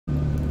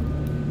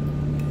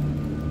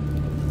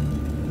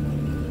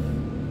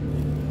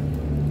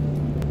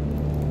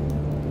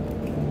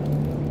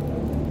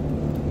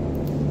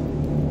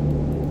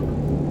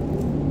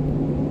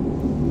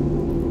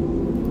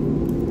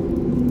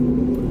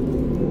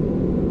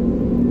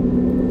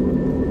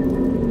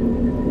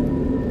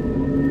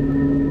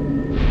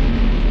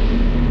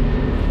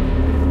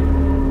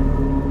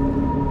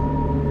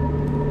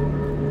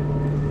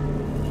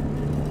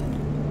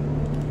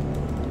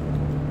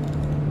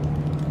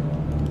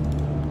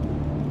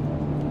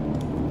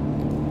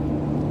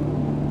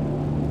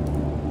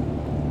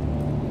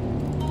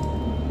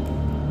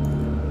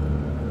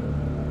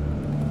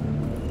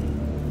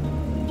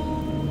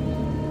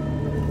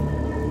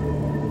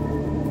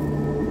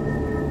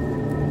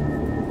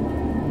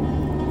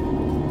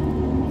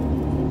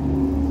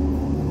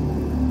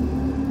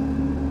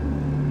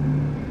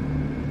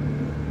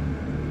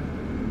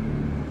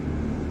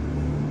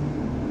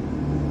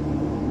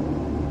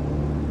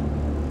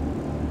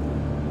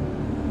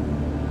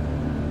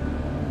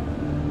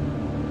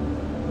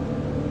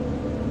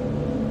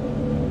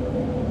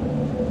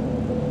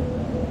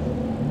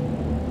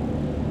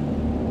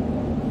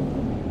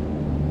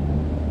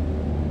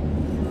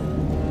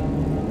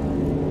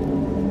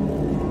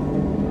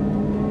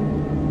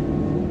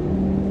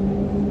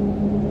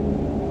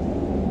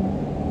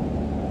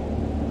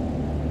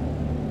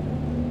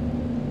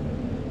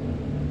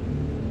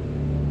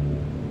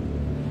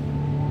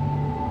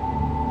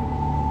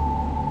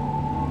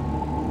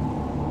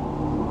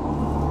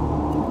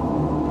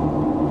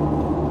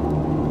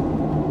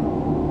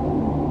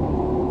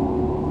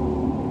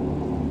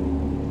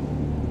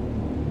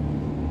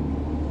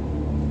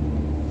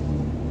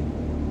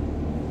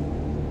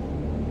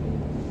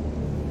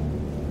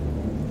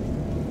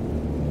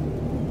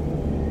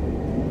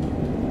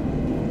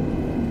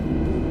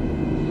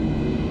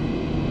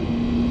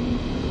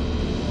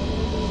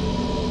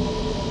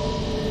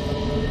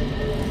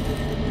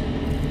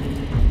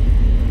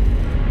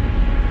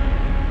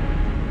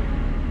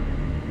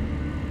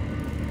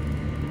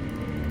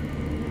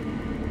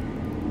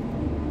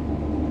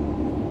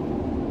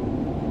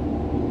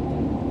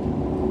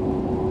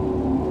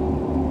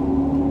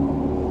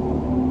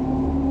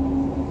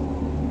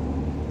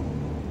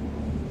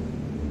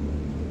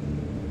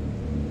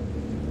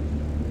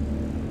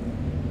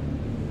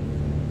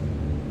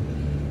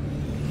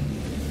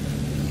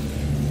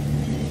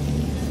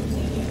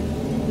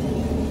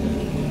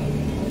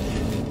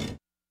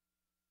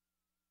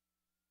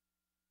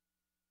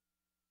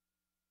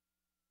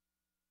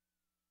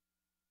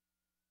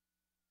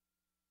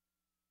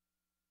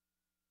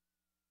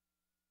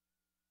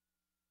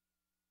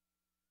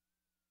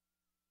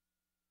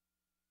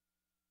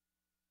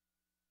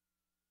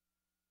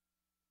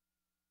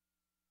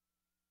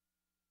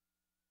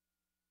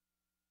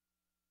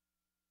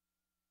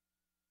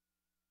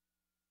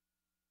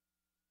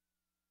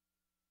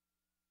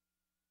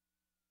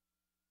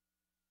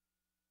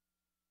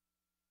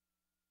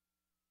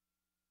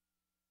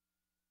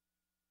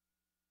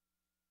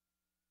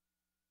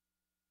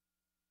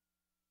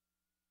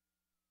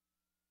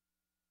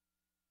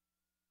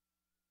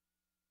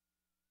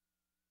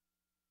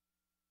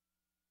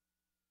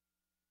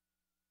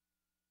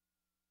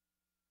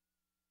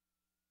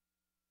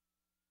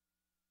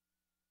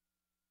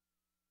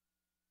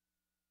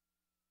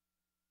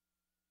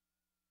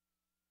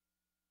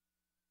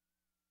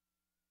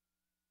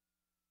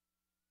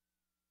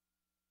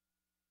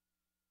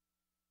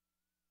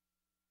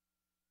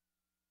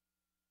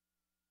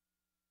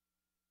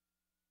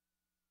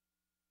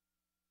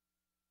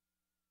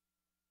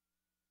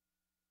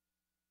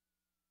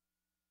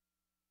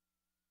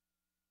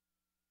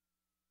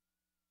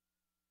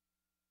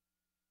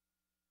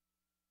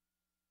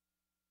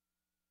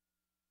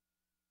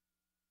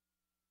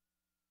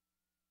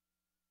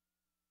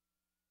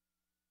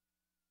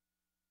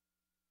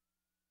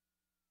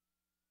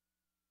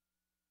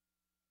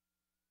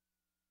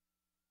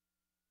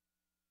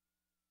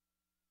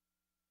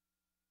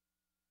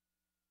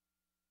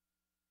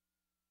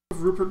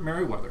of Rupert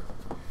Merriweather.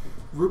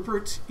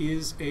 Rupert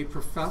is a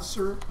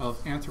professor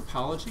of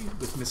anthropology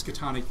with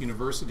Miskatonic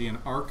University in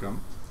Arkham,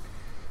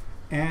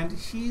 and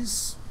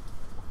he's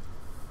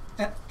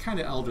kind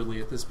of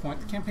elderly at this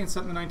point. The campaign's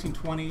set in the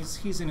 1920s.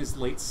 He's in his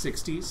late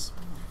 60s,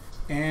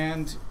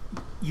 and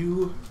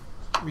you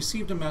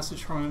received a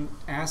message from him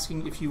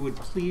asking if you would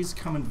please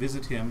come and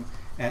visit him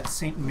at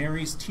St.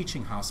 Mary's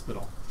Teaching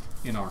Hospital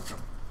in Arkham.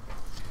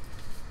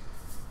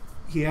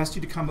 He asked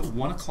you to come at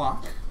 1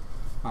 o'clock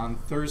on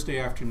Thursday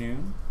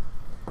afternoon.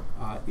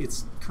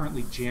 It's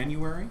currently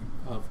January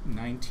of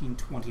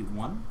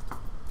 1921,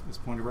 as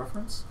point of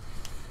reference.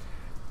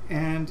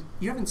 And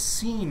you haven't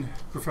seen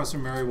Professor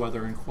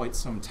Merriweather in quite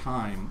some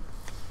time,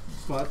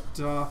 but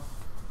the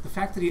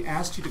fact that he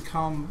asked you to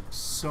come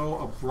so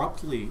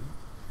abruptly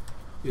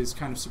is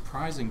kind of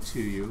surprising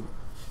to you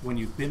when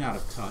you've been out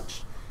of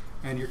touch,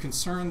 and you're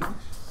concerned,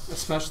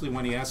 especially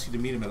when he asks you to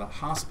meet him at a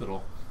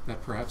hospital,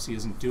 that perhaps he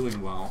isn't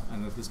doing well,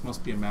 and that this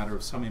must be a matter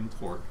of some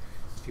import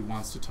if he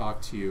wants to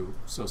talk to you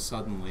so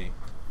suddenly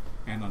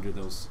and under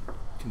those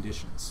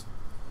conditions.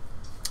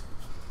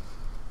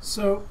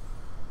 So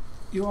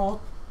you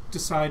all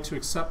decide to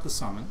accept the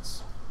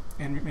summons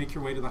and make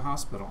your way to the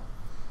hospital.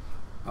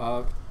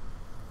 A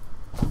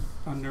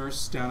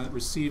nurse down at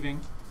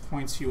receiving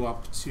points you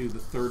up to the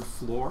 3rd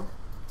floor,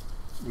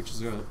 which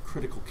is a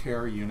critical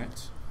care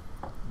unit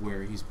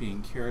where he's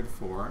being cared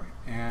for,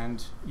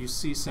 and you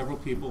see several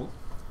people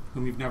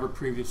whom you've never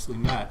previously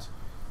met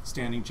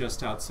standing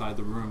just outside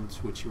the room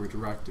to which you were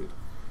directed.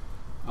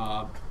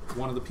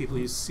 One of the people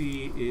you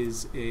see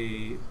is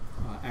a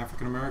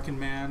African-American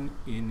man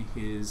in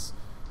his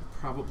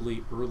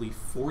probably early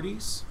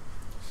 40s.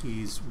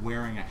 He's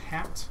wearing a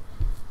hat,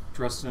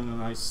 dressed in a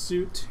nice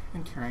suit,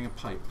 and carrying a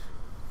pipe.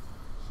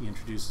 He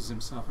introduces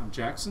himself. I'm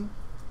Jackson,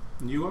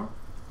 and you are?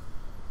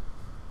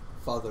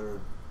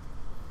 Father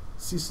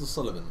Cecil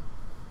Sullivan.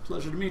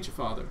 Pleasure to meet you,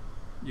 Father.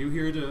 You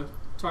here to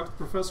talk to the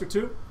professor,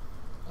 too?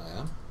 I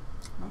am.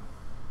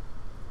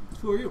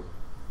 Who are you?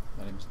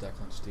 My name is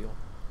Declan Steele.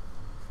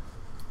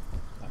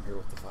 I'm here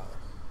with the father.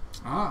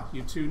 Ah,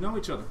 you two know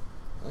each other.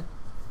 Huh?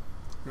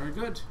 Very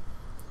good.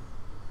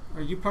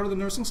 Are you part of the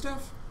nursing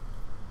staff?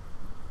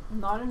 I'm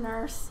not a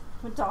nurse,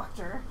 I'm a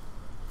doctor.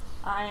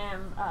 I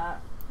am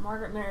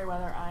Margaret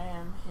Merriweather. I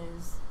am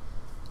his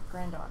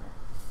granddaughter.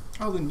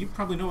 Oh, then you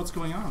probably know what's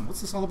going on.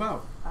 What's this all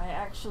about? I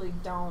actually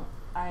don't.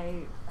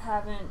 I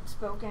haven't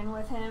spoken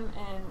with him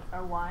in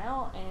a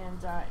while,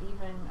 and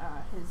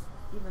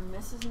even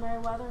Mrs.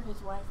 Merriweather,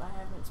 his wife, I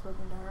haven't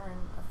spoken to her in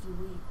a few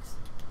weeks.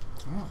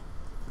 Oh,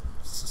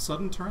 it's a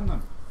sudden turn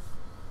then.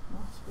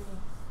 Must be.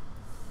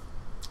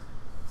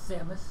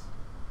 Samus.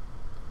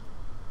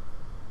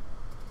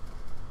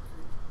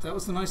 That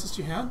was the nicest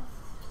you had?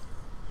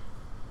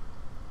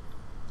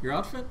 Your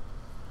outfit?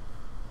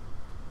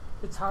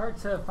 It's hard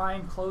to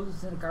find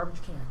clothes in a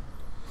garbage can.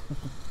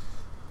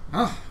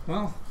 Ah,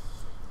 well,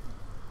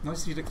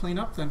 nice of you to clean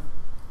up then.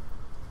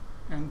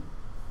 And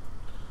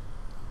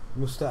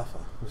Mustafa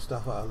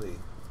Ali.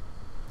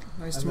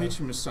 nice to meet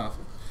you, Mustafa.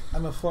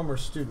 I'm a former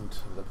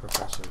student of the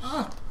professor's.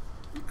 Ah,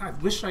 I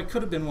wish I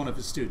could have been one of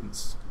his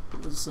students.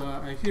 It was,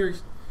 I hear in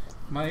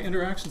my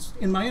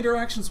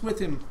interactions with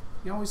him,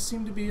 he always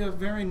seemed to be a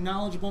very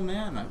knowledgeable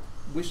man.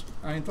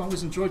 I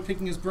always enjoyed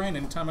picking his brain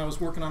anytime I was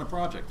working on a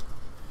project.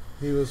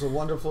 He was a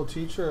wonderful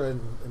teacher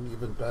and an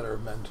even better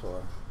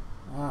mentor.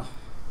 Ah,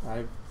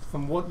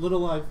 from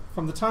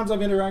the times I've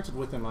interacted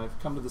with him, I've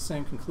come to the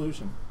same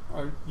conclusion.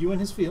 Are you in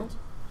his field?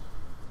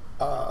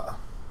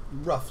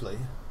 Roughly.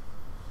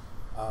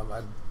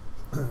 I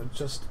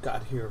just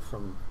got here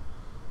from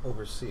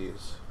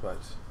overseas, but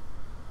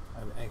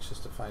I'm anxious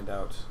to find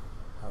out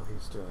how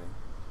he's doing.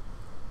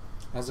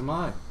 As am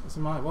I.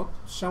 Well,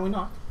 shall we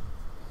knock?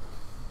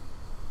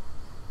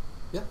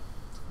 Yeah.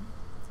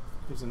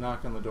 There's a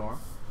knock on the door.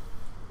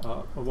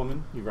 A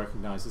woman you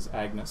recognize as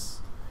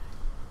Agnes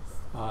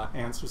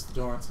answers the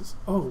door and says,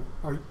 "Oh,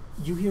 are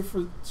you here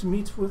to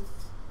meet with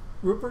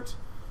Rupert?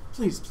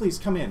 Please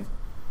come in."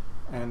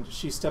 And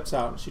she steps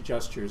out and she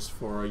gestures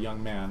for a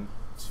young man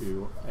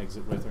to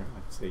exit with her.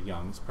 I'd say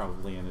young, he's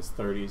probably in his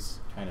 30s,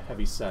 kind of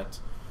heavy set,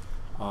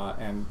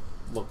 and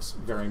looks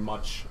very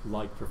much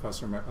like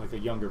like a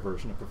younger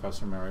version of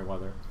Professor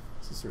Merriweather.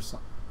 This is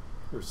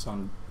her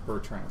son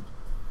Bertrand.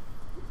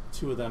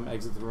 Two of them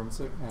exit the room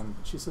and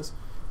she says,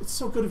 "It's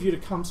so good of you to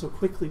come so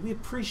quickly. We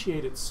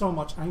appreciate it so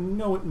much. I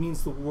know it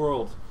means the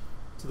world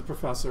to the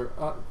professor.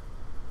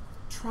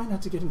 Try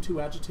not to get him too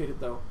agitated,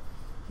 though.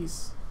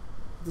 This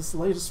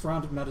latest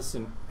round of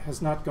medicine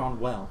has not gone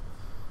well."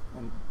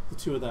 And the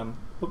two of them,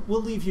 but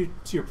we'll leave you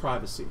to your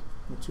privacy.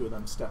 The two of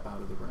them step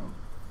out of the room.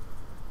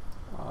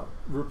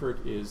 Rupert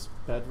is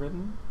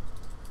bedridden.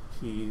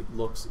 He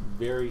looks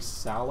very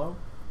sallow.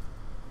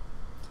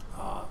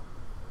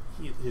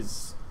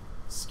 His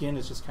skin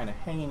is just kind of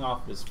hanging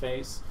off of his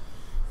face.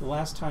 The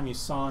last time you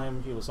saw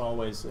him, he was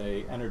always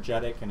an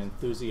energetic and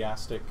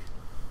enthusiastic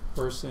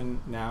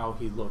person. Now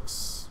he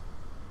looks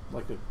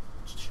like a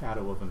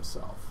shadow of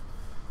himself.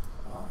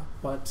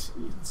 But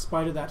in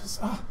spite of that,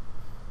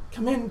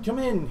 Come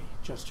in. He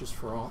gestures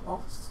for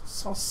all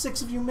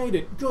 6 of you made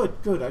it.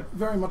 Good. I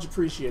very much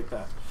appreciate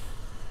that.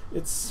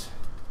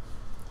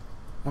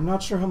 I'm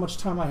not sure how much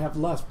time I have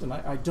left, and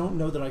I don't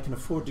know that I can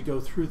afford to go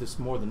through this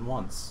more than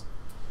once.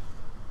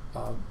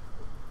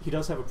 He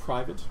does have a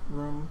private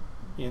room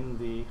in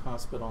the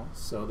hospital,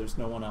 so there's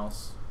no one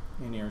else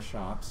in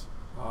earshot.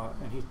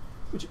 And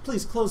would you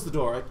please close the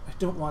door?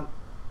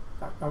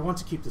 I want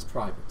to keep this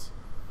private.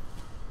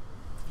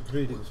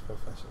 Greetings,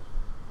 Professor.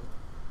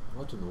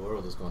 What in the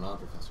world is going on,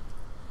 Professor?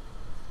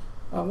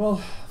 Well,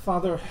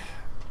 Father,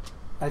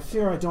 I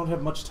fear I don't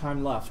have much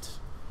time left.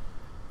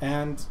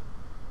 And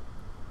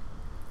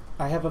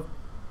I have a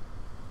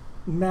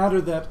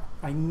matter that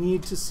I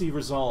need to see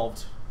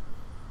resolved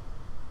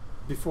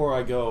before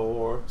I go,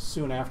 or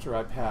soon after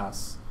I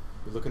pass.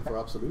 You're looking for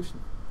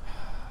absolution.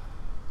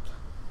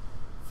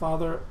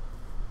 Father,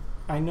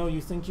 I know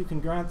you think you can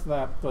grant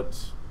that,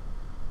 but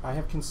I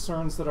have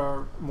concerns that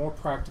are more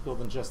practical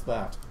than just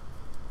that.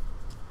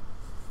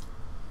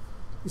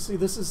 You see,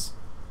 this is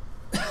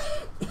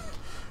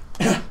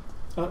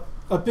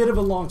a bit of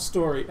a long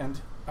story, and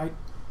I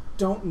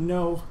don't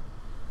know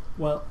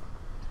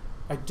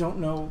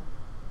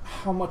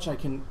how much I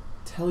can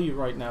tell you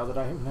right now that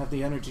I haven't had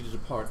the energy to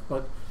depart,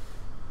 but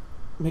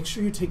make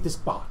sure you take this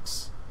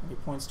box. And he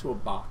points to a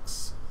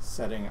box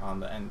setting on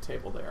the end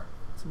table there.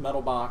 It's a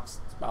metal box.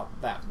 It's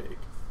about that big.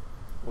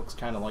 Looks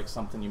kind of like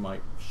something you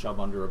might shove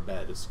under a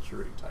bed, a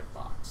security type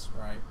box,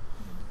 right?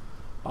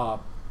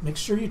 Make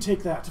sure you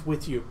take that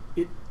with you.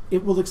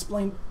 It will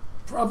explain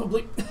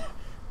probably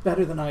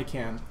better than I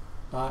can.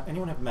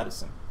 Anyone have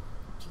medicine?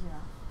 Yeah.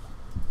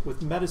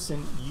 With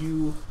medicine,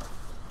 you,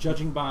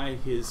 judging by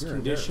his You're a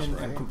condition nurse,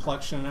 right? and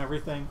complexion and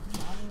everything,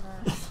 Not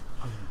a nurse.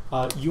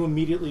 you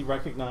immediately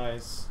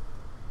recognize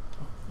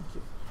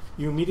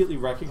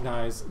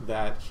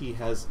that he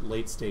has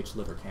late-stage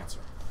liver cancer.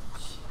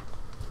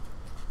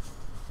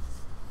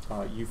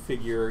 You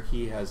figure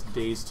he has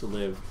days to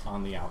live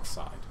on the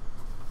outside.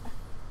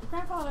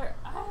 Grandfather,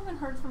 I haven't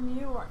heard from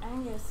you or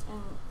Angus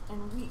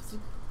in weeks. You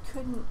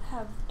couldn't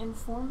have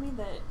informed me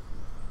that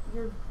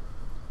you're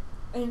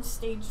in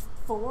stage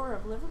 4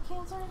 of liver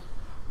cancer?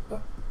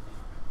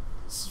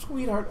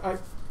 Sweetheart,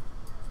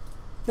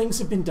 things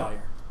have been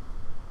dire.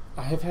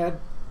 I've had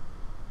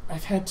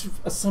to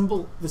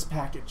assemble this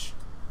package.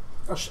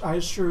 I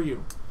assure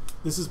you,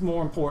 this is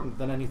more important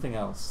than anything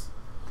else.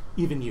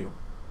 Even you.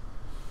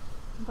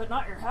 But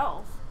not your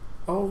health.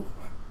 Oh,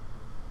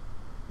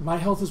 my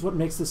health is what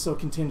makes this so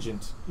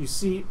contingent. You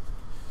see,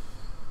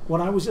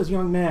 when I was a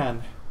young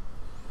man,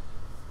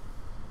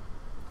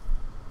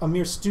 a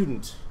mere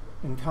student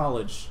in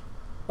college,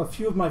 a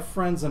few of my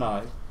friends and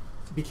I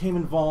became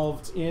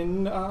involved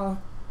in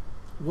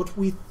what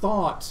we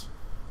thought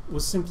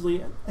was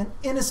simply an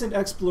innocent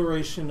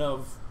exploration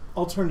of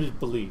alternative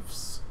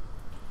beliefs.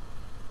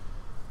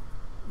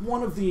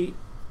 One of the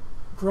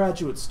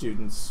graduate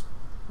students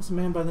was a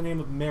man by the name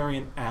of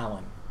Marion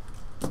Allen.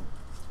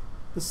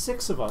 The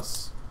 6 of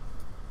us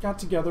got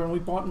together and we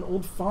bought an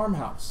old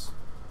farmhouse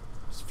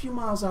just a few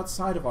miles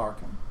outside of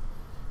Arkham,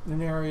 in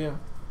an area,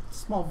 a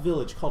small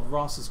village called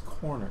Ross's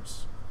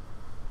Corners.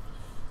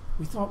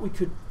 We thought we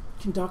could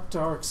conduct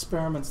our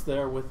experiments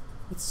there with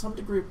some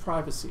degree of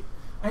privacy.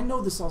 I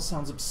know this all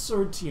sounds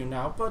absurd to you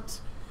now,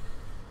 but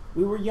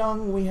we were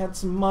young, we had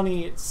some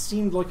money, it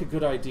seemed like a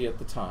good idea at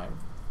the time.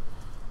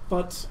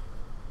 But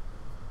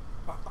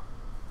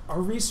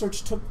our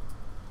research took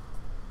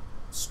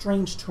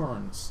strange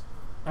turns.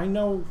 I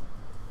know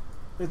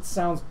it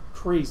sounds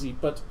crazy,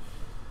 but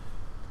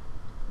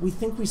we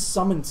think we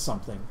summoned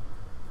something,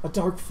 a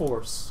dark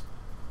force,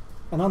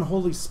 an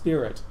unholy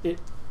spirit.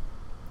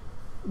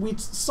 We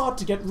sought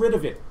to get rid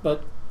of it,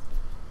 but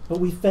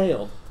we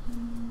failed.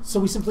 So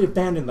we simply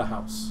abandoned the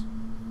house.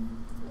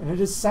 And it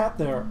has sat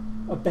there,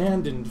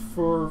 abandoned,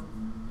 for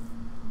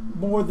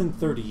more than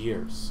 30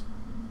 years.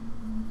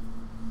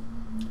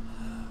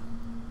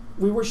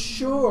 We were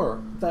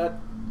sure that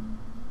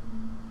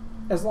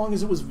as long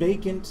as it was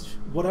vacant,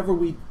 whatever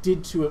we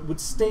did to it would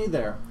stay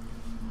there.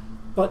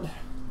 But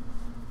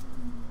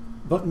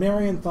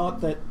Marion thought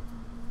that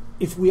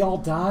if we all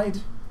died,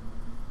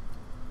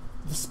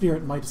 the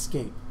spirit might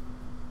escape.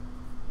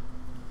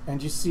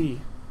 And you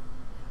see,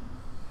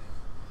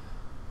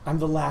 I'm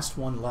the last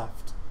one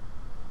left.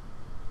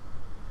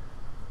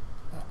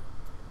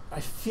 I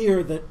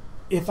fear that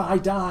if I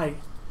die...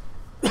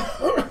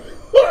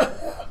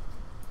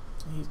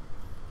 He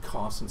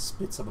coughs and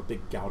spits up a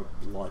big gout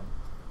of blood,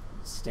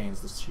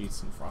 stains the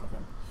sheets in front of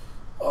him.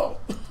 Oh,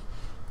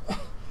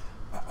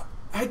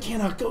 I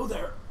cannot go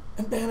there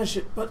and banish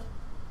it, but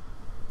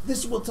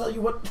this will tell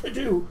you what to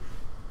do.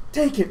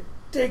 Take it.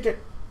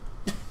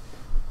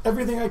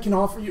 Everything I can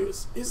offer you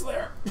is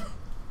there.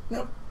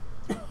 No.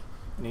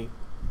 And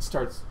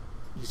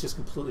he's just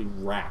completely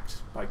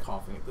racked by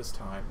coughing at this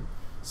time.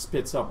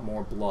 Spits up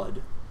more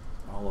blood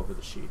all over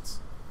the sheets.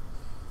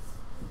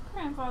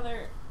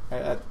 Grandfather.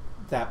 At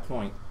that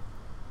point,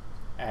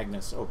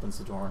 Agnes opens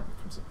the door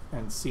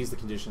and sees the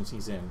conditions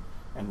he's in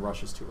and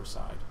rushes to her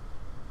side.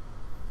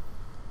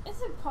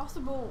 Is it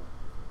possible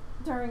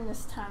during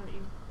this time that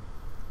you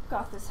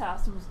got this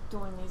house and was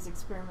doing these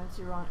experiments,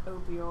 you were on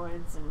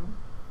opioids and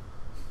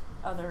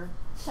other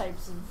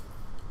types of...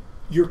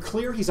 You're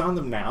clear he's on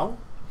them now?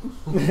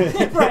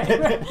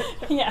 right.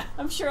 Yeah,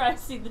 I'm sure I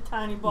see the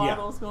tiny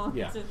bottles going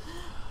yeah. to...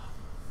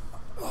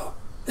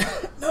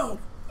 No,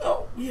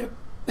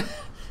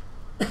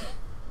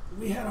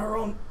 we had our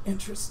own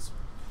interests.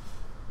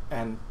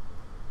 And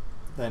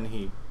then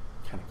he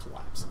kind of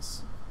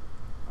collapses.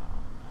 Oh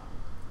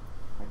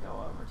no. I go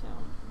over to him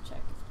and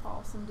check his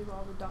pulse and do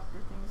all the doctor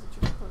things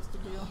that you're supposed to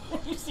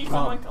do. You see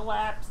someone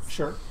collapse.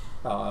 Sure.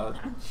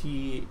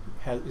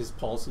 His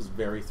pulse is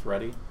very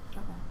thready.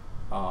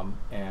 Okay.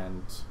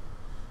 And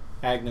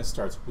Agnes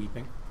starts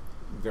weeping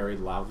very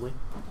loudly.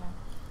 Okay.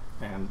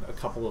 And a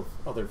couple of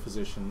other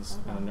physicians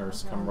and a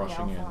nurse come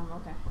rushing in.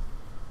 Okay.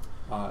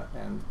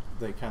 And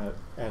they kind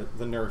of,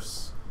 the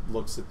nurse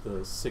looks at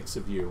the 6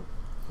 of you,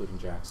 including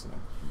Jackson,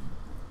 and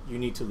you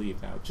need to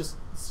leave now.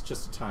 It's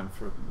just a time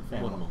for the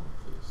family. One moment,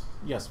 please.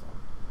 Yes, ma'am.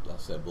 I'll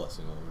say a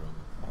blessing over him,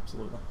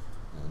 Absolutely.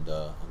 and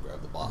I'll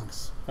grab the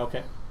box.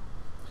 Okay.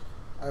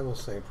 I will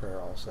say a prayer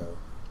also.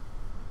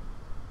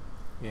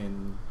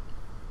 In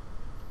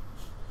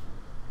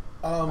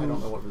I don't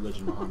know what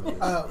religion Muhammad is.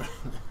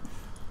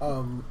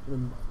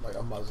 Like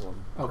a Muslim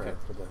prayer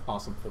for the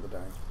Awesome. for the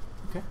dying.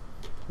 Okay.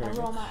 I Very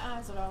roll good. my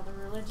eyes at all the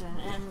religion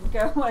and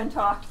go and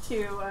talk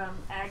to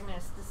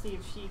Agnes to see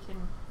if she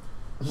can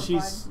provide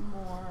She's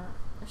more.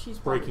 She's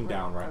breaking probably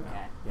down right okay.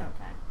 now. Yeah.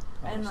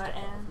 Okay. And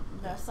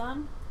the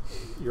son?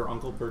 Your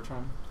uncle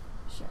Bertram?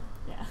 Sure.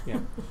 Yeah.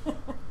 Yeah.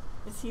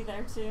 Is he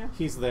there too?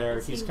 He's there.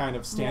 Is He's he kind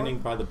of standing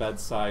more- by the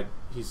bedside.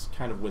 He's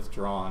kind of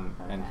withdrawn,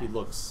 and he Okay.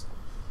 looks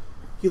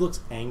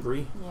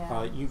angry.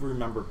 Yeah. You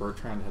remember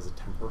Bertrand has a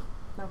temper.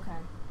 Okay.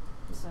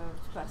 So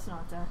it's best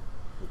not to.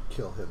 We'll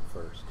kill him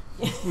first.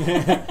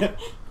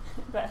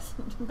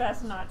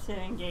 best not to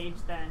engage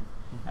then.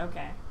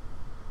 Okay.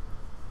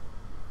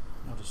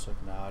 I'll just like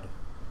nod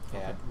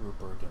Okay. at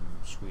Rupert and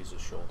squeeze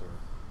his shoulder,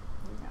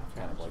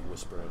 kind of like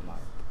whisper in my,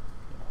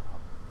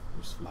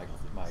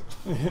 my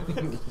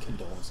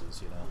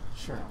condolences,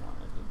 Sure. I don't want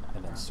to do that.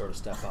 and then sort of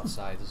step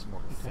outside. This is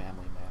more of a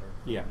family matter.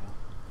 Yeah.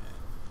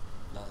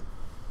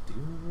 Do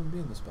you remember him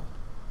being this bad?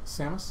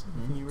 Samus,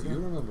 Hmm? can you Do you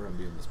remember him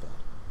being this bad?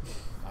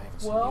 I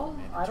haven't seen Well, the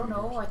man in I don't 2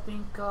 know. years. I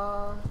think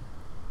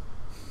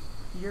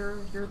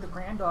you're the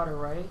granddaughter,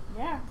 right?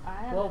 Yeah, I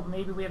have. Well,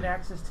 maybe we have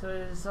access to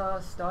his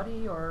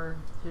study or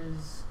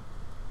his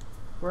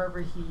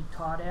wherever he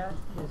taught at,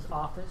 his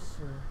office,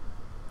 or.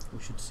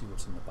 We should see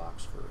what's in the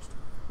box first.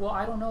 Well,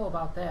 I don't know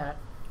about that.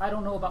 I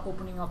don't know about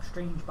opening up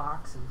strange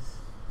boxes.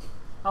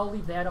 I'll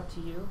leave that up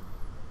to you.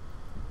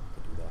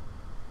 Could do that.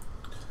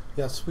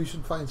 Yes, we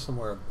should find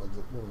somewhere a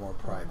little more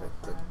private.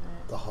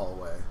 The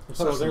hallway.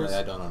 So Personally, there's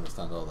I don't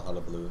understand all the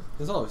hullabaloo.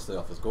 He's obviously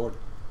off his gourd.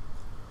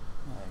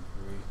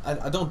 I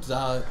agree. I don't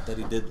doubt that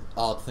he did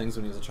odd things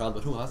when he was a child,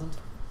 but who hasn't?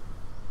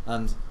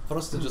 And for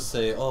us to just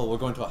say, "Oh, we're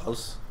going to a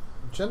house,"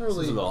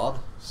 Generally, seems a little odd.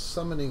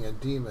 summoning a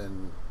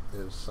demon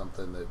is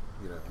something that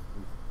you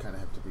kind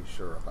of have to be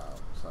sure about.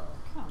 So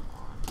Come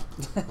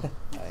on.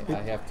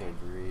 I have to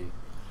agree.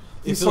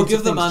 these If it'll sorts give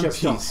of the things man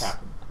just don't peace.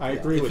 happen. I Yeah,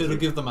 agree if with it'll you.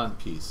 give the man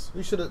peace.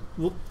 we should have.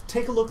 We'll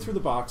take a look through the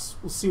box.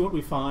 We'll see what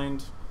we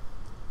find,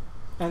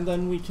 and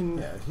then we can.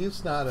 Yeah,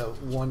 he's not a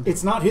one.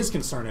 It's not his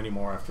concern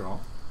anymore, after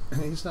all.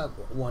 He's not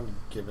one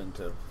given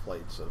to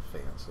flights of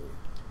fancy.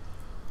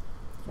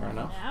 Fair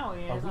enough. Now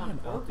he Are is we on in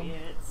Arkham?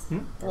 opiates. Hmm? Are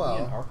we Well,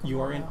 in Arkham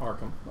You are right in now?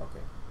 Arkham,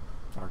 Okay.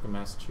 Arkham,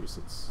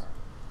 Massachusetts, All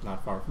right.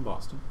 not far from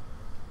Boston.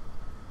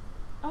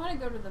 I want to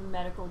go to the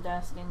medical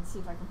desk and see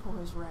if I can pull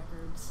his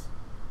records.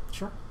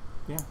 Sure.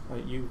 Yeah.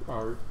 You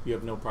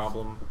have no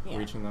problem Yeah.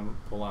 reaching them.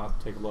 Pull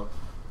out, take a look.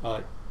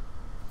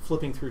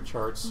 Flipping through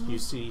charts, you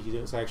see he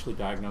was actually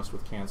diagnosed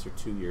with cancer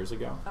 2 years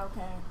ago,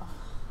 Okay.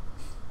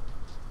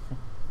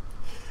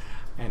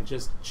 and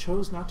just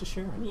chose not to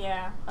share it.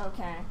 Yeah,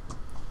 okay.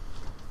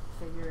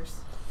 Figures.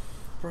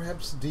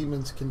 Perhaps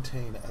demons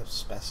contain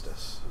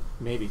asbestos.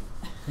 Maybe.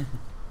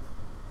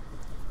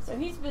 So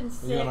he's been Are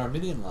sick. you an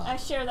Armenian I lad?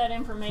 share that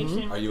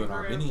information with Are you the an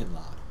group. Armenian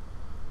lad?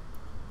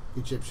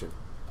 Egyptian.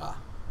 Ah.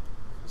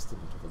 Just a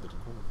bit of a little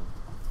corner.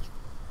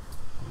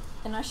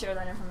 And I share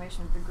that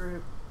information with the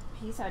group.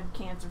 He's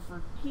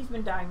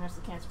been diagnosed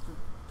with cancer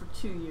for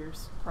 2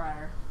 years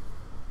prior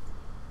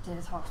to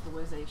his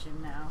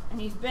hospitalization now. And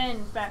he's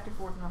been back and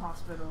forth in the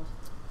hospital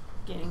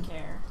getting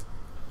care.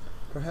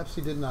 Perhaps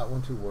he did not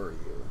want to worry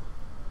you.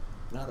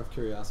 And out of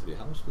curiosity,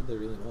 how much did they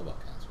really know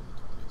about cancer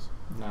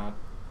in the 20s? Not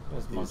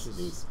as much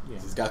as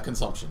He's got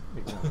consumption.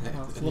 Exactly.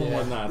 Well, it's a little more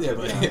than that. Yeah,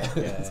 but but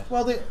yeah. Yeah.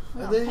 Well, they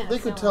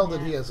could penicillin, tell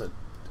that yeah. he has a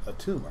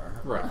tumor,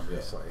 Right.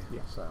 obviously. Yeah.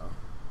 So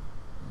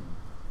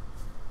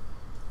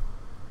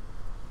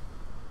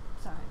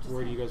Sorry, just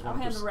Where do you guys I'll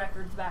want hand this? the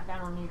records back. I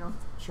don't need them.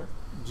 Sure.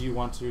 Do you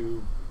want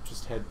to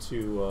just head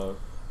to?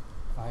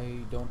 I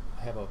don't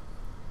have a.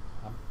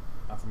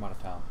 I'm from out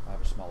of town. I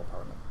have a small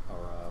apartment. Or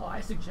Well,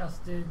 I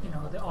suggested,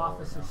 the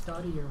office or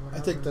study or whatever. I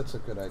think that's a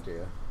good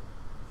idea.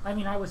 I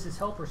mean, I was his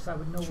helper, so I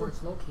would know Sure. where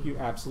it's located. You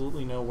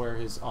absolutely know where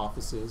his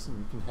office is, and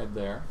you can head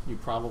there. You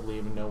probably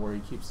even know where he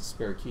keeps the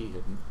spare key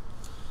hidden.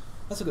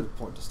 That's a good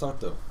point to start,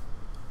 though.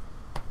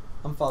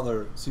 I'm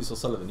Father Cecil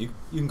Sullivan. You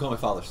can call me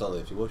Father Sully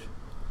if you wish.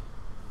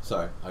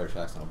 Sorry, Irish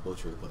accent, I'll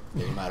butcher it, but it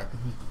doesn't matter.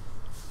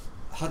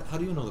 How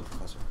do you know the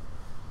professor?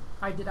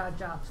 I did odd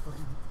jobs for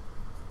him.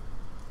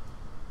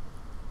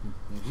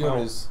 Here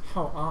is...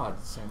 How odd,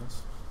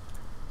 Samus.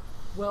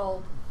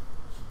 Well,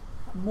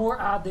 more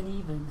odd than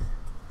even.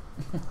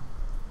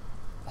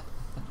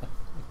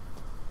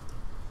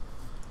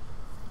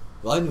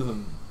 Well, I knew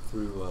him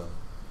through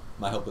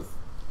my help with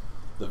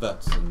the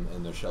vets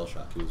in their shell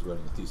shock. He was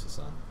writing a thesis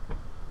on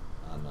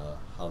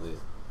how the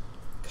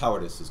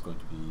cowardice is going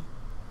to be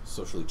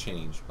socially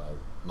changed by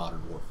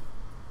modern warfare.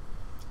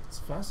 It's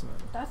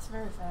fascinating. That's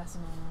very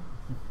fascinating.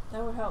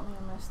 That would help me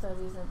in my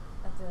studies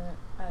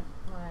at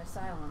my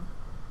asylum.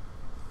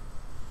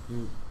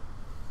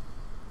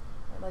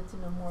 I'd like to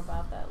know more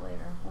about that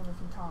later when we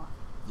can talk.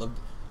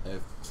 I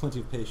have plenty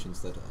of patients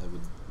that I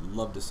would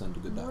love to send a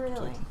good doctor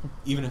Really? to.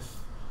 Even if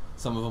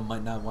some of them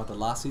might not want the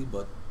lassie,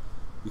 but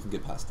we can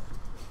get past that.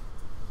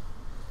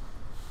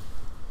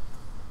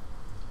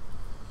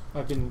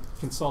 I've been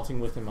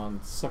consulting with him on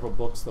several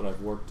books that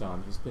I've worked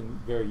on. He's been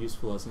very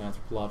useful as an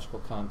anthropological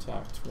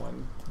contact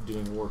when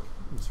doing work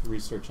into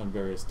research on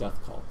various death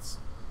cults.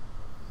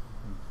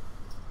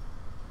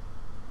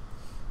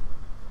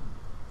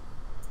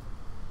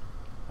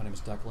 My name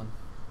is Declan.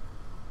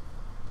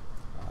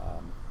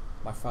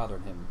 My father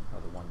and him are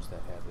the ones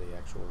that had the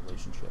actual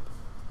relationship.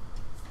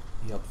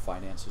 He helped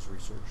finance his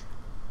research,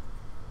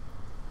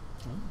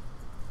 Oh,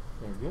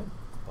 very good.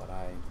 but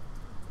I,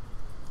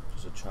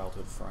 just a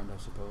childhood friend, I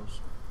suppose.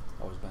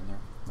 Always been there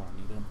when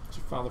I needed him. Is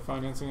your father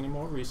financing any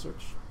more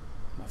research?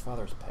 My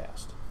father's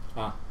passed,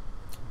 Ah,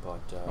 but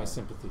my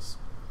sympathies.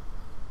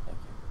 thank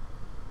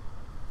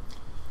you.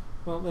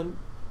 Well then,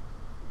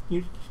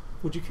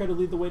 would you care to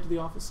lead the way to the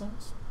office,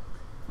 Samus?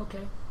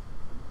 Okay.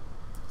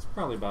 It's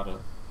probably about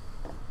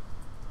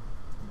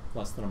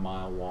less than a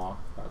mile walk,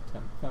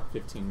 about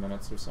 15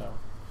 minutes or so.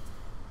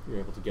 You're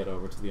able to get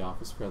over to the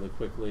office fairly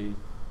quickly,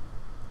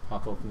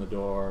 pop open the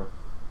door.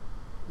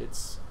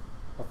 It's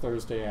a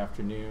Thursday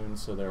afternoon,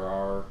 so there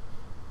are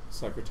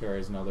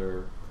secretaries and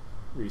other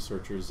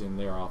researchers in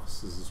their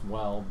offices as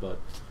well, but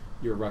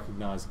you're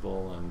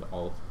recognizable and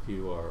all of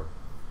you are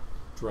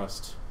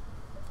dressed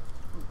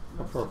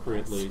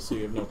appropriately, so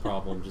you have no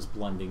problem just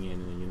blending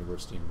in a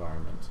university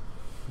environment.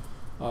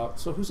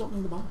 So who's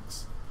opening the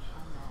box?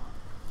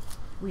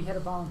 We had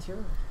a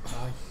volunteer.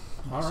 I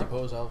All right.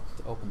 suppose I'll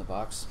open the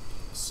box.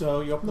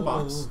 So you open the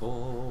box.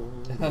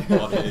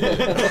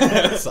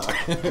 Sorry.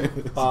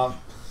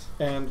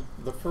 And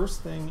the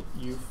first thing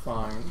you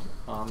find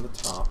on the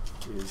top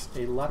is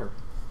a letter.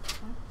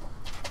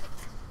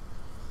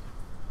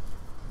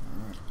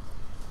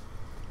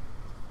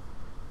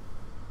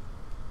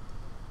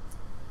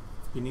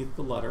 Beneath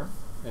the letter,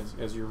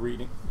 as you're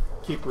reading,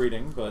 keep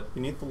reading, but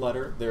beneath the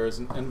letter there is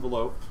an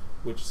envelope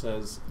which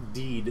says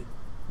deed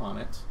on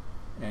it,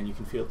 and you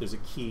can feel there's a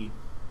key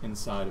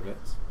inside of it.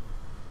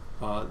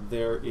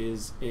 There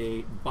is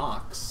a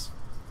box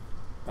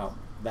about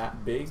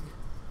that big.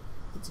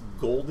 It's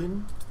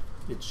golden.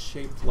 It's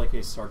shaped like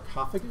a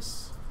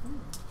sarcophagus,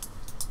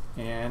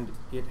 and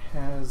it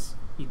has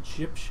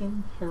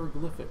Egyptian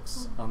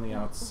hieroglyphics on the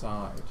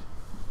outside.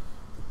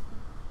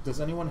 Does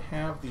anyone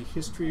have the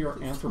history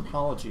or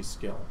anthropology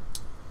skill?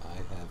 I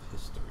have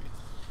history.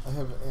 I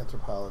have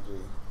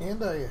anthropology,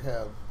 and I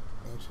have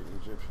ancient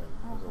Egyptian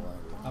as a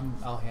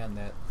language. I'll hand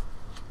that.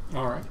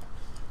 All right.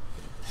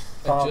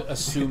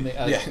 Assume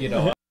that, Yeah. you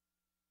know,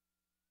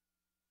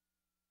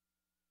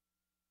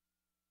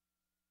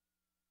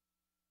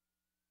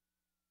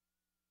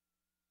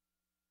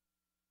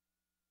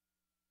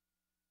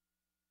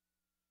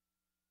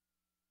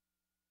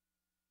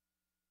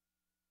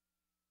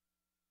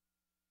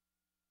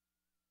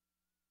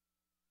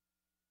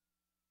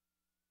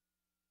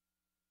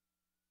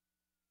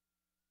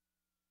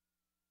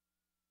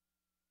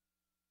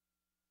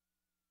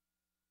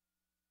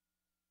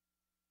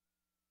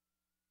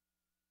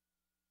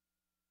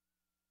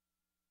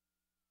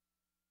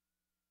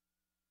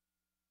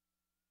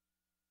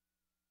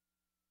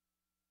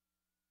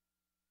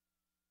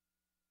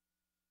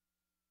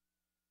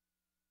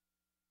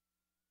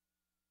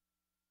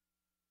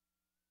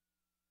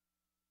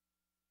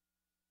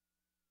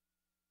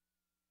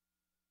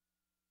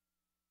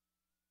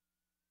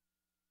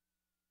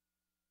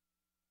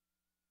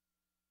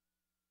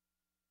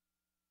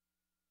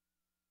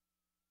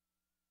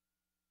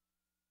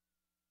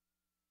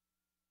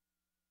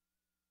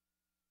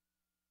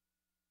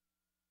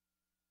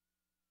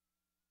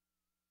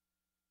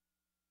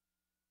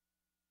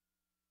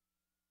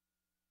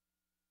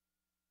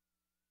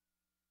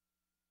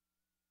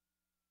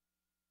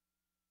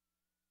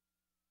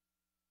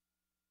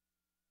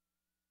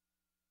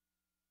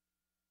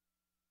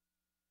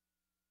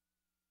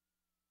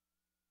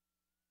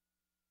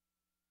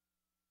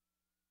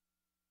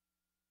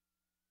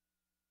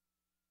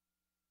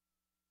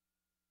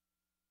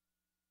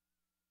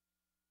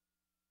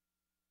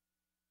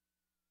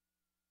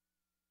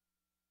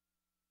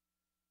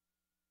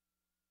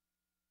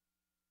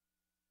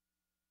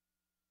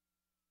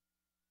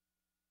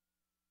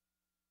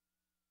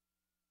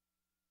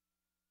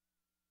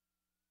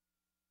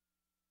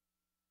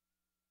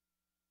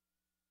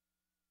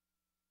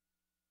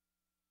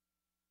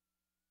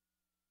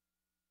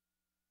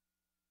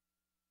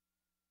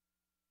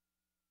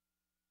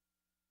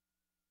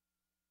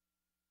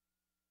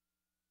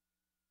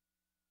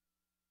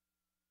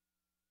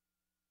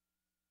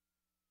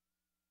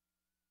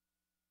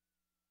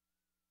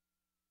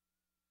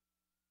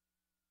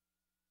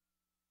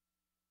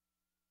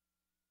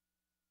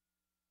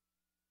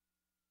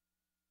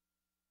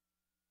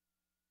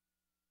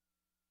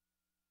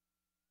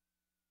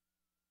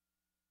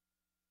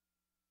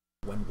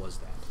 when was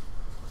that?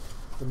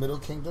 The Middle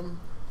Kingdom,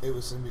 it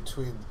was in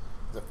between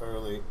the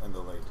early and the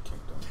late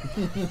kingdom.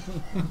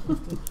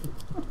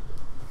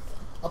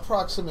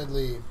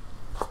 Approximately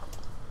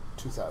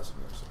 2,000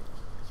 years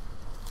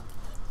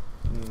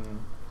ago.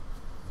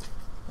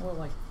 Or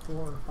like 4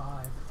 or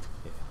 5.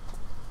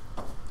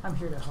 Yeah. I'm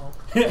here to help.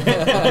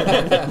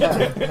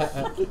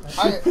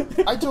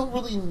 I don't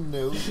really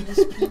know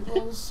these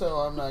people, so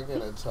I'm not going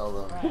to tell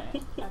them.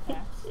 Right. Okay.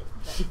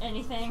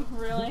 Anything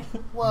really?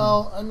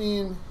 Well, I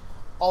mean,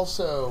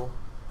 also,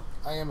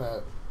 I am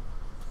a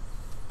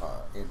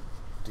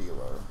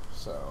dealer,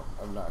 so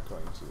I'm not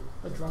going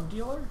to. A drug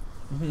dealer?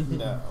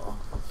 No.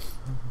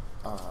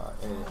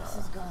 This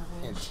is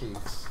garbage.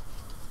 Antiques.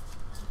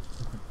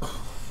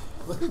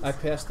 I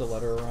passed the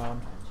letter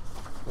around.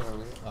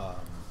 Really?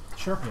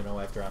 Sure. You know,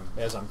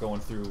 as I'm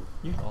going through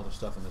all the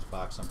stuff in this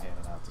box, I'm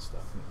handing out the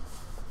stuff. You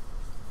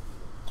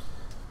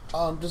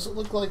know. Does it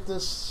look like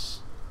this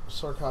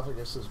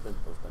sarcophagus has been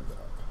opened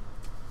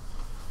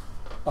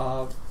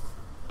up?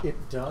 It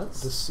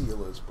does. The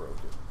seal is broken.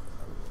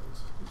 In other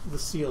words. The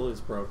seal is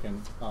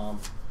broken.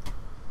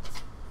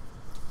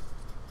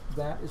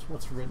 That is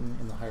what's written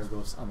in the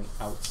hieroglyphs on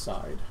the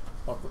outside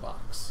of the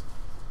box.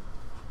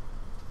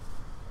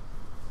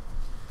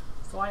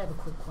 So I have a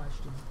quick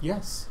question.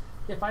 Yes.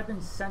 If I've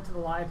been sent to the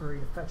library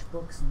to fetch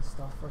books and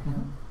stuff for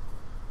him,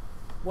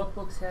 what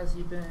books has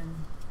he been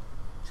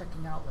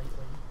checking out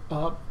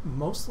lately?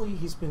 Mostly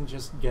he's been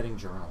just getting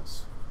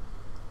journals.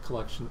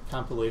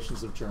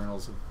 Compilations of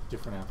journals of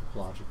different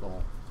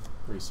anthropological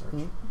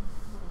research.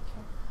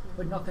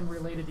 But nothing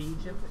related to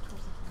Egypt?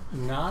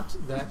 Not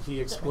that he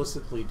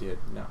explicitly did,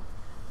 no.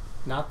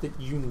 Not that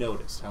you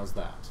noticed. How's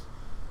that?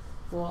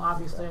 Well,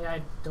 obviously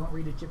I don't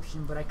read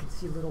Egyptian, but I could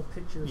see little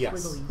pictures, Yes.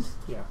 swigglies.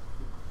 Yeah.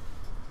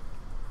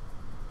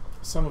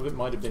 Some of it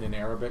might have been in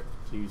Arabic.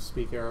 Do you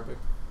speak Arabic?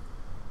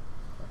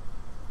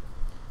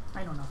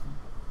 I know nothing.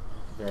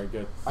 Very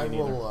good. I Me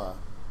neither. will,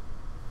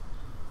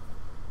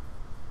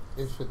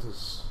 if it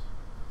is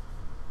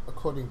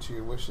according to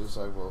your wishes,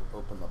 I will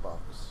open the box.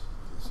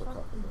 The I thought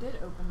sarcophagus. we did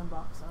open the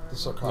box already. The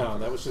sarcophagus. No,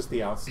 that was just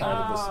the outside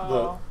of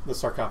Oh. the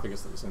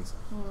sarcophagus that was inside.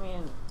 You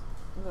mean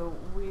the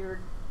weird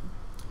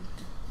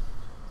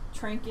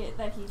trinket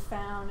that he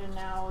found and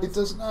now It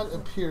does not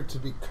appear to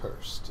be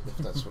cursed, if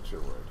that's what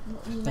you're worried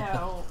about.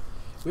 No.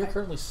 We're I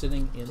currently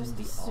sitting in just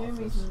the assume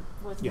office.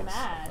 he was Yes.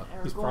 mad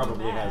or He's going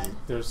probably mad.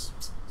 has.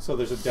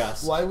 There's a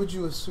desk. Why would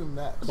you assume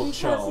that? Bookshelves,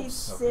 Because he's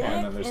sick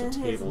and then there's a and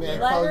his table May I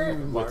there. call letter. you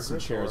With some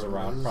Margaret chairs or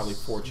around, Ms. probably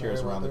 4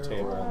 chairs around the Merriweather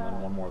table, or- and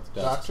then one more at the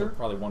desk. Doctor? So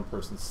probably one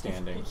person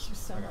standing Thank you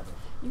so I much. got it.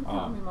 You can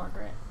call me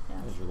Margaret. Yeah.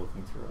 as you're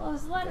looking through Well, it.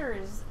 his letter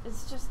is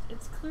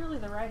it's clearly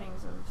the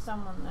writings of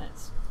someone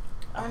that's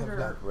I have under.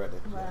 not read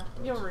it Well, yet.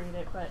 but- you'll read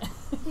it, but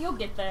you'll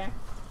get there.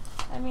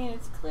 I mean,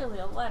 it's clearly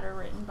a letter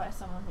written by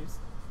someone who's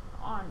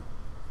on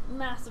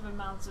massive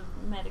amounts of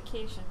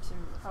medication to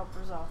help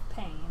resolve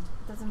pain.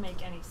 It doesn't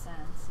make any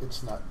sense.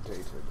 It's not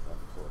dated,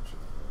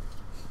 unfortunately.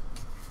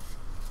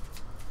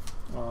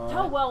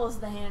 How well is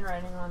the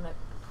handwriting on it?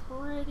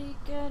 Pretty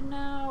good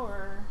now,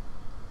 or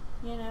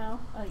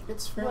like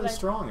It's what fairly I-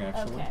 strong,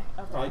 actually.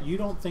 Okay. You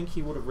don't think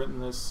he would have written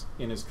this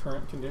in his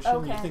current condition? You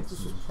Okay. think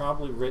this was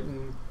probably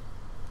written,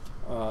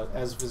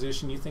 as a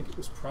physician, you think it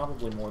was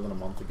probably more than a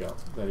month ago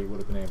that he would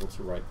have been able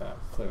to write that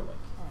clearly.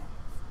 Okay.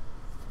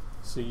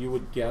 So you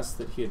would guess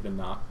that he had been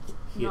not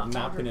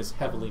been as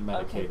heavily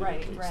medicated,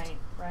 Okay, at least.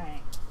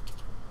 right.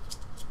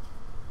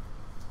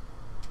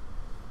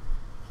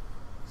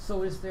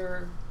 So is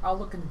there, I'll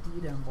look in the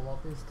deed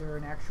envelope, is there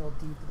an actual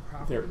deed to the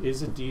property? There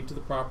is a deed to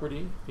the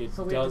property. It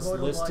So we have does to go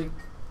to list like it.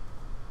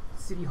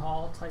 City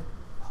Hall type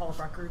Hall of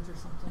Records or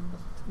something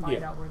to find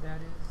Yeah. out where that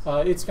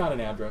is? It's got an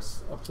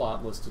address, a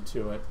plot listed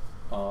to it,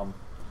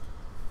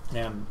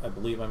 and I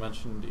believe I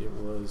mentioned it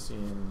was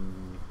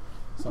in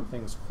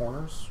something's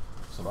Corners.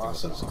 Something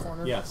Ross's with an R.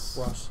 Corner? Yes,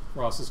 Ross.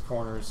 Ross's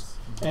Corners,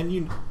 and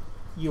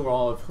you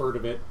all have heard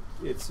of it.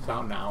 It's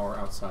about an hour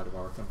outside of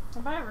Arkham.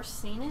 Have I ever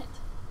seen it?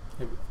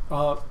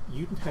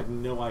 You had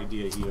no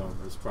idea he owned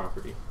this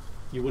property.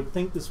 You would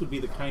think this would be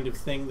the kind of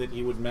thing that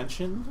he would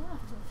mention Yeah.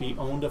 if he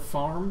owned a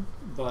farm,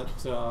 but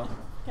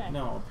Okay.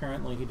 no,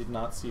 apparently he did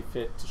not see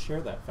fit to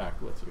share that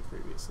fact with you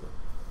previously.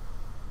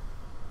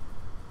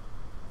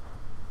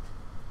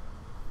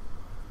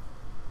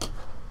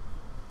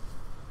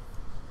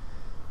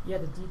 Yeah,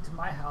 the deed to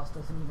my house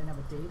doesn't even have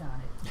a date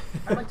on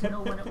it. I'd like to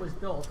know when it was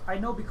built. I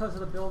know because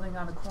of the building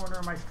on the corner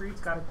of my street's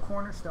got a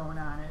cornerstone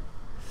on it.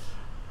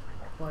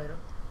 But,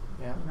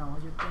 Yeah.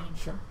 you'd think.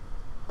 Sure.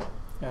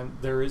 And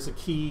there is a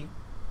key,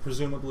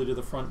 presumably to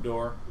the front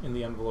door, in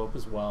the envelope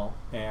as well.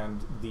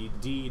 And the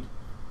deed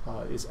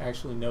is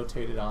actually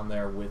notated on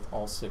there with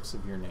all 6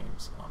 of your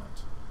names on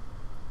it.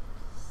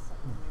 So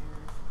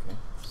weird. Okay.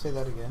 Say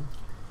that again.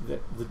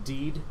 The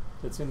deed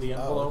that's in the Oh,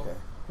 envelope okay.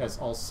 has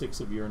all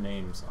 6 of your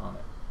names on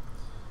it.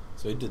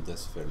 So he did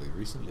this fairly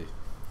recently.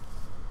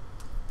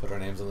 Put our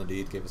names on the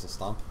deed, gave us a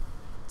stamp.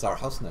 It's our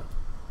house now.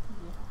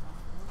 Yeah.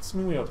 Does it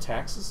mean we owe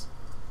taxes?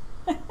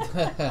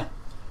 Let's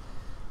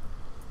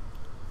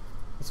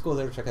go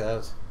there, check it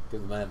out.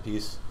 Give the man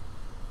peace.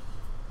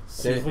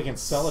 See if we can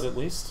sell it at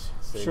least.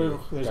 Say Sure, we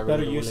there's got rid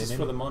better of the uses Willy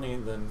for the Nilly. money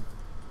than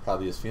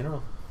Probably his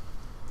funeral.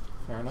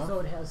 fair enough. So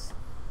it has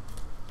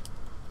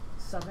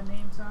 7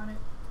 names on it,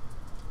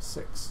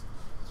 6.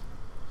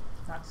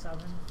 not 7.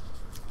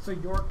 So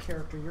your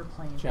character you're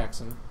playing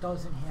Jackson,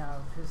 doesn't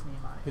have his name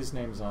on it. his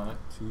name's on it.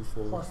 2,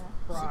 4, Plus 6.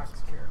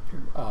 Brock's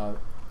character.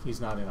 He's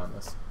not in on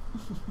this.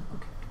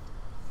 Okay.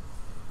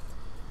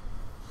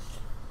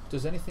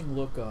 Does anything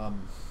look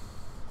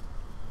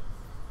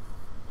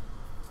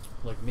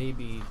like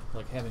maybe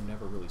like having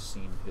never really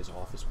seen his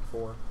office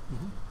before?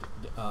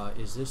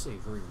 Is this a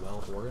very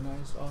well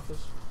organized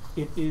office?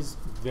 It is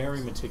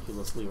very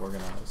meticulously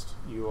organized.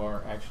 You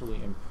are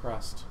actually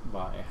impressed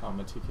by how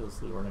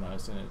meticulously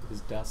organized, and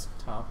his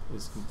desktop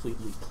is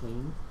completely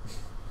clean.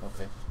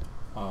 Okay.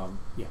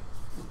 Yeah,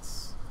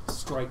 it's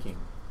striking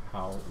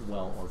how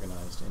well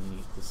organized and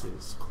neat this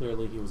is.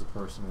 Clearly, he was a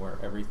person where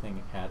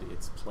everything had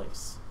its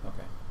place.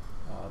 Okay.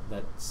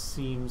 That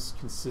seems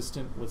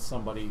consistent with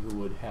somebody who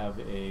would have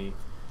a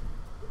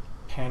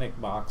panic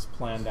box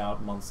planned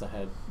out months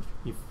ahead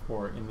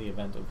before in the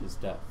event of his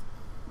death.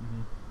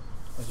 Mm-hmm.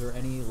 Is there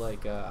any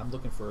like I'm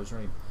looking for? Is there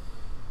any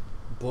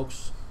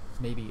books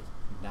maybe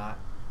not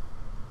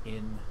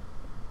in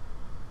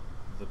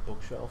the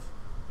bookshelf,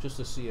 just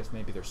to see if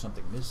maybe there's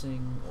something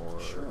missing or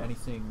Sure.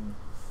 anything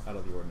out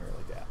of the ordinary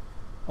like that?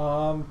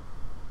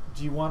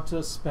 Do you want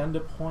to spend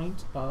a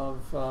point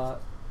of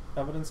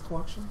evidence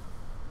collection?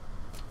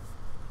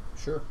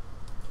 Sure.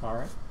 All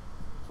right.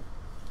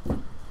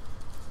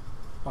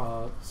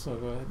 So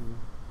go ahead and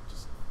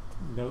just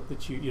note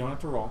that you don't have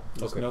to roll.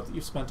 Just Okay. note that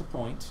you've spent a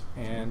point,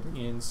 and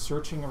in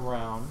searching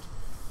around,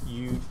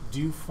 you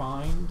do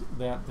find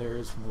that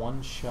there's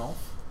one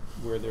shelf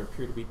where there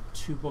appear to be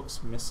 2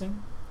 books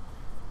missing,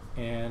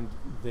 and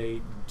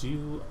they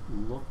do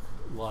look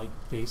like,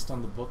 based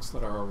on the books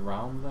that are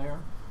around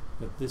there,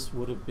 that this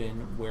would have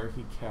been where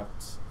he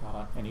kept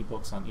any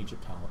books on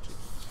Egyptology.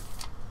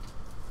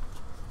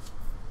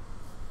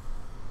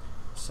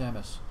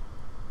 Samus,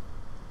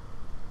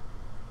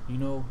 you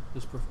know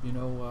this.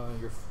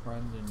 Your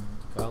friend and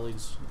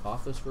colleague's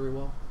office very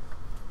well.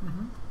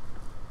 Mm-hmm.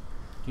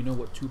 Do you know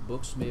what 2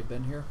 books may have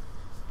been here?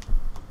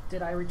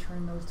 Did I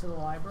return those to the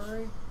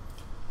library?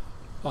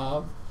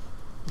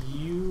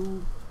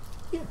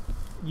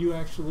 You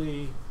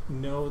actually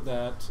know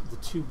that the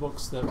 2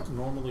 books that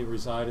normally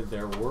resided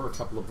there were a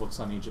couple of books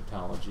on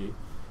Egyptology,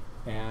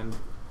 and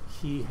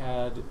he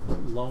had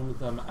loaned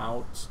them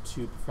out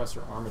to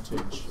Professor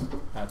Armitage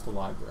at the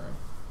library.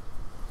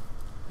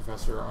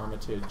 Professor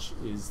Armitage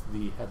is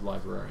the head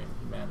librarian.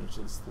 He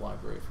manages the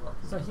library for our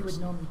So he would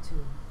university. know me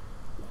too.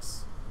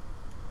 Yes.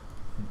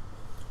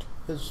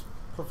 Has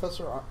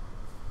Professor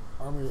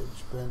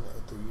Armitage been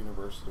at the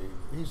university?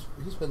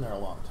 He's been there a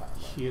long time,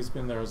 right? He has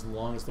been there as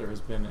long as there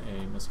has been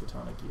a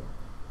Miskatonic year.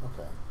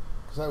 Okay.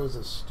 Because I was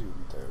a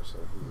student there, so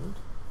he would.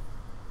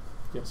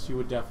 Yes, you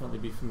would definitely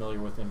be familiar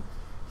with him.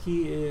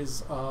 He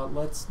is,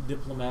 let's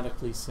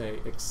diplomatically say,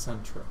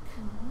 eccentric.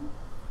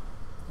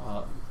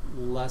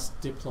 Less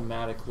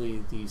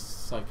diplomatically, the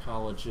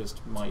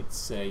psychologist might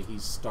say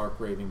he's stark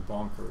raving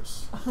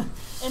bonkers.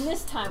 In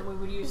this time, we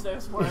would use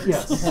those words.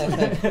 Yes.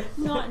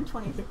 Not in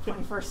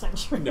 21st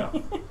century.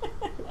 No.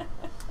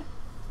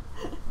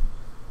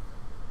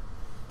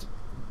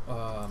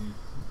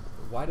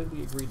 Why did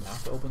we agree not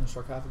to open the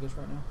sarcophagus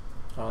right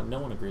now? No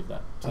one agreed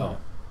that.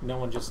 No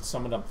one just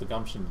summoned up the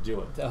gumption to do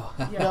it. Oh.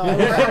 Yeah.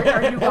 No,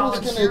 Are you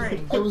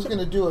volunteering? I was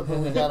gonna do it, but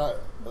we got a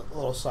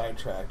little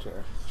sidetracked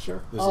here.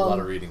 Sure. There's a lot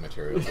of reading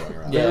material going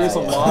around. There is a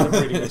yeah. lot of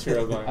reading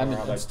material going I'm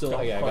around. still. Don't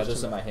I got question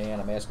this in that. my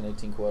hand. I'm asking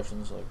 18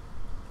 questions. Like,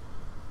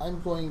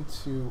 I'm going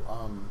to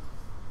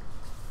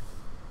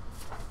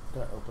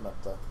open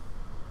up the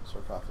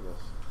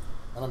sarcophagus,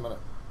 and I'm gonna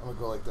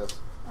go like this.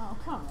 Oh,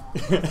 come on.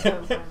 Let's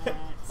open it.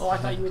 Oh, I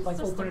thought you would like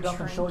It's just open a it up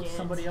and show it to trinket.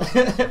 somebody else.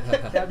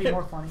 That'd be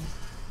more funny.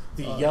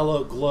 The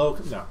yellow glow.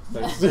 No.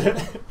 That's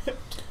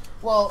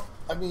Well,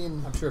 I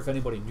mean, I'm sure if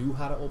anybody knew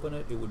how to open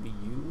it, it would be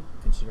you,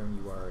 considering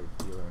you are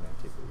a dealer in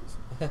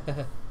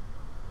antiquities.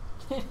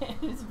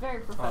 It's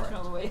very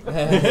professional the way.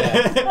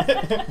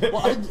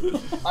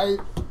 well,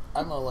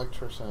 I'm an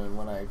electrician, and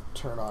when I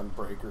turn on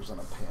breakers in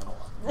a panel,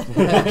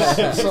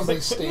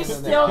 somebody's You standing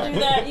still there. do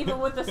that even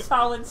with a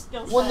solid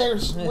skill set.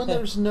 When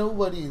there's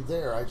nobody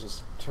there, I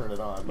just turn it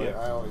on. But Yeah.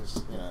 I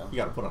always, you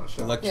got to put on a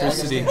show.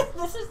 Electricity.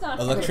 This is not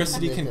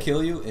Electricity Make can it.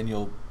 kill you, and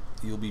you'll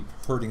be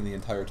hurting the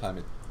entire time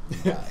it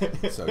die.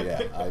 So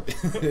yeah, I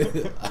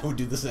would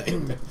do the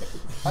same.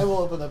 I will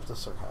open up the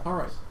sarcophagus. All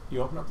right.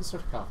 You open up the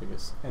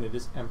sarcophagus, and it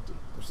is empty.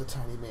 There's a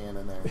tiny man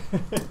in there.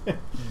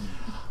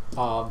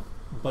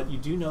 But you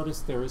do notice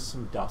there is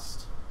some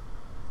dust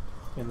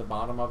in the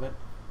bottom of it,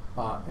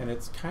 and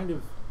it's kind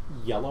of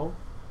yellow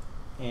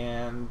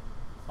and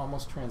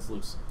almost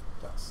translucent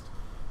dust.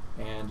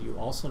 And you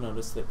also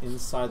notice that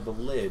inside the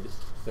lid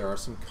there are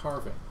some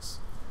carvings.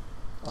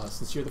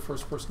 Since you're the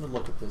first person to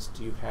look at this,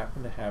 do you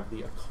happen to have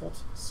the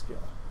occult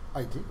skill?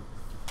 I do.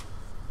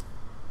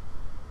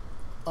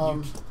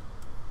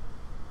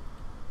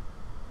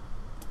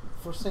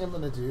 First thing I'm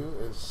going to do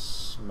is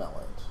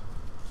smell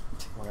it.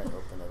 when I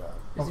open it up.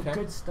 Is Okay. it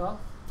good stuff?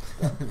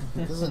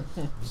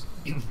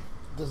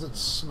 Does it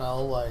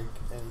smell like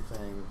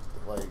anything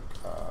like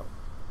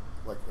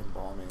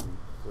embalming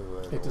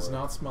fluid? It does or-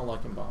 not smell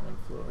like embalming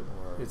fluid.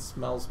 or- It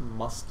smells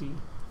musty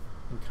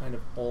and kind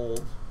of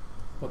old,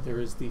 but there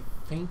is the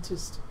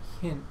faintest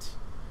hint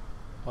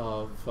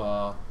of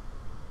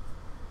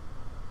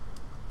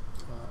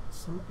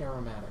some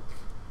aromatic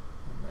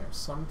in there,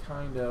 some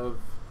kind of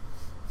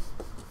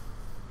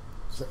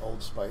Is it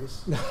Old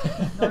Spice? No,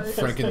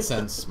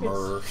 Frankincense,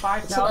 myrrh. That's what I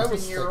 5,000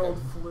 was year old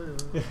thinking. flu.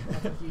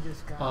 That's what you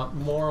just got.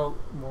 more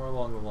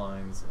along the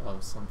lines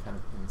of some kind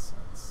of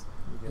incense.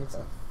 You get Okay.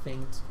 some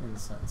faint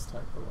incense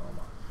type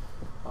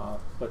aroma.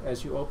 But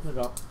as you open it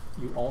up,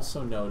 you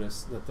also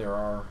notice that there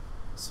are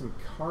some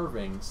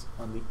carvings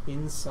on the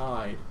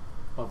inside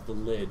of the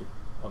lid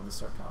of the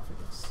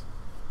sarcophagus.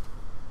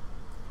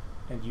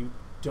 And you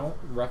don't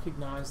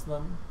recognize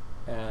them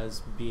as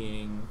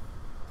being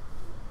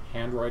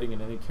handwriting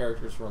in any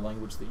characters or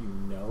language that you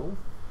know,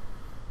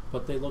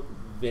 but they look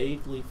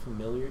vaguely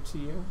familiar to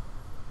you.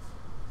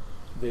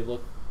 They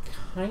look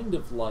kind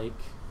of like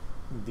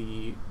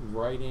the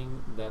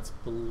writing that's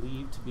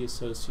believed to be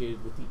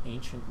associated with the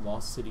ancient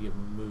lost city of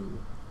Mu,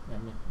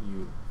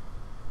 M-U.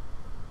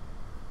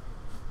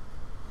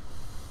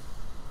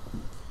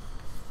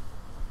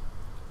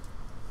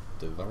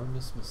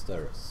 Divernus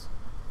Mysteris.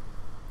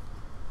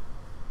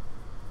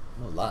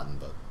 No Latin,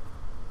 but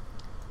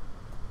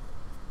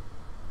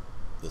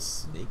the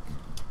snake.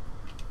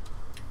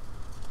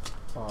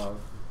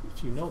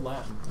 If you know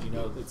Latin, you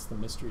know that it's the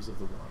mysteries of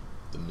the worm.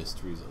 The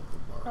mysteries of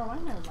the Oh, worm. I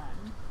know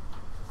Latin.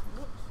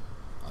 Whoops.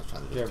 I was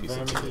trying to They're just piece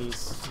it together.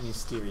 vermis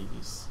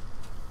mysteries.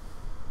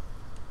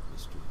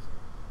 Mysteries.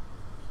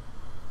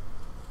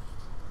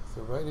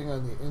 The writing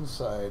on the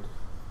inside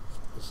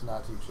is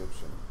not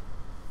Egyptian.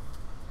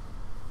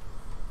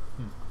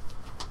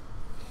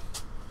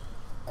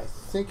 I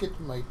think it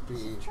might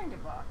It's be. a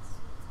trinket box.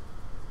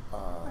 Uh,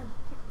 I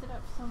picked it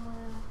up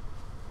somewhere.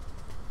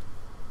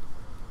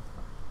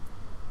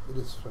 it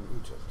is from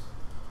Egypt.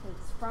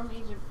 It's from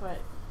Egypt, but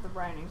the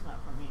writing's not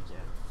from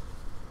Egypt.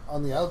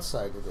 On the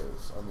outside it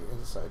is. On the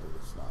inside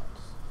it is not.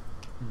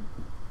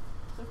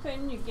 So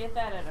couldn't you get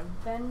that at a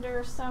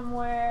vendor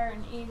somewhere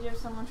in Egypt?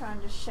 Someone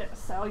trying to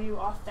sell you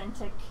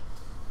authentic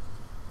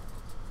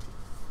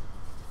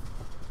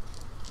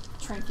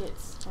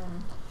trinkets,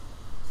 and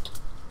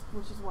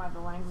which is why the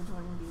language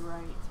wouldn't be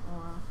right.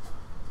 Or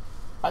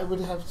I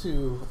would have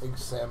to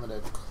examine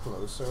it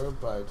closer,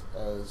 but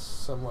as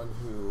someone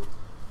who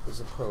is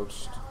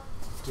approached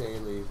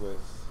daily with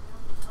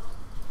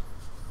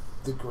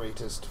the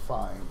greatest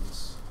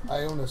finds,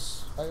 I own a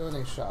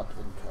shop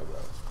in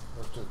Cairo.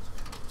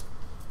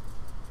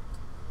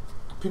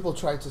 People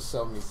try to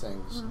sell me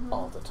things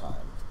all the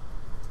time.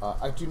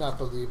 I do not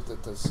believe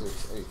that this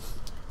is a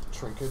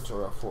trinket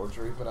or a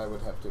forgery, but I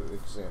would have to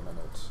examine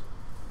it.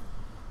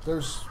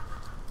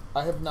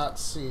 I have not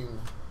seen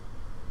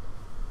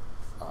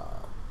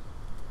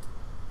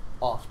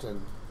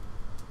often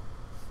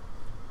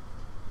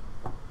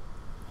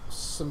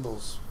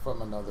symbols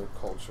from another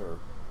culture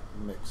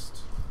mixed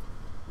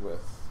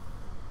with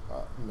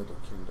Middle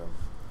Kingdom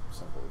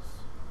symbols.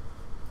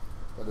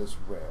 That is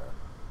rare.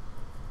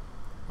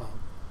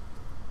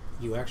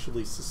 You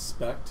actually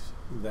suspect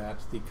that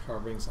the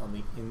carvings on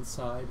the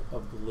inside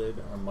of the lid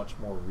are much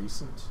more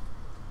recent.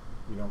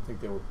 You don't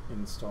think they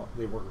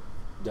were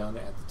done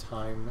at the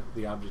time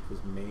the object was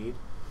made.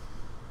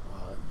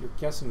 You're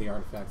guessing the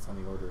artifact's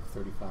on the order of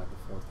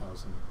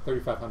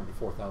 3,500 to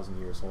 4,000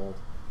 years old.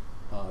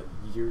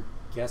 You're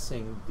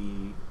guessing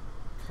the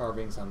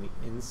carvings on the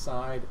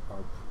inside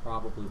are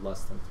probably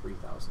less than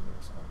 3,000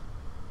 years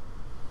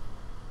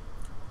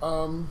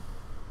old.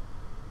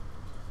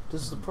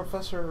 Does the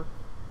professor,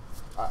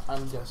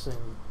 I'm guessing,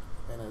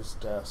 in his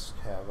desk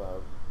have a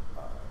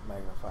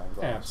magnifying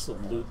glass?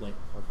 Absolutely.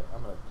 Okay,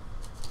 I'm going to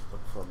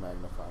look for a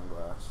magnifying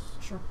glass.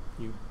 Sure.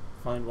 You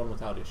find one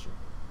without issue.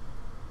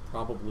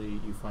 Probably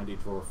you find a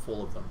drawer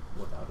full of them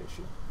without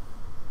issue.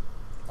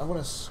 I want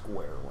a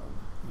square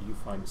one. You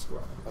find a square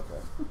one.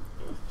 Okay.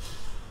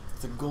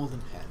 It's a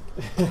golden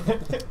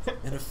hand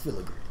and a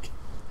filigree.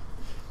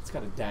 It's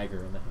got a dagger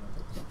in the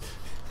handle.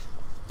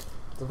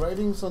 The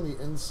writings on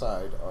the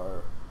inside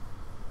are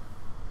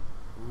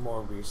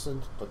more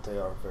recent, but they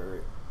are very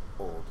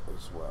old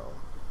as well.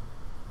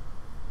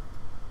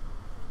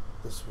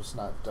 This was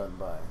not done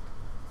by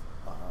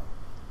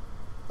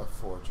a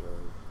forgery.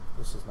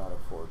 This is not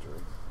a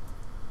forgery.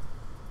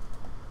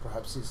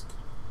 Perhaps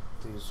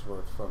these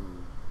were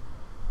from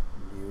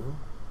Mu,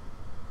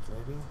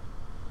 maybe?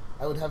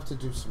 I would have to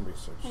do some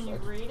research. can you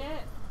read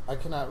it? I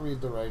cannot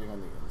read the writing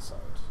on the inside.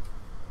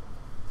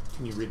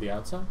 Can you read the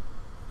outside?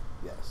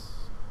 Yes.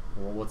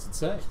 Well, what's it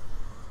say?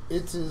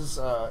 It is.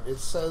 It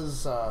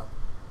says,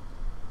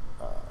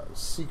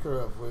 "Seeker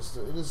of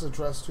wisdom." It is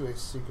addressed to a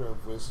seeker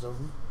of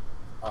wisdom,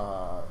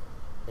 a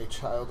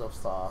child of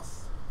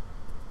Thoth,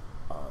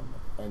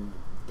 and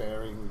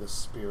bearing the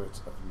spirit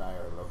of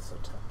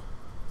Nyarlathotep.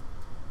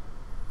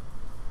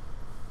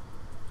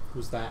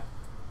 Who's that?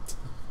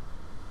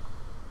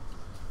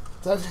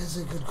 That is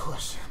a good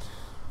question.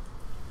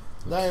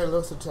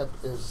 Nyarlathotep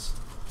is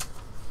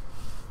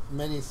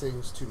many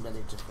things to many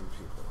different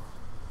people.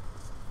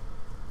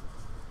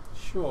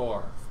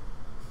 Sure.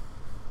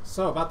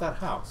 So, about that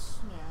house.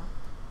 Yeah.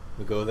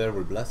 We go there,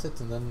 we bless it,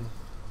 and then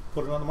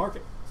Put it on the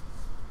market.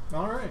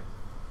 All right.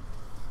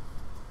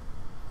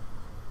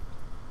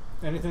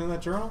 Anything in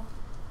that journal?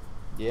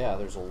 Yeah,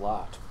 there's a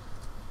lot.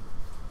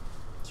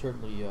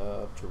 Certainly,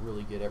 to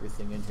really get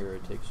everything in here,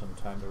 it takes some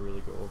time to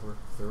really go over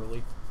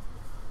thoroughly.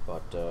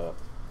 But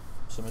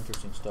some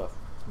interesting stuff.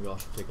 We all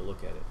should take a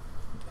look at it,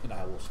 and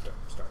I will start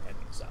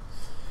handing this out.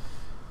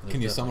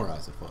 can you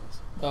summarize it for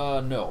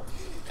us? No.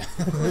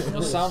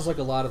 It sounds like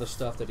a lot of the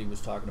stuff that he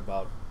was talking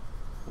about.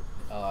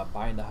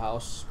 Buying the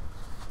house,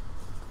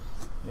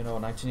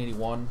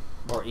 1981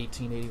 or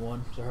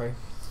 1881. Sorry.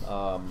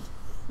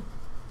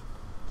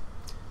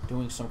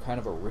 Doing some kind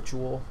of a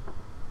ritual,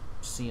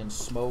 seeing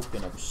smoke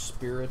and a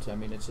spirit. I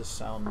mean, it just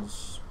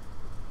sounds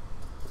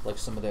like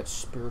some of that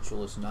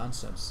spiritualist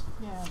nonsense.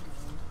 Yeah.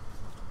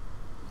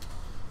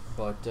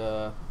 But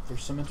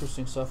there's some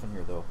interesting stuff in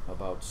here, though,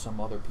 about some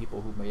other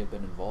people who may have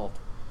been involved.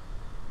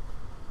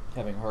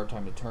 Having a hard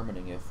time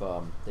determining if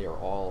they are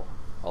all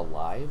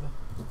alive,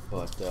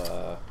 but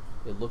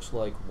it looks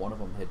like one of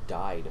them had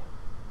died.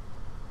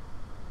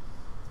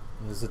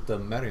 Is it the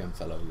Merriam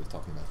fellow you were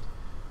talking about?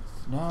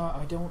 No,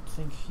 I don't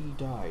think he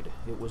died.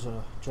 It was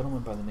a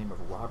gentleman by the name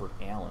of Robert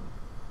Allen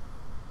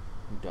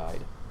who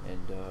died.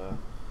 And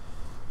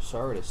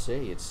sorry to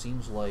say, it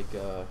seems like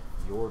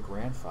your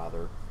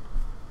grandfather,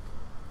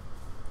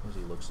 as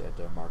he looks at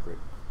Margaret,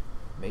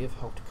 may have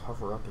helped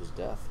cover up his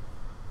death.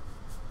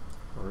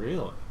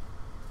 Really?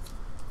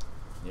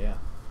 Yeah.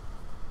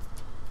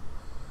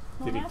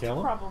 Well, Did he that's kill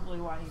him? probably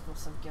why he was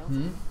so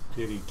guilty.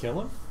 Did he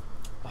kill him?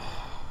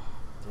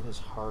 That is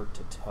hard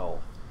to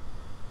tell.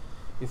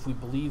 If we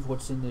believe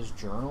what's in this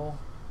journal,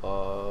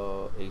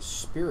 a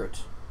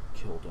spirit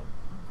killed him.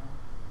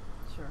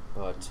 Okay. Sure.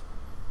 But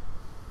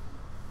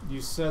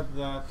You said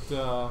that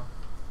the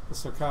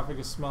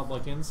sarcophagus smelled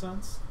like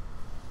incense?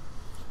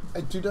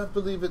 I do not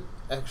believe it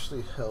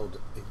actually held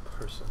a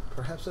person.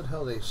 Perhaps it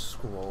held a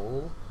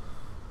scroll,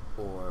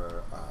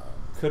 or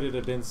Could it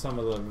have been some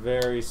of the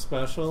very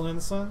special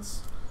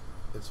incense?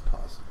 it's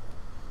possible.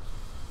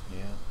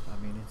 yeah,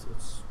 I mean,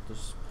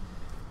 it's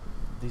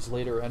these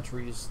later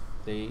entries.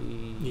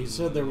 You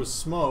said there was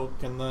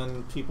smoke, and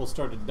then people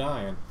started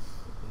dying.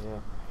 Yeah,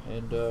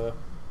 and a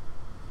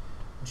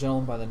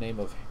gentleman by the name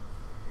of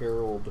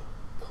Harold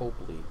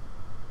Copley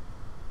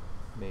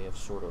may have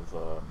sort of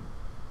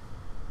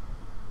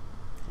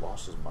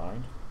lost his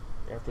mind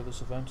after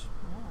this event.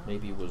 Yeah.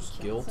 Maybe it was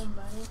Killed guilt.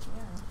 somebody,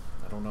 yeah.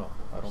 I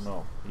don't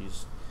know.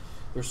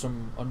 There's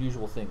some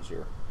unusual things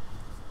here.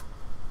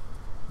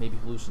 Maybe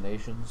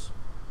hallucinations.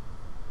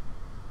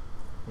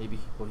 Maybe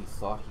what he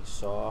thought he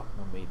saw, or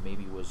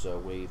maybe was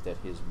waved at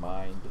his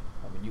mind.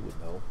 I mean, you would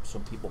know.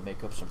 Some people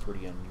make up some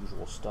pretty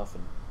unusual stuff,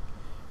 and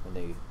when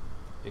they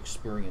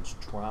experience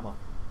trauma.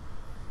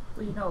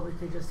 Well, we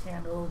could just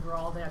hand over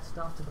all that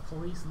stuff to the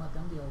police and let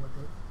them deal with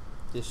it.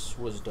 This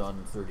was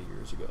done 30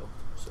 years ago,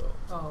 so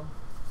Oh,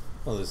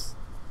 Well, there's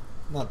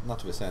not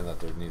to be saying that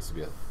there needs to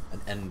be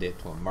an end date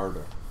to a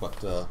murder, but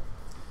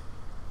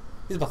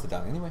he's about to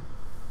die anyway.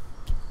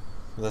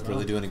 Will that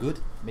really do any good?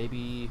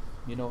 maybe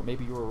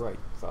maybe you were right,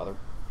 Father.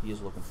 He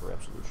is looking for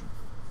absolution,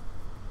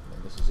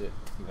 and this is it.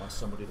 He wants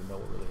somebody to know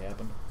what really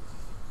happened.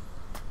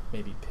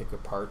 Maybe pick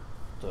apart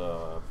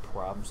the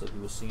problems that he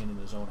was seeing in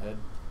his own head.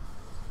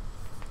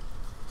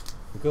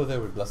 We go there,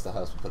 we bless the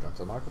house, we put it onto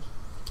the market,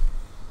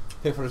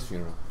 pay for his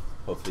funeral.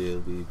 Hopefully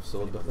it'll be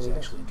sold. If anybody's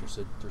actually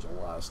interested, there's a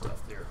lot of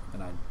stuff there,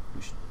 and I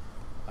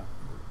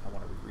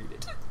want to reread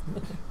it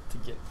to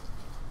get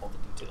all the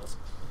details.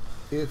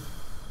 If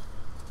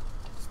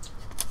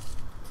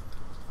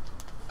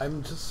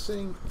I'm just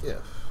saying,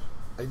 if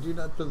I do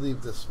not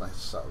believe this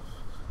myself,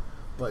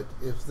 but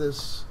if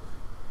this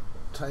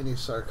tiny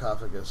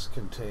sarcophagus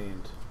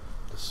contained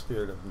the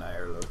spirit of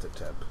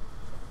Nyarlathotep,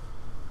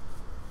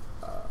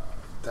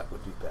 that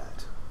would be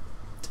bad.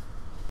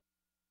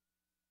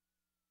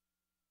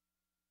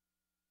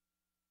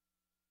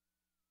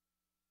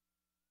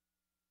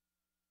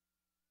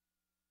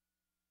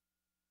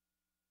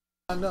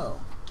 No.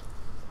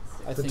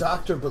 I The think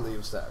doctor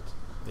believes that.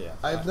 Yeah,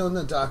 I've known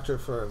the doctor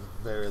for a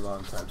very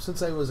long time,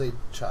 since I was a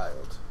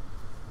child.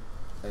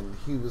 And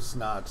he was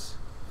not,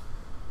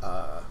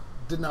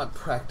 did not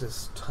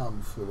practice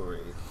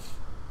tomfoolery.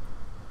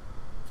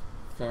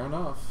 Fair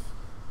enough.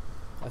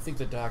 I think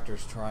the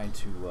doctor's trying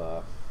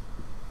to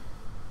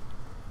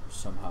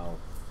somehow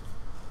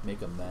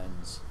make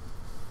amends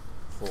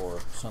for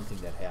something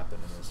that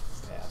happened in his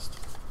past.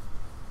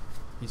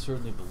 He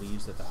certainly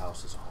believes that the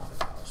house is a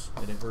haunted house,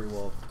 and it very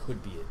well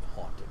could be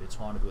haunted. It's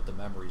haunted with the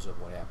memories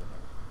of what happened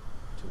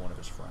there to one of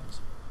his friends.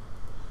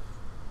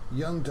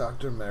 Young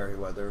Dr.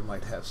 Merriweather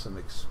might have some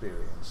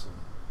experience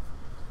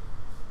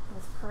in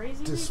With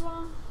crazy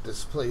people?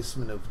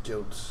 displacement of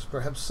jolts.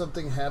 Perhaps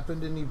something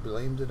happened and he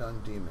blamed it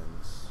on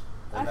demons.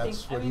 And I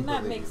that's think, what he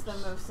that makes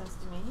believes. the most sense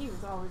to me. He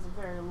was always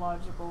a very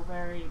logical,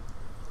 very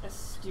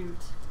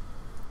astute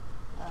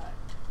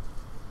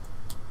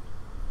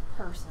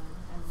person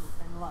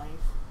in life,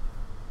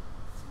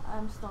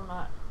 I'm still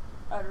not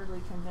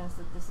utterly convinced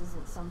that this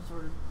isn't some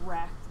sort of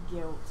racked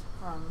guilt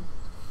from,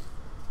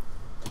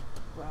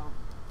 well,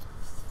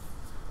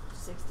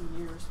 60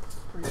 years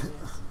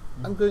previous.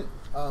 I'm going.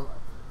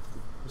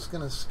 Just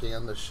gonna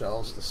scan the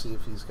shelves to see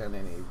if he's got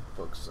any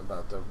books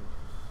about the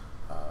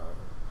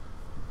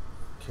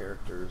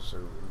characters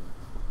or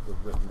the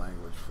written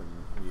language from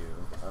you.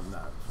 I'm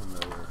not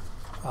familiar.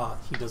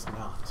 He does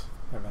not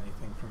have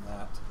anything from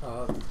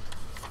that.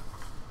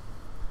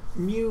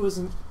 Mu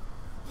isn't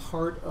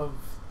part of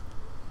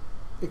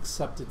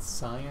accepted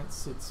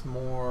science. It's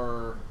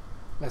more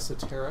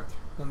esoteric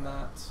than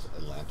that.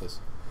 Atlantis.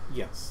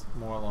 Yes,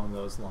 more along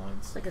those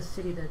lines. It's like a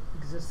city that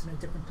exists in a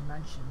different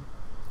dimension.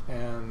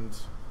 And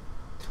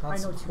I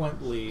know too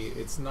consequently,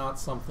 it's not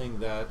something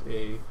that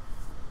a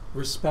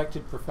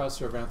respected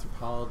professor of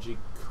anthropology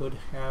could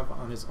have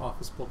on his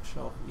office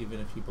bookshelf, even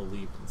if he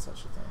believed in such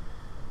a thing.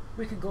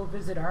 We could go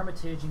visit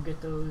Armitage and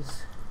get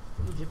those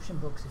Egyptian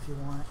books if you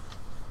want.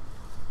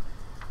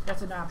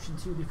 That's an option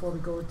too before we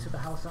go to the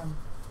haunted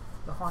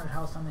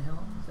house on the hill.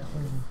 Is that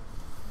what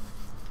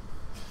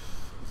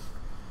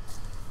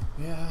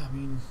Yeah, I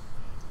mean,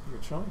 Your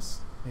choice.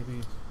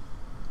 maybe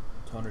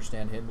to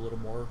understand him a little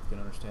more, can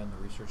understand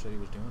the research that he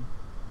was doing.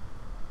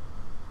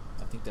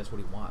 I think that's what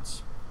he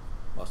wants,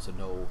 us to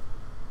know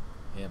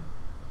him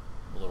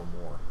a little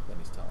more than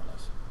he's telling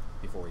us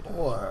before he dies.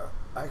 Or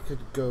I could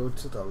go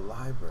to the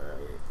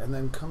library and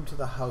then come to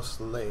the house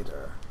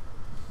later.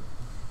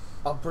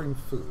 I'll bring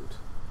food.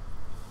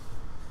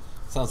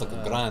 Sounds like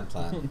a grand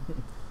plan.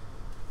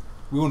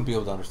 We wouldn't be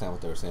able to understand what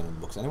they were saying in the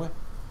books anyway.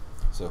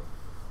 So,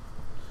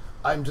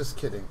 I'm just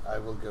kidding. I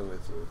will go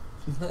with you.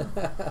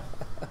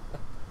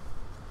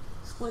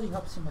 Splitting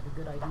up seemed like a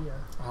good idea.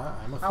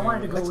 I'm a I fan wanted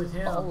to of go it. with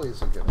him.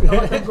 Always a good I'll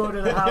idea. let him go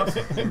to the house.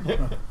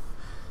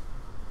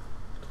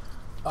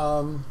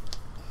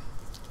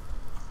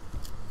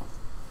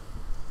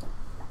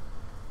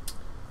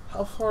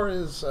 How far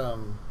is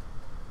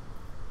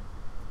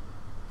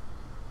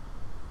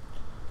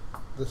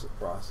this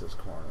Ross's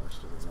Corners?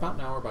 Do we It's know? about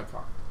an hour by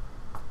car.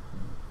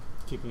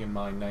 Keeping in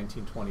mind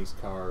 1920s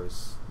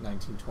cars,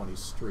 1920s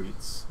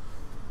streets.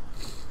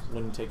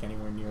 Wouldn't take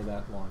anywhere near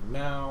that long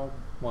now.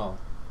 Well,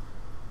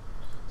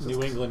 So New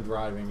it's- England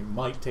driving, it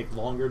might take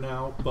longer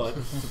now, but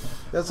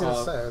That's what I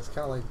was uh, gonna say. It's kind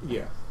of like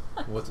yeah.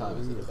 what time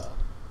is it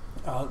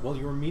about? Well,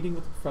 you were meeting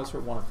with the professor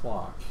at 1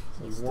 o'clock.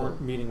 So You still-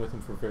 weren't meeting with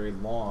him for very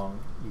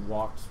long. You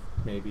walked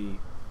maybe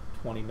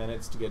 20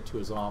 minutes to get to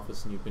his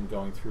office, and you've been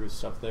going through his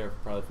stuff there for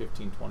probably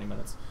 15, 20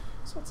 minutes.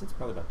 So I'd say it's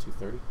probably about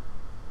 2:30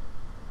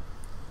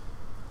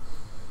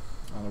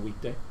 on a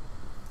weekday.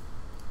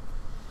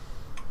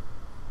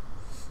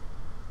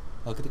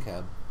 I'll get a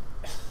cab.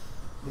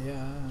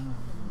 Yeah.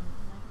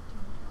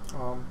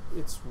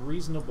 It's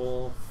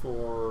reasonable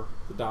for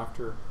the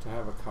doctor to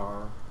have a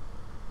car.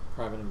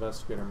 Private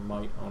investigator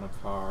might own a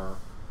car.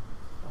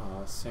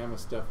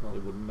 Samus definitely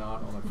would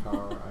not own a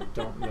car. I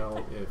don't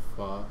know if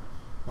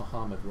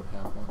Muhammad would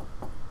have one.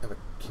 I have a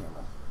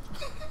camel.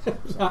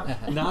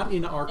 Not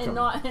in Arkham. And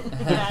not,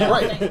 yeah, I don't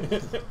Right.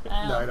 think,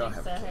 I No, I don't don't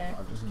think have a so camel. here.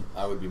 I'm just kidding.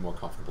 I would be more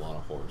comfortable on a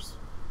horse.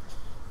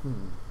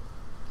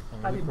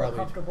 I'd be more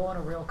comfortable in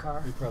a rail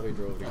car. We probably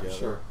drove together,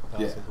 Sure.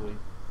 Yeah. possibly.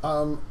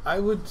 I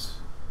would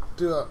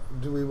do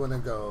we want to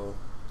go?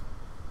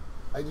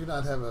 I do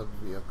not have a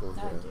vehicle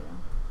I here. do.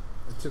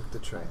 I took the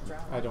train. Drive.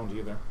 I don't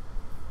either.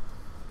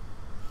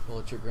 Well,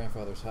 it's your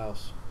grandfather's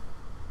house.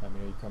 I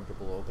mean, are you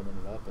comfortable opening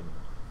it up? And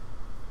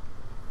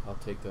I'll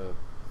take the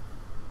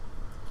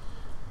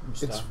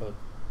Mustafa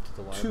to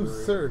the library.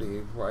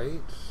 2:30,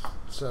 right?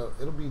 So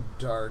it'll be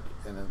dark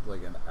in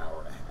like an hour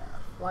and a half.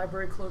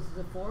 Library closes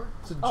at 4.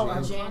 It's a Oh, in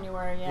James-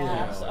 January, yeah.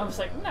 Yeah. I was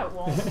like, no, it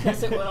won't.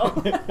 Yes, it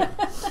will.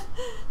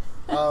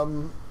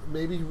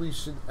 Maybe we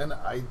should, and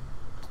I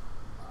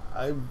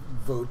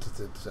vote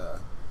that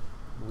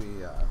we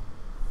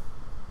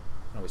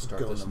No, we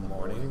start go in this the in the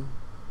morning.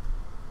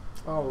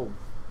 Oh,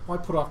 why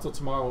put off till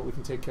tomorrow what we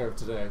can take care of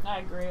today? I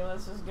agree.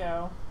 Let's just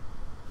go.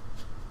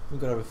 I'm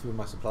gonna have a few of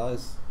my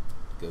supplies.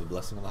 Give a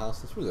blessing on the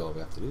house. That's really all we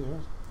have to do,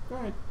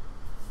 right? Right.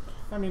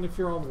 I mean, if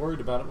you're all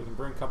worried about it, we can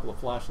bring a couple of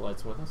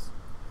flashlights with us.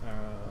 This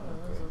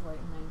Okay. is like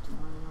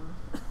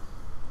 9:20.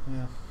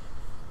 Yeah.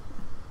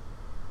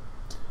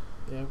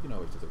 Yeah, we can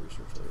always do the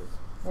research later.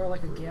 Or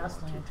like a Really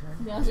gas want to.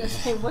 lantern. Yeah, I was gonna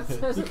say, what's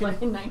this You like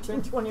can- in There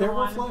were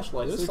 1921?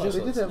 flashlights. There's They're just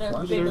They did have They're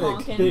flashlights. big They're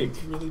honking. big.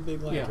 Really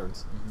big Yeah.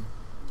 lanterns.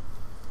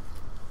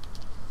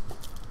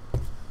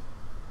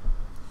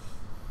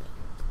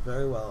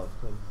 Very well.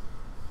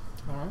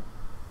 All right.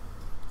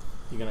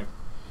 You gonna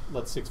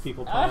let 6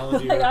 people I pile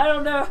into your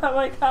don't know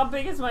how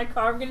big is my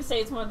car. I'm gonna say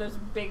it's one of those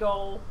big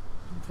old.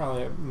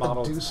 probably a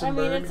model? deuce- I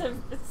mean,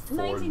 Duesenberg? it's Ford.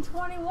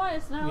 1921.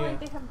 It's not Yeah. like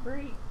they have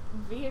great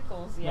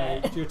vehicles No,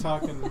 yet. you're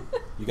talking.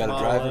 You got a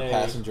Model driver, A.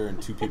 passenger,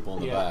 and 2 people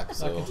in the Yeah, back. I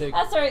So can take.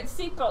 That's alright.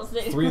 Seatbelts.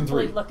 They 3 and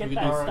really 3. look at You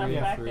that can do stuff three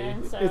and back 3.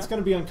 then. So It's going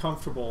to be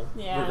uncomfortable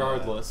Yeah.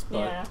 regardless. But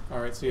Yeah. all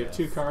right, so you have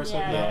Yeah. 2 cars Yeah,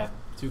 heading yeah. out.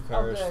 2 Oh,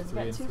 cars, good. 3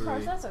 Got and 2 3.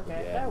 cars. That's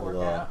okay. Yeah, That'll we'll,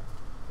 work out.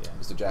 Yeah.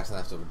 Mr. Jackson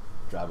has to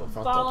drive up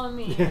front. Follow though.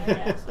 me, I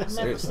guess. I've never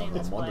Seriously, seen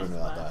this I'm place. wondering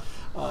about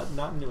that.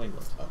 Not in New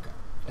England.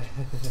 Okay.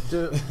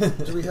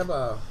 Do we have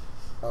a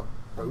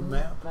road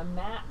map? A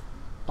map.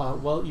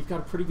 Well, you've got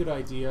a pretty good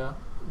idea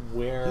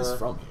where He's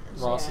from here.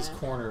 so- Ross's Yeah.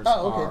 corners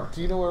Oh, are. okay.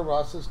 Do you know where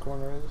Ross's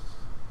corner is,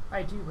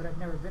 I do, but I've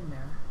never been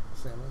there.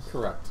 Samus?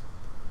 Correct.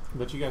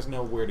 But you guys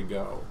know where to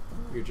go.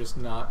 You're just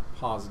not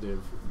positive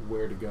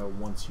where to go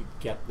once you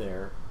get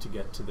there to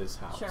get to this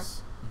house. Sure.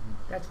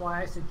 Mhm. That's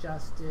why I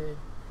suggested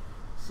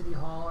City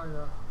Hall or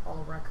the Hall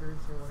of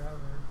Records or whatever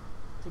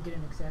to get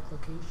an exact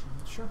location.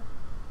 Sure.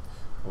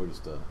 Or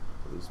just a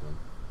policeman.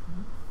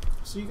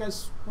 So you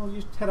guys, well,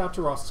 you head out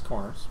to Ross's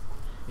corners,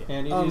 Yeah.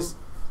 and it is.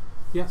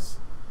 Yes.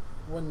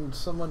 When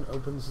someone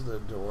opens the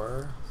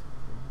door,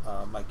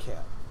 my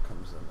cat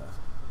comes in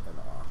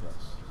the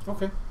office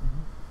Okay.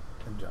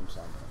 Mhm. and jumps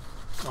on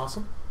me.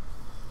 Awesome.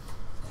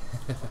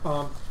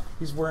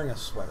 He's wearing a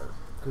sweater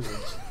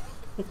because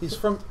he's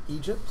from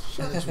Egypt.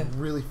 And it's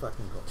really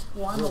fucking cold.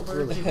 Well, I'm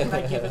Really allergic cold. and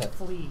I give it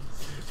fleas.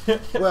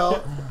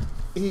 Well,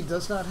 he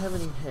does not have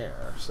any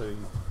hair, so you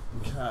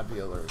cannot be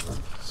allergic.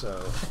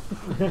 So,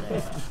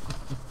 yeah.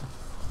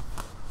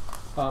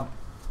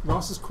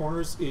 Ross's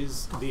corners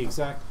is the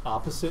exact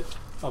opposite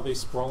of a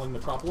sprawling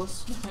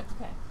metropolis.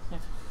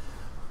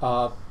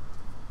 Okay.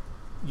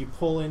 You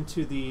pull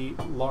into the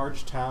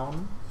large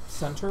town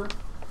center.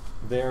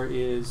 There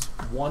is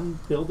one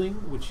building,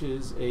 which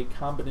is a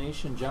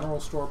combination general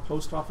store,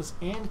 post office,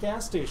 and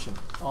gas station,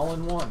 all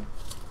in one.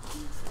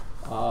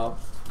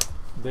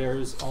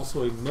 There's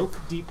also a milk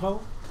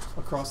depot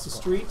across the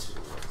street,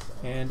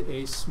 and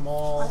a I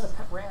small have a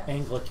pet rat.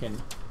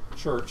 Anglican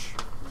church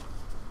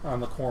on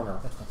the corner.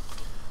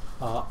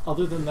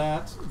 Other than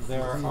that,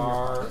 there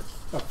are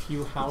a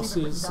few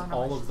houses, down on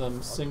all my of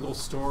them single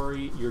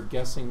story, you're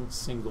guessing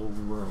single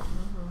room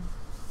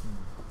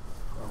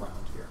Mm-hmm.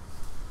 around here.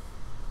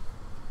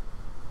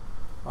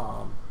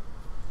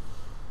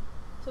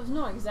 So it's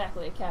not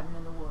exactly a cabin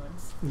in the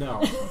woods. No,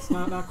 it's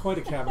not quite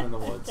a cabin in the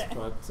woods, Okay.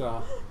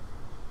 but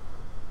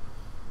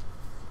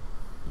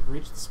you've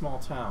reached the small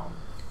town.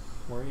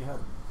 Where are you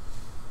headed?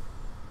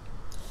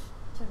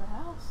 To the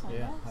house, I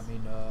Yeah, guess. I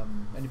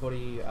mean,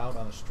 anybody out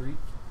on the street?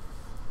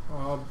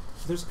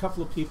 There's a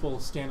couple of people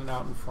standing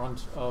out in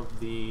front of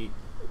the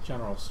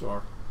general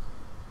store,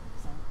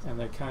 and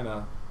they kind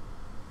of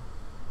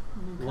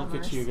look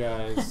at you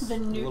guys The a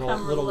newcomer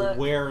little look.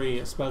 wary,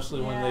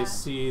 especially when Yeah. they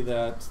see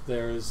that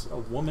there's a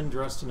woman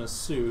dressed in a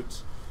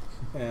suit,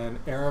 an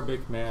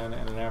Arabic man,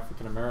 and an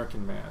African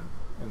American man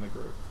in the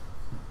group.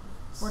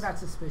 We're not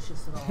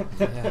suspicious at all.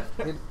 Yeah.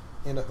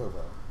 In a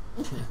hobo.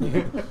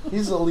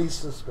 He's the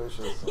least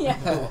suspicious.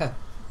 Yeah.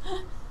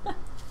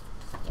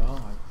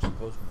 Well, I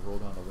suppose we can roll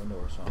down the window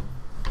or something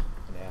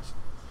and ask.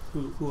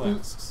 Who Who-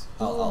 asks?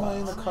 Who am I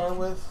in the ask. car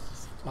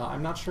with?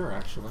 I'm not sure,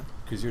 actually.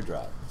 Because you're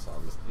driving. So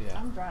I'm just, Yeah.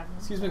 I'm driving.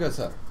 excuse me, good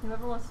sir.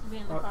 Whoever wants to be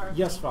in the car with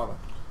Yes, me. Father.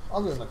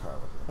 I'll go in the car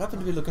with I happen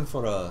to be looking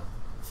for a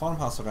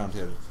farmhouse around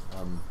here.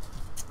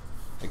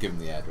 I give him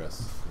the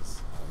address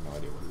because I have no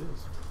idea what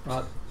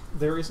it is.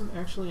 There isn't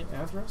actually an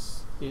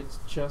address. It's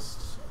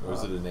just. Or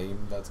is it a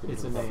name that's going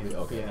it's to a the property? name,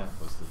 Okay. yeah.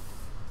 Posted.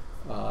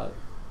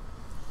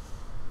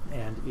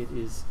 And it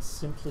is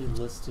simply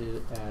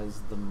listed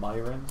as the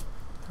Myron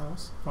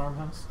house,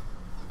 farmhouse.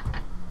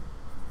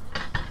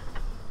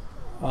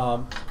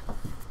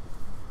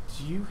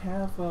 Do you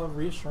have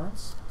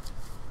reassurance?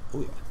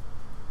 Oh yeah.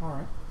 All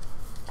right.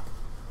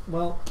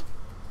 Well,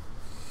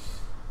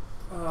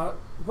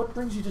 what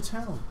brings you to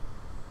town?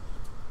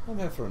 I'm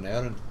here for an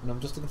errand, and I'm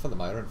just looking for the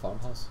Myron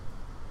farmhouse.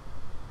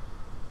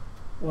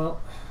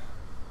 Well,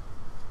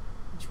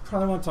 you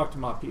probably want to talk to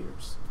Ma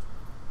Peters.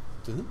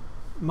 To who?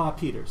 Ma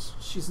Peters.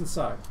 She's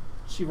inside.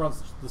 She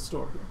runs the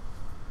store here.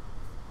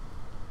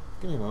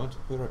 Give me a moment.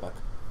 We'll be right back.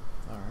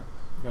 All right.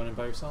 You going in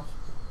by yourself?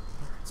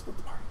 All right, split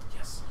the party.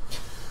 Yes.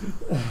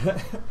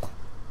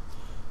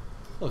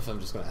 Well, if I'm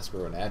just going to ask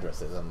where an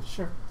address is,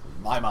 Sure.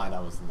 in my mind, I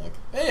was like,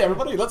 hey,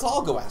 everybody, let's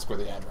all go ask where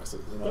the address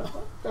is. You know?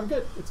 I'm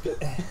good. It's good.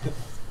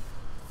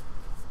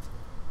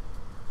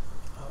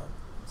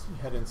 So you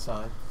head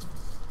inside.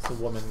 It's a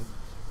woman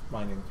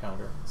minding the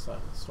counter inside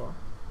the store.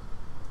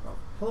 Oh,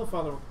 hello,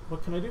 Father.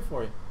 What can I do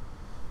for you?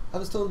 I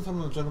was told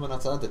from a gentleman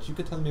outside that you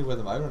could tell me where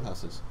the Myron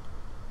house is.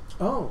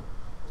 Oh,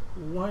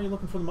 why are you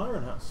looking for the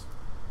Myron house?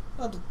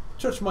 The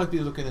church might be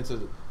looking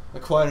into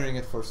acquiring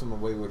it for some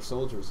wayward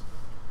soldiers.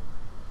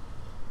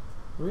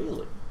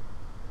 Really?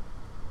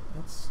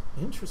 That's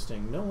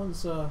interesting. No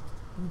one's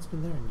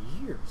been there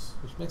in years.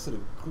 Which makes it a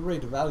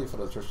great value for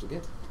the church to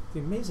get. The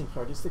amazing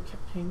part is they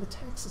kept paying the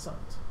taxes on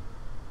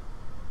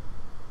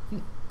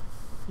it.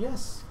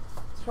 Yes.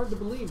 It's hard to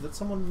believe that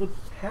someone would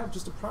have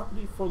just a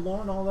property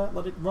forlorn, all that,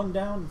 let it run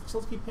down, and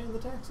still keep paying the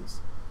taxes.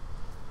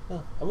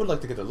 Well, I would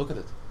like to get a look at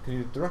it. Can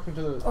you direct me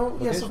to the Oh,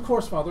 location? yes, of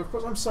course, Father. Of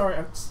course. I'm sorry.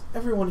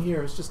 Everyone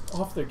here is just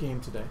off their game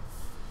today.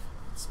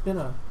 It's been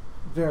a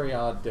very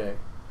odd day.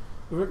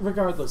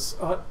 Regardless,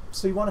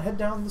 so you want to head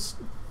down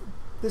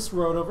this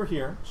road over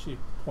here. She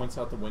points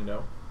out the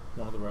window,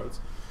 one of the roads,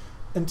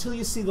 until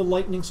you see the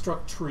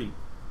lightning-struck tree.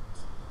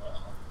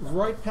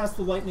 right past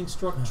the lightning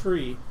struck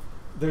tree,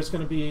 there's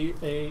going to be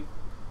a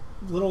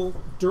little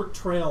dirt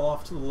trail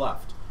off to the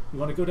left. You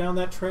want to go down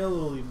that trail,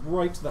 it'll lead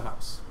right to the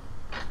house.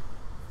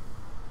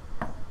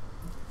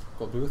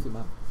 I'll be with you,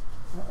 man.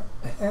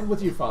 And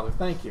with you, Father.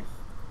 Thank you.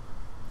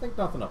 Think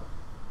nothing of it.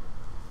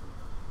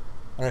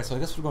 Alright, so I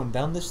guess we're going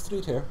down this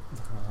street here,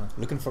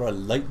 looking for a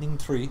lightning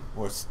tree,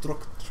 or a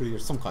struck tree, or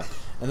some kind.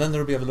 And then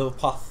there'll be a little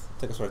path,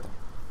 take us right there.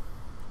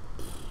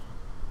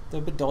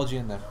 They're a bit dodgy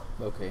in there.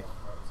 Okay.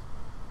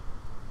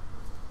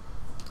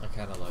 I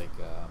kind of like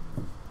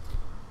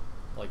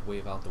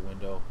wave out the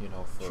window, you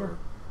know, for Sure.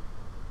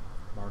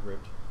 Margaret.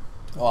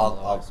 Oh, I'll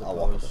I walk up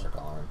suppose. to her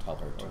collar and tell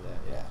her to. Or that,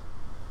 yeah.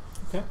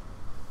 Okay.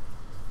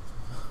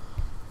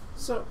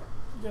 So,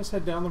 you guys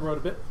head down the road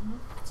a bit.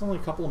 It's only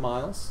a couple of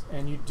miles,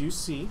 and you do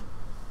see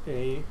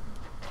a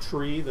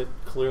tree that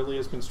clearly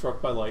has been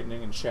struck by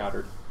lightning and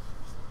shattered.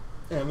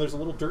 And there's a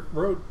little dirt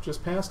road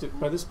just past it.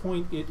 By this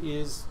point, it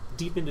is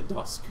deep into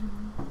dusk.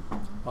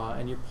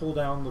 And you pull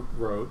down the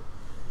road,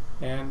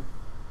 and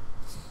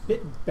a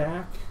bit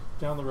back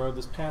down the road,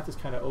 this path is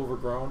kind of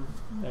overgrown.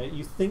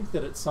 You think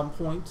that at some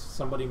point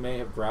somebody may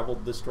have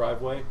graveled this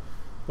driveway,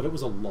 but it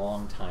was a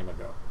long time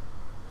ago.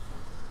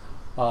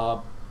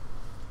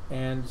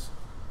 And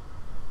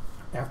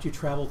after you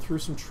travel through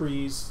some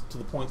trees to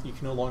the point that you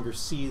can no longer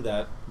see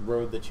that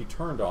road that you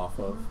turned off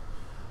of,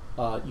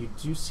 you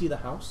do see the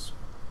house.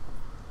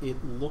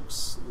 It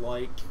looks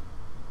like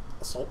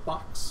a salt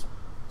box.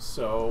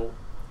 So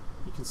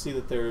you can see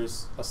that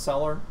there's a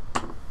cellar,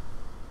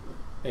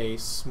 a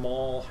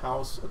small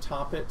house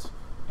atop it,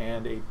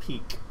 and a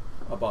peak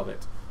above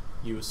it.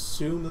 You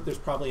assume that there's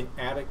probably an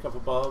attic up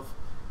above.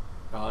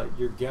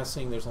 You're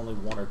guessing there's only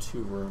 1 or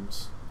 2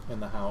 rooms in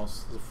the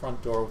house. There's a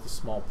front door with a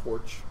small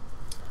porch.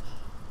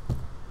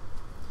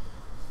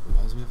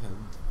 Reminds me of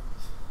him.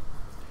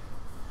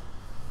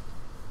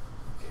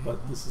 Okay.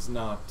 But this is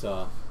not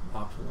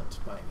opulent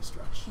by any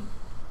stretch.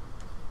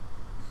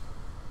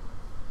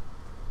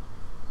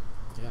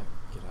 Yeah,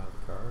 get out of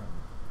the car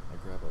and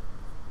I grab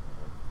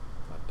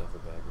my duffel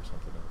bag or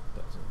something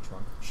that's in the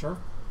trunk. Sure.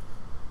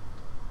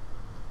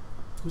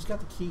 Who's got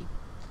the key?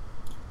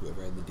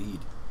 Whoever had the deed.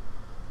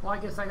 Well, I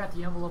guess I got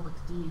the envelope with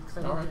the deed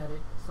because I All looked right. at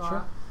it. So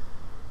Sure.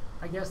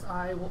 I guess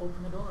I will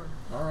open the door.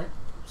 All right.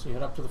 So you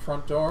head up to the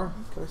front door.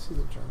 Can I see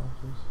the journal,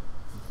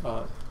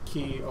 please?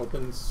 Key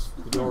opens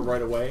the door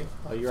right away.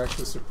 You're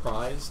actually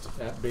surprised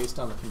based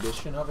on the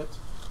condition of it.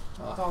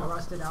 It's all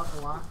rusted out,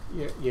 the lock.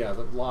 Yeah,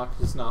 the lock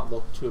does not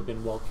look to have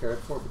been well cared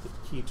for, but the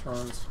key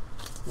turns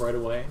right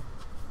away,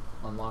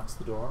 unlocks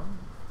the door,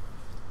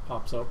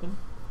 pops open.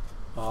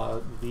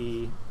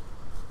 The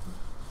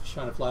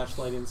shine a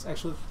flashlight in.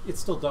 It's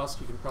still dusk.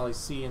 You can probably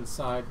see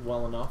inside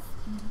well enough.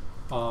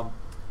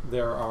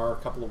 There are a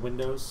couple of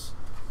windows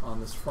on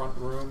this front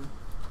room.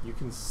 You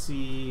can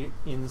see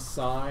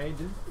inside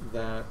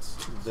that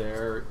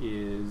there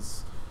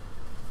is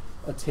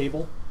a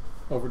table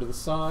over to the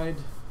side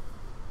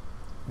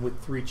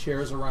with 3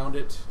 chairs around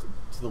it.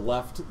 To the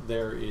left,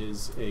 there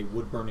is a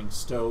wood-burning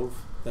stove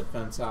that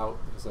vents out.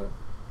 There's a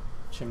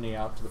chimney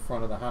out to the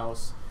front of the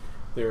house.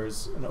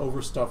 There's an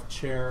overstuffed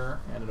chair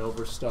and an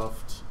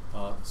overstuffed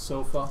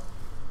sofa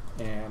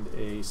and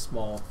a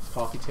small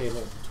coffee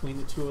table between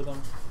the two of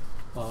them.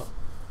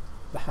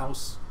 The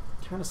house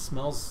kind of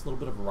smells a little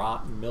bit of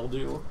rot and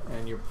mildew,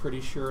 and you're pretty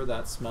sure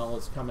that smell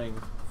is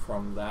coming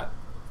from that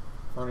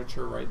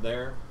furniture right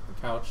there, the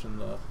couch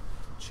and the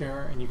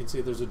chair. And you can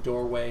see there's a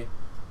doorway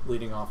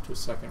leading off to a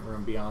second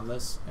room beyond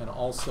this, and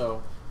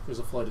also there's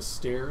a flight of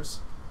stairs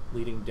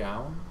leading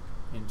down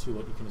into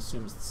what you can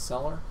assume is the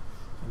cellar,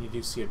 and you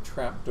do see a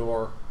trap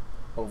door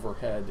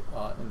overhead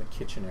in the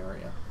kitchen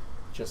area.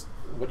 Just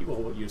what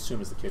you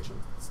assume is the kitchen.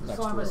 It's the next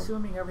So I'm room.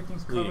 assuming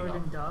everything's leading covered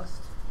up. in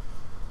dust.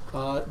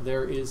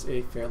 There is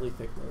a fairly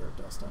thick layer of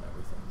dust on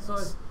everything. So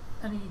yes. is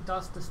any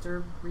dust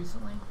disturbed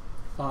recently?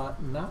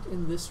 Not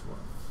in this room.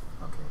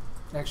 Okay.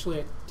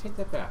 Actually, I take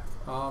that back.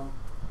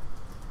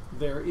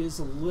 There is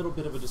a little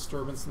bit of a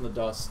disturbance in the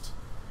dust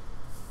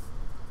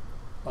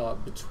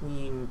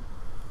between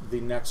the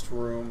next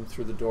room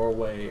through the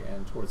doorway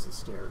and towards the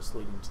stairs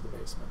leading to the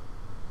basement.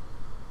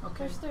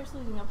 Okay. There's stairs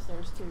leading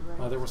upstairs too,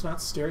 right? There was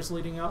not stairs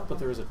leading up, but Okay.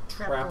 there is a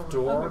trap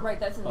door. door Oh, right,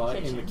 that's in the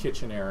kitchen. in the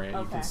kitchen area. You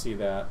Okay. can see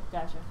that.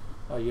 Gotcha.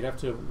 You'd have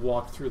to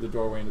walk through the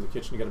doorway into the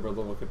kitchen to get a better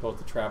look at both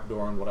the trap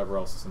door and whatever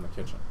else is in the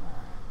kitchen.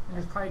 And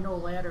there's probably no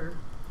ladder.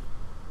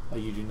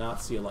 You do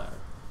not see a ladder.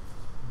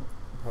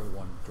 Probably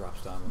one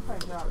drops down when you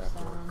Probably open the drops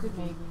trap door. down. Could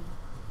be. maybe.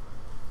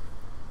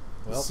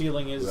 The Well,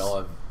 ceiling is We all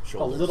have a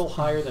shoulders. little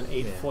higher than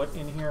 8 Yeah. foot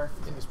in here.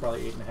 I think it's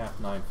probably 8.5,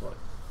 9 foot.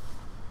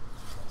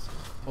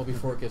 Well,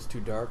 before it gets too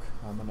dark,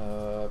 I'm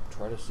gonna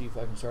try to see if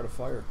I can start a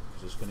fire,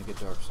 because it's gonna get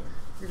dark soon.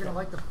 You're gonna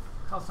light the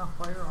house on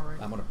fire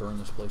already. I'm gonna burn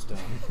this place down.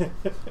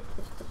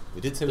 We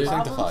did say we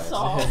Problem sanctify it.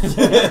 solved.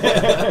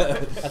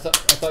 I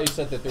thought you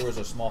said that there was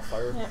a small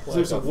fire. Yeah. So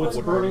there's a wood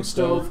wood burning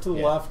stove to the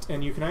Yeah. left,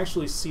 and you can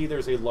actually see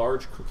there's a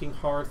large cooking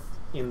hearth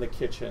in the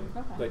kitchen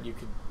Okay. that you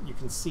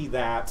can see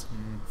that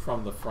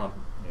from the front.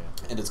 Yeah.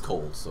 And it's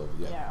cold, so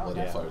Yeah,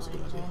 lighting a fire is a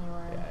good definitely. idea.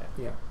 January.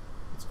 Yeah. Yeah,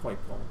 it's quite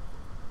cold.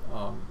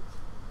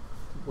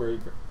 Where are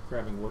you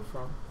grabbing wood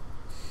from?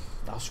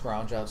 I'll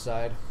scrounge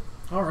outside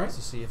All right.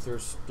 to see if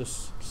there's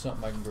just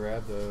something I can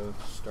grab to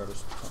start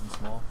us something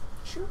small.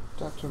 Sure.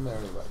 Dr.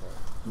 Merriweather.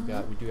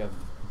 We do have.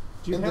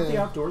 Do you In have the the-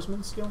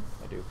 outdoorsman skill?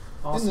 I do.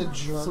 Awesome. In the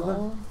So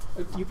journal,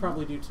 then, you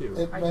probably do too.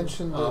 it I do.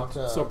 mentioned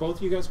that. So both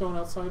of you guys going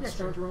outside Yeah, to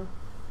scrounge sure. around?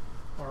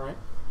 All right.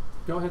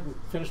 Go ahead and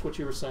finish what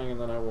you were saying, and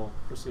then I will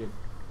proceed.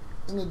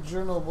 In the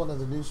journal, one of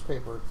the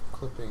newspaper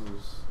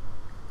clippings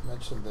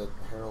mentioned that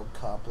Harold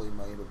Copley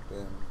might have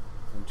been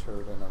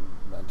interred in a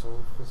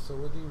mental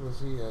facility. Was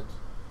he at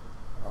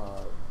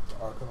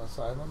Arkham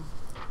Asylum?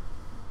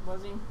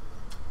 Was he?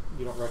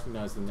 You don't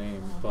recognize the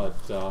name, Mhm.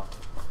 but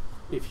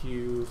if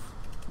you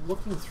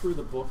looking through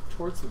the book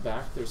towards the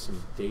back, there's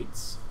some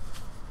dates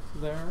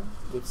there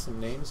with some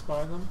names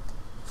by them.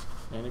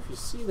 And if you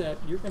see that,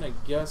 you're going to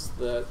guess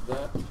that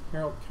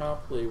Harold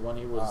Copley, when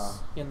he was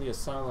in the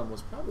asylum,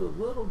 was probably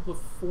a little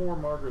before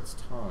Margaret's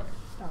time.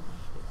 Okay.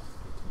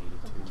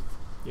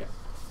 Yeah.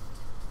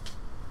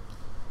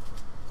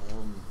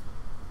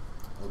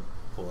 I'll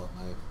pull out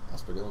my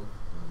aspergillum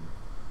and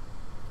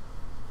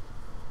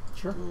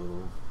Sure. do a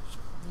little.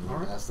 All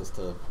right. Asked us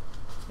to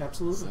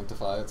Absolutely.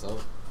 sanctify it, so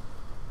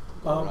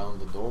go around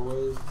the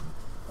doorways.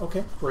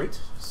 Okay,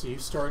 great. So you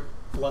start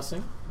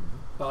blessing.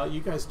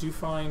 You guys do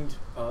find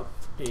a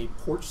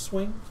porch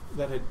swing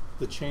that had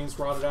the chains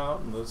rotted out,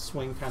 and the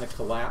swing kind of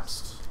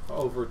collapsed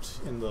over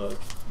in the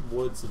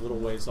woods a little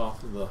ways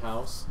off of the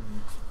house.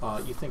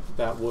 You think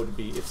that would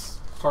be, it's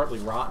partly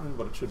rotten,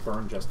 but it should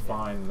burn just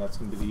fine, and that's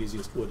going to be the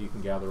easiest wood you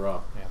can gather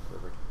up Yeah,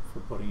 perfect. for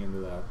putting into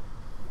that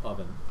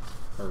oven,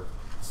 or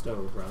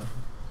stove, rather.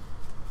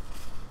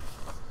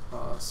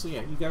 So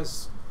yeah, you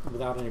guys,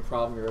 without any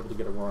problem, you're able to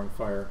get a roaring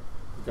fire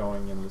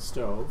going in the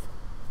stove.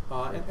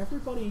 And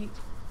everybody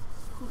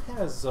who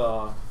has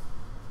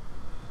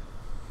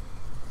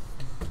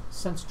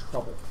sense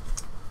trouble.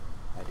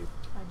 I do.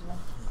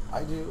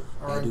 I do,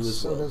 All and right.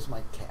 so well. does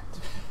my cat.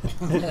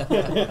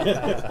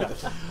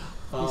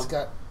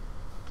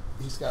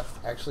 He's got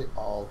actually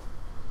all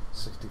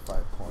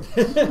 65 points.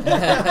 Does he?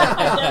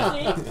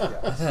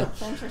 Yes.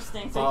 That's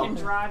interesting. So you can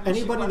drive. And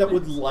Anybody shoot that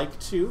would weapons. like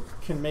to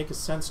can make a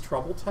sense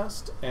trouble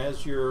test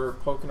as you're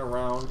poking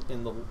around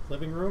in the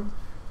living room.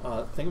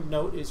 Thing of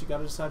note is you got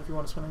to decide if you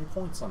want to spend any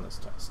points on this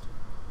test.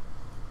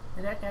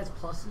 And that adds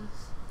pluses.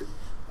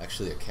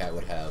 Actually, a cat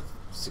would have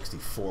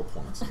 64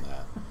 points in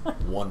that.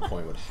 1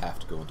 point would have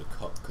to go into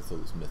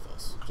Cthulhu's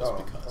mythos, just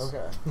because.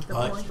 Okay. The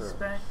That's points true.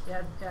 spent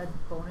add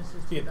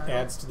bonuses to It the die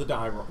adds to the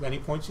die roll. Any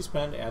points you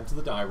spend add to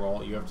the die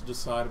roll. You have to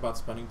decide about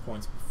spending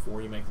points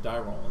before you make the die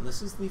roll. And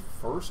this is the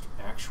first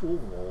actual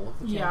roll of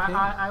the Yeah, campaign.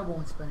 I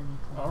won't spend any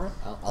points. All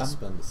right. I'll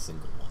spend a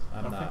single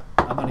one.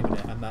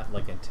 I'm not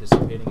like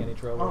anticipating any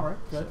trouble. All right,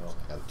 good. So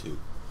I got a 2.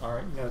 All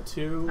right, you got a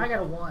 2. I got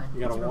a 1. You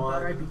got a It's even 1.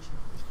 better, I beat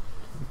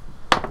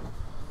you.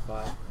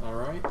 5. All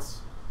right.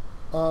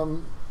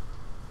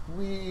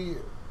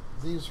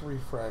 These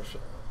refresh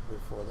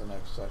before the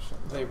next session.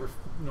 They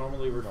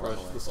normally refresh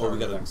Normally. the start we of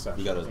the gotta next session.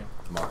 we gotta yeah.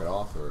 mark it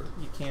off, or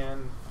You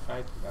can.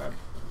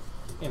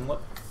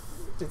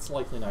 It's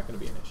likely not going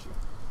to be an issue.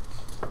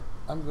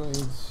 I'm going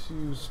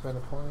to spend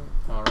a point,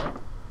 All right.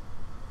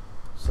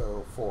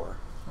 so 4.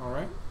 All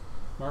right.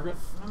 Margaret,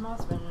 I'm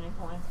not spending any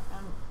points.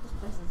 This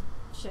place is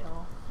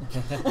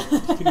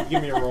shithole. can you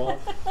give me a roll?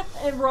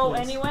 And roll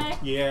Please. anyway?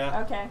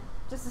 Yeah. Okay.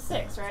 Just a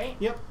 6, right?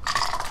 Yep.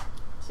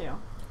 2.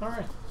 All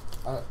right.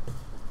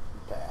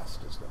 Bast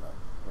is gonna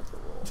make a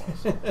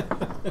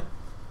roll.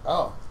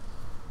 Oh,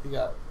 you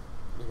got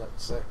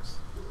 6.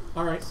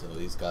 All right. so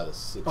he's got a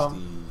 68.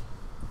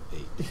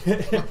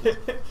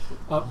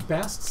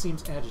 Bast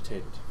seems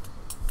agitated.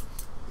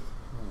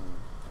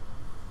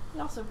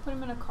 You also put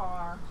him in a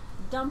car,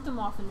 dumped him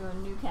off into a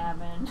new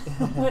cabin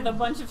with a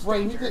bunch of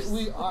Right, strangers.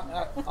 we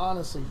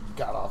honestly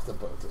got off the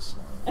boat this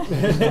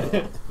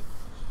morning.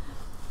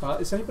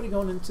 Is anybody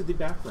going into the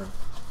back room?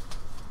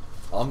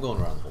 I'm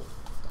going around the whole.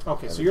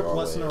 Okay, And so the you're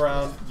doorway, blessing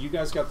around. yeah. You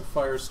guys got the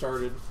fire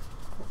started.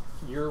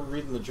 You're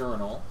reading the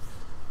journal.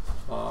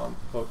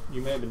 But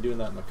you may have been doing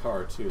that in the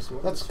car too. So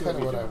That's kind kind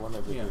of what I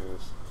wanted to Yeah. do.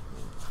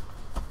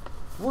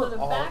 So the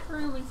back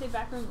room, when you say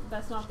back room,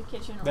 that's not the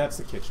kitchen? Or That's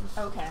the kitchen.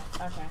 Okay,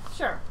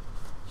 Sure.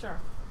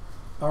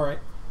 All right.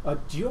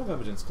 Do you have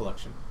evidence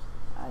collection?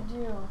 I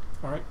do.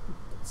 All right.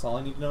 That's all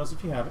I need to know is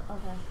if you have it.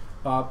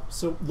 Okay.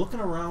 So looking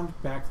around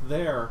back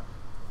there,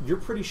 you're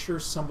pretty sure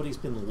somebody's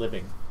been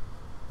living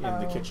in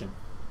the Oh. kitchen.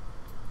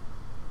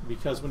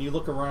 Because when you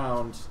look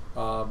around,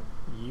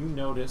 you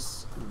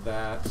notice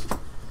that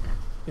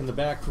in the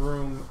back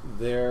room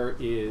there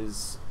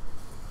is,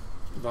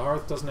 the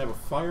hearth doesn't have a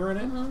fire in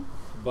it, Mm-hmm.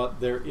 but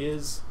there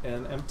is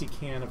an empty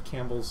can of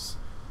Campbell's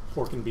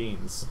pork and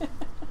beans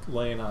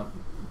laying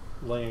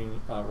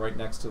right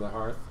next to the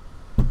hearth.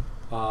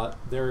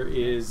 There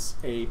is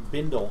a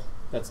bindle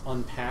that's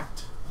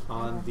unpacked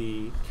on Okay.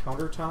 the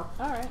countertop,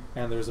 All right.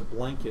 and there's a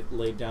blanket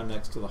laid down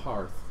next to the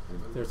hearth.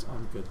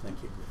 I'm good,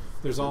 thank you.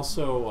 There's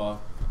also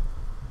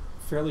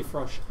fairly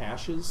fresh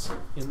ashes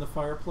in the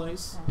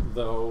fireplace, Okay.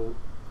 though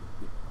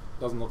it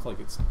doesn't look like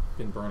it's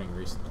been burning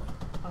recently.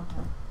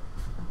 Okay.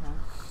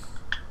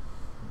 Okay.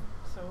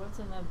 So what's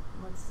in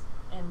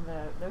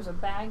the there's a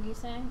bag you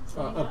say?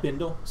 A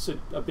bindle. So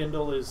a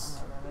bindle is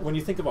Oh, that is- when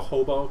you think of a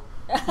hobo,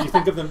 you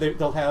think of them.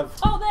 They'll have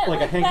Oh, that like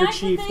a bag that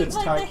handkerchief they- that's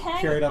like tied, they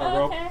hang- carried on a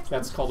rope. okay.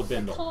 That's called a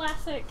bindle.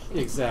 Classic.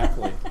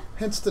 Exactly.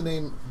 Hence the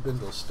name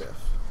Bindle Stiff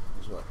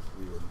is what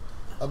we would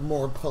a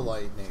more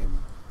polite name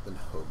than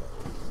hobo.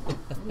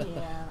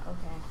 Yeah.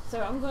 Okay.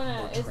 So I'm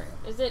gonna. More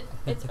tramp.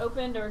 It's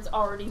opened or it's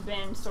already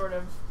been sort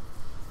of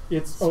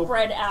It's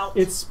spread out?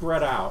 It's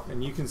spread out,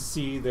 and you can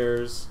see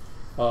there's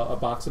a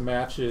box of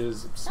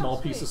matches, a small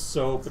piece sweet. of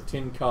soap, a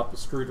tin cup, a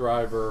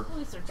screwdriver, At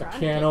least they're a trying to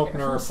can take care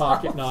opener, a of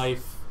pocket themselves.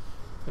 knife,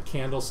 a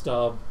candle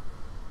stub.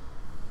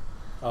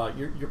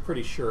 You're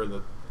pretty sure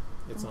that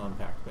it's an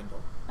unpacked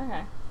bindle.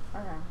 Okay.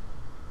 Okay.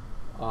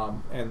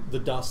 And the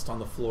dust on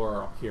the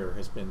floor here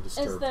has been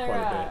disturbed there quite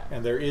a a bit,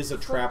 and there is a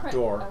trap Footprint-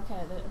 door.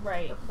 Okay,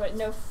 right, but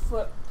no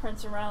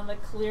footprints around the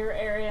clear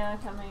area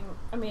coming.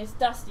 I mean, it's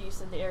dusty. You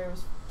said the area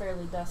was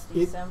fairly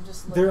dusty, so I'm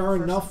just looking There are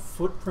for enough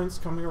footprints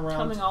coming around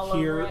Coming all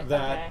here over it,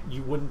 that okay.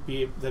 you wouldn't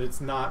be that it's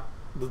not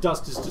the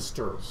dust is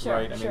disturbed, Sure,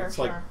 right? I mean, sure, it's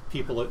like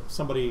sure.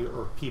 somebody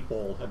or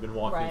people have been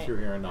walking right, through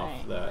here enough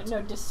right, that but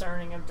no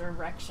discerning of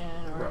direction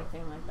or Right.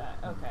 anything like that.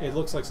 Okay. it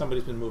looks like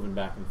somebody's been moving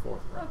back and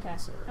forth around Okay.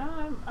 this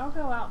area. I'll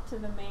go out to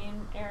the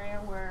main area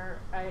where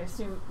I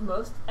assume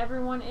most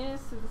everyone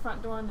is through the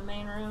front door in the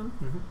main room,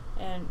 Mhm.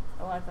 and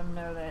I'll let them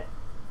know that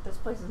this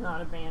place is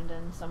not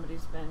abandoned.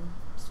 Somebody's been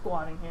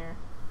squatting here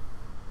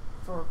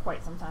for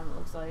quite some time. It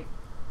looks like.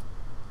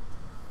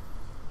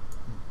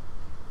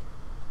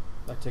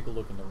 I take a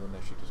look in the room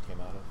that she just came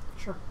out of,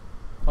 Sure.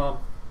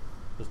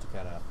 just to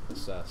kind of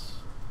assess.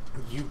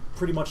 You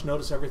pretty much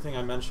notice everything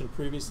I mentioned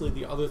previously.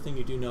 The other thing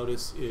you do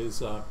notice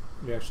is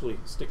you actually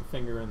stick a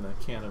finger in the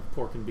can of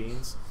pork and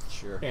beans,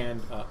 Sure.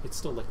 and it's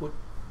still liquid.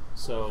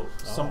 So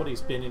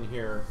somebody's been in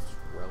here.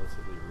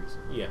 Relatively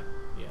recently. Yeah,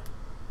 yeah.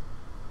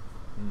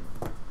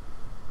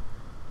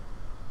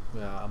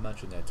 Yeah, I'll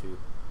mention that too.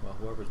 Well,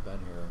 whoever's been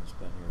here has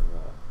been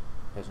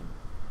here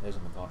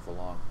hasn't been gone for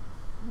long.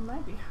 He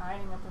might be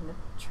hiding up in the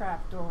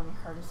trap door when he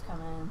heard us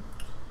come in.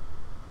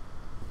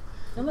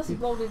 Unless he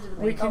bolted to the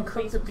We base- can oh,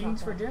 cook the basement's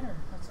beans not for there. dinner.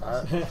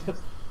 That's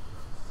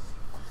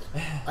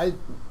awesome.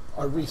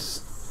 Are we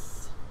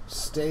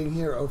staying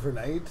here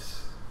overnight?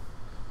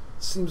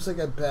 Seems like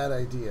a bad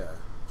idea.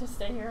 To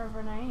stay here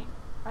overnight?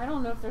 I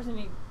don't know if there's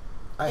any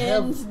I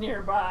inns have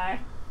nearby.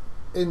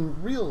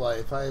 in real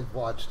life. I've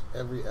watched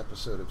every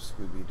episode of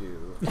Scooby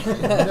Doo. I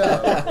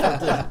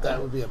know that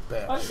would be a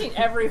bad. I've seen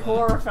every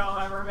horror film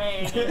ever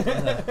made.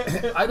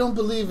 I don't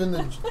believe in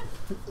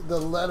the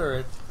letter.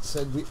 It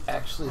said we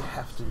actually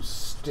have to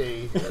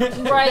stay here.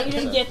 Right, you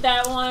didn't get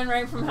that one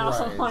right from House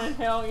on Right. Haunted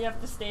Hill. You have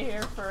to stay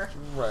here for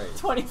Right.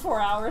 24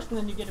 hours and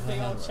then you get a big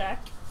old Right.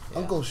 check. Yeah.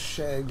 Uncle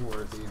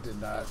Shagworthy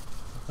did not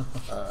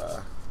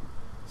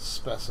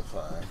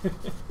specify.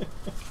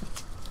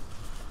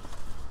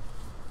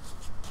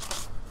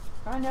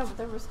 I know, but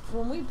there was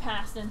when we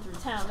passed in through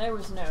town, there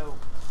was no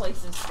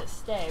places to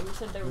stay. We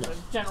said there was No. a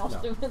general, No.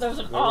 there was an There was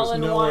nowhere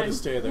all-in-one. to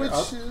stay there. Which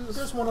is-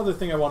 There's one other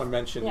thing I want to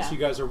mention. Yeah. As you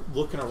guys are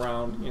looking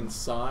around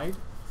inside,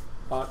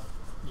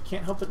 you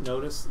can't help but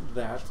notice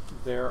that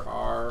there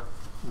are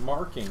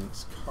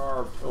markings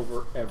carved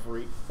over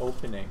every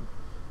opening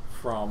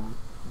from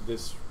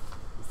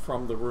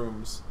the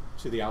rooms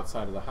to the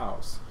outside of the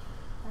house.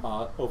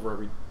 Over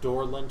every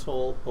door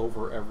lintel,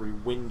 over every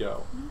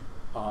window.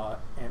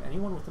 And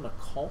anyone with an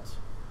occult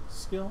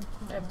skill,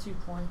 I have 2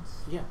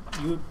 points. yeah,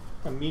 you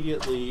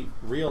immediately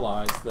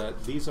realize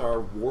that these are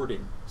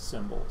warding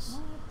symbols.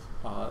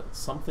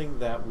 Something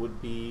that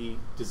would be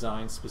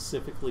designed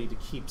specifically to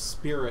keep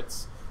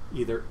spirits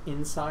either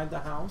inside the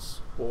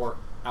house or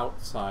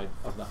outside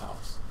of the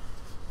house.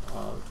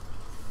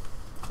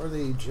 Are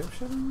they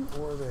Egyptian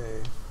or are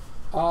they?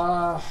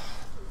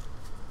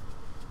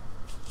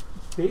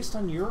 Based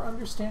on your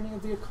understanding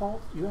of the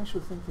occult, you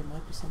actually think they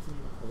might be something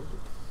even older.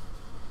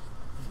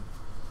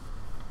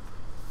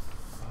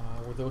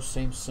 Were those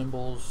same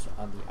symbols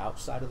on the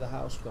outside of the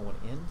house going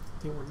in?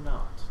 They were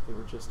not. They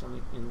were just on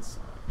the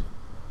inside.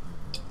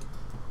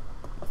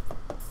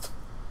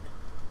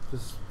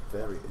 This is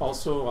very.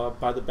 Also,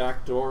 by the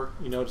back door,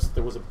 you notice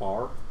there was a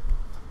bar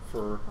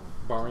for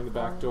barring the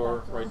back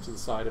door right to the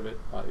side of it.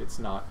 It's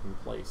not in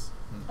place.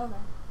 Okay.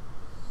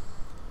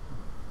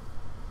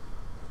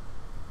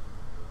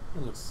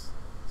 It looks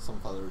some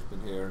fella's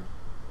been here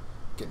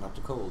getting up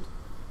to cold.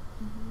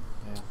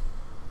 Yeah.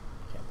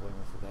 Can't blame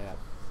her for that.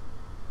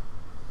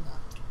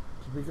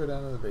 Did we go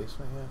down to the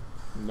basement yet?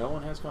 No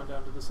one has gone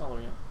down to the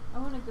cellar yet. I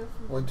want to go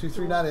through. 1, 2,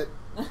 3, door. not it.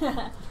 I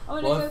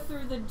want to What? go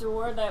through the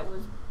door that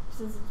was,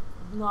 since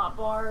it's not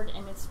barred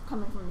and it's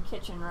coming from the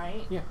kitchen,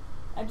 right? Yeah.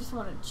 I just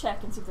want to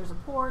check and see if there's a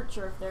porch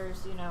or if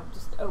there's,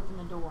 just open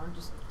the door and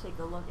just take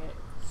a look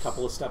at.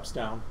 Couple of steps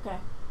down. Okay.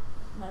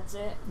 That's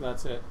it.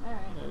 That's it. All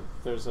right.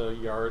 There's a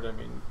yard. I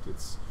mean,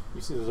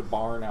 you see there's a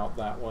barn out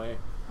that way.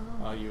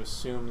 Oh. You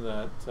assume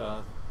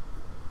that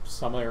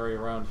some area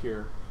around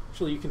here.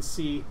 Actually, you can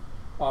see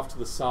off to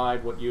the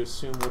side what you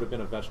assume would have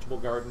been a vegetable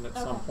garden at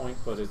some Okay. point,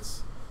 but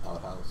it's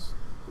Outhouse.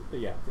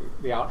 yeah,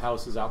 the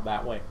outhouse is out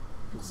that way.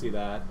 You can see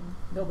that.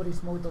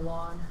 Nobody's mowed the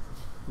lawn.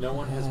 No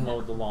one has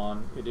mowed the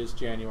lawn. It is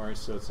January,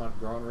 so it's not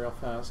growing real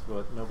fast,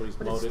 but nobody's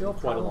But mowed it's it still in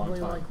quite a long probably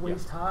time. like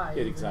waist high.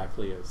 It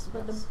exactly is.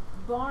 But yes. the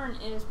barn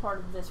is part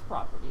of this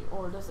property,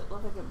 or does it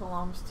look like it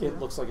belongs to? It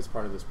looks like it's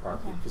part of this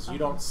property Okay, because you okay.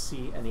 don't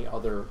see any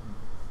other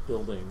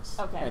buildings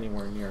Okay.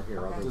 anywhere near here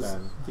Okay. other Does-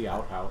 than the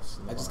outhouse.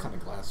 and the I just barn.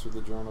 kind of glanced through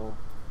the journal.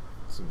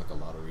 Seemed like a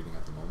lot of reading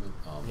at the moment.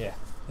 Yeah.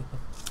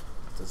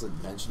 Does it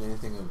mention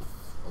anything of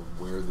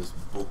where this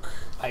book,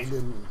 I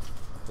didn't.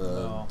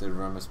 No. the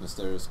Remus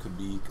Mysterious, could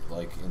be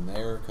like in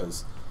there?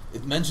 Because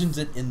it mentions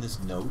it in this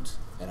note,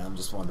 and I'm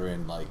just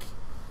wondering, like,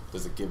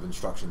 does it give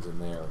instructions in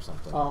there or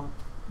something?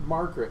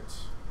 Margaret,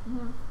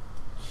 Mhm.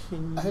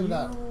 can I have you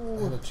not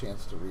had a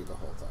chance to read the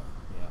whole thing.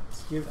 Yeah.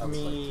 give I would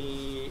like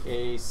me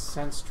a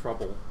sense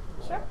trouble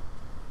roll Sure.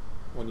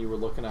 when you were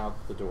looking out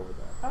the door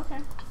there? Okay.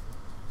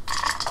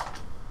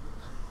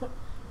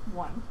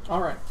 1.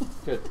 All right,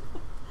 good.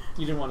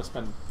 You didn't want to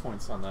spend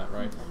points on that,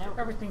 right? Nope.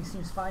 Everything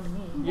seems fine to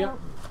me. Yep.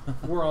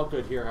 We're all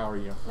good here. How are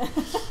you?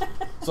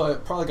 So I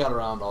probably got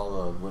around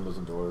all the windows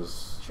and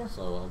doors. Sure.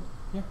 So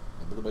Yeah.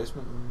 into the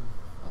basement and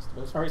that's the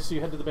basement. All right, so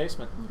you head to the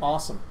basement. Okay.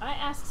 Awesome. I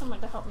asked someone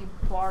to help me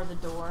bar the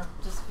door,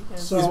 just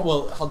because. So-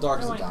 Well, how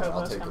dark is No it one down? I'll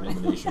Kobo's take coming.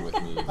 illumination with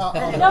me. Oh, no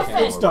okay.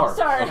 offense. It's dark.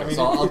 Sorry. I mean,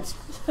 So I'll it's,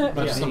 but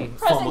yeah. just some Present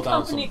fumble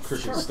down some company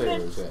crooked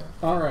extraordinary. stairs.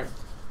 Yeah. all right.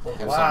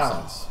 Have Wow.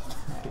 some sense.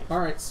 All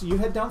right, so you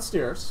head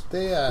downstairs.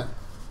 They,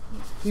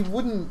 he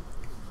wouldn't.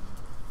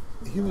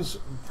 He was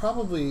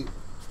probably,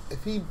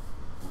 if he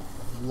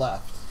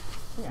left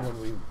Yeah. when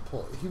we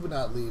pull, he would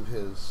not leave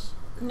his.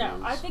 No,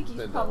 his I think he's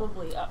window.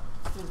 probably up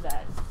through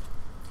that,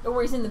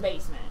 or he's in the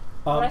basement.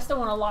 But I still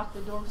want to lock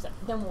the door because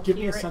then we'll Give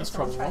hear me a it sense if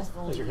someone trouble tries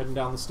roll to as you're leave. heading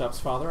down the steps,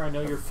 Father. I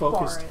know you're Bar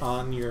focused it.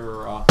 on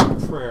your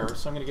prayer,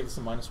 so I'm going to give this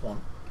a -1.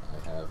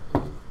 I have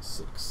a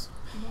 6.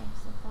 Yeah,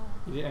 so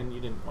far. And you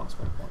didn't want to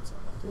spend points on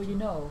that. Well, did you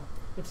know,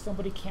 if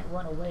somebody can't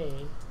run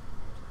away,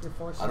 you're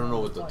forcing I don't them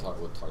know to what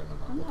fight. target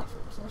number I'm I'm looking not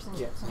for. forcing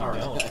Yes,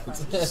 someone all to right.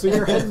 fight. So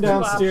you're heading Two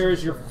downstairs.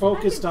 options You're there.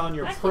 focused on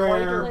your Actually,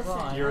 prayer.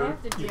 listen, You're I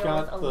have to you deal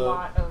got with the a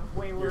lot of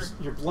wayward.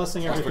 you're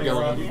blessing That's everything for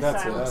Gilliam. around you.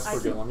 That's it. Yes, That's I for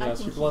can- Gilliam. I Yes,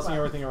 can you're keep blessing up.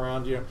 everything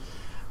around you,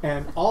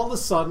 and all of a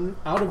sudden,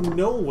 out of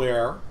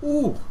nowhere,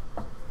 ooh!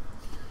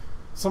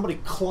 Somebody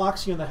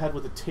clocks you in the head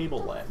with a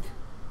table leg.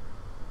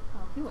 Oh,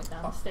 he went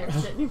down the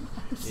stairs, didn't he?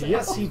 by himself?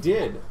 Yes, he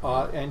did,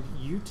 and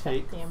you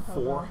take Damn 4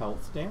 hobo.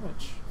 health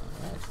damage.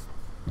 Alright.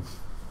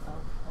 Oh,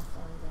 I'll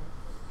sorry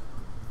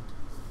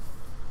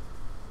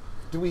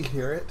Do we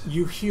hear it?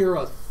 You hear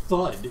a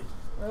thud, then.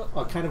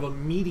 Oh, a kind of a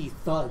meaty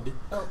thud,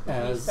 oh, he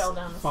as fell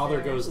down the Father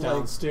stairs. goes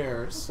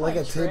downstairs. Like a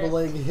Like trick. table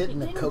leg hitting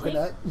a Didn't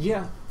coconut?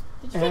 Yeah.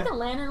 Did you take the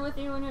lantern with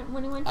you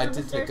when he went I down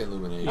the did stairs? take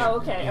illumination. Oh,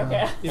 okay,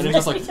 okay. And it's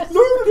just like,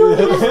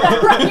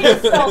 He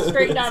just fell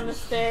straight down the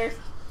stairs.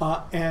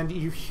 And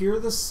you hear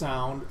the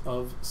sound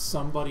of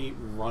somebody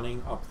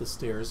running up the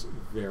stairs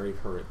very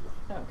hurriedly.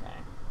 Okay.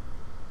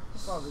 He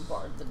probably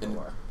barred the And-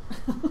 door.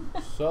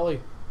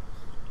 Sully.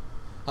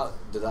 how,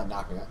 did that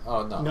knock me out?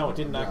 Oh, no. No, it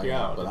didn't knock you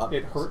out. But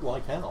It hurt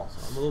like hell.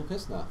 I'm a little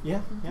pissed now.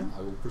 Yeah, yeah.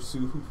 I will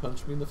pursue who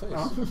punched me in the face.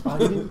 He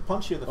didn't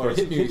punch you in the Or face.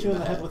 He hit me hit you in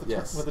the head head, with a,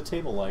 yes. with a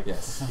table leg.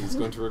 Yes, he's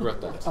going to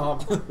regret that.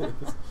 I'll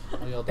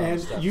yell down the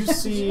And steps. you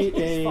see Jeez,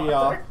 a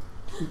Father.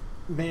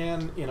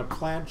 man in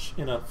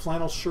a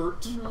flannel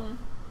shirt, Mhm.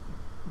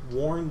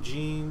 worn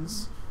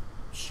jeans,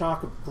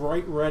 shock of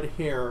bright red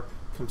hair,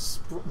 come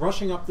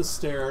rushing up the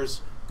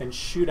stairs and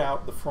shoot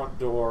out the front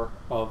door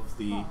of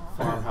the Aw.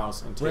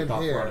 farmhouse and take Red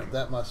off hair, running.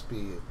 that must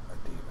be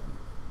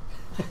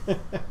a demon.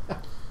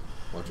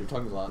 Watch your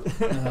tongue a lot.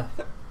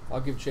 I'll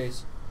give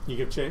chase. You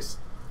give chase?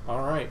 All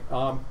right.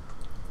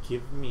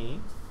 Give me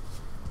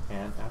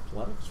an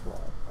athletics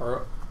roll.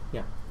 Or,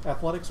 yeah,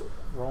 athletics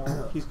roll.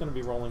 He's going to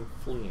be rolling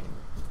fleeing.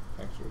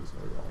 Actually, he's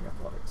going to be rolling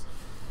athletics.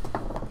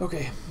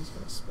 Okay. He's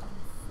going to spend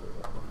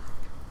 4.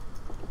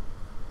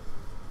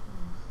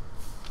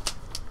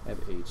 I have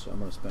 8, so I'm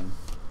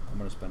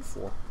gonna spend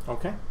 4.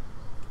 Okay.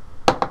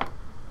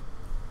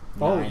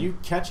 Oh, 9. you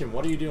catch him.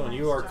 What are you doing?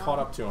 You Nice are job. caught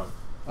up to him.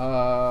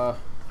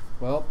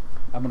 Well,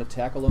 I'm gonna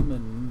tackle him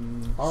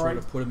and All sort right.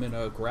 of put him in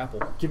a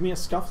grapple. Give me a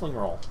scuffling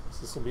roll.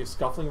 So this will be a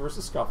scuffling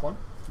versus scuffling.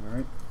 All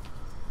right.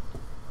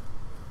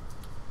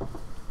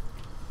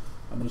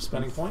 I'm gonna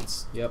Spending spend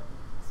points. Yep,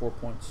 4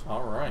 points.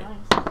 All right.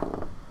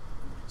 Nice.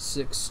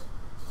 6.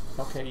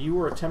 Okay, you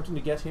were attempting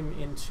to get him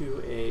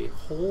into a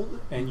hold,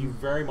 and you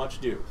very much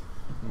do.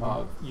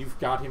 You've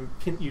got him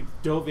pinned. You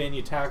dove in,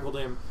 you tackled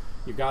him,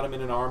 you got him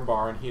in an arm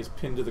bar, and he is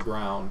pinned to the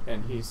ground,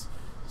 and he's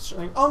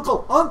saying,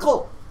 "Uncle,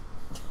 uncle!"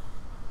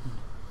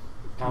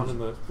 Pounding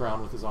the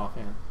ground with his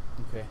offhand.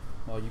 Okay.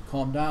 Well, you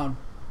calm down.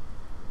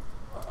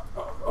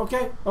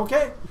 Okay,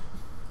 okay.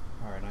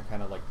 All right. I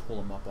kind of like pull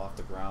him up off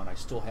the ground. I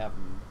still have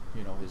him,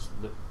 his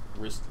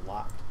wrist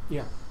locked.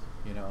 Yeah.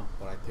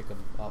 But I pick him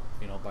up,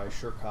 by his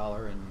shirt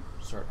collar and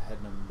start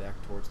heading him back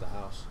towards the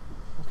house.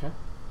 Okay.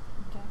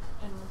 Okay.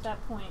 And at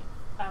that point,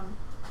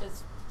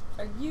 is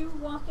Are you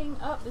walking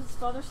up? Is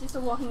Father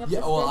still walking up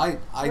Yeah, the well, stairs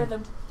I with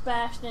a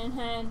bashed in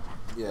head?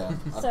 yeah,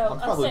 So, I'm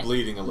probably I'll say-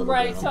 bleeding a little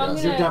right, bit. so I'm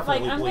guessing. You're gonna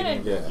definitely I'm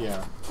bleeding. gonna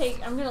Yeah.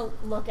 I'm gonna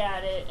look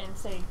at it and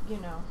say,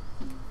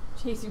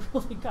 Chasey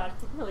really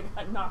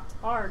got knocked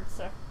hard.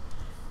 So,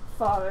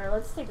 Father,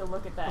 let's take a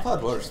look at that. I've had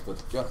make worse, sure-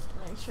 but God,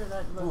 Make sure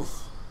that looks.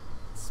 oof,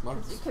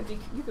 smart. 'Cause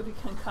you could be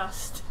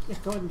concussed. Yeah,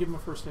 go ahead and give him a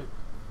first aid.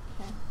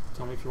 Okay.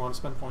 Tell me if you want to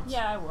spend points.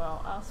 Yeah, I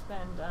will. I'll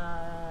spend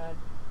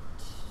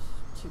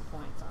 2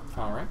 points on that.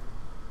 All right.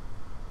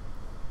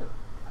 Ooh,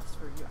 that's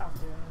for you. I'll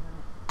do it in a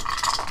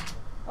minute.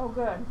 Oh,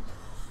 good.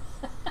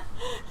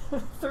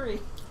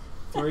 3.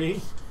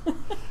 3.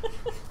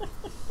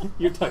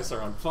 Your dice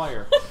are on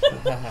fire.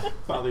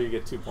 Father, you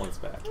get 2 points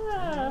back.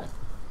 Ah.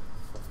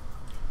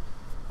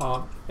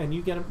 And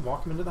you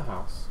walk him into the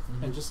house.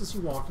 Mhm. And just as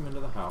you walk him into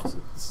the house,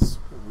 this is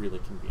really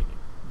convenient.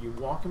 You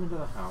walk him into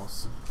the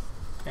house,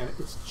 and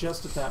it's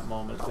just at that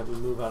moment that we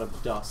move out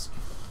of dusk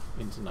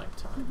into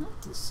nighttime.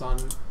 Mhm. The sun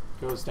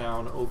goes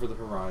down over the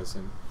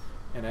horizon,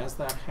 and as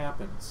that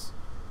happens,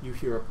 you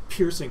hear a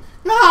piercing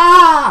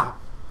 "Ah!"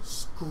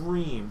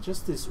 scream.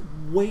 Just this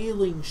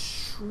wailing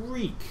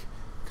shriek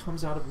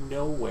comes out of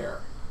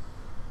nowhere.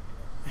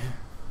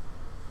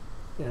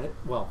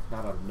 Well,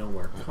 not out of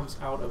nowhere. It comes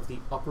out of the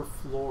upper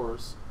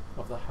floors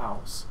of the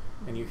house,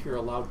 and you hear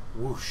a loud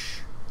whoosh.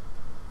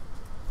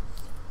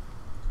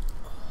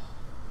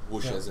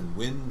 Whoosh Yeah. as in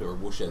wind, or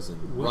whoosh as in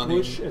Wh- running.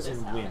 whoosh as in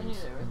That's how I wind. knew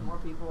there was more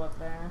people up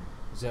there.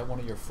 Is that one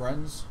of your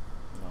friends?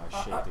 No,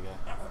 I shake the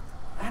guy.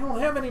 I don't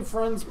have any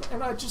friends,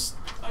 and I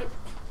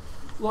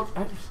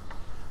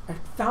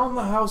found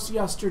the house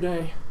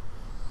yesterday,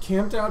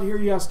 camped out here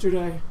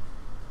yesterday.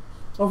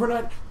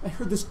 Overnight, I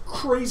heard this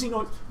crazy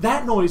noise.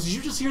 That noise! Did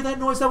you just hear that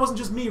noise? That wasn't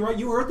just me, right?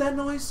 You heard that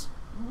noise?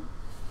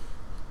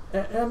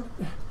 Mm-hmm. And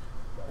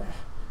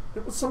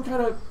it was some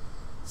kind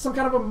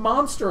of a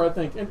monster, I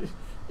think. And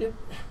it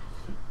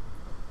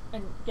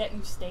And yet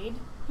you stayed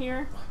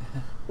here?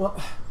 well,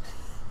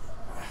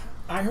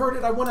 I heard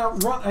it. I went out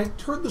and run. I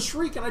heard the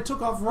shriek, and I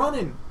took off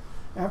running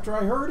after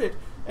I heard it.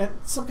 And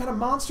some kind of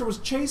monster was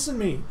chasing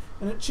me,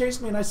 and it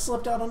chased me, and I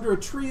slept out under a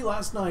tree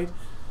last night.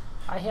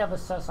 I have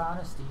assess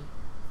honesty.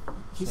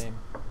 Same.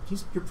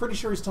 You're pretty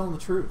sure he's telling the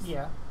truth.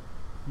 Yeah.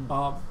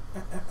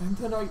 And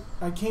then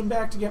I came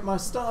back to get my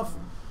stuff,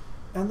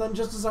 and then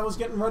just as I was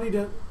getting ready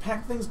to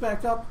pack things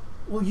back up,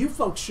 well, you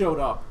folks showed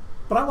up.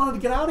 But I wanted to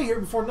get out of here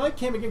before night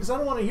came again because I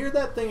don't want to hear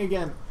that thing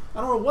again.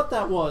 I don't know what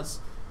that was.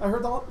 I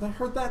heard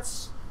that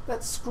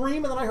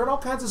scream, and then I heard all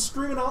kinds of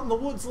screaming out in the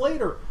woods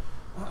later.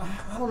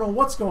 I don't know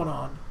what's going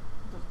on.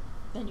 But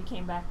then you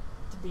came back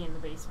to be in the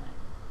basement.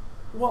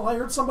 Well, I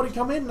heard somebody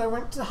come in, and I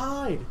went to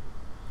hide.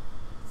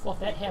 Well, if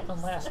that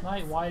happened last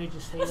night, why did you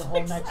stay the whole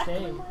next exactly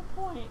day? my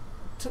point.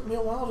 It took me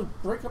a while to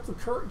break up the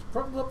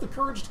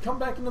courage to come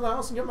back into the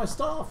house and get my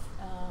stuff.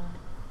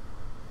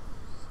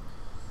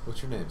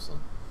 What's your name, son?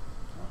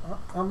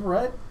 I'm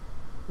Red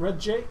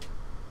Jake.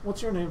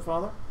 What's your name,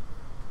 Father?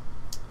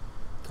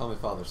 Call me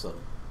Father Sully.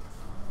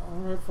 All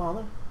right,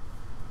 Father.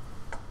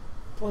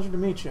 Pleasure to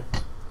meet you.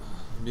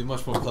 It'd be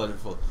much more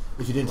pleasurable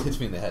if you didn't hit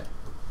me in the head.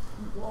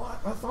 Well,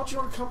 I thought you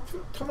were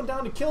coming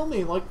down to kill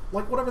me, like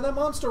whatever that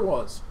monster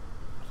was.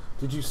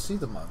 Did you see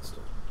the monster?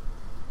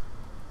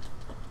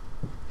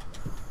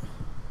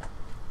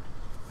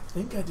 I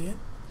think I did.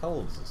 How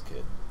old is this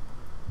kid?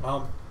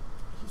 I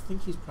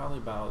think he's probably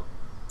about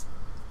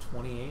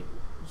 28 or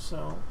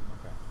so.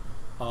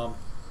 Okay.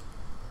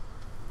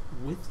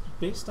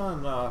 Based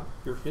on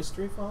your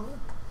history, Father,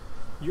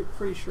 you're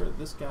pretty sure that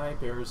this guy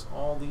bears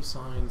all these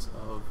signs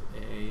of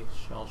a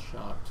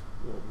shell-shocked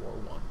World War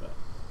I vet.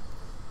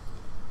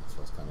 That's what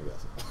I was kind of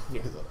guessing.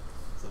 Yeah. Because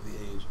of the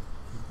age.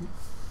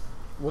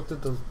 What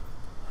did the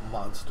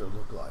monster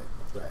look like,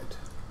 Red?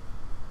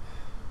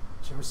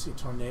 Did you ever see a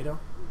tornado?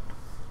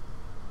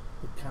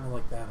 Looked kind of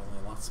like that,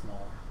 only a lot smaller.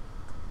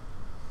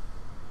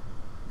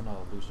 I'm not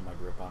losing my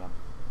grip on him.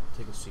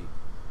 Take a seat.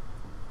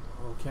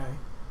 Okay.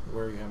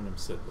 Where are you having him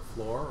sit? The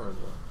floor or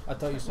the... I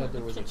thought you said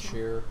there was a kitchen.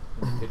 chair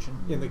in the kitchen.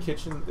 In the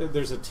kitchen,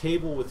 there's a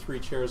table with 3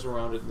 chairs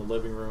around it in the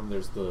living room.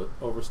 There's the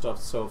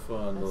overstuffed sofa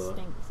and That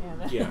stinks, yeah.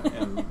 That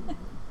yeah, and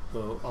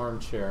the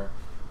armchair,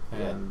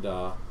 and there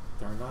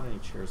are not any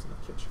chairs in the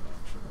kitchen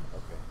actually.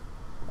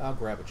 Okay. I'll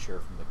grab a chair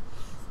from the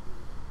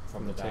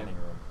the dining table.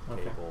 room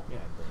Okay, table yeah.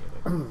 and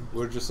bring it in.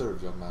 Where'd you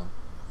serve, young man?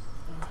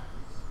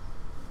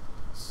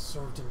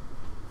 Served in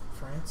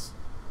France.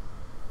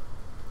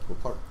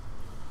 What part?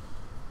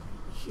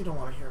 You don't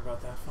want to hear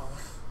about that, Father.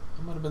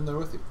 I might have been there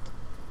with you.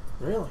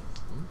 Really?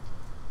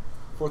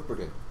 4th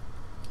Brigade.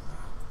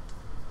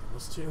 It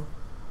was too.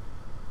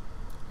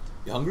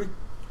 You hungry?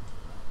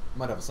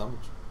 Might have a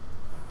sandwich.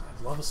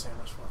 I'd love a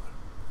sandwich, Father.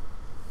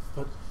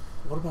 But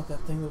what about that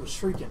thing that was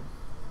shrieking?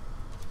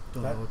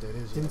 Don't That know what that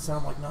is. Didn't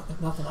sound like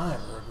nothing I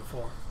ever heard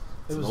before.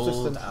 It It's was just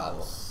old an owl.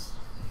 house.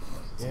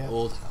 It's Yeah. an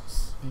old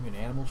house. Maybe an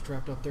animal's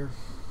trapped up there.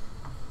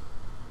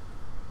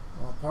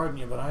 Well, pardon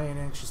you, but I ain't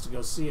anxious to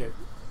go see it.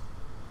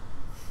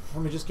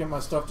 Let me just get my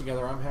stuff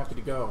together. I'm happy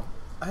to go.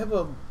 I have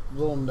a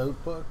little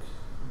notebook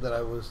that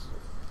I was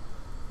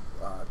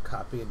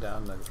copying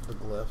down the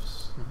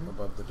glyphs Mhm.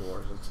 above the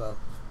doors and stuff.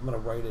 I'm gonna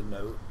write a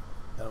note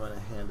and I'm gonna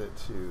hand it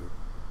to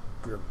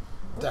your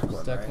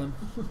Declan. Declan.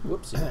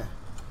 Whoopsie. Right?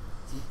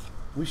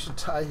 We should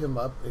tie him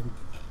up in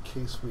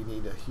case we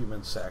need a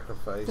human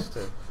sacrifice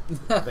to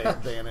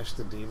banish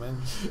the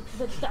demon.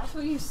 But that's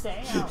what you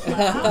say out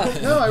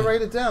loud. No, I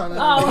write it down.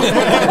 Oh.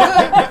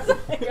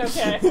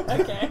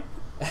 Okay.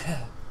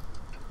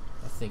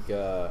 I think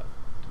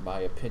my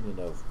opinion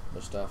of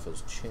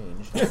Mustafa's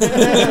changed.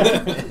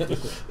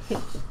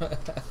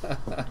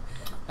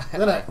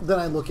 Then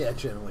I look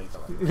at you and wink.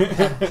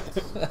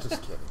 Like,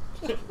 just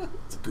kidding.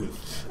 It's a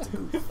goof. It's a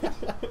goof.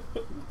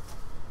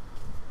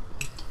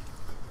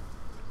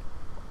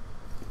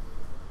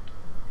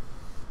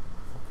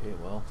 Okay,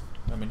 well,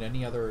 I mean,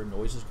 any other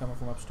noises coming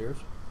from upstairs?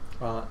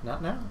 Not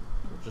now.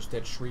 Or just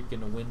that shriek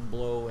and the wind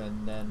blow,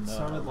 and then It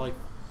sounded like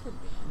Could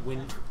be.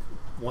 wind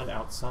went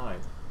outside,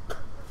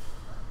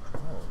 Oh.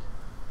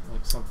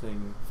 like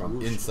something From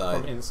whooshed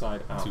inside from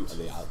inside out. to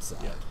the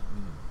outside. Yeah.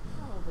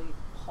 Probably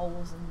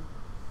holes in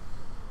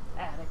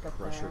the attic up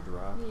Pressure there.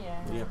 drop.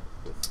 Yeah. Yep,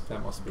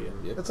 that must be it.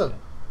 Yep. It's a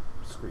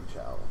screech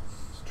owl.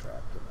 It's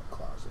trapped in a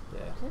closet.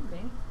 Yeah. Could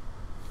be.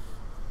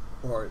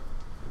 Or it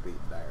could be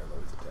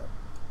Nyarlathotep.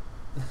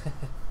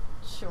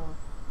 Sure.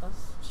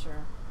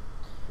 Sure.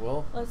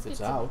 Well, Let's if get it's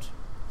to- out,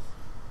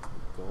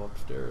 go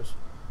upstairs.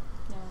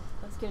 Yeah.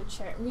 Let's get a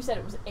chair. You said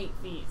it was 8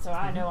 feet, so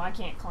I know I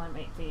can't climb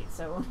 8 feet.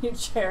 So we'll need a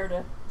chair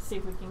to see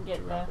if we can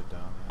get Drop the it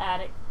down. Yeah.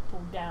 attic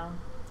pulled down.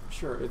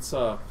 Sure, it's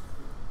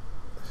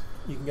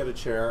you can get a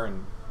chair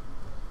and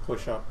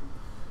push up.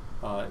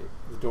 The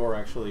door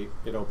actually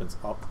it opens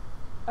up,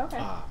 Okay.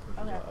 Ah,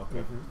 Okay. okay.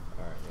 Mhm.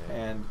 All right. Yeah.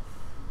 and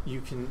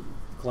you can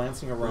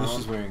glancing At least around.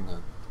 she's wearing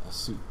a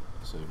suit,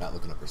 so you're not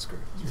looking up her skirt.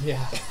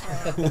 Yeah.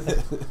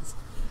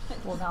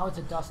 Well, now it's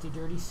a dusty,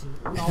 dirty suit.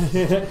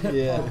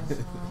 Yeah.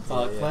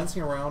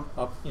 Glancing around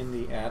up in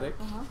the attic,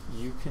 Uh-huh.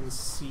 you can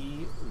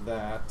see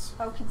that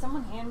Oh, can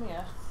someone hand me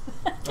a?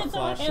 Can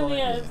someone flashlight? hand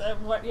me a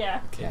what? Yeah.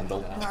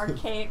 Candle. An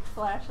archaic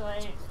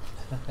flashlight.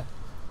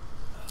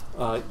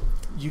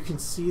 you can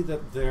see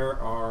that there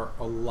are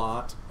a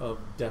lot of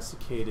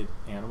desiccated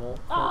animal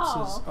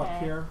corpses Oh, okay.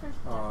 up here. There's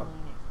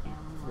definitely an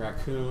animal.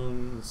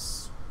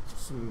 Raccoons,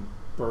 some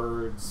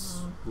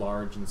birds,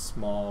 large and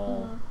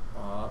small,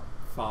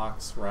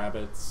 fox,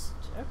 rabbits.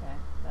 Okay,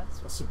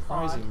 that's A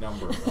surprising odd.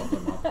 number of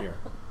them up here.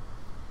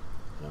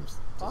 Does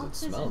it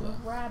Foxes smell and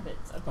that?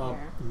 rabbits up Um,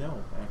 here.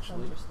 no,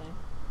 actually. Interesting.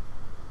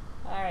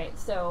 All right,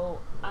 so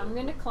I'm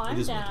gonna climb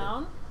is winter.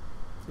 down.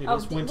 It Oh,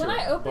 is when winter,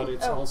 I opened- but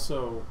it's oh.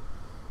 also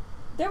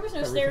There was no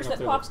everything stairs up that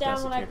there popped looks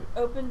down when I desiccated.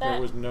 opened that.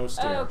 there was no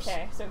stairs. Oh,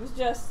 okay, so it was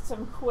just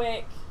some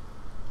quick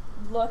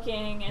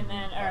looking, and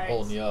then all right.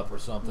 Holding you up or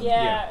something.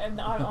 Yeah, Yeah. and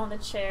on the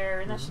chair,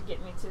 and that Mhm. should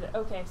get me to the.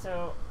 Okay,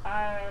 so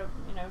I,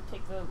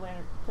 take the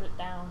lantern, put it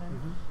down,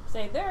 and Mhm.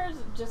 say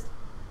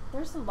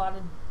there's a lot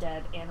of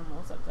dead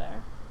animals up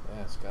there,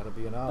 Yeah, it's got to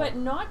be an owl. but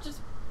not just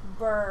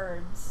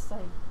birds, like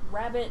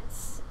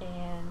rabbits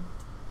and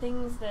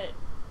things that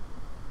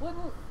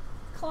wouldn't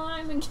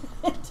climb and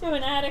get into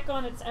an attic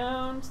on its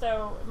own.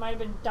 So it might have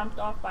been dumped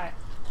off by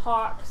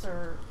hawks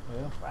or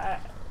Yeah.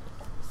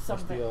 Must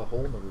something. be a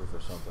hole in the roof or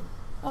something.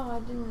 Oh, I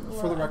didn't.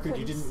 For the I record, you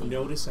couldn't didn't see.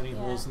 notice any Yeah.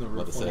 holes in the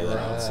About roof to when say you were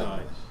that.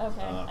 outside.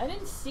 Okay, Uh, I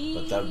didn't see.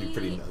 But that would be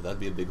pretty. That'd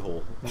be a big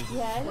hole. Yeah,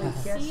 I Well, didn't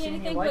you can't see see any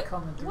anything. light But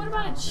coming through what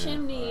about now. a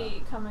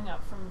chimney coming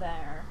up from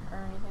there or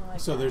anything like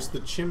that? So there's the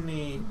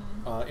chimney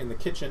Mhm. in the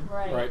kitchen,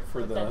 Right, for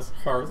but the that's-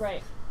 hearth,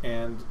 right.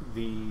 and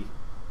the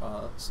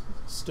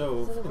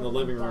stove So the in the one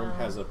living down. room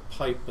has a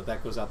pipe, but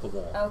that goes out the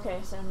wall.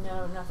 Okay, so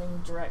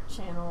nothing direct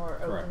channel or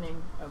Correct.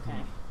 opening.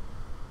 Okay.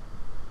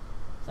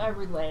 So I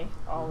relay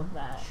all of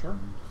that. Sure.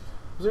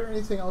 Was there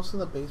anything else in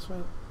the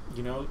basement?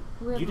 You know,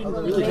 We're you didn't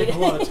really really take a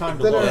late. lot of time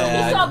to That look. are-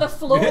 Yeah. You saw the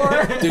floor.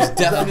 There's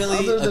definitely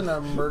Other than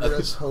a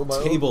murderous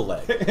hobo? table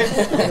leg. I'll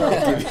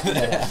give you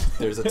that.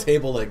 There's a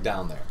table leg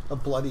down there. A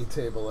bloody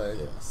table leg.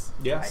 Yes.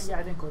 Yes.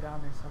 I didn't go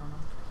down there, so I don't know.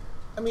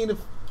 I mean, if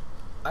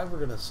I were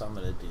going to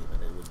summon a demon,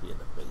 it would be in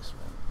the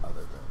basement,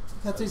 other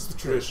than... That is the to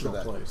traditional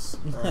that- place.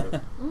 I'm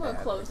gonna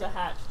attic. close the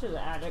hatch to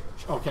the attic.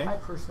 Okay. I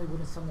personally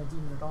wouldn't summon a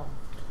demon at all.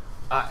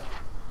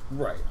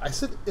 Right. I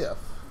said if.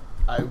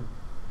 I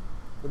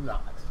would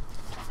not.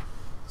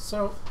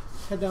 So,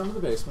 head down to the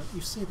basement. You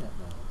say that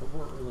now, but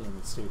we're early in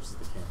the stages of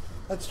the campaign.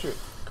 That's true.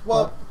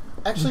 Well,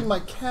 actually, my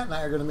cat and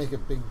I are going to make a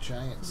big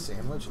giant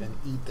sandwich and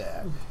eat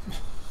that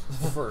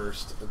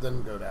first, and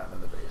then go down in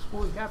the basement.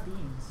 Well, we got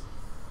beans.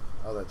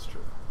 Oh, that's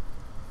true.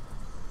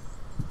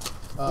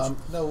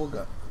 No, we'll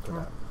go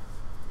down.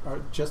 Are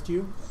just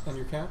you and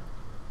your cat?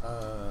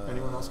 Uh,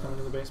 Anyone else coming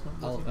to the basement?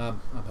 with I'll- you?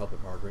 I'm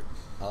helping Margaret.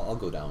 I'll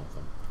go down with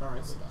them. All right.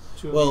 I'll go down.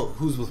 Two of Well,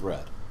 who's with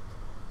Red?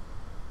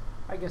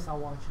 I guess I'll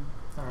watch him.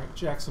 you. All right.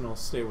 Jackson will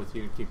stay with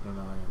you, keeping an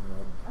eye on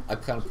Red. I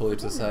kind of pull you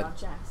to the Forgetting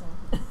side.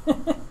 about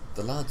Jackson.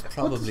 The lad's What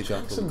probably does got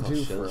what Jackson we call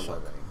do shell for a shock.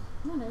 living?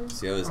 Who knows?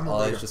 See how his I'm a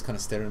eyes writer. just kind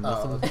of staring at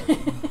Oh, nothing?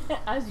 okay.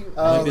 as you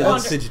Oh, Maybe okay.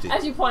 that's fidgety.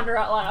 as you ponder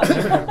out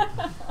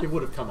loud. It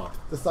would have come up.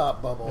 The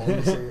thought bubble.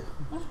 You see.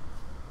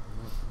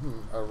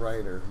 A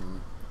writer.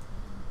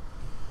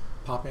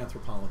 Pop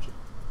anthropology.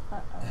 You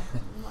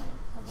might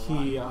have a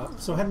He lot.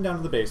 so heading down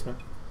to the basement,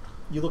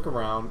 you look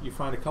around. You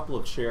find a couple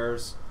of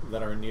chairs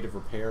that are in need of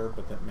repair,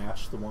 but that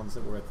match the ones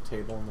that were at the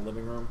table in the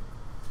living room.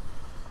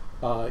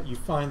 You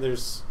find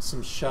there's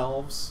some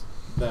shelves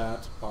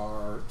that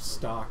are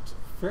stocked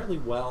fairly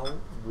well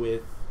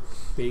with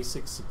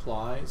basic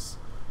supplies,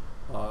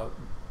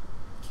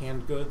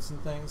 canned goods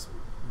and things,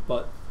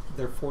 but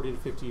they're 40 to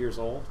 50 years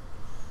old.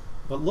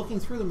 But looking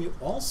through them, you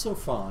also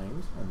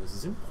find, and this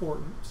is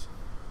important,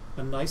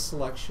 a nice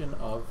selection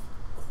of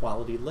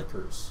quality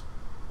liquors,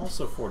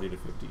 also 40 to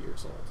 50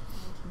 years old.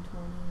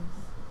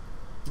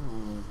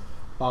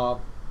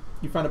 1920s.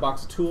 You find a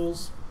box of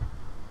tools.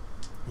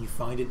 You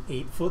find an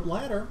 8-foot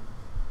ladder.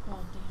 Oh,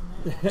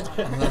 damn it.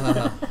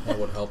 That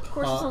would help. Of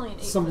course, it's only an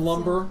 8 some foot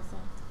lumber. ceiling, so.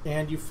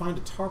 And you find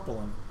a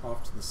tarpaulin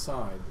off to the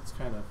side that's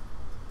kind of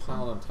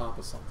piled on top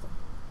of something.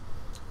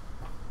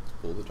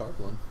 Pull the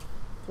tarpaulin.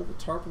 Pull the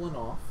tarpaulin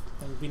off,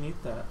 and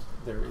beneath that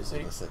there is a...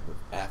 That's like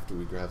after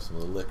we grab some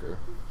of the liquor.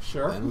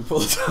 Sure. Then we pull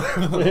the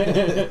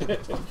tarpaulin.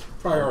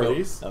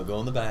 Priorities. I'll go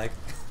in the bag.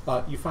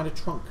 You find a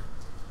trunk.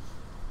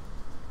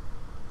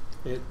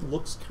 It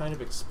looks kind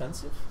of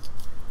expensive.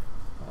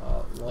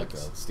 Like a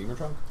steamer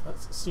trunk?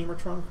 That's a steamer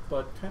trunk,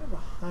 but kind of a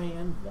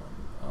high-end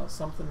one.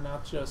 Something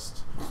not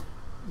just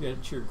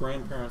that your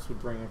grandparents would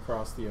bring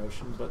across the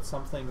ocean, but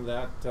something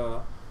that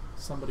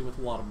somebody with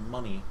a lot of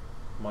money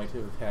might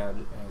have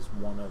had as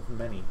one of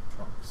many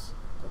trunks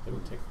that they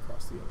would take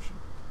across the ocean.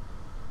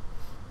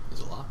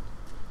 Is it locked?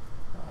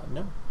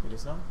 No, it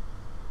is not.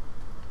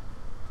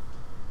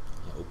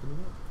 I open it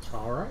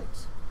All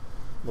right.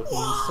 Looking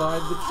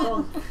inside the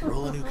trunk. up.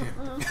 Roll a new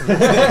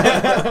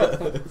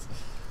character.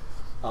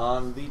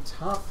 On the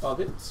top of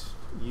it,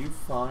 you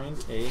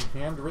find a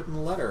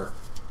handwritten letter.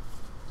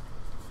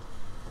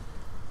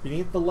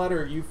 Beneath the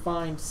letter, you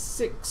find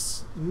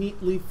 6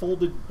 neatly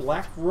folded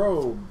black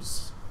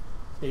robes,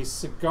 a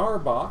cigar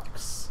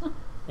box,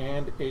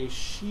 and a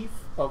sheaf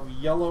of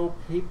yellow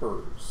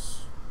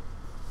papers.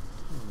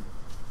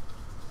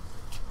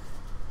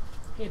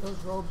 Hey,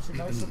 those robes are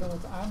nicer than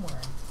what I'm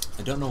wearing.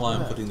 I don't know why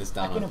I'm putting this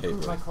down I can on improve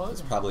paper. my clothing.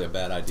 It's probably a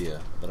bad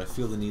idea, but I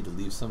feel the need to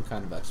leave some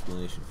kind of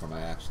explanation for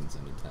my actions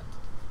and intent.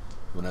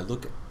 When I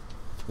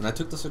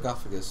took the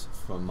sarcophagus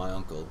from my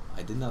uncle,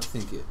 I did not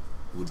think it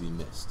would be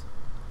missed.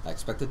 I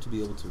expected to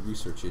be able to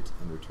research it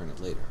and return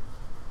it later.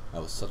 I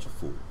was such a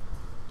fool.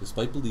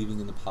 Despite believing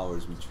in the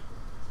powers we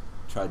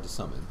tried to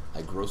summon,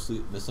 I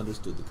grossly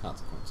misunderstood the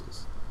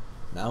consequences.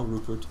 Now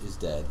Rupert is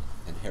dead,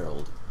 and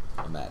Harold,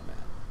 a madman.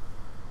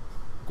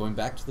 Going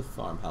back to the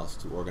farmhouse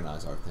to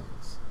organize our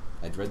things.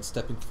 I dread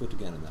stepping foot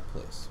again in that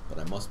place, but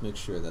I must make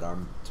sure that our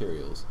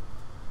materials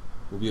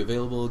will be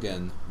available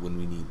again when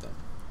we need them.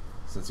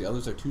 Since the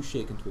others are too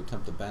shaken to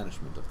attempt the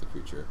banishment of the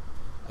creature,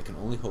 I can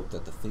only hope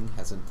that the thing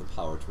hasn't the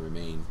power to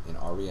remain in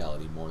our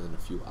reality more than a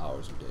few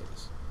hours or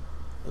days.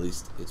 At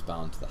least it's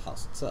bound to the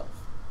house itself.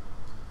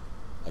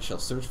 I shall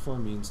search for a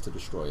means to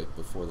destroy it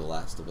before the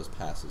last of us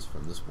passes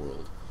from this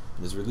world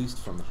and is released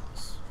from the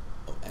house.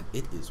 Oh, and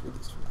it is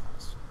released from the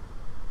house.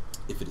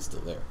 If it is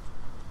still there.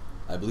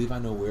 I believe I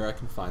know where I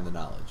can find the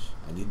knowledge.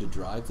 I need to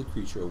drive the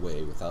creature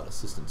away without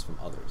assistance from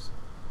others.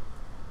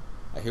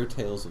 I hear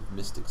tales of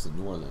mystics in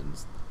New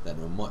Orleans that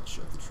know much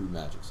of the true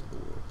magics of the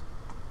world.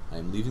 I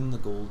am leaving the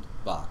gold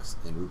box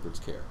in Rupert's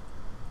care.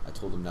 I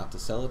told him not to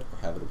sell it or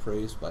have it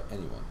appraised by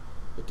anyone,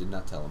 but did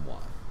not tell him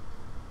why.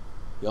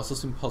 He also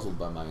seemed puzzled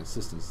by my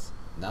insistence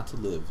not to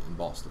live in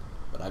Boston,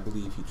 but I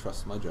believe he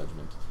trusts my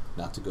judgment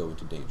not to go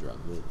into danger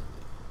unwillingly.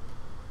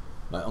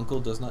 My uncle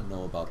does not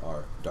know about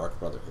our dark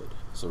brotherhood,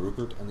 so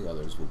Rupert and the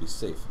others will be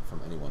safe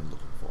from anyone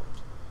looking for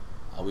it.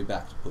 I'll be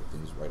back to put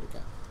things right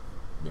again.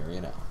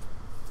 Marian Allen.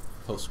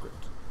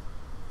 Postscript.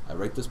 I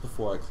write this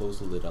before I close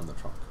the lid on the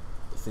trunk.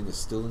 The thing is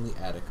still in the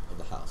attic of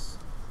the house.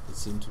 It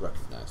seemed to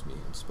recognize me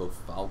and spoke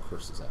foul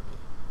curses at me.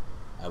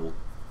 I will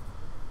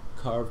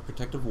carve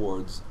protective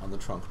wards on the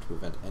trunk to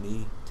prevent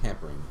any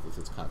tampering with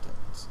its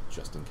contents,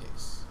 just in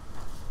case.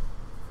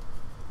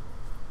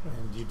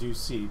 And you do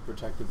see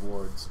protective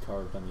wards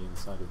carved on the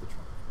inside of the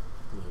trunk.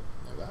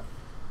 Like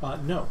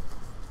that? No.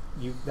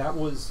 That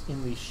was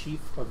in the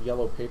sheaf of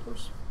yellow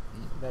papers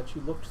that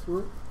you looked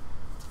through,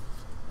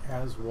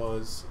 as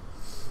was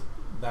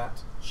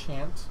that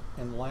chant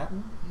in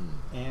Latin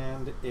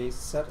and a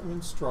set of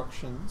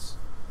instructions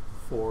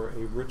for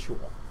a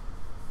ritual.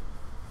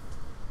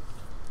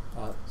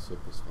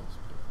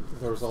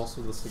 There was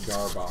also the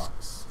cigar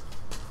box.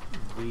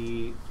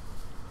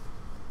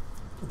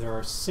 There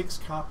are 6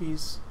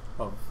 copies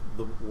of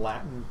the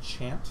Latin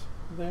chant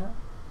there.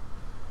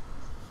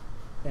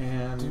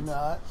 And Do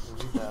not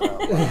read that out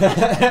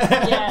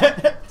loud.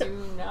 Yeah,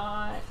 do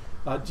not.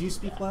 do you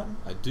speak Latin?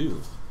 I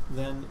do.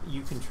 Then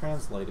you can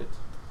translate it.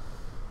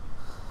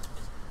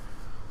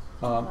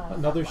 Not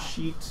Another Latin.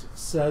 sheet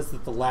says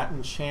that the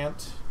Latin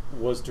chant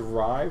was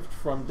derived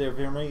from De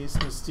Vermis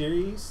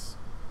Mysteries,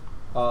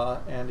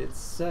 and it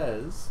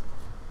says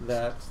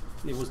that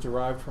it was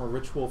derived from a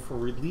ritual for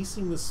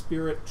releasing the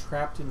spirit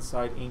trapped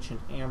inside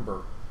ancient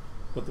amber,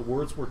 but the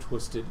words were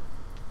twisted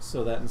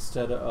so that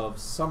instead of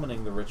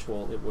summoning the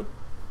ritual, it would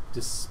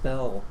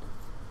dispel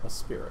a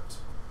spirit.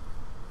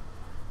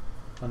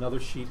 Another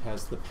sheet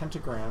has the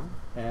pentagram,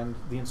 and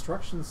the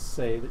instructions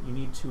say that you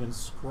need to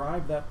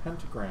inscribe that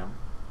pentagram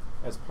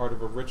as part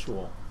of a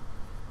ritual,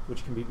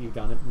 which can be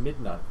begun at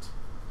midnight.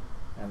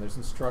 And there's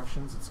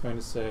instructions. It's going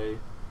to say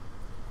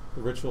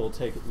the ritual will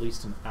take at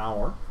least an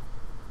hour.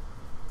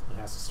 It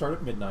has to start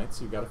at midnight,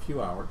 so you've got a few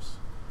hours.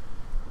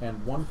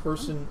 And one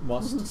person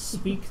must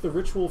speak the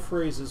ritual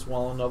phrases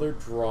while another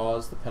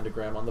draws the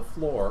pentagram on the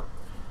floor,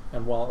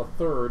 and while a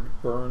third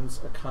burns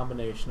a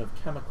combination of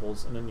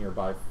chemicals in a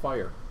nearby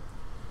fire.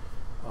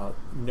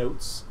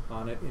 Notes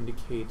on it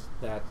indicate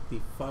that the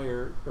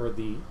fire, or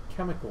the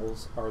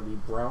chemicals, are the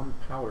brown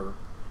powder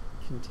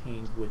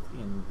contained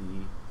within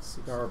the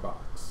cigar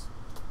box.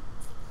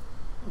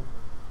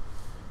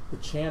 The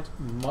chant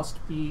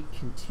must be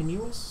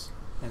continuous,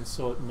 and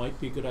so it might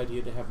be a good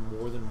idea to have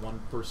more than one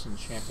person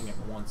chanting at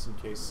once in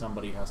case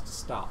somebody has to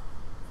stop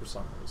for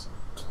some reason.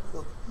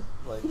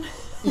 Like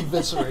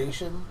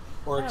evisceration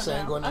or I don't know.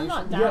 exsanguination? I'm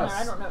not down Yes.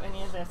 there. I don't know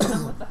any of this.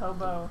 I'm with the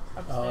hobo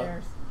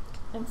upstairs.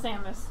 And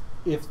Samus,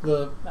 If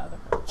the the other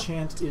hobo.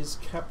 chant is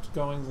kept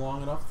going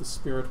long enough, the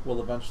spirit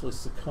will eventually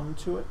succumb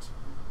to it,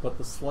 but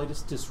the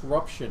slightest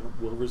disruption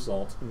will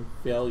result in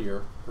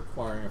failure,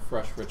 requiring a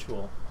fresh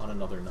ritual on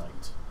another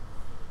night,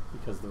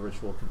 because the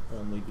ritual can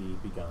only be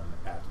begun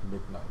at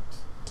midnight.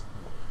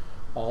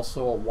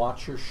 Also, a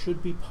watcher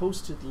should be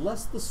posted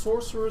lest the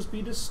sorcerers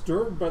be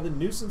disturbed by the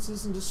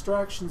nuisances and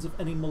distractions of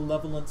any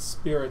malevolent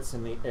spirits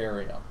in the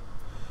area.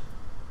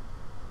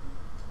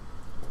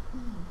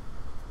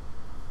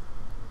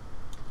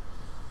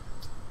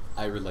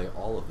 I relay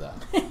all of that.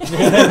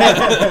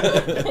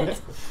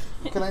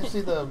 Can I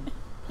see the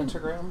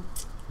pentagram?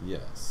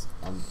 Yes.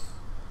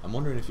 I'm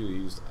wondering if you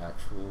used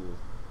actual,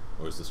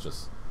 or is this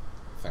just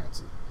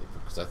fancy paper?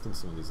 Because I think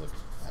some of these I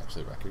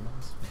actually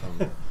recognize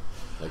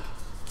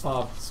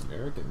from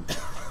Sumeric and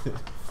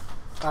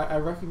I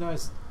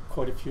recognize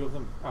quite a few of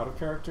them out of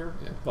character,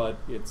 Yeah. but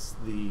it's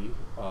the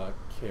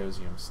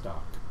Chaosium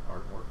stock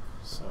artwork,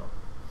 so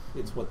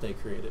it's what they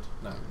created,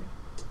 not me.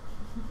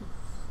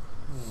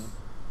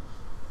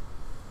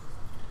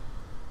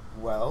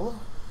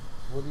 Well,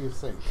 what do you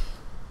think?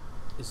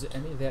 Is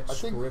any of that I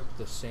think- script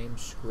the same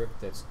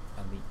script that's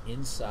on the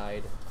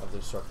inside of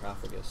the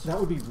sarcophagus? That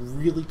would be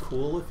really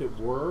cool if it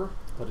were,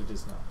 but it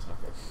is not.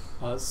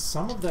 Okay.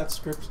 Some of that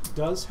script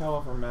does,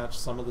 however, match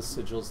some of the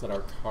sigils that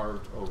are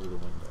carved over the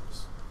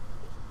windows.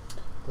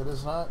 That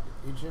is not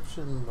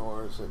Egyptian,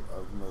 nor is it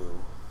of Mu.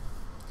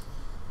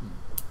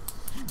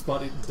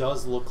 But it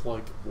does look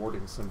like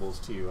warding symbols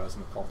to you as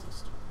an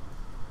occultist.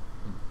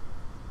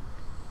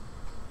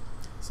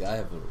 see, I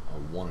have a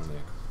 1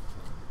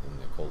 in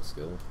the occult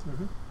skill,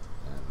 Mm-hmm.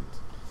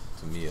 and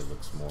to me it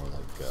looks more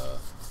like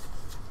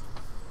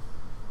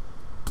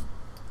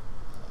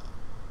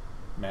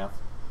Math.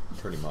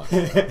 pretty much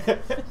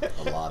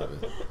a lot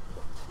of it.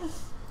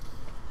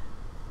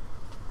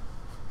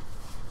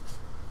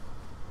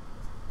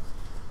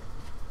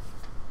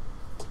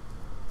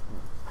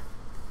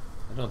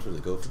 I don't really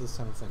go for this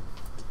kind of thing.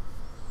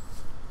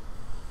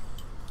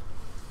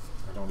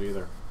 I don't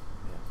either.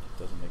 Yeah,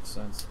 doesn't make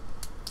sense.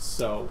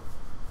 So,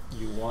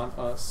 you want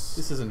us...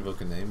 This is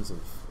invoking names of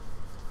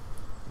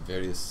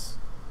various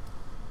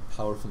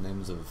powerful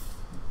names of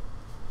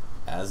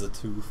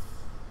Azatooth,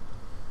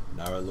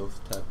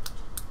 Nyarlathotep.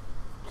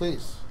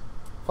 Please,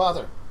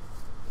 Father,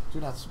 do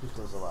not speak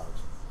those aloud.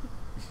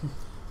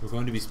 We're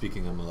going to be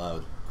speaking them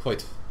aloud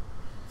quite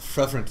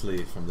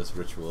fervently from this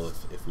ritual,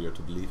 if we are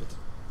to believe it.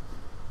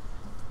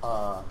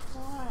 Why?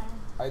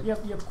 You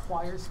have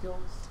choir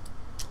skills.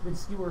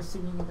 Since you were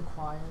singing in the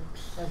choir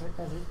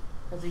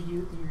as a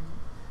youth,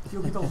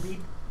 you'll be the lead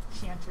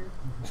chanter.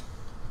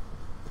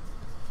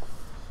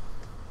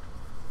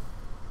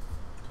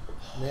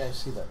 May I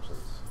see that, please?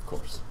 Of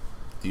course.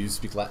 Do you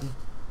speak Latin?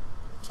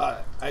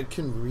 I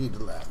can read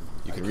Latin.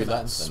 You I can read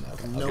cannot Latin? Then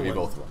okay, no I'll give you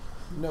one- both one.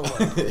 No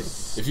one.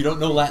 If you don't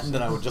know Latin,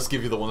 then I would just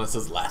give you the one that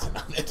says Latin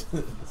on it.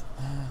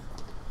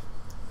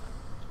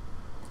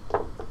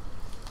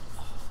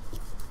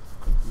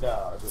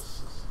 No,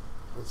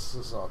 this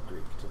is all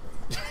Greek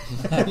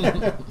to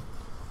me.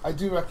 I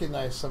do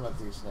recognize some of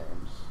these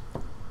names.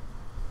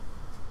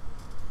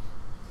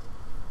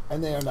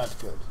 And they are not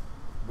good,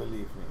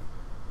 believe me.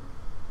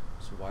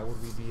 So why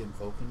would we be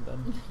invoking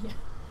them? Yeah.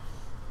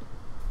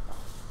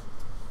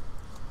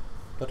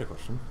 Better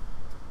question.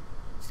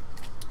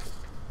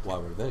 Why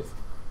were they?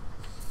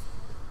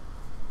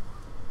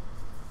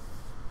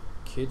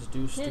 Kids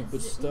do stupid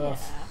Kids,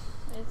 stuff.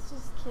 Yeah. It's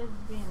just kids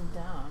being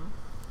dumb.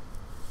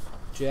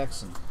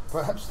 Jackson.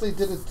 Perhaps they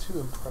did it to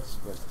impress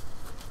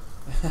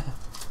women.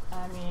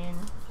 I mean,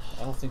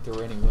 I don't think there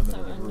were any women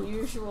some in the group.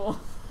 unusual.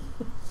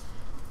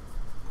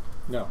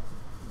 No,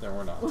 there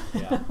were not.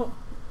 Yeah.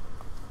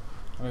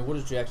 I mean, what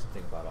does Jackson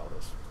think about all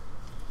this?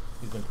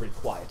 He's been pretty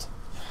quiet.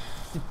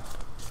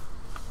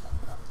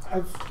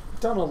 I've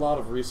done a lot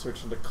of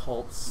research into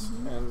cults,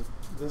 Mhm. and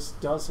this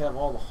does have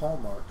all the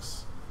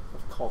hallmarks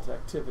of cult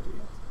activity.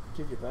 I'll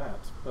give you that,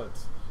 but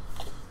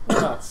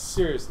we're not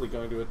seriously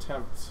going to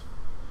attempt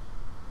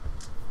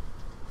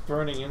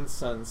burning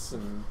incense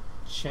and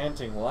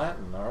chanting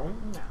Latin, are we?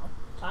 No,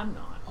 I'm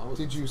not.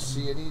 Did you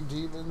see any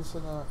demons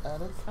in our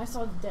attic? I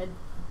saw dead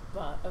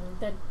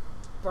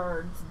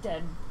birds,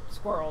 dead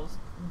squirrels,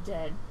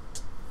 dead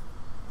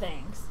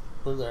things.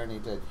 Were there any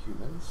dead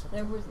humans?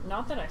 There was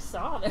not that I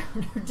saw. There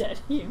were no dead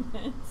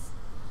humans.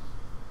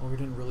 Well, we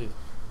didn't really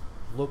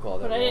look all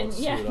that But I well didn't. to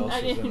see Yeah, what else I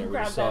is in there. didn't We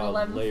grab just that saw a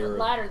 11-foot layer of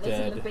ladder that's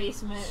in the dead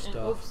basement. And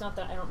stuff. oops, not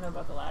that I don't know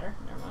about the ladder.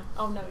 Never mind.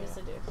 Oh no, yes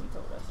I do. You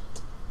told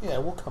us. Yeah,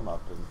 we'll come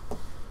up and.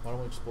 Why don't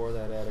we explore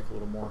that attic a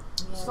little more?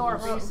 Yeah, So our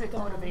we're basic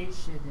going.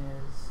 motivation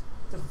is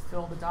to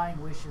fulfill the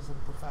dying wishes of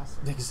the professor.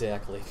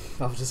 Exactly.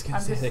 I was just gonna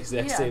I'm say just- the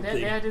exact yeah, same that,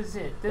 thing. that is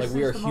it. This Like,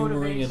 we is are the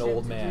humoring an motivation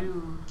old to man.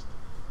 do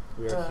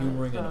We are the-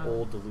 humoring an the-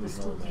 old the delusional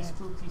spooky, man.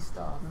 spooky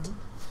stuff.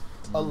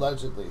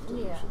 Allegedly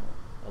delusional.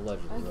 Yeah.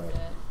 Allegedly, I get right.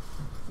 it.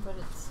 But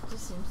it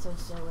just seems so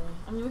silly.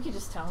 I mean, we could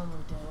just tell him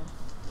we're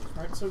dead.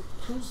 Alright, so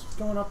who's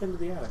going up into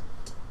the attic?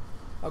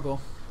 I'll go.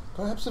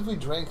 Perhaps if we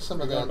drank some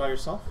Are of you going by that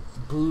yourself?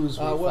 booze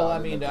we Well, I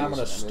found in mean, the I'm gonna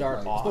basement, it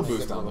start might off, No booze make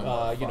it a down little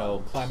there. more you know,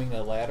 fun. climbing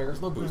the ladder,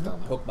 There's no booze down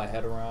there. poke my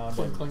head around,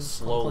 Clink, and clink,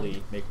 slowly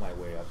clink. make my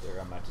way up there.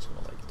 I'm not just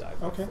gonna like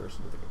dive Okay. first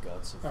into the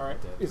guts of Alright.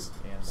 dead animals.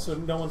 So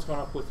no one's going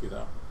up with you,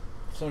 though?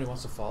 Somebody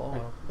wants to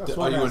follow? That's Are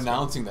what I'm you asking.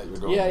 announcing that you're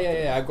going?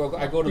 Yeah. I go to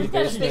the He's got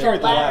a You basement. carried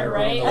big the ladder, ladder,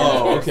 right? right?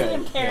 Oh, I okay. see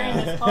him carrying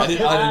Yeah. his I whole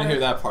didn't hear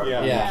that part. Yeah.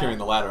 About Yeah. carrying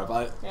the ladder up.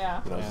 I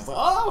Yeah. was Yeah. just like,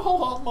 oh,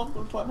 hold on, I'm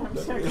gonna climb I'm up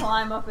just there. gonna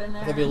climb up in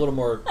there. That'd be a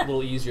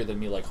little easier than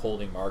me like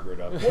holding Margaret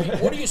up.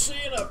 What are you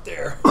seeing up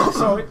there?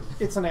 So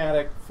it's an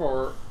attic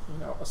for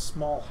a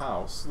small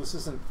house. This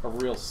isn't a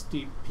real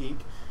steep peak.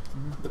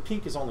 The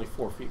peak is only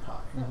 4 feet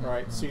high,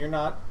 right? So you're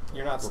not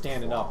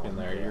standing up in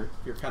there.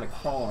 You're kind of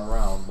crawling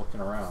around, looking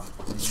around.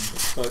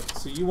 But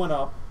so you went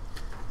up.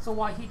 So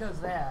while he does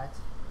that,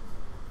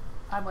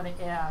 I'm going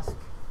to ask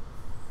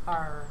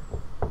our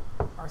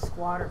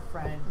squatter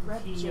friend if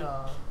Red he Jake.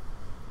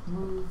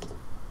 moved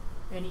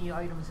any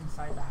items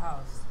inside the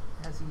house.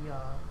 Has he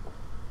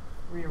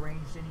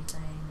rearranged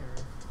anything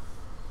or?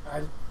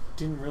 I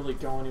didn't really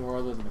go anywhere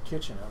other than the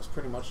kitchen. I was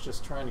pretty much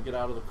just trying to get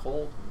out of the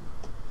cold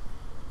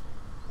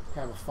and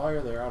have a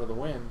fire there out of the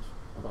wind.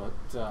 But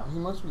He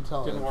must be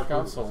telling didn't the work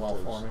out truth, so well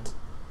for me. because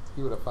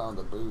He would have found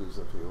the booze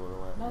if he would have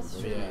went. That's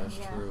with true. it. Yeah, that's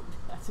true.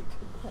 That's a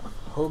good point.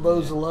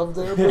 Hobos love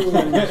their booze.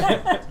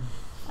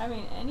 I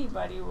mean,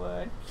 anybody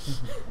would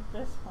at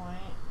this point.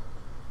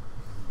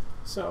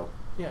 So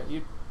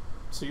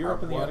so you're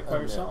up in the What attic by a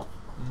myth. yourself.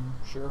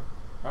 Sure.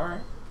 All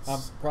right.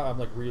 I'm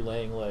like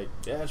relaying like,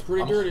 yeah, it's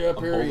pretty I'm- dirty up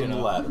I'm here, holding you know.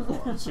 the ladder for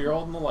him. So you're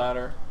holding the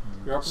ladder.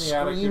 You're up in the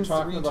attic. You're Scream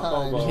talking to 3 the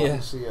times hobo. when Yeah.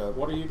 you see a.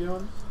 What are you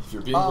doing? If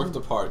you're being ripped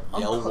apart,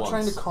 I'm yell once.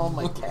 trying to calm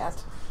my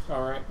cat.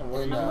 All right. And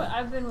what are you And, doing?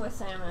 I've been with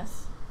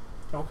Samus.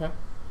 Okay.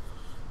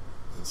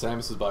 And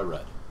Samus is by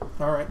red.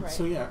 All right. Right.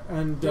 So yeah,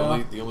 and The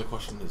only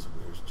question is,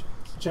 where's James?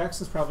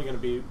 Jackson's probably going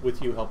to be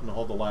with you helping to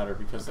hold the ladder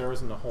because there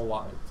isn't a whole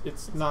lot.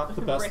 It's not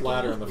the best Rickety.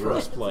 ladder in the Right.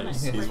 first place.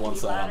 Nice. He's one Rickety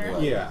side on the ladder.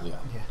 ladder. Yeah.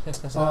 Yeah.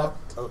 It's not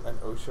an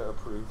OSHA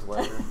approved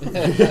ladder.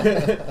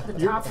 The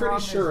You're top pretty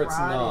rung sure is it's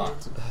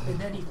rotted, not. and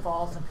then he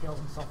falls and impales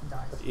himself and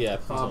dies. Yeah,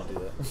 please don't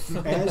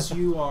do that. As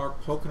you are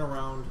poking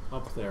around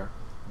up there,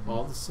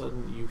 all of a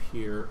sudden you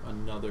hear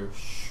another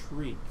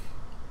shriek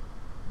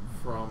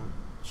from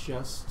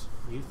just,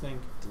 you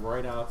think,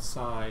 right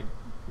outside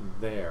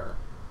there.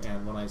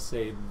 And when I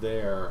say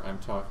there, I'm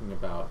talking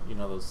about,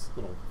 those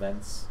little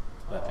vents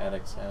that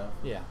attics have.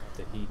 Yeah,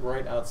 the heat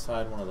Right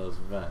outside one of those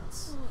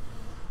vents.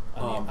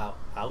 on the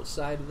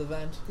outside of the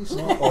vent. He's Or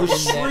The in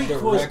that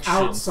shriek was direction.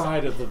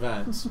 outside of the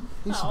vent.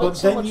 He Oh. spent But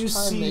so then much you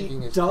time making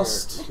see his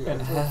dust character, and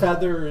too.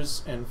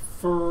 feathers and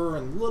fur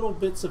and little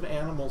bits of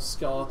animal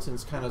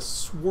skeletons kind of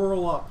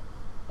swirl up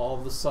all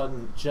of a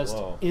sudden just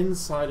Whoa.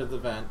 inside of the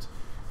vent.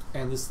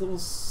 And this little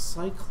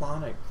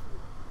cyclonic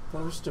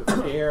burst of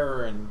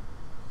air and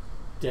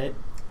dead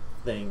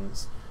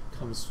things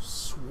comes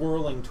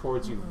swirling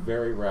towards you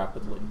very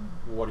rapidly.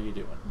 What are you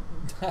doing?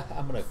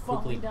 I'm gonna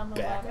quickly Falling down the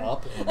back ladder.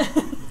 up and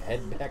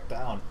head back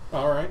down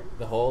All right.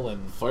 the hole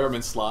and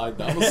Firemen slide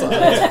down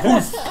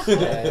the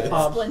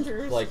side.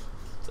 Splinters. like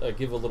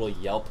give a little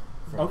yelp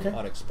from Okay. the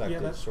unexpected Yeah,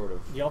 that- sort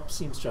of. Yelp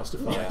seems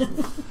justified.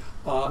 Yeah.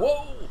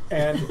 Whoa!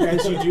 And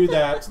as you do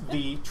that,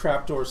 the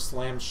trapdoor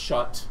slams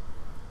shut,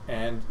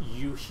 and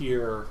you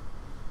hear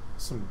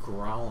some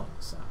growling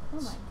sounds Oh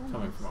my goodness.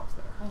 coming from up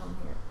there. I don't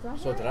hear it.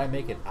 So did I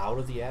make it out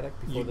of the attic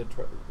before You-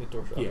 the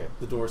door? Yeah, Okay.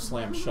 the door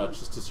slammed shut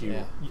just as you.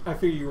 Yeah. I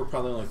figure you were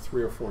probably only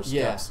 3 or 4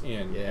 Yeah. steps in, Yeah,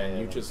 and yeah,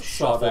 you yeah. just saw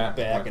Shuffled that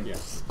back went- and- yeah.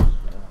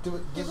 Did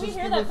Did we this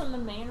hear give that us- from the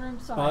main room?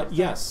 Sorry.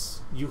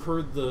 Yes, you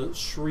heard the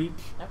shriek.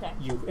 Okay.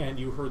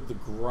 You heard the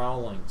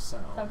growling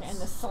sounds. Okay, and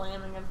the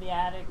slamming of the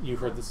attic. You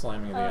heard the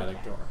slamming of the Okay.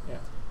 attic door. Yeah.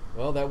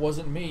 Well, that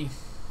wasn't me.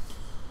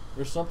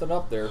 There's something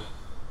up there.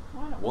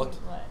 Why don't What? we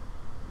let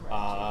Red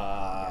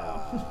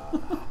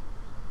Jake go?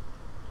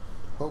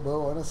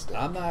 Hobo on a stick.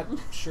 I'm not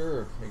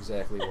sure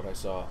exactly what I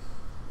saw.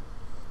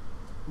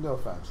 No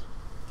offense.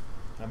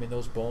 I mean,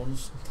 those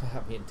bones.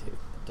 I mean,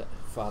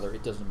 Father,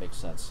 it doesn't make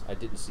sense. I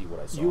didn't see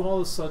what I saw. You all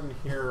of a sudden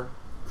hear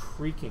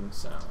creaking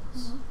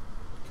sounds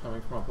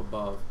coming from up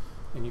above,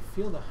 and you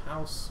feel the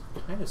house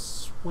kind of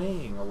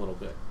swaying a little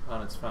bit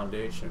on its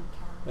foundation,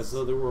 as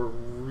though there were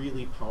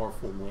really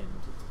powerful wind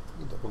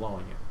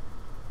blowing it.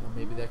 Well,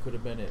 maybe that could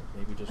have been it.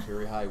 Maybe just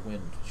very high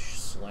wind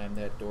slammed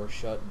that door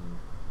shut and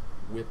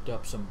whipped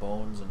up some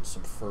bones and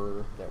some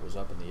fur that was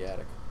up in the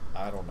attic.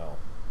 I don't know.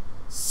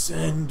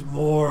 Send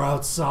more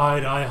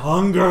outside, I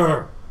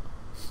hunger!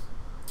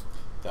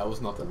 That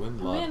was not the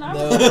wind line. Man, I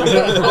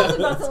was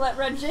about to let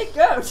Red Jake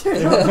go, too.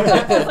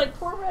 I was like,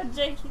 poor Red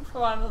Jake, he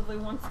probably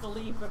wants to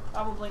leave, but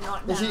probably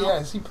not now.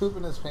 Is he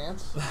pooping his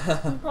pants? He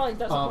probably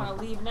doesn't want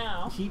to leave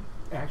now. He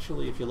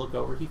actually, if you look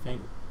over, he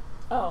fainted.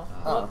 Oh,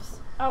 whoops.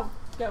 Oh,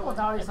 go Well, with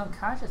now it. he's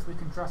unconscious. We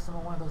can dress him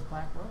in one of those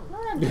black robes. No,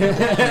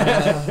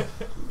 no,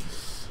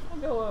 I'll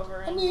go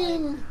over and,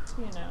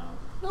 like,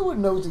 No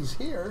one knows he's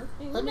here.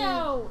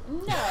 No.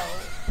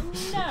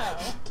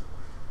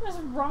 What's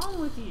wrong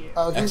with you?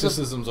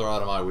 Exorcisms are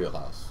out of my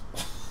wheelhouse.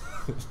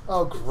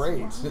 Oh,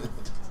 great.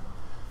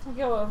 I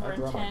go over I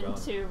and brought my tend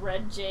gun. to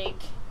Red Jake,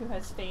 who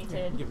has Yeah,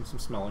 fainted. give him some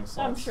smelling salts.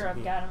 I'm sure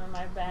I've got him in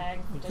my bag.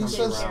 He He comes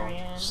says,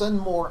 around. send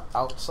more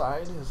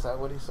outside. Is that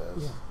what he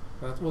says? Yeah.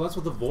 That's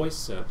what the voice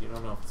said. You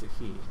don't know if it's a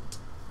he.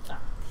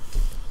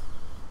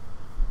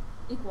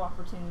 Equal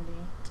opportunity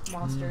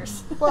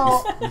monsters.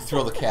 Well, You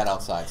throw the cat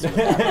outside. See what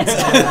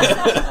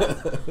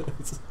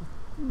happens.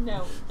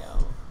 No, we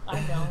don't. I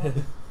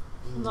don't.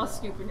 I'm not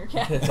scooping your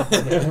cat.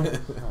 no.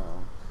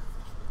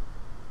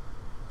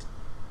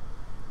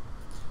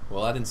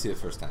 Well, I didn't see it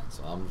firsthand,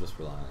 so I'm just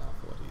relying off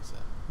what he said.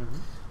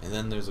 Mm-hmm. And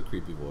then there's a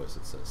creepy voice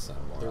that says, "Send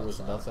more There was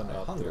outside. nothing I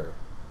up hunger." there.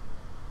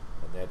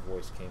 And that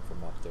voice came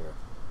from up there.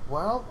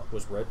 Well,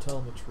 Was Red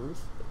telling the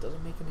truth? It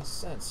doesn't make any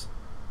sense.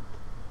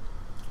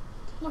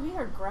 Well, he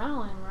heard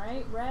growling,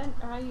 right? Red,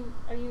 how you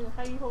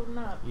holding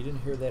up? You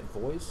didn't hear that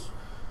voice,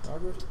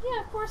 Margaret?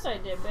 Yeah, of course I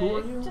did, but Who are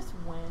it you? just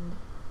wind.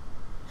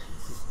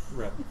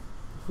 Red.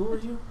 Who are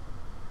you?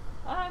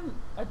 I'm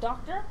a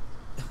doctor.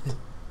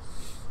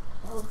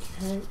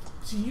 Okay.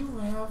 Do you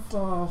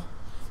have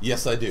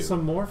Yes, I do.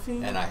 some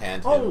morphine? And I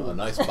hand him Oh. a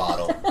nice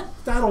bottle.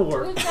 That'll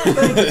work. We've got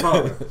Thank you,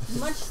 Father.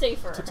 much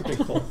safer. Takes a big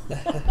pull.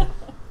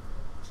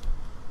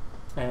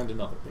 And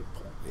another big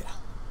pull. Yeah.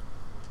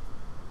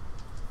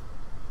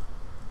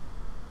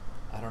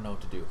 I don't know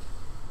what to do.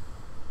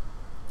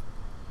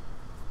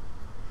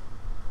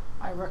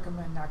 I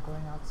recommend not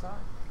going outside.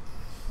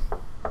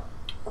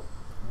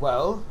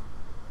 well,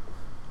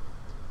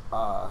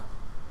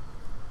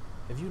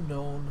 Have you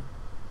known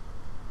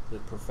the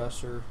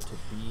professor to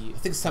be I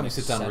think it's time an you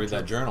sit down and read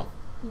that eccentric journal.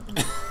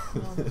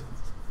 No.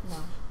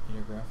 in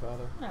your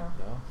grandfather? No.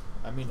 No?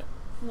 I mean,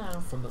 No.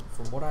 from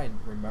what I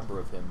remember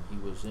of him, he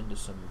was into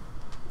some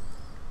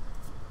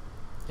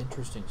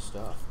interesting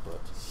stuff, but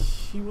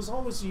He was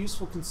always a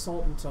useful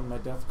consultant on my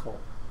death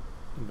cult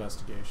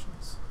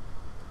investigations.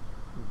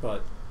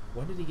 But,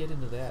 when did he get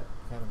into that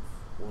kind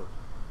of work?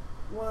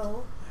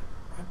 well,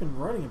 I've been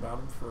writing about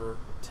him for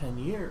 10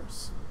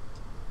 years.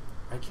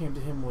 I came to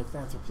him with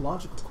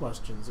anthropological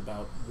questions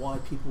about why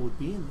people would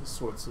be in these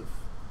sorts of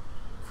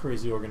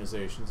crazy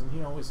organizations, and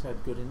he always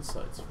had good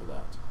insights for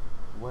that.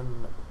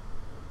 when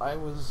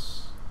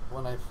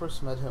I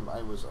first met him,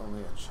 I was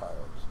only a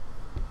child,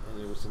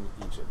 and it was in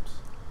Egypt,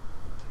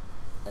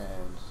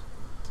 and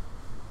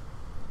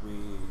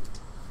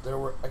there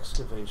were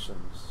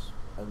excavations,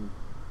 and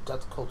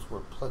death cults were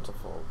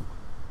plentiful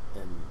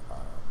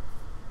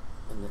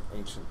in the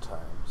ancient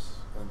times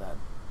in that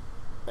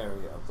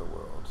area of the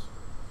world.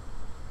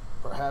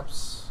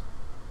 Perhaps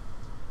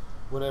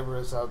whatever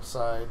is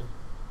outside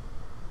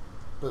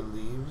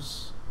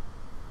believes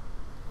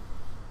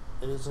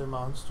it is a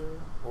monster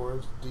or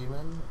a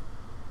demon.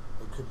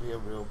 It could be a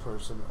real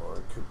person or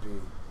it could be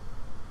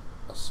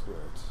a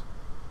spirit.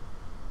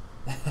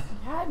 You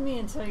had me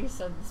until you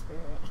said the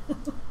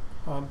spirit.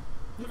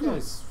 You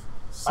guys...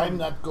 I'm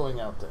not going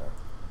out there.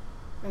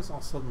 You guys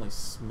all suddenly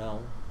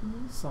smell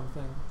Mhm.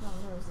 something. Oh,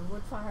 no, is the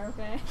wood fire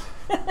okay?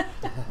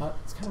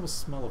 It's kind of a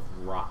smell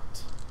of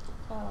rot.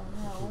 Oh,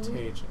 no.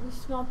 Contagion. We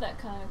smelled that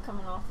kind of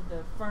coming off of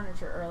the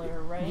furniture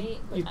earlier, right?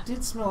 You But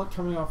did smell it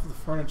coming off of the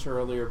furniture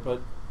earlier,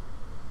 but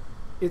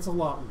it's a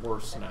lot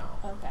worse now.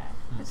 Okay.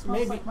 It smells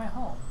Maybe- like my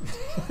home.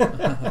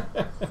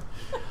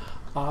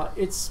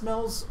 It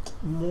smells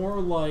more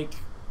like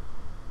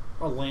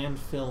a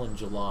landfill in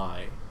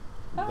July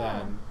Oh.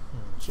 than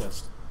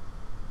just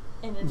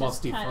And it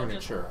musty just kind of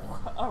furniture.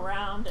 just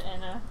around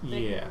in a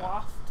big Yeah.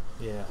 waft.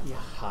 Yeah, Yeah.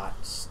 hot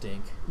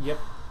stink. Yep.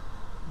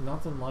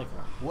 Nothing like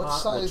a What hot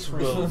size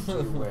latrine. robe do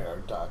you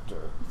wear,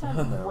 Doctor? What type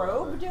of Merriweather?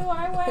 robe do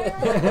I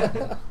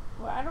wear?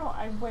 Well,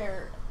 I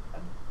wear.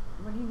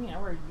 What do you mean?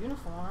 I wear a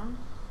uniform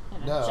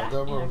and a No, jacket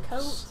there and were a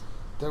coat.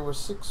 There were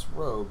 6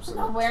 robes I'm in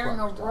not a wearing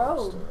a truck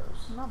robe. downstairs.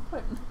 I'm not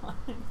putting on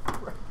a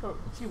robe.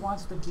 She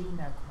wants the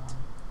V-neck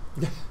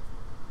one.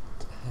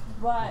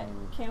 But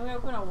can we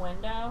open a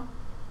window?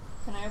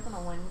 Can I open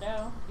a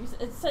window?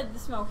 It said the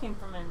smell came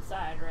from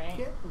inside, right?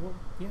 Yeah, well,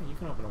 yeah, you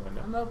can open a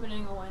window. I'm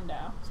opening a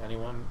window. Does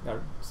anyone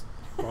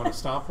want to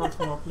stop her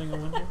from opening a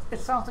window?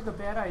 It sounds like a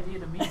bad idea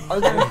to me. Are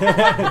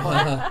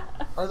there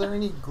Are there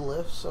any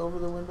glyphs over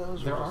the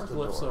windows? There or are just the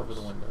glyphs doors? over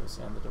the windows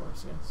and the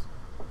doors, yes.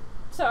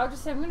 So I'll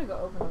just say I'm going to go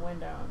open the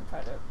window and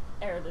try to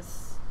air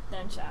this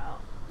stench out.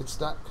 It's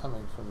not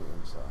coming from the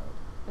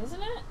inside.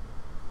 Isn't it?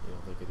 You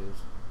don't think it is?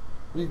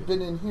 We've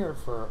been in here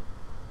for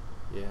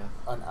Yeah.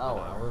 an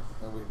hour, hour.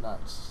 and we've not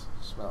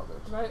smelled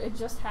it. Right, it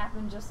just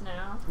happened just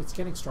now. It's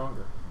getting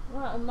stronger.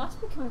 Well, it must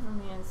be coming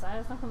from the inside.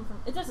 It's not coming from.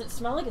 It doesn't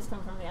smell like it's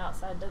coming from the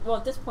outside. Well,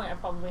 at this point, I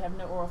probably have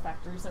no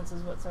olfactory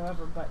senses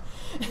whatsoever. But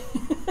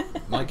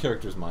My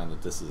character's mind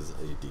that this is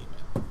a demon.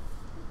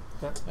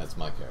 That, That's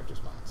my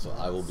character's mind. So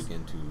I will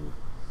begin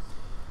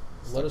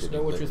to. Let us start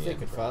know what you're getting thinking,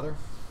 litany Father.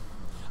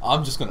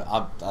 I'm just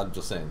gonna. I'm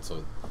just saying. So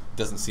it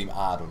doesn't seem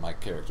odd when my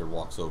character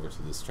walks over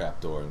to this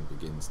trapdoor and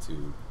begins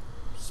to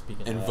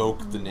Speaking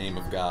invoke the name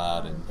of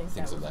God I and didn't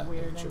think things that of was that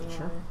weird nature. anyway.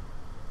 Sure.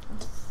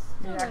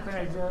 Yeah, could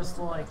I just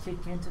like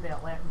kick into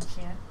that Latin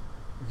chant?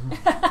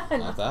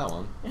 Not that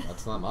one.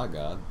 That's not my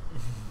God.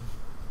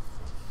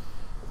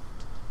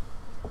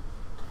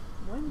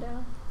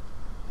 Window.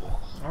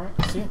 Alright,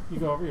 so yeah, you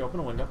go over, you open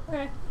a window.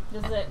 Okay.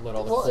 Does it Let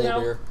all the Well, cold it-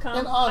 air. come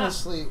And up?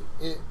 honestly,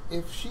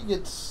 if she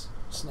gets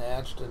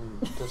snatched and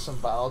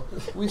disemboweled,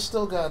 we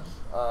still got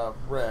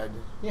Red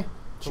Yeah,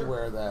 to sure.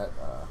 wear that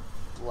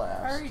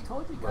last. I already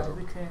told you guys robe.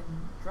 we can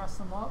dress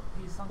him up.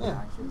 He's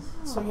unconscious.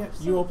 So yeah,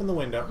 you open the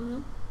window,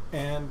 Mhm.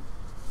 and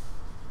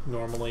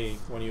normally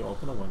when you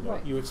open a window,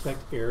 Right. you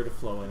expect air to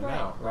flow in and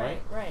out,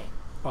 right? Right.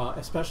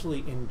 Especially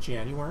in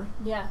January,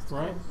 Yeah. it's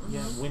right? cold.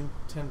 Yeah, Mhm. wind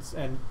tends,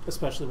 and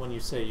especially when you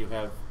say you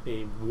have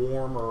a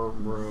warmer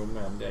room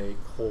and a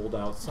cold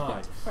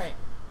outside, Right.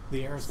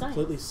 the air is Science.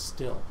 completely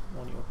still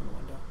when you open the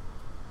window.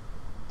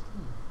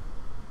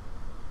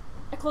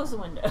 I close the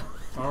window.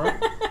 All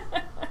right.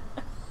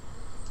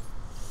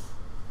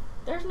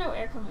 There's no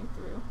air coming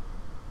through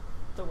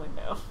the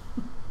window.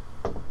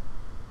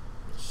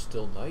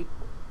 Still night?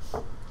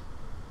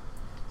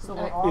 So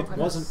I- we're all It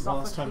gonna wasn't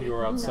last time you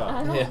were suffocate.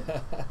 outside. No, I Yeah.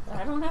 don't,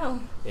 I don't know.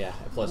 Yeah.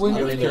 Plus, When,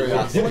 out of you're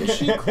curiosity. when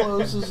she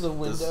closes the Does-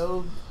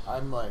 window,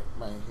 I'm like,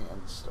 my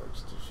hand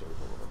starts to shake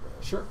a little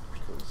bit. Sure.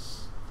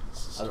 Because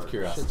Out of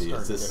curiosity, shit's is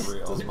starting to this get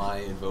real. does my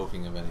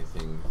invoking of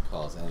anything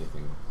cause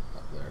anything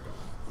up there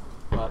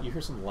going on? You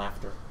hear some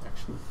laughter,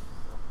 actually.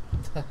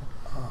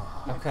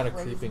 I'm kind of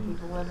Crazy creeping.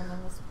 people living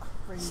in this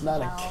crazy It's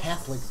not a house.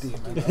 Catholic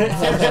demon.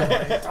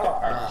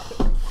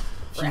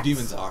 Few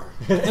demons are.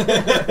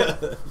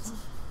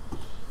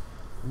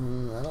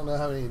 I don't know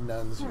how many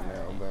nuns you know,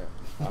 Alright.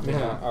 but I mean,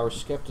 Yeah. our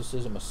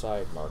skepticism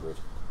aside, Margaret.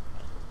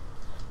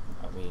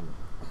 I mean,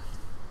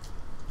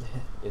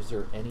 is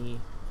there any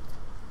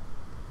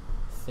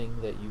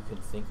thing that you can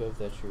think of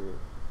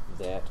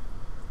that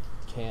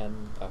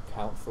can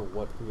account for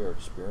what we are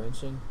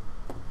experiencing?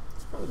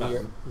 It's probably about We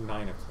are-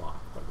 9 o'clock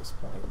by this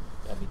point.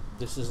 I mean,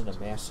 this isn't a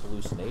mass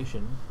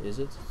hallucination, is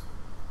it?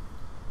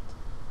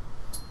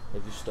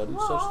 Have you studied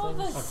Well, such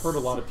things? I've heard a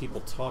lot of people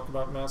talk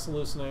about mass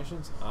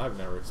hallucinations. I've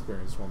never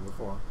experienced one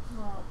before.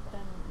 Well, then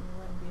you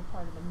wouldn't be a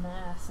part of the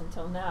mass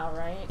until now,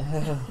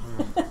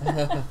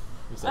 right?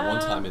 It was that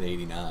one time in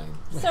 '89.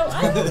 So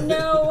I don't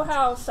know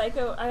how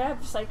I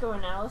have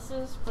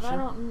psychoanalysis, but I Sure.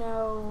 don't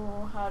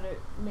know how to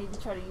maybe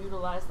try to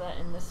utilize that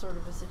in this sort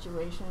of a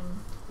situation.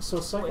 So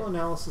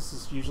psychoanalysis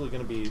is usually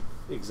going to be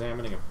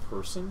examining a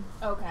person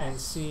Okay. and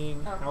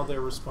seeing how Okay.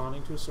 they're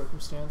responding to a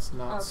circumstance,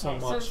 not so Okay,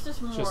 so much it's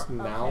just more- okay.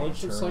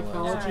 knowledge of Internal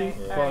psychology.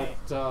 Alright,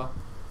 But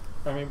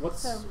I mean,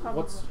 what's So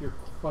what's probably- your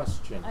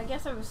question? I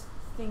guess I was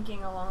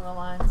thinking along the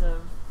lines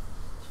of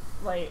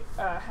like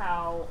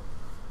how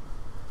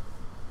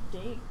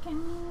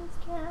Dakin's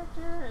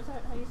character, is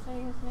that how you say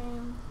his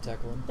name?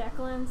 Declan?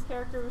 Declan's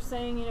character was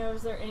saying,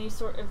 is there any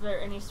sort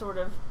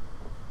of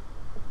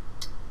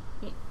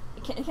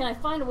can I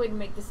find a way to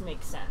make this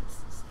make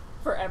sense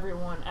for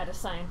everyone at a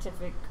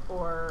scientific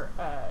or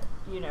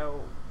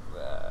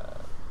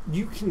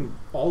You can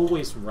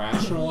always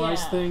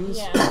rationalize Yeah, things,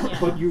 yeah.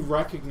 but you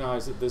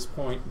recognize at this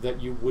point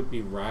that you would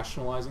be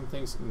rationalizing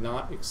things,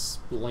 not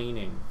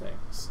explaining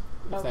things.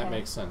 If that Okay.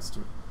 makes sense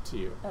to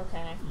you.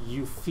 Okay.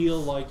 You feel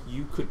like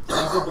you could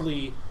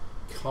probably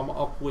come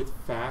up with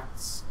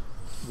facts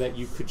that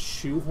you could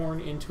shoehorn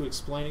into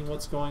explaining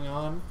what's going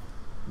on,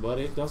 but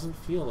it doesn't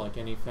feel like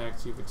any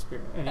facts you've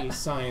experienced, any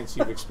science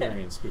you've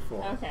experienced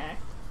before. Okay.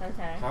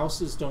 Okay.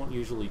 Houses don't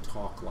usually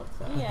talk like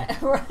that. Yeah,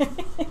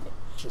 right.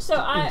 Just So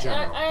in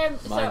general. I am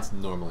Mine's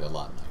normally a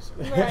lot nicer.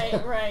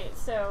 right.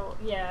 So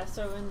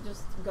in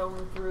just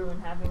going through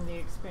and having the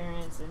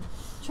experience and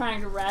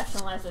trying to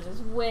rationalize it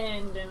as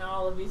wind and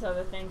all of these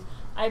other things,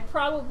 I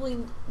probably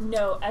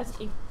know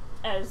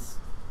as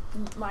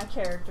my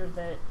character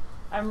that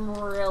I'm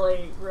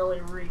really,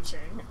 really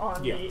reaching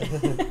on Yeah.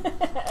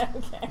 the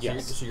okay.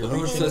 Yes. So you're The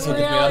Lord reaching says for- he'll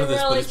get me out of Really,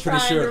 this, but really he's pretty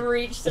trying sure. to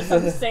reach to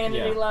some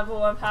sanity Yeah.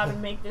 level of how to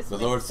make this The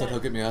make Lord said sense. he'll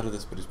get me out of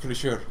this, but he's pretty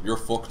sure you're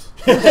fucked.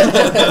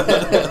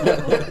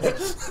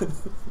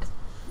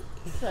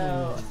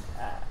 So,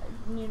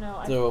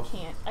 So-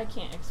 I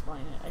can't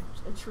explain it.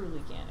 I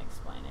truly can't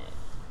explain it.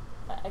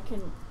 I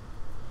can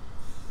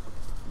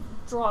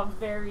draw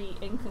very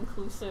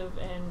inconclusive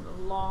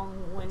and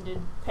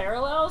long-winded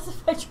parallels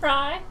if I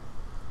try.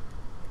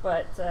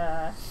 But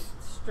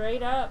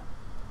straight up,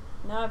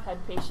 no, I've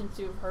had patients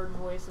who've heard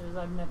voices.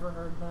 I've never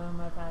heard them.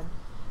 I've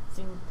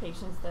seen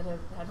patients that have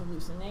had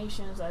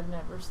hallucinations. I've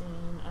never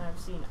seen. I've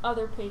seen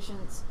other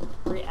patients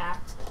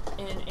react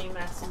in a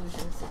mass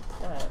solution.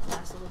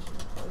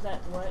 Was that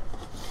what?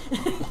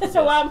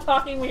 So while I'm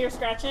talking, we hear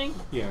scratching.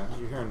 Yeah,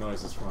 you hear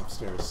noises from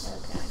upstairs,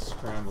 Okay.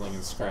 scrambling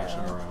and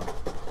scratching So- around.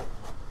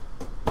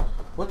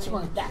 What's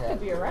my That cat could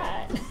be a doing?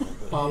 rat.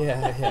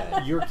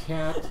 Yeah. Your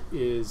cat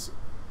is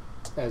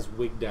as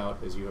wigged out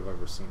as you have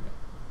ever seen it.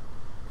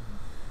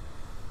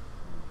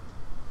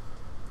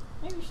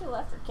 Maybe you should have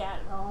left your cat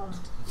at home.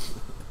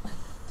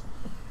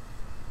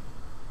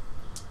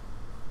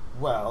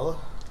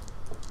 Well,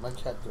 my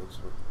cat goes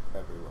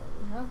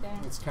everywhere. Okay.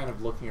 It's kind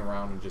of looking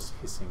around and just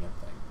hissing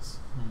at things.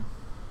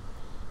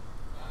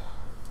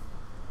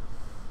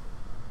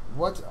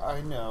 What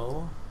I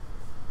know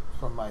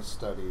from my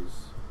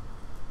studies,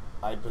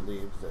 I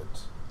believe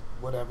that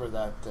whatever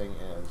that thing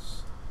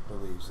is,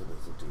 believes it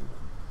is a demon.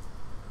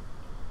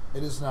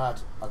 It is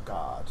not a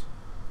god.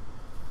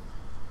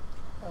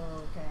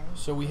 Okay.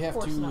 So we have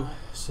Of course to not.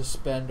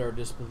 suspend our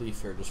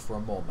disbelief here just for a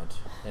moment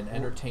and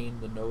entertain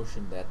the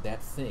notion that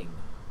that thing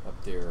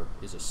up there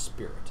is a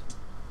spirit.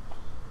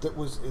 That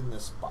was in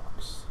this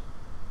box.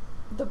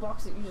 The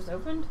box that you just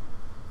opened?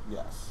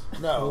 Yes.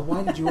 Well, No.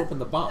 why did you open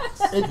the box?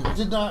 It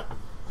did not.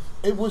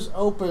 It was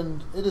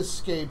opened. It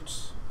escaped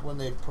when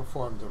they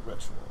performed the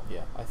ritual.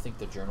 Yeah, I think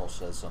the journal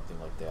says something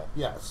like that.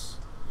 Yes.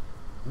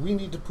 We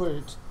need to put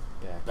it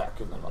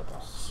back in the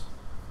box.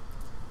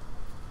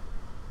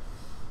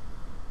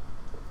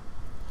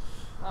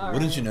 All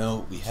Wouldn't right. you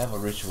know, we have a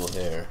ritual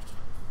here.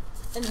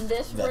 And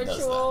this that does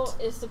ritual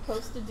that. is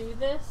supposed to do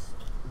this?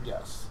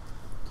 Yes.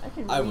 I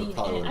can I read. would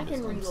probably and I wouldn't can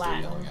just read I'm still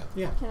Latin. yelling at.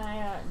 Yeah, Can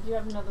I? Do you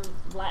have another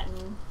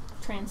Latin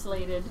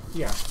translated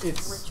yeah.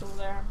 It's ritual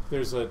there?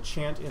 there's a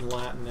chant in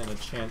Latin and a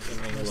chant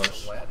in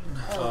English,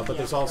 Oh, but yeah,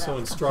 there's also crap.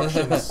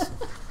 instructions.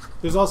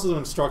 There's also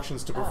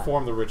instructions to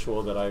perform the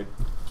ritual that I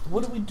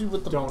What do we do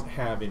with the don't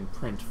have in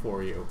print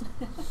for you,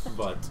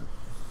 but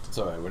It's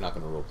alright, we're not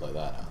going to roleplay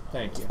that out.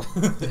 thank you.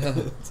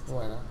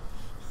 Why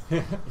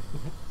not?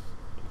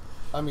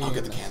 I mean, I'll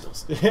get the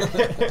candles.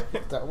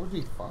 that would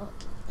be fun.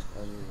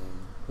 I mean,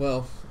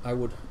 Well, I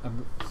would.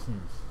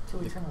 Till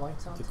we turn the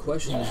lights out. The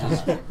question Yeah.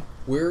 is,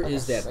 where Like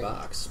is a that saint.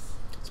 box?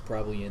 It's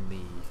probably in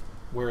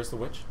Where is the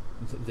witch?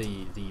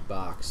 the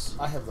box.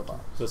 I have the box.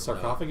 The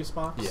sarcophagus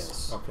box?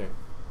 Yes. Okay.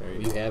 There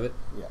you You go. have it.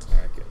 Yes. All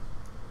right, good.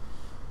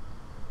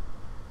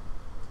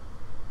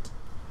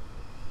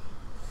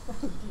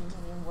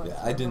 Yeah,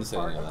 I didn't say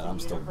any of that. I'm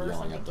still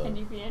yelling at the- Can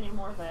you be any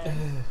more vague?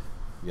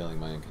 Yelling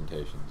my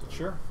incantations. or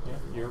Sure. Yeah.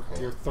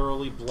 whatever. You're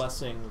thoroughly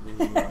blessing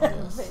the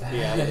Yes. the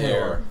Very attic Air.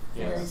 door.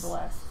 Very Yes.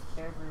 blessed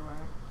everywhere.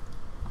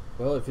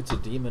 Well, if it's a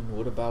demon,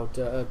 what about?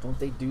 Don't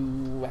they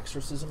do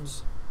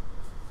exorcisms?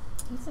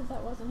 He said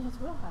that wasn't his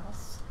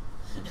wheelhouse.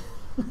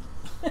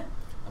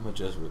 I'm a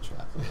Jesuit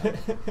chaplain.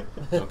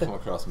 I don't come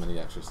across many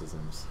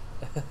exorcisms.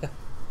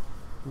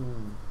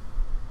 Hmm.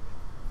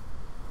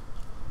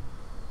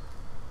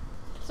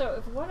 So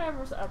if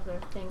whatever's up there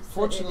thinks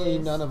Fortunately, that it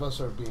is, none of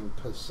us are being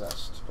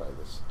possessed by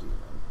this demon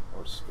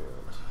or spirit.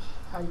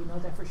 How do you know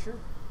that for sure?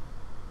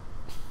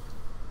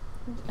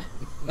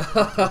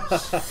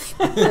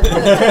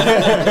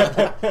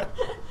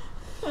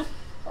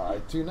 I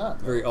do not.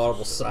 know Very for audible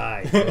sure.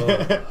 sigh.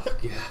 Oh,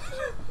 God.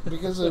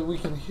 Because we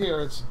can hear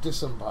its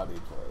disembodied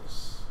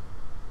voice.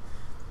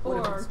 What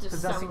if or it's just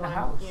possessing the someone,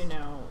 house? you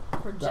know,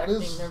 projecting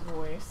is- their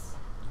voice.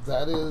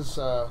 That is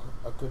a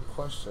good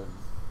question.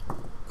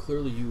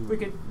 Clearly, you We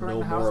could burn know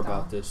the house more down.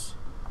 about this.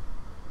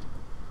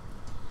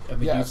 I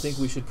mean, Yes. do you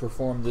think we should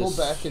perform this?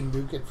 Pull back and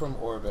nuke it from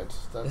orbit.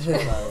 That's what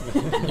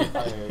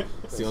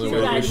It's the only You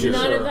way guys, we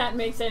none sure. of that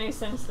makes any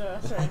sense to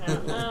us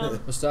right now.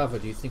 Mustafa,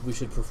 do you think we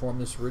should perform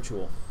this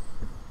ritual?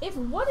 If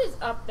what is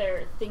up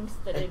there thinks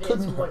that It it is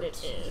couldn't what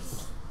hurt. it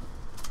is,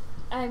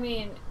 I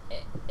mean,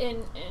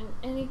 in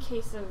any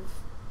case of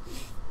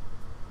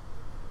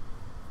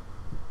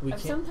We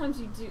can't. sometimes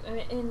you do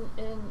in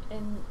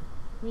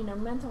you know,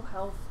 mental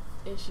health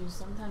issues,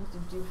 sometimes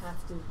you do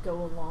have to go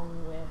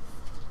along with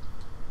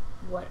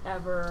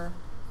whatever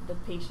the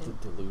patient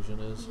Delusion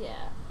is.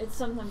 yeah, it's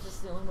sometimes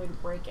just the only way to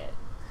break it.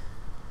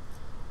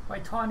 By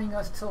taunting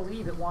us to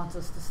leave, it wants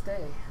us to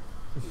stay.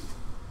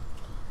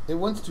 It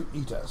wants to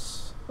eat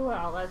us.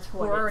 Well, that's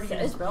what We're it already in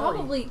says. his It's belly.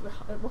 probably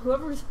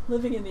whoever's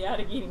living in the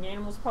attic eating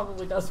animals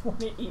probably does want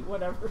to eat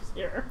whatever's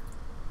here.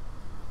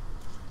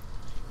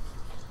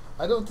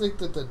 I don't think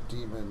that the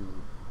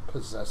demon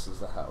possesses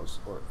the house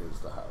or is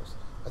the house.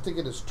 I think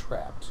it is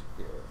trapped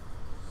here.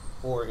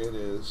 Or it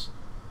is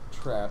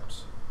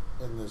trapped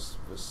in this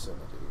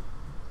vicinity.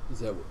 Is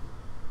that what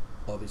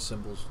all these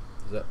symbols?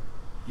 Is that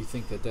you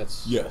think that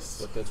that's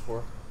Yes. what that's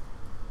for?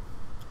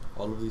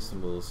 All of these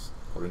symbols,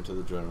 according to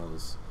the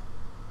journals,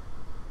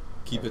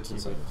 keep it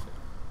inside.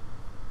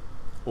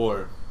 Or,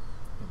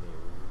 In the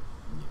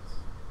area yes,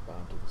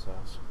 bound to this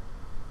house.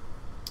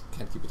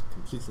 can't keep it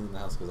completely in the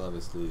house because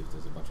obviously if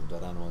there's a bunch of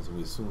dead animals and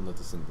we assume that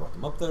this thing brought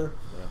them up there,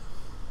 Yeah.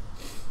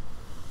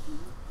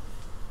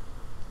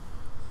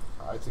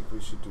 I think we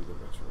should do the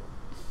ritual.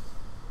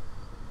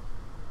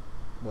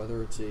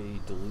 Whether it's a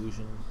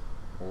delusion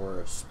or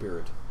a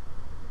spirit,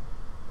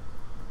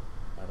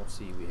 I don't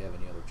see we have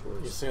any other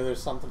choice. You say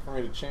there's something for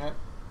me to chant?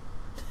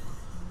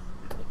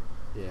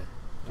 Yeah.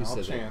 Who I'll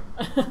said chant.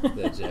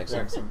 that,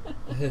 Jackson?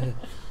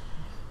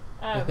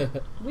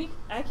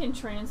 I can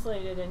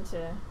translate it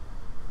into.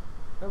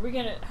 How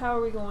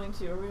are we going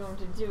to? Are we going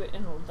to do it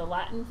in the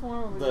Latin form?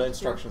 Or are we The going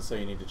instructions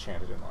say you need to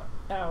chant it in Latin.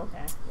 Oh,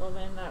 okay. Well,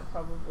 then that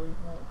probably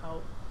won't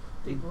help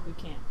people who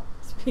can't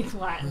speak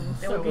Latin.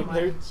 That so would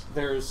be much.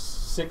 There's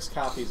 6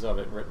 copies of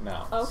it written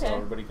out. Okay. So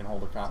everybody can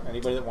hold a copy.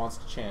 Anybody that wants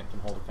to chant can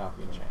hold a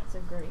copy and chant. It's a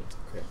great,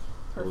 Okay.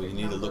 perfect Well, you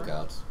need to look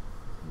number. out.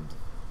 And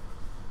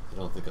I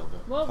don't think I'll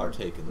Well,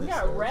 partake in we this.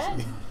 got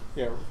Red.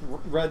 Yeah,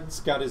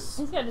 Red's got his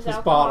He's got his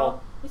bottle.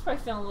 alcohol. He's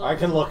probably feeling a little. I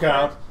can bit look more-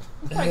 out.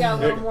 He's probably got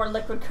a little more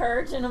liquid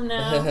courage in him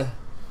now.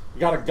 You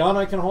got a gun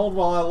I can hold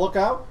while I look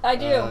out? I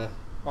do.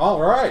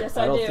 All right. Yes,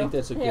 I don't do. think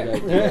that's a good Here.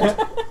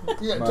 idea.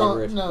 Yeah,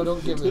 Margaret.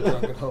 don't give the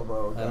drunken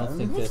hobo a I don't gun.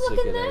 think He's that's a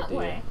looking good that idea.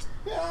 way.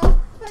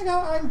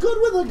 Yeah, I'm good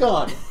with a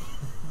gun.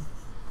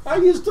 I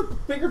used a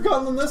bigger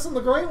gun than this in the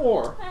Great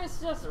War.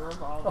 It's just a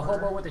revolver. A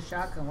hobo with a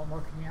shotgun. What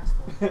more can you ask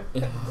for?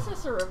 It's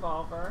just a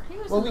revolver. He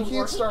was Well, in we the can't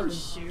war. start. He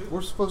can shoot.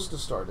 We're supposed to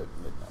start at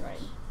midnight.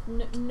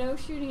 Right. No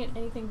shooting at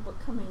anything but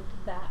coming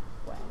that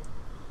way.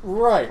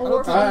 Right.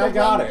 Or from I the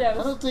got it. I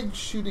windows. don't think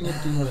shooting a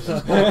demon is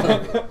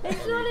good.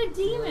 It's not a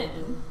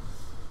demon.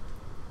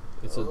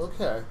 It's a,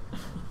 Okay.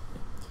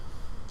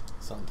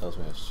 Something tells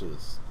me I should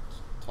have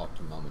talked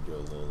to Mama Joe a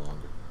little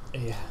longer.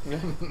 yeah.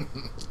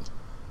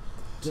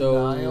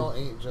 Denial So,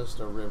 ain't just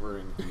a river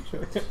in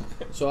Egypt.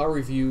 so I'll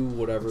review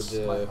whatever It's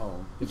my the.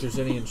 home. If there's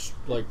any,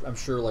 I'm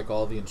sure like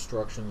all the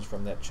instructions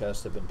from that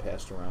chest have been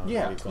passed around.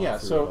 Yeah, We've gone yeah.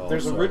 through it So all,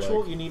 there's a so, ritual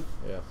like, you need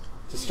Yeah.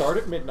 to start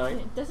at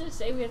midnight. Does it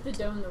say we have to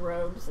don the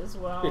robes as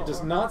well? It does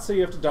or- not say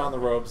you have to don the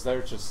robes.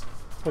 They're just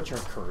what you're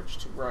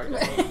encouraged to, right?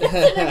 it's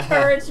an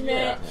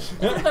encouragement.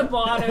 It's at the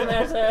bottom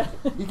as a.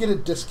 You get a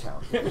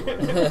discount.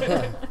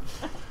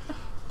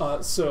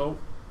 So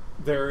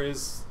there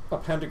is a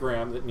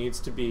pentagram that needs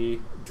to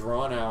be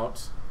drawn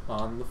out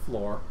on the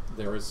floor.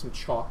 There is some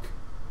chalk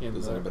in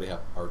Does the, anybody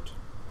have art?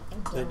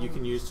 that you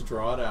can use to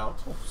draw it out.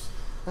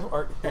 Have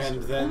art And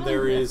history. then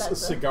there is a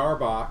That's a- cigar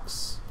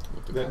box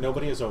What the that heck?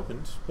 nobody has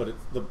opened, but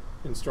the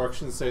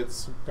instructions say the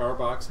cigar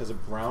box has a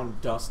brown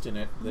dust in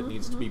it that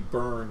needs to be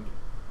burned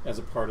as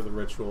a part of the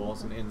ritual,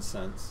 as an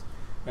incense.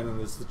 And then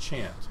there's the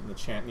chant, and the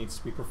chant needs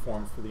to be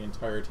performed for the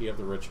entirety of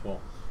the ritual,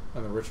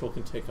 and the ritual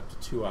can take up to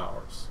 2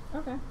 hours,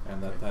 Okay.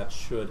 and that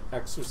should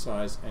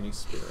exorcise any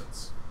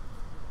spirits.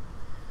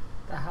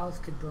 The house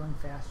could burn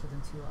faster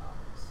than 2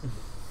 hours.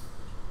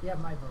 You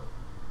have my vote.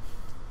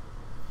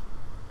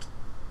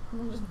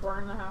 We'll just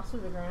burn the house to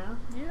the ground.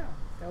 Yeah,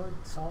 that would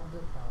solve the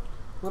problem.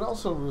 Would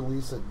also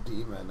release a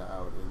demon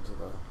out into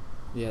the.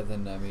 Yeah.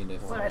 Then I mean,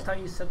 if. But I thought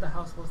you said the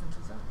house wasn't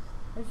possessed.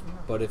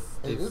 But if.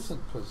 It if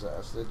isn't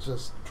possessed. It's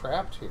just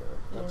trapped here.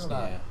 That's Yeah.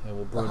 not. Yeah, and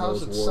we'll The burn house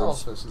those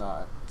itself wards. is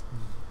not.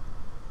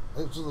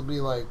 It will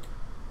be like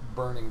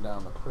burning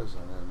down the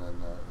prison and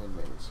then the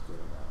inmates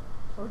getting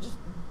out. Or just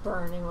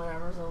burning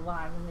whatever's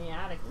alive in the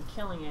attic and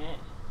killing it.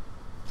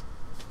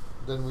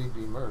 Then we'd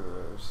be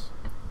murderers.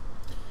 I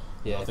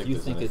Yeah, don't if think you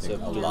there's think it's a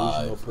anything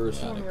delusional alive.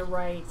 person. Yeah. You're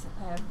right.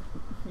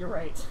 You're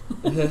right.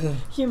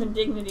 Human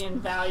dignity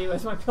and value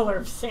as my pillar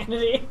of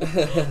sanity.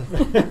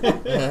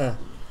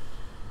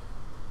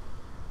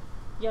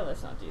 Yeah,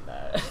 let's not do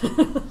that.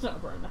 Let's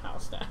not burn the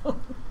house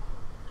down.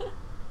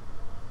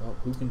 Well,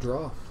 who can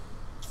draw?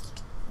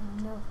 I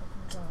don't know if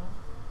I can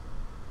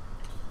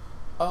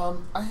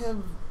draw. I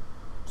have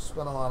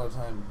spent a lot of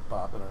time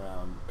bopping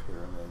around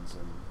pyramids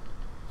and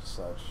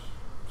such,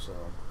 so.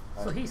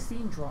 So he's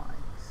seen drawings.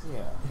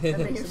 Yeah. That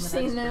makes You've him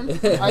seen an them.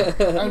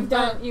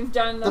 expert. You've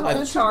done the The whole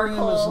pentagram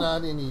charcoal. is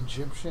not an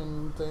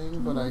Egyptian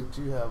thing, but I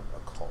do have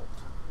a cult.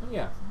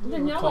 Yeah.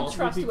 Then I Cult would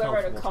trust be whoever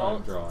at a comfortable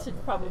trying cult to draw to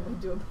it. probably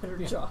do a better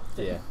Yeah. job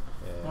than Yeah.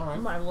 All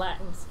right. my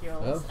Latin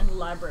skills Oh. and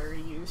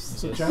library use.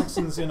 So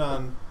Jackson's in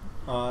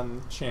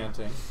on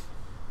chanting.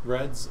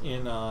 Red's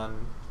in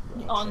on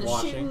On the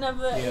watching. shooting of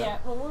the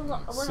well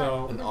we're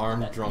So- not An we're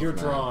armed not- drunk You're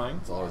man. drawing.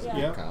 It's always Yeah. a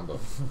Yep. good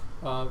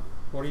combo.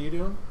 What are you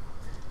doing?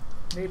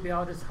 Maybe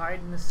I'll just hide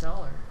in the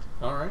cellar.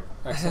 All right.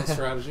 Excellent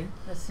strategy.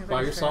 That seems By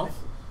like a yourself?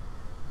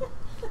 strategy.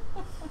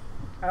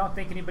 I don't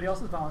think anybody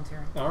else is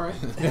volunteering. All right.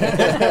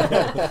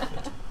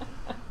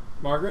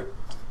 Margaret?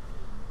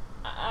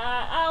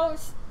 I'll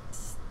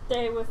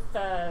stay with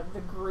the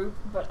group,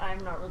 but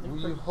I'm not really.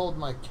 Will you hold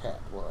my cat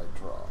while I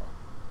draw?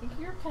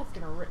 Your cat's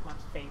gonna rip my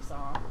face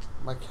off.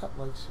 My cat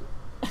likes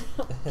you.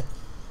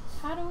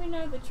 How do we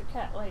know that your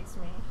cat likes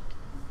me?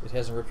 It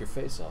hasn't ripped your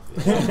face off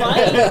yet.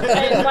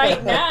 It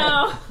might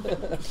now.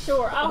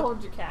 Sure, I'll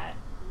hold your cat.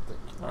 Thank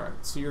you. All right.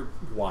 So you're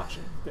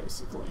watching,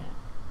 basically. Yeah.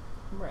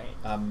 Right.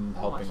 I'm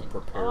helping watching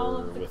prepare all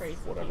of the with crazy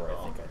whatever people.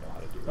 I think I know how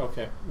to do.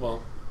 Okay.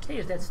 Well, Hey,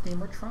 is that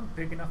steamer trunk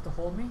big enough to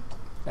hold me?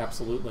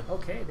 absolutely.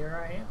 Okay,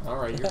 there I am. All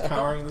right. You're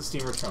cowering the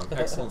steamer trunk.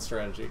 Excellent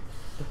strategy.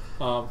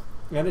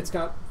 And it's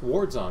got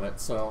wards on it,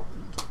 so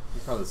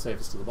you're probably the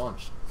safest of the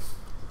bunch.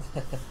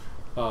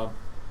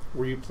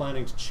 Were you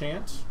planning to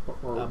chant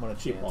or I'm gonna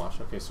keep chant. watch?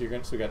 Okay, so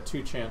we got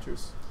 2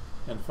 chanters.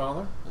 And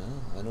Father?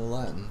 Well, I know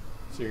Latin.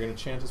 So you're going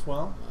to chant as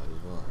well? Might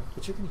as well.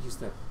 But you're going to use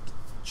that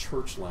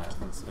church Latin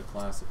instead of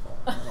classical.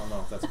 I don't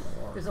know if that's going to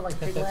work. Is it like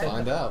Big Latin?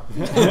 Find out.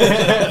 You're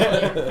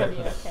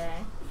pretty okay.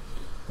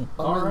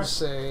 All right.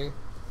 Say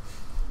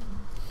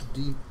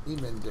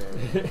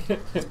Emende.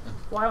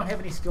 Well, I don't have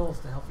any skills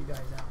to help you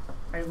guys out.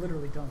 I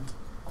literally don't.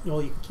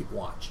 Well, you can keep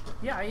watch.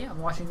 Yeah, I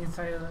am watching the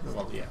inside of the.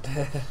 Well, yeah.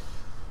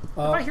 If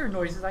I hear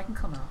noises, I can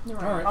come out. You're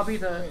All right. I'll be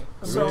the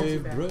So- emergency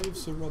Brave, back. brave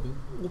Sir Robin.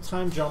 We'll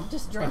time jump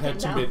Just drink ahead it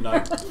to now.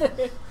 midnight.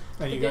 The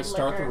And you good guys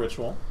start the liquor.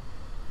 ritual.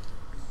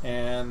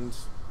 And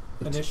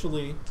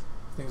initially,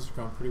 things are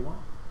going pretty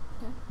well.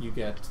 Okay. You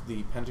get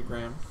the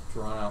pentagram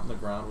drawn out in the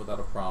ground without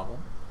a problem.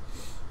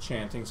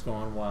 Chanting's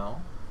going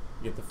well.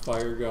 You get the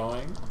fire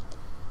going.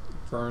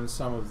 Burn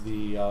some of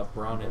the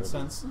brown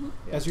incense. Mhm.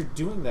 As you're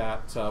doing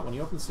that, when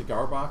you open the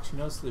cigar box, you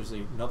notice there's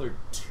another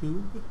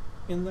tube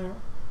in there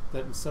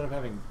that instead of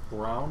having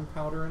brown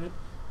powder in it,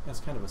 has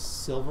kind of a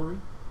silvery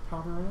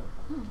powder in it.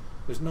 Hmm.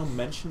 There's no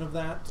mention of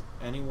that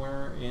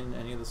anywhere in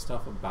any of the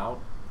stuff about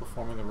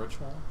performing the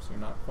ritual, so you're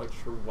not quite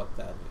sure what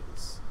that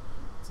is.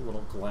 It's a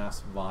little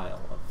glass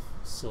vial of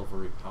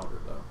silvery powder,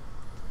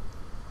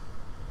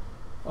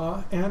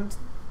 though. And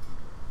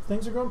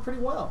things are going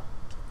pretty well.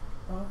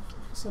 Like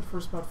I said,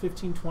 first about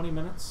 15-20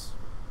 minutes,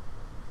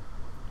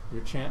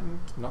 you're chanting.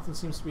 Nothing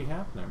seems to be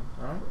happening,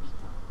 right?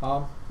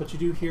 But you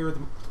do hear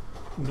the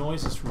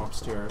noises from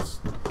upstairs,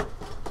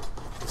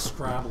 the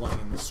scrabbling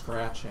and the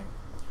scratching.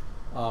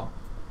 Yeah.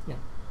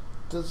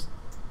 Do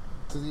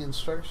the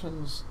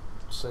instructions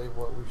say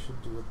what we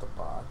should do with the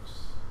box?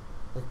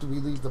 Like, do we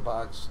leave the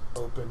box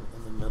open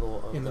in the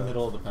middle of In the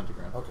middle of the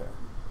pentagram. Okay.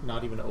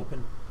 Not even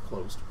open,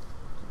 closed.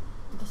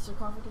 The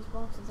sarcophagus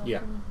box is open?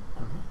 Yeah.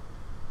 Okay.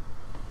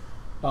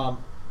 But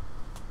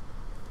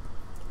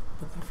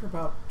after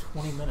about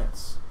 20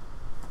 minutes,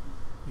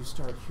 you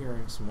start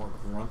hearing some more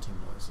grunting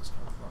noises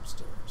coming from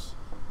upstairs.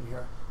 You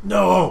hear,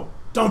 "No!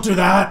 Don't do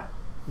that!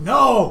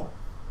 No!"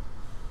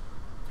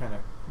 Kind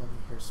of, then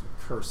you hear some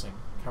cursing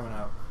coming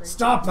out. Crazy.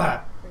 "Stop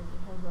that!" Crazy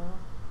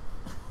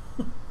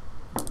hobo.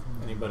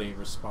 Anybody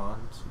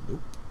respond?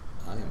 Nope.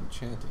 I am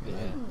chanting.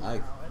 And No, I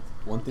it's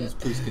one kinda thing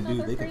good. priests can do,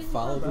 Another they can crazy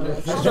follow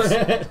hobo.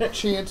 directions.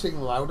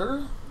 Chanting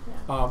louder?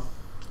 Yeah.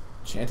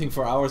 Chanting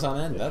for hours on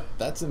end,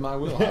 that's in my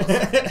wheelhouse.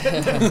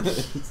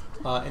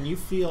 And you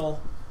feel,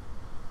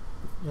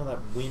 that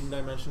wind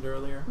I mentioned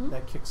earlier? Mhm.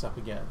 That kicks up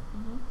again.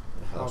 Mm-hmm.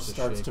 The House house is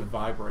starts to shaking.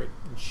 vibrate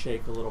and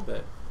shake a little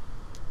bit.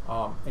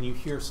 And you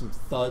hear some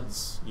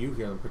thuds, you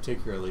hear them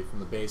particularly from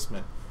the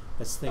basement,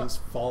 as things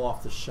fall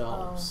off the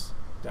shelves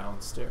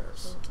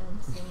downstairs. So I'm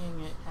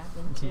seeing it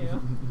happen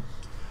too.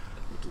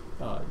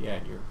 Yeah,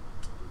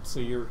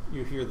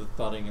 you hear the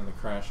thudding and the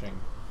crashing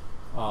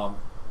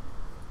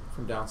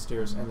from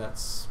downstairs, and that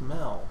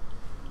smell.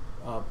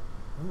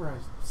 Remember I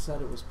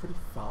said it was pretty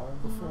foul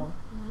before?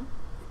 Mm-hmm.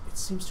 It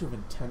seems to have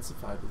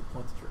intensified to the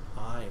point that your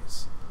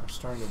eyes are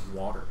starting to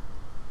water.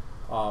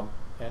 And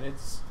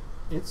it's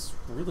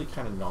really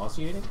kind of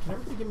nauseating. Can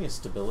everybody give me a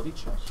stability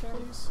check, Sure.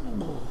 please?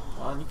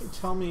 And you can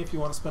tell me if you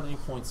want to spend any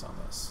points on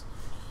this.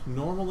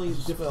 Normally,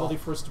 the difficulty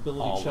for a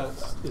stability all check of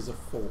them. is a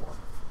 4.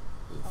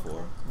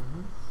 Four.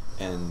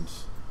 And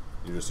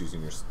you're just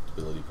using your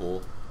stability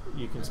pool.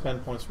 You can Yeah.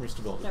 spend points from your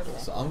stability Okay. pool.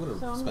 So I'm gonna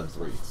So I'm spend gonna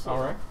 3. spend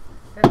All right,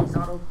 That means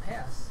auto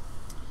pass.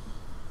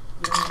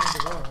 You don't even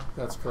need to roll.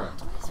 that's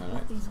correct. What is All with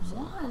right. these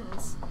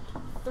ones?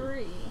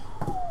 3.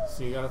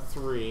 So you got a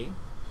 3.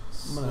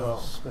 I'm going So,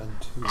 to spend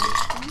 2.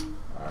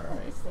 all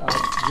right.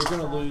 You're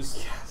going to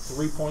lose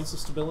 3 points of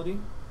stability.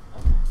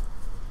 Okay.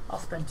 I'll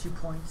spend 2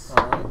 points. All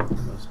right. I'm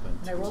gonna spend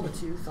And I rolled a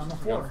 2, so I'm a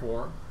You got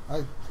 4. a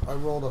 4. I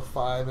rolled a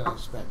 5 and I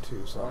spent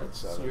 2, so All I'm right. at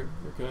So 7. you're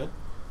good.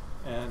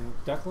 And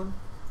Declan,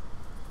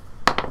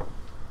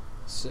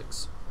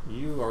 6.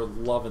 you are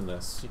loving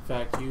this. In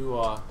fact,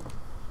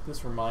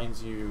 this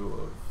reminds you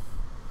of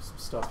some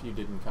stuff you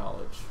did in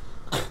college.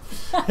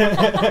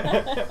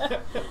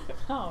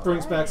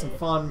 Brings back some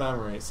fun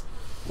memories.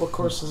 Well, of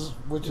course,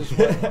 which is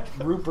what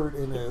Rupert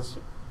and his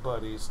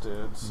buddies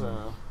did,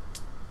 so.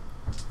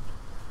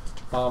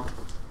 And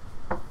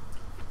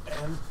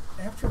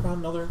after about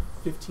another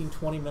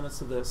 15-20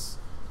 minutes of this,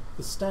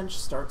 the stench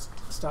starts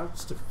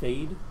to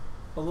fade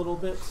a little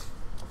bit,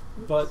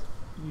 but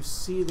you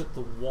see that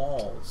the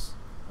walls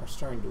are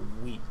starting to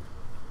weep.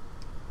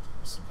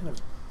 There's some kind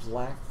of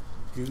black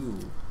goo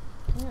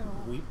Ew.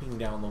 weeping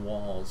down the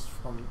walls,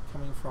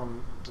 coming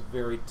from the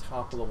very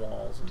top of the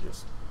walls and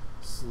just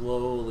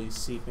slowly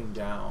seeping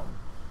down.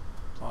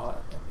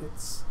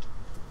 It's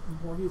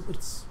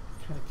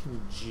kind of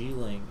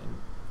congealing, and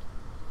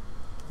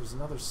there's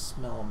another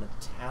smell,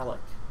 metallic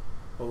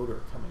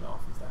odor coming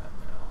off of that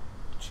now.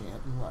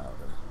 Chanting louder.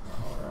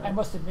 All right. I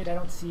must admit, I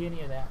don't see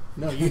any of that.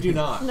 No, you do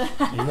not.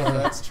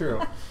 That's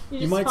true. You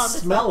just might saw the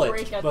smell stuff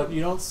break it, at but the-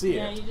 you don't see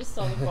Yeah, it. you just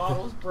saw the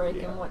bottles break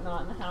Yeah. and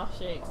whatnot and the house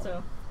shake,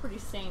 so pretty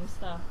same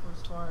stuff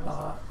as far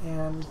as.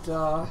 And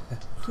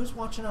who's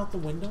watching out the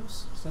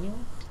windows? Is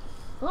anyone?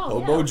 Well,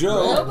 Hobo yeah.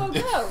 Joe. Hobo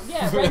Joe.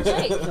 Yeah, Red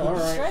Jake. All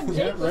right. Red Jake,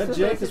 Yeah, was Red supposed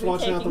Jake to is be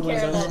watching out the taking care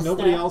of windows. that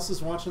Nobody stuff. else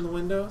is watching the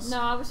windows? No,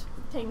 I was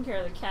taking care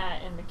of the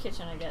cat in the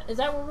kitchen, I guess. Is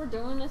that where we're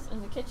doing this?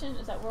 In the kitchen?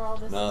 Is that where all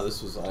this No, is?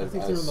 this was. I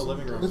think they're in the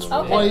living room. It's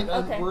Okay, right.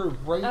 okay. We're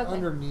right Okay.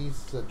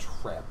 underneath the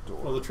trapdoor.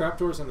 Well, the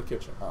trapdoor's in the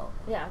kitchen. Oh.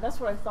 Yeah, that's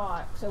what I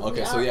thought. So we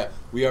Okay, so are- yeah,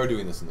 we are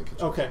doing this in the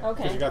kitchen. Okay. Because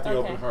Okay, you got the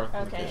open okay, hearth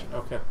in the okay. kitchen.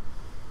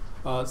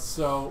 Okay.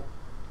 So,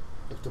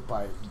 You have to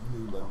buy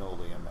new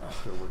linoleum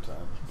after we're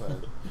done.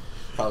 But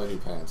Probably new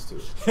pants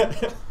too.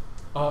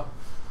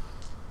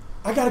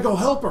 I gotta go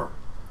help her.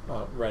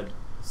 Red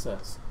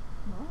says.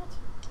 What?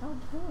 Oh,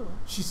 who?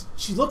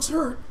 She looks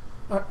hurt.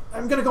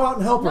 I'm gonna go out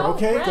and help her. No,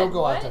 Okay. Red. don't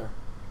go What? out there.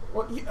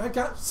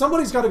 Well,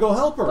 somebody's got to go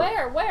help her.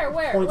 Where?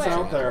 Points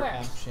out there. Where?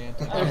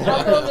 Enchanted.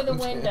 I'll go to the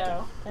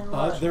window and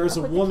look. There's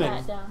I'll a put the woman.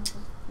 cat down.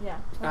 Yeah.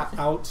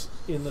 Out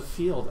in the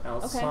field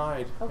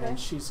outside, Okay. and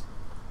she's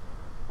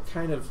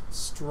kind of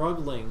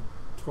struggling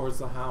towards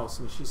the house,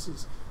 and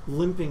she's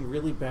limping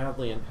really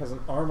badly and has an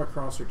arm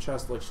across her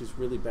chest like she's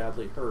really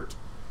badly hurt,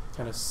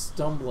 kind of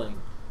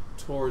stumbling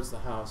towards the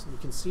house. And you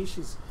can see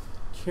she's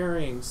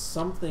carrying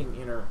something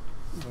in her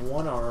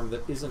one arm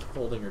that isn't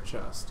holding her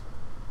chest,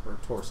 or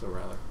torso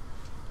rather.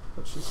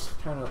 But she's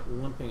kind of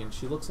limping, and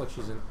she looks like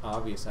she's in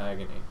obvious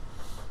agony.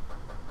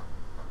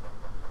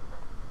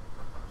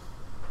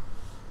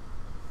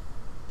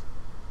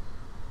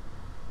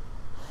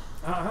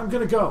 I'm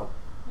gonna go.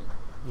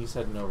 He's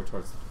heading over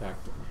towards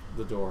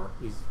the door.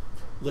 He's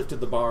lifted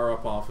the bar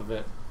up off of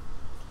it.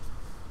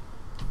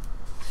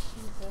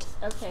 Jesus.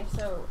 Okay,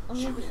 so let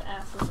me just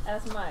ask this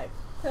as my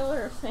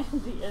pillar of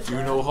sanity is. Do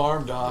no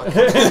harm, Doc.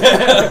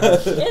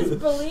 Is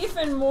belief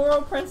in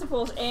moral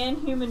principles and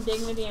human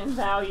dignity and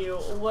value.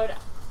 Would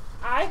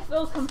I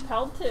feel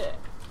compelled to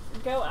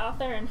go out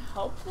there and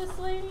help this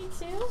lady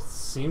too?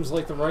 Seems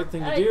like the right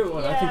thing to do,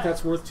 and I think yeah.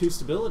 that's worth 2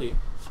 stability.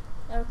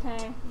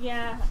 Okay,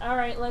 yeah.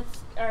 Alright,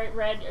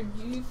 Red,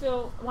 do you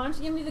feel, why don't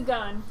you give me the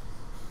gun?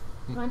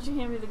 Why don't you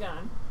hand me the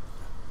gun?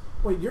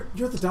 Wait,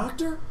 you're the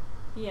doctor?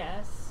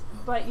 Yes.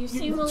 But you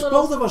seem a little...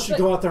 Both of us should but-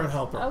 go out there and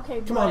help her.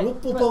 Okay, Come but, on,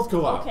 we'll both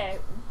go out.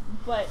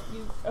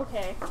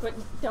 Okay, but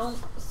don't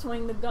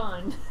swing the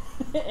gun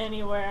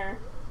anywhere.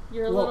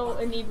 You're a Well, little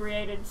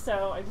inebriated,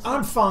 so I just...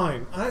 I'm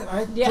fine.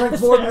 I Yes, drank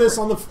more than every- this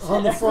on the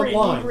front every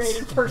lines.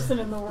 inebriated person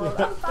in the world.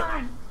 I'm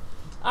fine.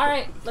 All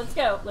right, let's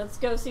go. Let's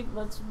go see.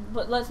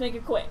 Let's make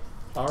it quick.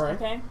 All right.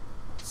 Okay.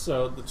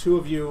 So the 2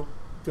 of you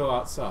go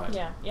outside.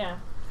 Yeah.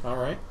 All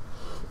right.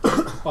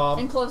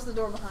 And close the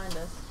door behind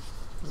us.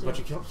 But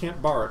you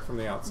can't bar it from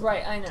the outside.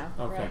 Right, I know.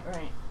 Okay.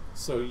 Right.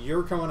 So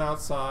you're going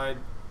outside,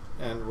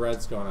 and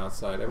Red's going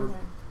outside.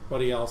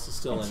 Everybody else is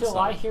still Until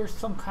inside. I hear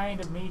some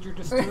kind of major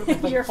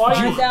disturbance. You're like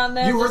fine fire. down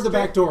there. You heard just the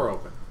back door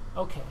open.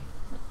 Okay.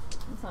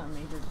 It's not a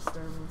major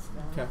disturbance,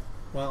 though. Okay.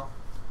 Well,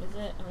 Is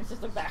it? I mean, it's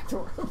just a back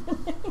door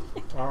opening.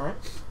 all right.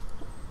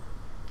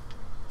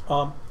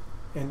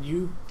 And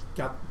you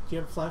got? Do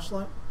you have a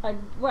flashlight?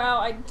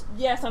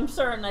 Yes, I'm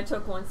certain I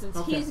took one. Since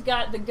Okay. he's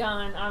got the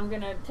gun, I'm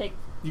gonna take.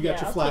 You got your I'll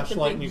take the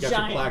flashlight and big you got your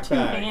giant black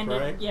bag,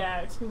 two-handed- right?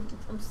 Yeah,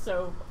 I'm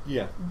so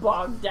Yeah.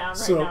 bogged down right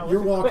So now. you're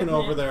with walking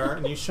equipment. over there,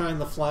 and you shine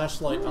the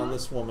flashlight on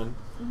this woman,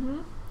 Mm-hmm.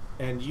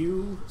 and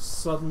you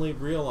suddenly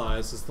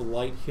realize as the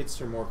light hits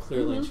her more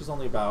clearly, and she's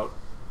only about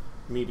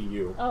me to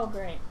you. Oh,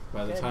 great.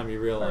 By the Good. time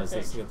you realize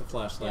this, Perfect. you get the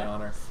flashlight Yeah.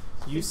 on her.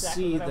 You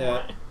Exactly see what I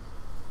that want.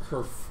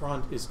 her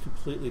front is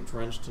completely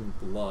drenched in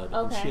blood, and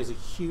Okay. she has a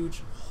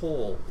huge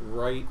hole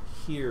right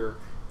here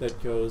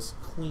that goes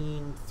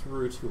clean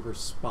through to her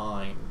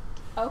spine.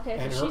 Okay,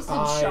 And so her she's in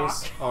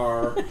eyes shock.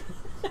 are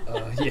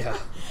Yeah.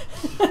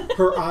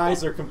 her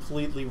eyes are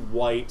completely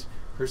white.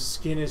 Her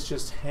skin is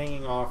just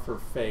hanging off her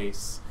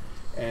face,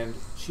 and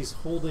she's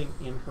holding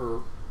in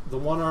her the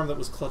one arm that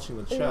was clutching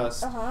the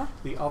chest.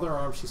 The other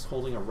arm, she's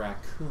holding a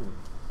raccoon,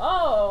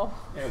 Oh,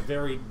 a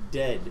very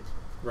dead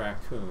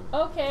raccoon.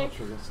 okay. I'm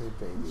sure you'll say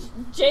baby.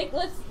 Jake,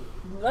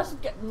 let's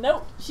go.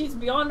 Nope, she's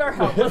beyond our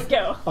help. Let's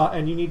go.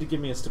 And you need to give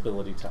me a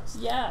stability test.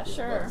 Yeah,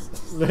 sure.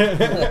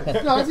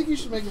 No, I think you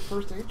should make a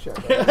first aid check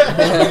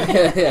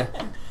Yeah.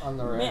 on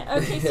the Man, rack.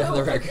 okay, so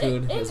The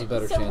raccoon has a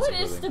better so chance what of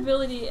is living.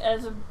 stability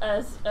as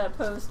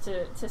opposed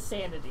to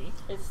sanity?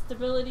 Is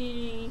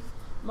stability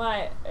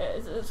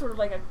is it sort of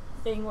like a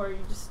thing where you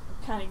just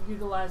kind of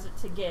utilize it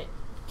to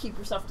keep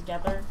yourself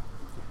together?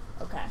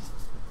 Okay.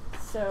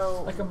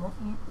 So Like a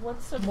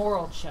what's a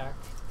moral check.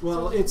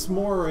 Well, so it's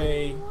more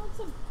a what's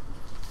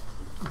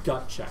a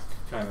gut check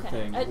kind of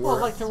Okay. thing. At- Well,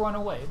 where like to run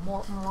away.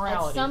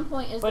 Morality. At some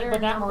point, is but there but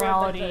a not number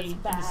morality that's in the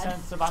bad?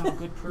 sense of I'm a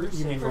good person.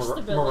 you mean For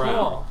stability.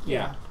 morale? Yeah.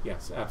 Yeah.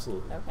 Yes,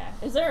 absolutely. Okay.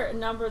 Is there a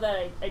number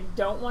that I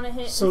don't want to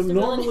hit? So in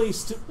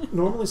stability?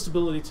 normally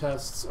stability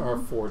tests are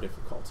 4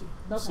 difficulty.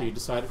 So Okay. you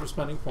decide if you're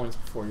spending points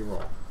before you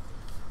roll.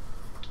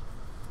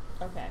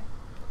 Okay.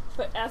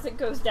 But as it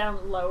goes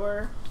down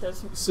lower,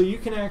 does So you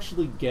can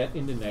actually get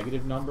into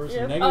negative numbers.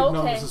 Yeah. And negative Oh, okay.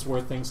 numbers is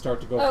where things start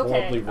to go horribly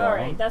okay? wrong. All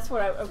right. That's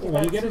what I. Okay.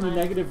 When you that's get into my-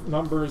 negative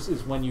numbers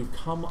is when you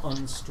come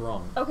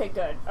unstrung. Okay,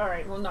 good. All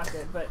right. Well, not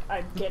good, but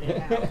I get it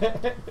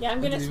now. Yeah, I'm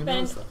gonna didn't even spend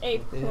notice that. a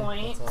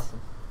point. That's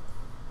awesome.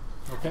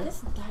 Okay.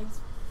 This dice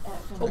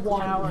effing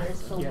one. tower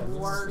is the Yeah,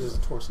 worst. this is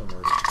torso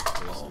murder.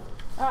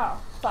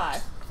 Oh,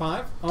 5.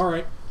 5?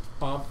 Alright.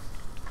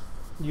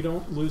 You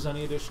don't lose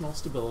any additional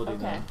stability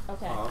Okay, then.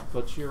 okay.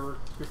 But you're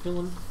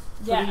feeling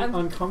Yeah, pretty I'm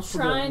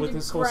uncomfortable trying with to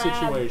this whole grab-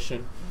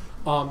 situation.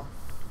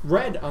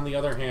 Red, on the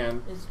other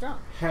hand, Is drunk.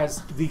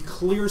 has the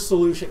clear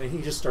solution, and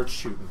he just starts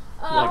shooting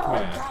like Oh,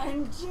 mad.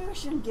 God, you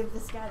shouldn't give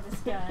this guy this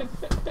gun.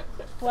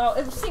 Well,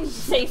 it seems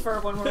safer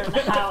when we're in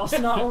the house,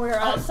 not when we're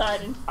outside.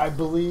 And I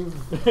believe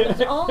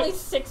there's only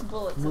 6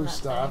 bullets in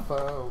that thing.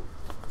 Mustafa.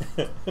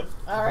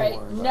 All right,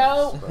 Don't worry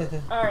no. about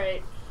it, All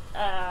right.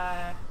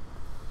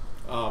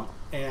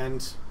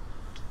 And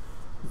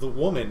the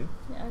woman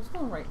Yeah, I was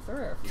going right through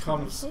her. If you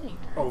comes hitting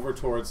her. over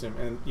towards him,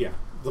 and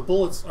the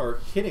bullets are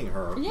hitting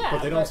her, Yeah,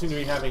 but they don't but- seem to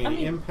be having I any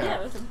mean, yeah,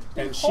 impact. there's a big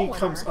And hole she in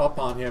comes her. up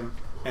on him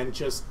and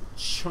just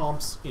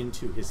chomps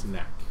into his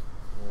neck.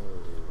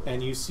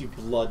 And you see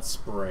blood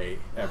spray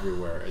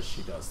everywhere as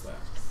she does that.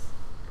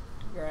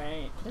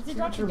 Great. Does he See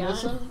drop what the you're gun?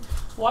 missing?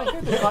 Well, I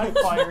hear the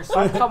gunfire, so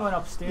I'm coming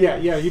upstairs.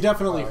 Yeah, you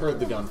definitely heard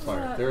the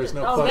gunfire. There is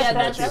no Oh, question yeah,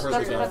 that you heard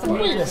the that's a gunfire.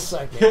 Wait major- a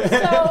second.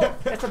 So,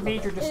 That's a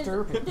major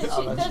disturbance.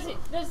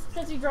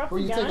 does he drop Were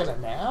the you gun? taking a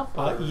nap?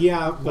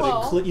 Yeah, but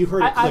Well, you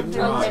heard it I click was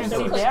dry. gonna so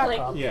see click, back click.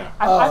 up. Yeah.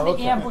 I'm the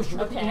okay. ambusher.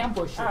 Okay. The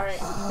ambusher. All right.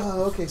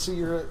 Oh, okay. So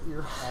you're.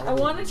 I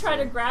want to try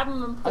to grab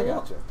him and I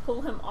gotcha.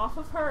 pull him off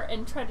of her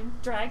and try to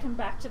drag him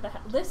back to the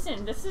house.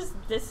 Listen, this is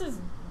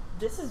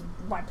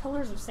my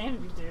pillars of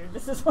sanity, dude.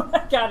 This is what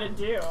I gotta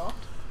do.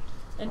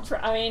 And I'm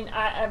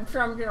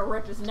sure I'm gonna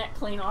rip his neck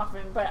clean off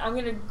him, but I'm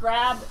gonna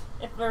grab,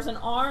 if there's an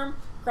arm,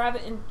 grab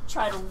it and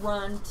try to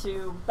run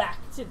back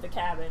to the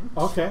cabin.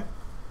 Okay.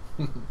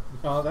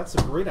 That's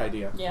a great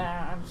idea.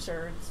 Yeah, I'm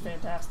sure it's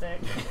fantastic.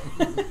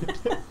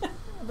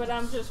 But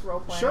I'm just role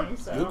playing. Sure.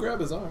 So. You'll grab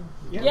his arm.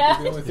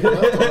 Yeah. The only thing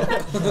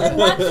left. And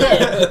that's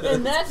it.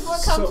 And that's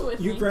what comes So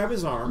with you me. grab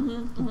his arm.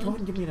 Mhm, Go ahead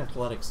and give me an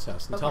athletics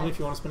test, and tell Okay. me if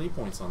you want to spend any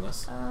points on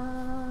this.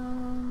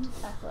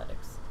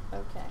 Athletics.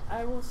 Okay,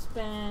 I will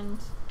spend.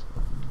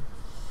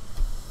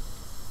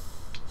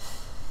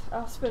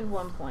 I'll spend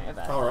 1 point of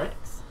All right.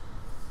 athletics.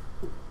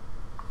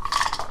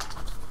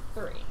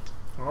 3.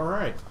 All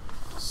right.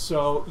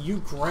 So you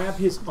grab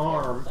his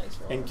arm dice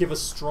roll. and give a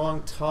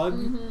strong tug,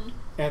 Mm-hmm.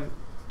 and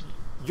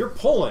you're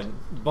pulling,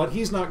 but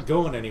he's not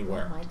going Oh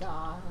anywhere. my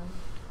god.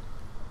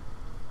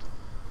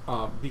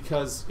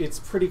 Because it's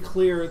pretty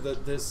clear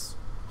that this,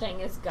 Thing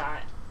has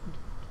got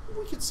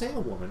we could say a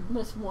woman,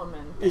 this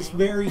woman. is thing.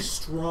 very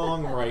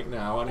strong right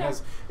now and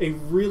has a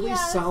really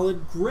Yes.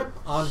 solid grip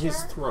on his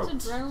Sure, throat.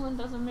 Adrenaline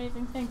does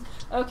amazing things.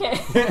 Okay,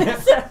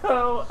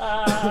 so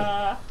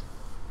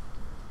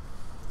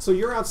So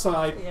you're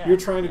outside, Yeah, you're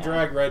trying to yeah.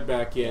 drag Red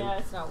back in, yeah,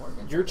 it's not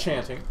working. you're so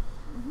chanting,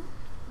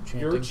 Chanting.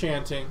 you're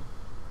chanting,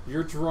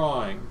 you're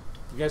drawing.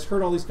 You guys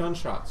heard all these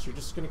gunshots. You're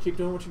just going to keep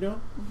doing what you're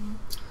doing?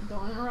 good.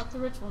 Don't interrupt the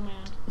ritual,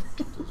 man.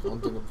 There's one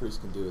thing a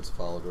priest can do, it's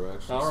follow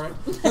directions. All right.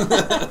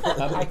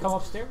 I come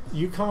upstairs.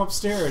 You come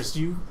upstairs,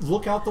 you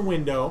look out the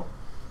window,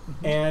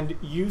 and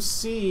you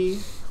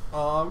see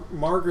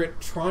Margaret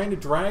trying to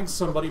drag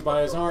somebody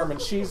by his arm, and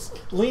she's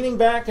leaning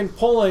back and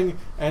pulling,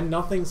 and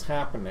nothing's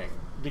happening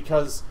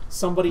because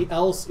somebody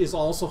else is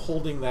also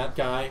holding that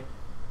guy.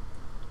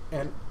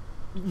 And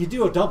you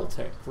do a double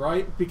take,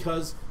 right?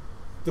 Because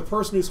the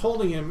person who's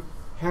holding him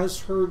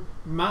has her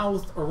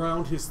mouth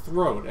around his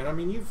throat. And I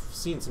mean, you've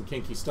seen some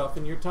kinky stuff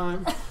in your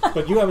time,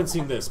 but you haven't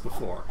seen this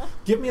before.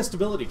 Give me a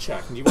stability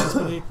check. And do you want to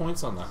spend any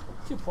points on that?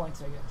 2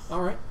 points, I guess.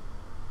 All right.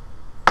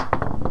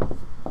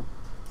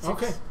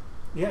 Okay.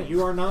 Yeah,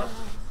 you are not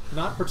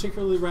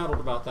particularly rattled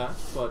about that,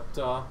 but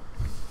To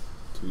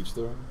each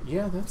their own.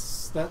 yeah,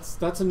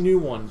 that's a new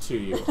one to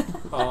you.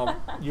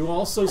 You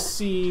also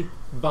see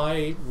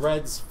by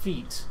Red's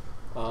feet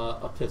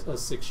a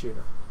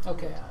 6-shooter.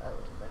 Okay. Yeah, that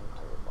would have been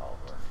my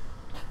revolver.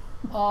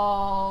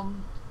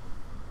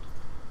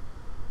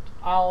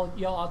 I'll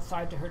yell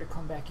outside to her to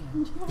come back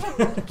in.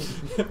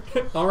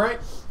 All right.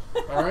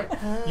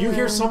 You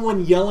hear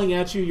someone yelling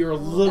at you. You're a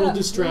little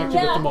distracted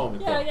at the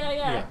moment. though.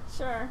 Yeah.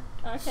 Sure.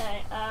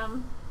 Okay.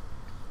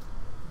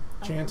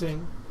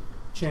 Chanting,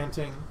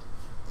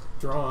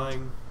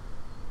 drawing.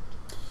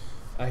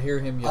 I hear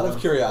him Out yelling. of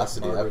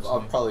curiosity, Margaret's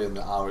I've name. probably in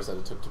the hours that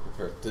it took to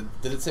prepare.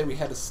 Did it say we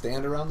had to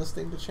stand around this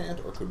thing to chant,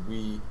 or could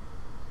we?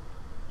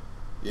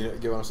 You know,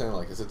 get what I'm saying?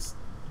 Like,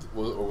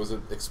 or was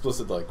it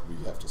explicit? Like, we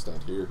have to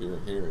stand here, here,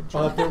 and here, and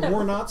chant. There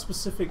were not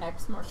specific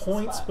X marks the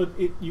points, spot.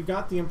 but you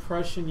got the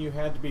impression you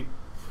had to be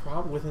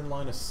within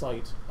line of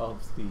sight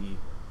of the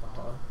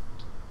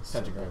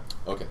pentagram.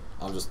 Okay,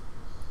 I'm just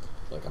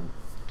like if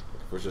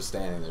we're just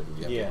standing there. Do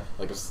we have Yeah. to,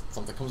 like if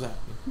something comes at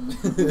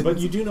me. But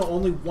you do know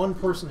only one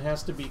person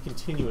has to be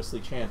continuously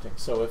chanting.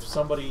 So if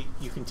somebody,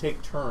 you can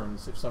take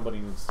turns if somebody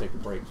needs to take a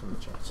break from the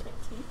chant.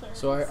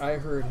 So I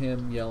heard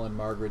him yelling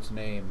Margaret's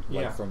name,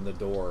 like Yeah. from the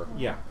door.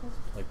 Yeah.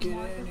 Like, get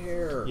in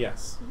here.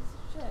 Yes.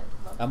 shit.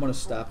 I'm gonna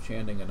stop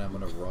chanting and I'm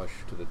gonna rush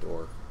to the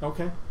door.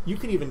 Okay. You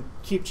can even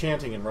keep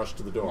chanting and rush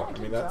to the door. Yeah, I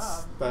mean, good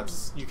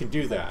that's job. you can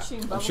do that.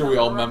 I'm sure we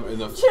all remember in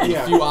the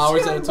Yeah. few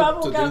hours that Chewing it took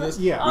bubble to do gum. this.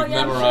 Yeah. Oh, We've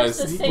yeah, memorized.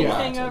 it's the same Yeah.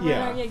 thing over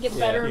Yeah. and over. You get Yeah.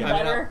 better and I mean,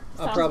 better.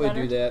 I'll Sounds probably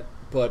better. do that,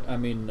 but I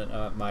mean,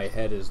 my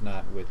head is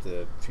not with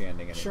the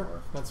chanting anymore.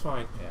 Sure, that's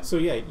fine. Yeah. So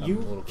yeah, I'm a you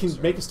little can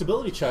concerned. make a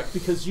stability check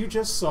because you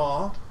just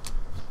saw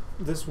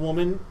this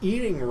woman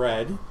eating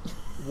Red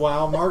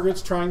while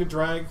Margaret's trying to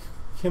drag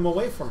him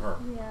away from her.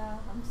 Yeah,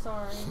 I'm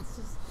sorry. It's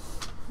just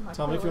my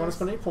Tell me if you want to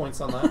spend any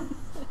points on that.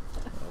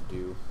 I'll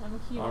do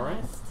I'm a All right.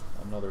 humanist.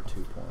 another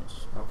 2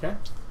 points. Okay.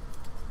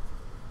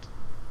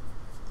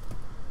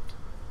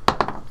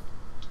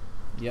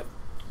 Yep.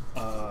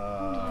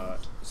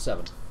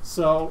 7.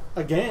 So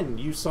again,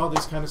 you saw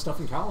this kind of stuff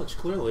in college,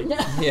 clearly.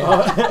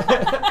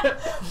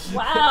 Yeah.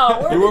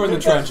 Wow. We were in the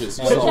trenches.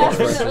 Yeah. We saw the Yeah.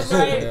 trenches.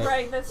 Right, Yeah.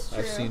 right. That's true.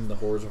 I've seen the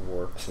horrors of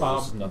war, so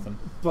this is nothing.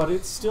 But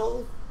it's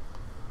still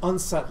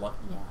unsettling.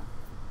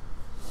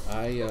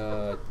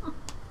 Yeah.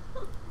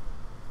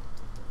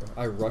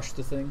 I rushed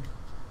the thing.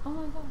 Oh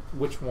my god.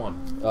 Which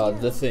one?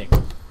 The thing.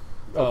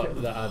 Okay.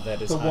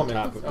 That is The on woman.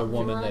 top of The a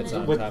woman that's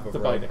on With top of the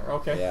Red. biter.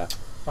 Okay. Yeah.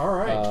 All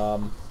right.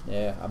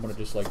 Yeah, I'm gonna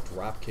just like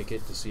drop kick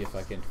it to see if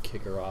I can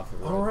kick her off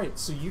of it. All right.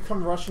 So you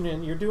come rushing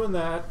in. You're doing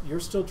that. You're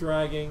still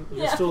dragging.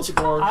 You're Yeah. still at the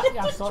door.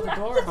 I'm still at the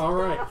door. All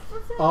right.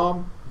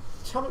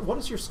 Tell me, what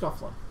is your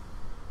scuffling?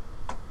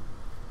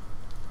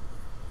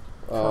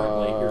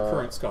 Currently, your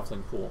current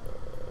scuffling pool.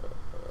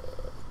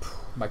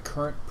 My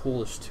current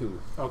pool is 2.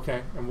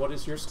 Okay. And what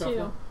is your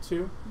scuffling?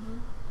 2?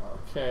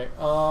 Mm-hmm. Okay.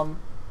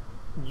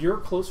 You're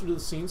closer to the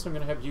scene, so I'm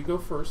going to have you go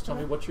first. Tell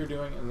me what you're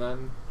doing, and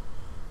then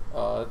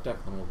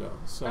Declan will go.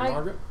 So,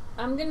 Margaret?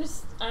 I'm gonna.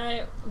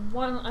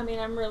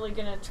 I'm really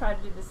gonna try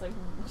to do this, like,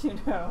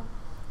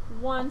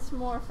 once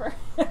more for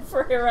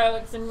for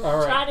heroics and All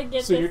right. try to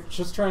get so this. you're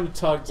just trying to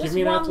tug. Just Give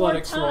me an one more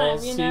athletics time, roll.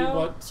 you See know?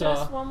 what.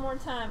 Just one more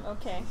time.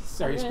 Okay. Are I'm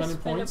you gonna spending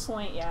spend points? a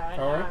point. Yeah.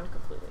 All right. I'm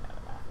completely out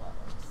of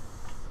athletics.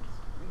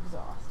 It's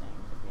exhausting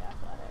to be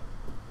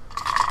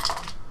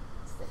athletic.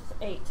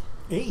 8.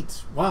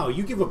 8. Wow.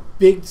 You give a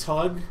big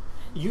tug.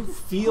 You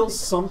feel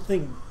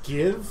something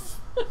give.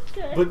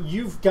 Okay. But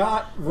you've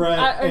got Red.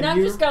 And I'm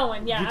you, just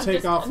going. Yeah. you I'm take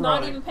just off not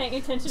running. even paying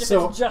attention if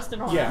So, it's just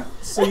an arm. Yeah.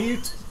 So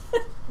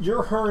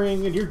you're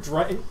hurrying and you're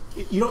dragging.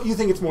 You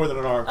think it's more than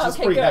an arm. 'Cause it's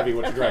Okay, pretty good. heavy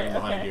what you're Okay, dragging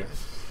behind okay. you.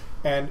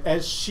 And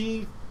as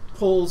she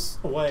pulls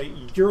away,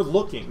 you're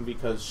looking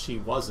because she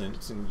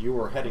wasn't, and you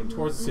were heading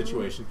towards the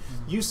situation.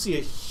 You see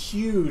a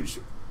huge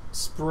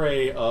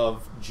spray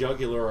of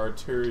jugular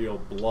arterial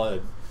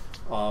blood.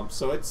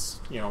 So it's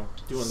doing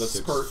the 6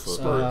 spurt,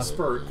 foot.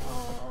 spurt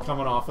Oh.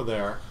 coming off of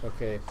there.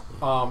 Okay.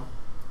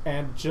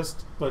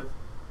 But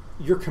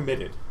you're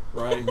committed,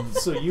 right?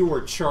 So you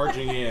were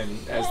charging in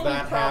as Yeah,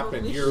 that you happened.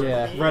 probably You're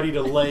should be. ready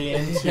to lay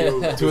into To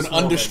an this woman.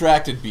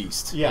 undistracted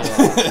beast. Yeah.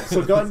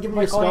 So go ahead and give me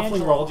your scuffling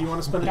Michelangelo. roll. Do you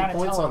want to spend any Gotta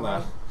points tell on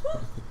that? him,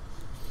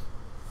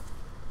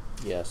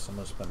 Yes, I'm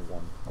gonna spend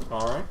 1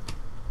 All right.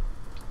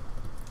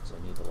 because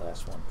I need the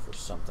last one for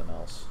something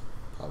else.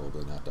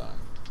 Probably not dying.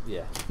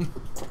 Yeah.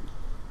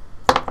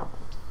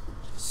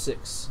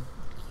 6.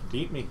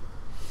 Beat me.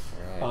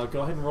 All right.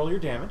 Go ahead and roll your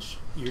damage.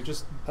 You're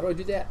How do I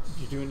do that?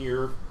 doing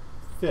your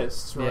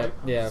fists, Yeah, right?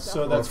 yeah.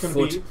 So Or that's going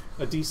to be foot.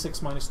 a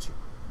d6 minus 2.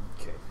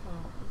 Okay.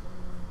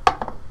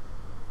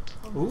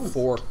 Ooh.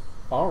 4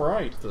 All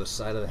right. for the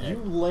side of the head.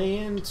 You lay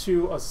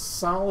into a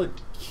solid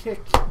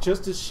kick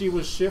just as she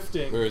was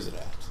shifting. Where is it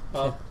at?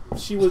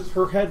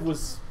 Her head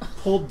was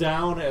pulled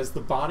down as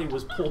the body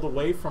was pulled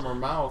away from her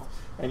mouth,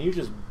 and you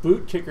just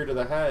boot kick her to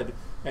the head,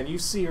 and you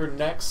see her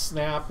neck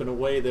snap in a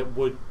way that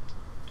would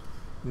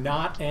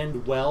not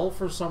end well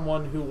for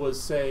someone who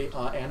was, say,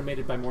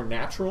 animated by more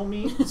natural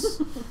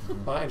means,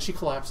 and she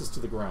collapses to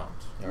the ground.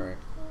 All right.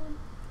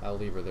 I'll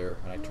leave her there,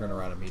 and I turn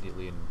around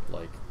immediately and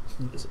like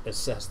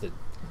assess the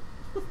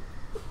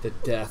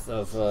death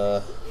of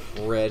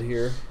Red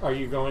here. Are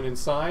you going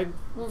inside,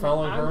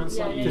 following her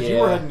inside? yeah. Because you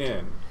were heading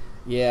in.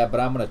 Yeah, but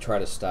I'm gonna try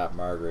to stop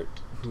Margaret,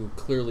 who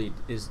clearly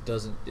is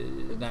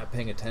not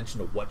paying attention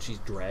to what she's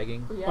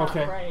dragging. Yeah,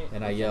 Okay. right.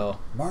 And I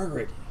yell,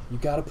 "Margaret, you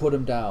got to put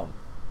him down."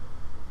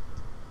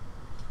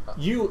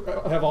 You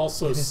have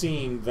also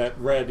seen that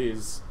Red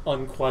is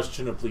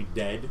unquestionably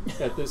dead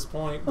at this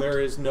point. There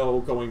is no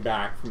going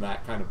back from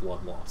that kind of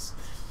blood loss.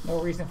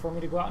 No reason for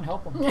me to go out and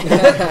help him.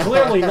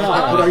 Clearly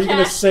not. But are you going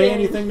to Cashed say in.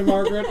 anything to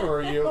Margaret, or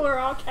are you? We're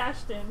all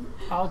cashed in.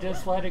 I'll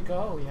just let it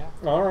go, yeah.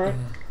 All right.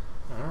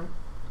 All right.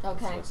 So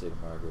Okay. I say to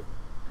Margaret,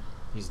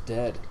 "He's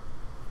dead."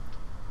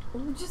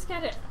 We just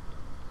gotta.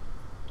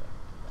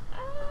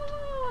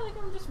 Like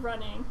I'm just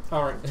running.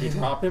 All right. Do you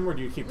drop him, or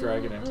do you keep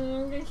dragging him?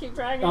 I'm gonna keep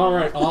dragging All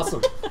him. right.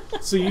 Awesome.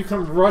 So you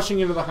come rushing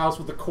into the house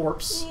with the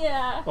corpse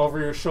Yeah. over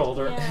your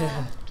shoulder.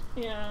 Yeah.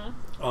 Yeah.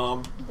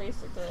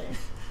 Basically.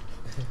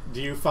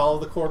 Do you follow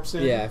the corpse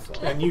in? Yeah, I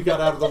follow. And you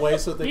got out of the way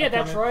so that they Yeah, could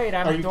come that's in? right.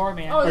 I'm Are the you-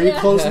 doorman. Oh, Are you yeah.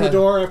 closing the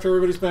door after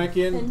everybody's back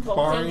in? And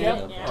Barring bolting it?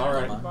 it. Yeah. All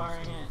right.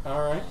 Barring it.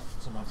 All right.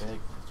 It's in my bag.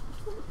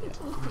 Yeah,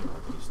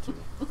 these two.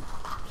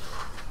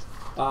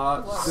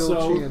 Still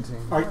so chanting.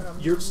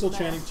 you're still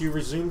chanting. Do you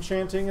resume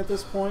chanting at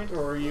this point,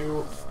 or are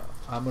you?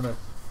 I'm gonna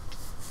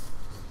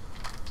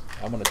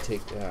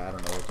take. I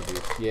don't know what to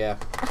do. Yeah.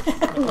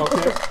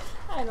 Okay.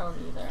 I don't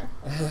either.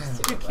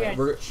 You can't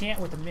We're- chant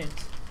with a mint.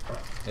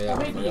 Yeah.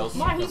 Maybe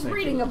Why, he's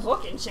reading a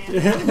book and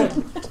chanting.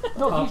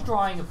 No, he's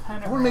drawing a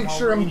pen. I want to make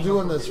sure I'm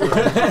doing this right.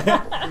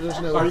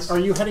 There's no. Are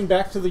you heading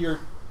back to your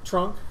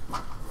trunk?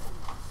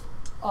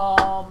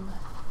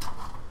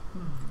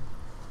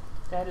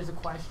 That is a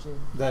question.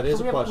 That is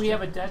So a question. we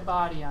have a dead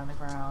body on the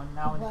ground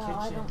now in the Well,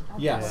 I kitchen. don't. I've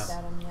Yes.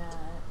 not looked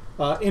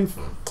at him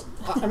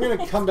yet. I'm going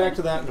to come back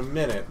to that in a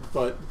minute,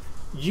 but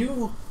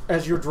you,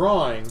 as you're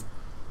drawing,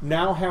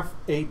 now have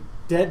a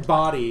dead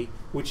body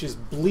which is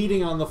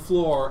bleeding on the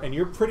floor, and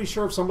you're pretty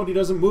sure if somebody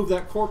doesn't move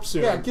that corpse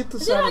soon. Yeah, get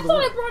this Then out I of the thought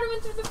way. I brought him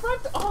in through the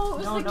front door. Oh, it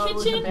was No, the no, it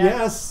was kitchen? the back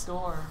Yes.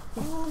 door.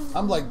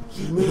 I'm like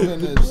moving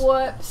his.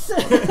 Whoops.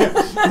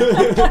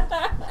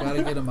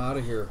 Gotta get him out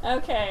of here.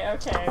 Okay,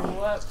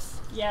 whoops.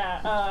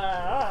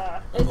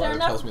 Yeah, is there Father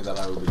enough? tells me that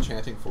I will be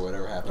chanting for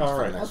whatever happens. All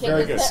for right. the next Okay,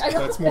 Very because good. I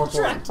don't That's more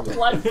attract important.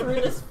 blood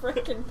through this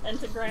freaking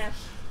pentagram.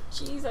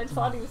 Jeez, I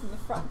thought he was in the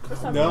front for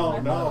some No,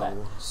 reason. I thought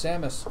that.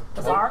 Samus.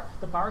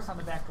 The bar's on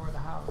the back door of the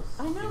house.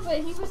 I know, but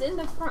he was in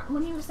the front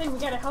when he was saying we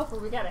gotta help her.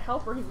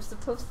 He was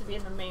supposed to be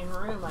in the main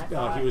room. I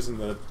thought. he was in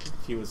the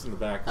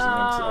back.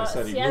 I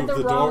said see, he I had moved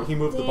the wrong, door. He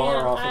moved the bar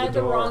damn, off I of had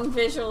the door. the wrong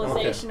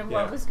visualization Okay, of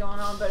yeah. what was going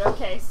on, but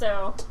okay,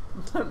 so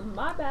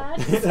my bad.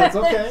 That's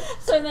okay.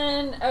 So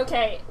then,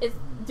 okay,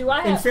 do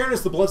I have? In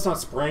fairness, the blood's not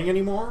spraying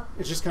anymore.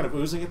 It's just kind of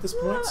oozing at this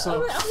point.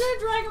 So I'm gonna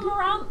drag him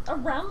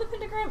around the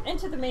pentagram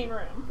into the main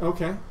room.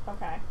 okay,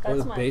 Okay, Or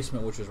that's the my.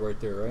 basement, which is right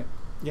there, right?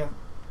 yeah.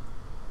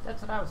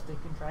 That's what I was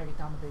thinking. Drag it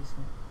down the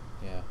basement.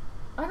 Yeah.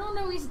 I don't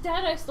know. He's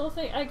dead. I still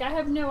think I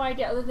have no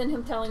idea other than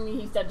him telling me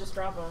he's dead. Just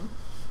drop him.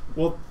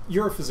 Well,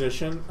 you're a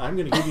physician. I'm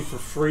going to give you for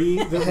free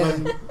that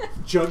when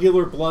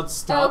jugular blood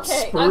stops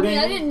Okay, spurting. I mean,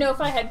 I didn't know if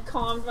I had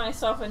calmed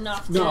myself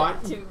enough No,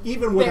 to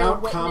even bear without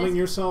witness. calming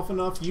yourself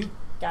enough, Got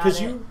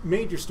because it. you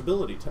made your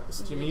stability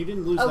test. I mean, you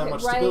didn't lose Okay, that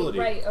much right, stability.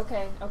 right,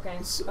 okay.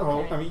 So,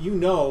 okay. I mean, you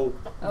know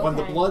when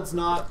the Okay. blood's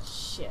not.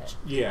 Shit.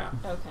 Yeah,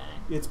 Okay.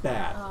 it's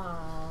bad.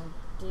 Oh,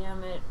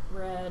 damn it,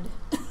 Red.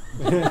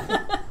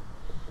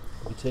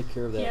 You take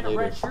care of He that had a later.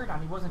 red shirt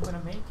on. He wasn't going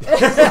to make it.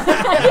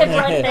 I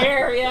had red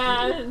hair,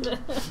 yeah.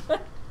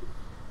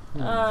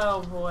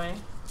 Oh boy.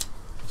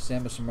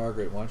 Samus and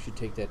Margaret, why don't you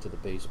take that to the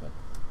basement?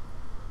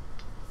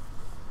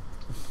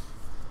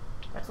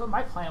 That's what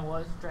my plan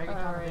was. Drag it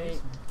down the Alright.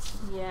 basement.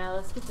 Yeah,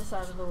 let's get this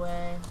out of the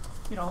way.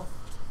 You know,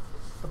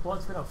 the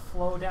blood's going to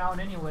flow down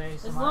anyway.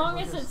 So As might long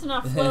well as just- it's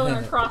not flowing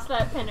across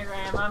that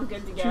pentagram, I'm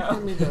good to Give go.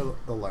 me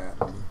the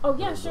Latin. Oh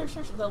yeah, sure.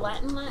 The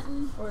Latin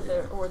or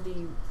the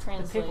the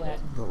translated. pig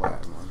Latin. The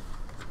Latin one.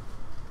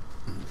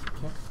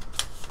 Okay.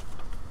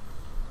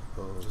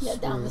 Yeah,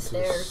 down the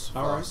stairs.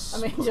 All right. I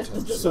mean,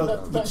 just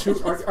So the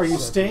two are you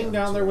staying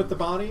down there with the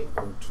body?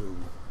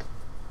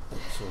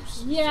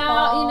 Yeah,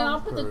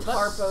 I'll put the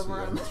tarp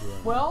over him.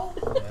 Well,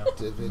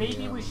 Yeah.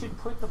 maybe we should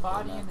put the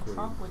body in the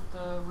trunk with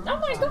the runes Oh my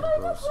on god,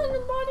 it. we're putting the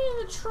body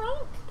in the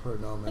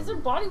trunk? Is there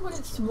body, would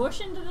it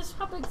smush into this?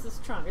 How big is this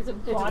trunk? Is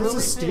it body? It's a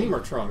really steamer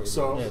trunk,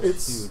 so Yeah,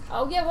 it's huge.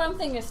 Oh yeah, what I'm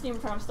thinking is steamer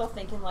trunk. I'm still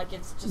thinking like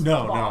it's just a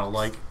no, box.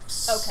 like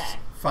Okay.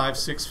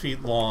 5-6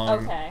 feet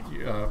long. Okay.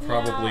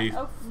 Probably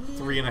Yeah,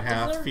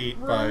 3.5 is there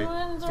feet by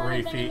runes or 3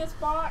 anything in feet. this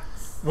box?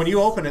 When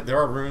you open it, there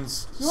are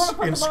runes You wanna put the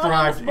body in this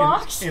inscribed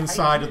box?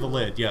 inside of the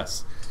lid.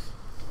 Yes.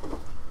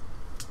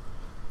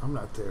 I'm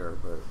not there,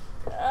 but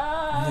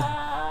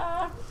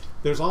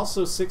There's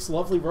also 6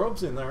 lovely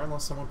robes in there,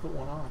 unless someone put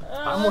one on.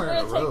 I'm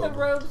wearing gonna a take the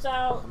robe. robes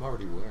out. I'm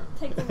already wearing.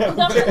 Take the. I'm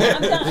done,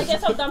 I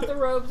guess I'll dump the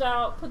robes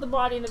out. Put the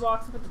body in the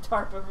box and put the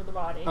tarp over the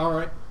body. All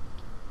right.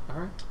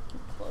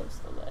 Close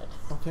the lid.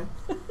 Okay.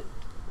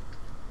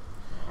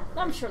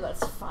 I'm sure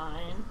that's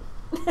fine.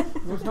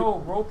 There's no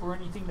rope or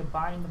anything to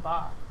bind the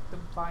box, to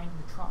bind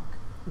the trunk.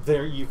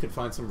 There, you could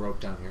find some rope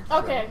down here.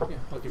 Okay. Yeah,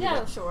 I'll give you Yeah,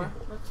 that. sure.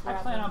 Let's I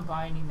wrap plan it. on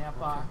binding that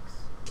box.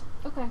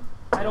 Okay.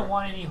 I don't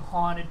want any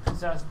haunted,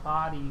 possessed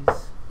bodies.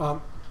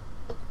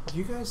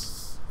 You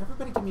guys,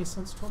 everybody, give me a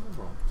sense trouble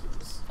roll,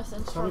 please. A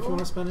sense Tell me if you trouble? want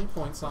to spend any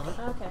points on it.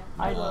 Okay.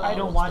 I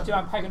don't want to.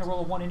 I'm probably going to roll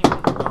a 1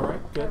 anyway. All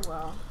right, good. Very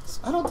well.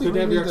 I don't Good think to we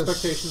have need your the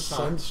expectations high.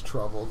 sense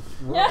troubled.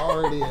 We're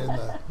already in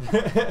the.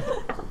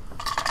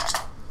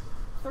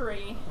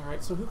 3. All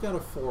right, so who got a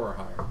 4 or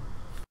higher?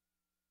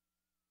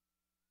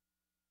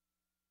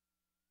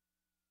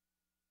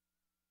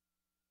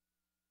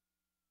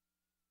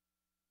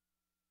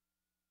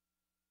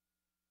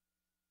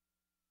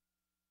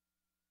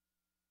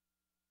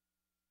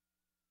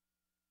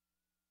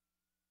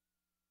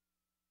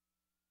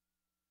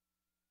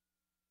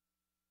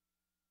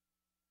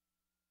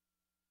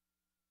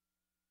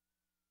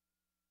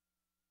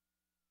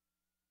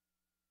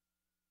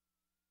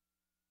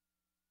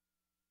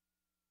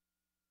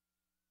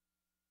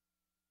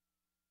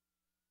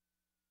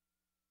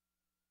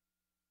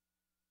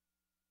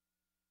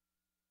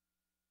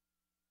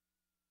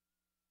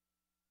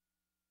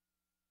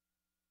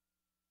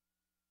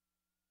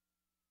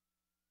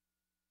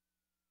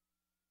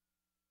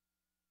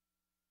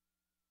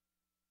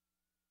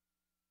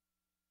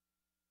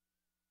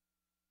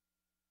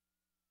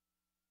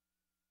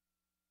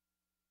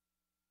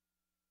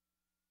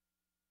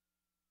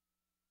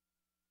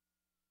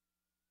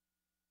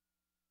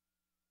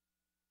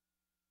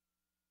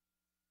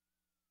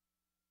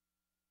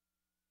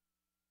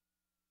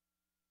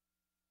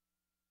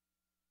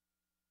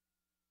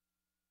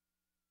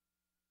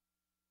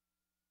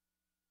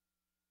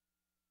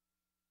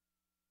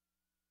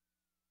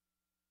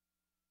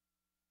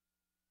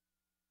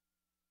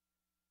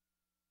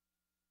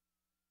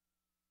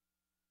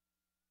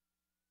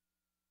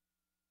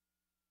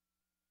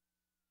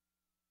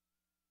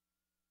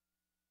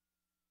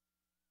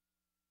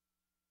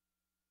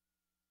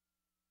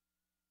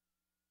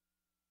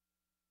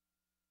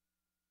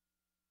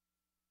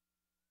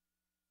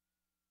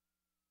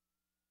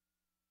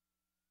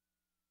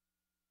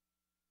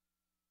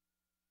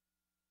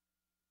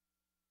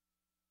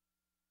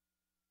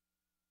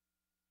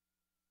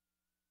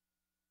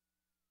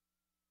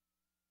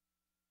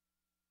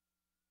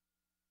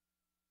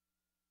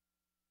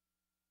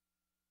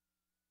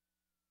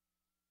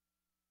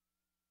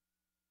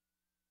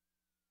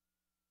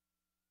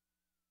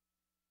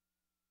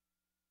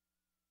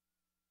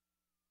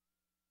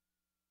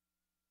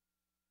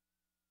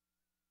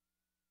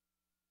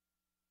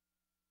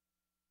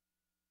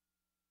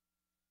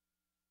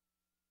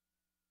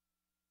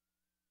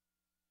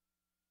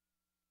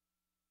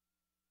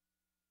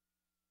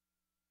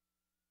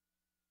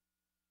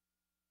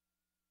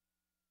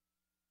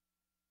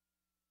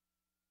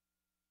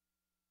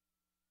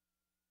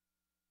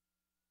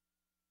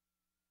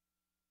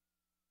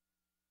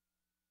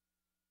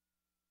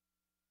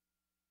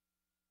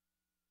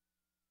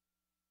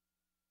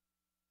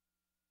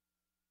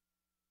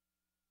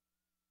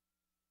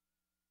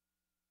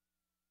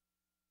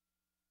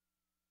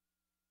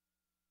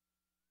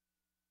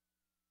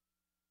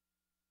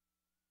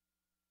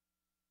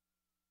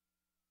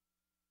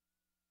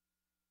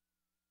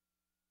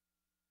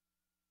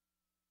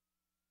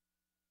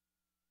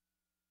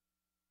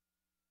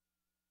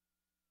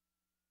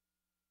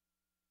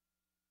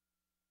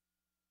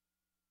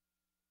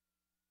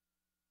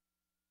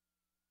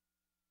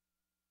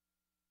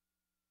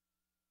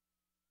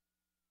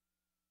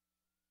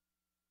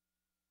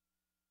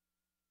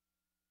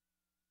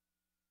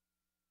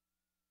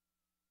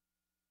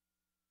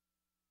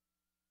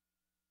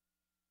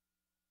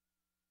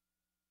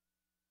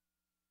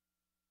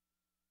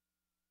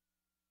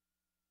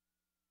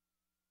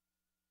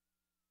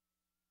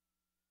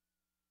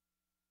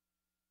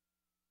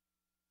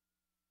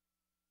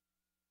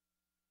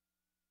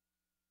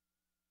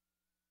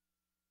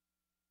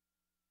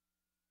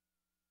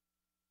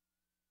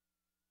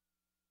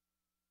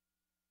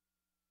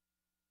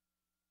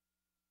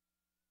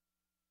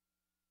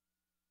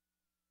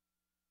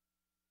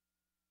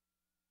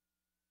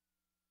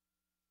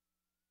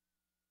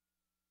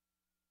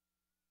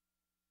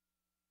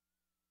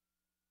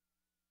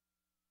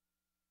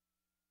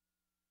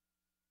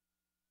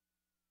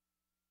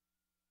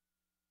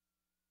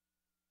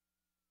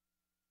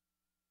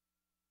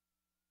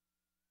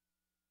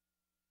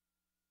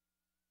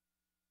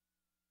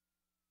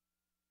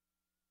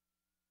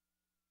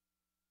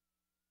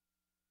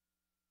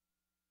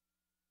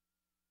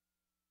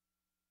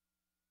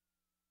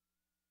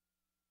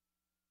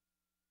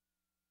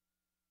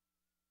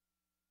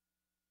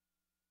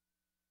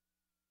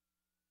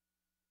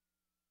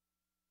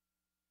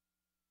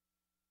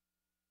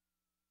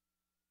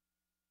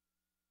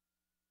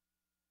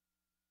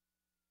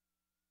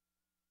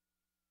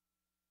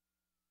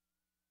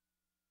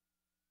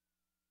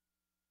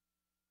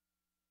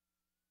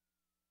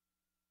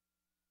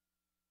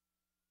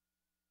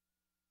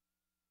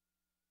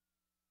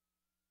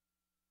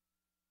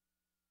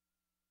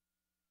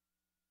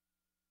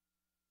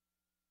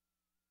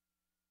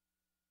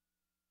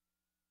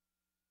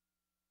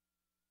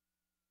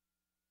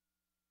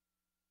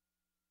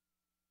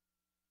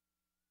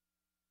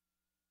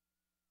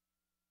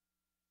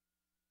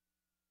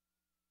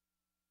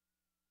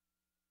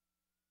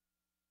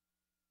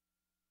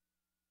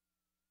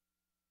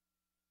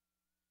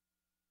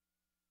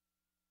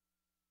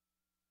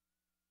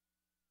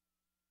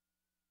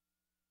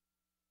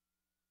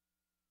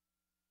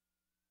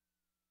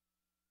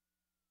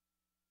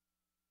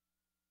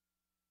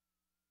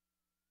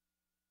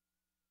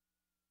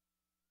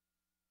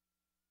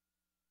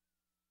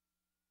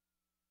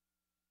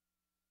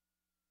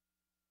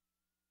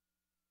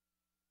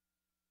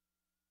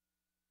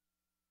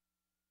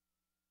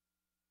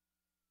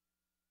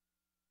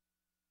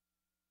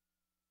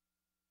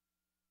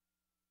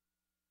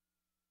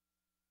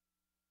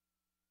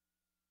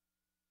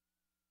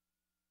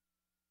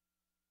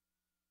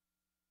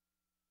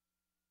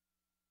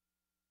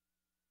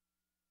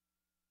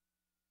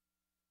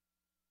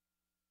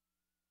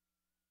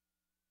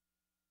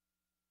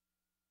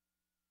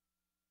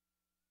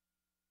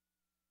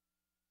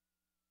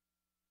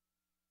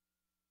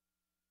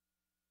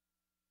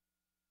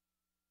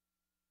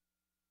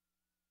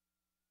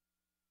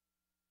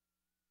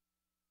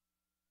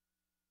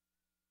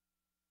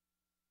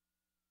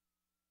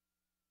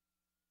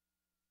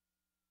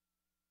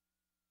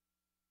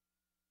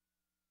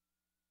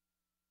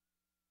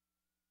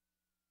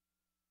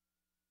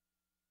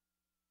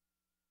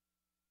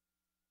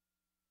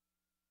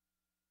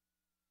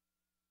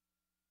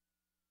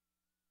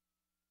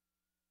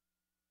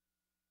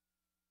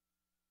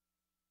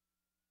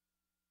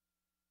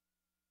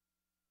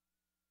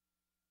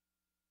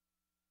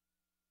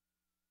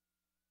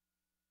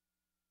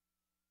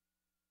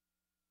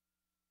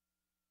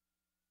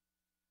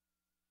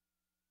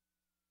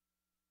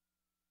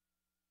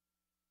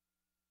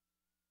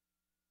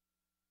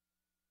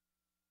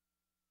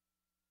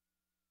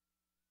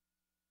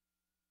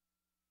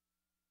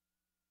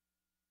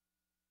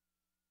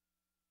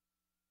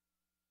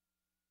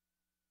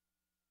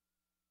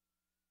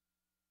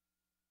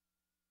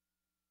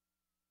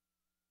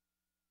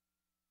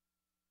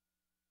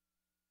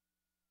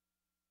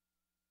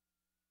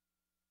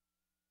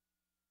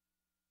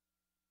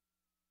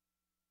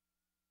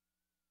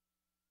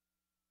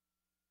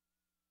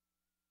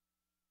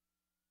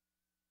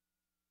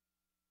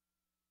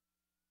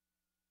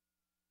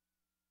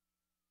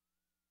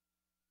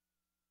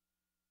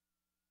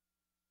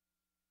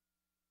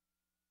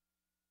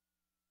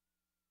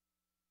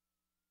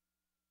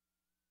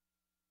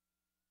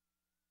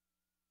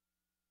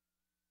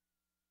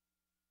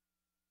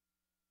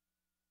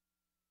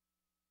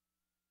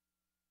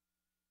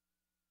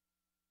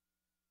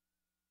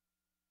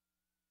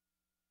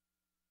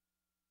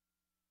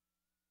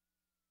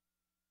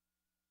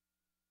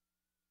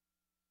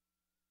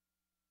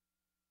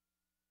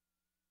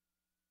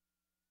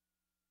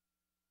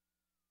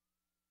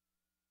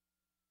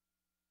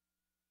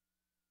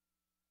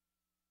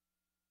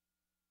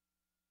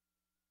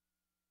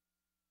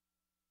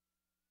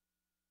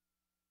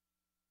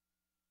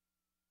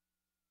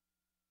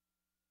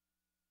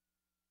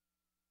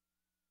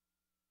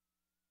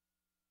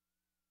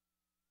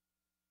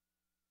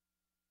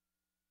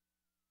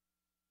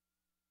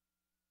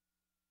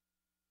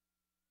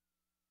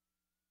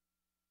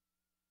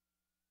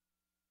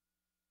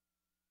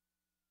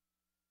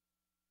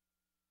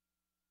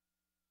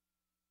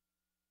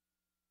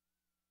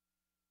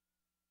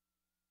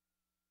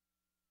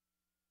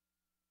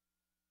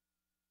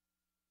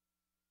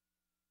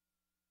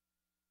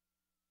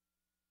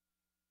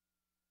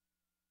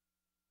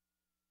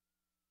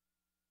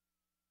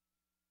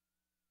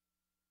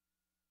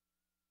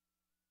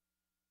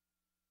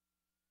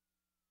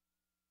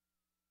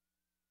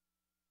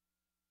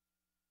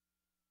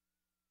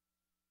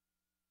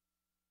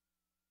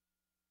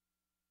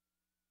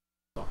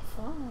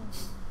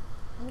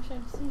 I wish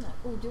I'd seen that.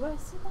 Oh, do I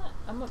see that?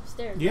 I'm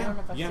upstairs. I Yeah, don't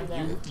know if I yeah. see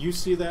that. You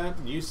see that,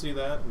 you see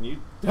that, and you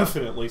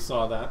definitely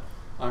saw that.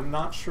 I'm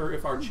not sure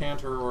if our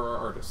chanter or our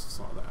artist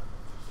saw that.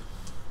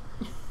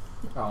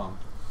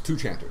 2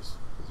 chanters.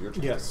 'Cause you're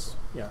chanting. Yes,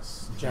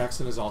 yes.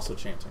 Jackson is also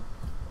chanting.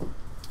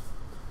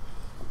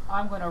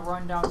 I'm gonna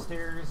run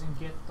downstairs and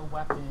get the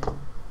weapon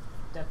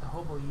that the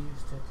hobo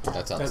used to attack.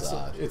 That's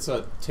outside. It's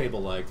a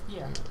table leg.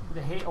 Yeah,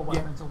 a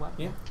weapon's a weapon.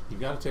 Yeah, you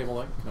got a table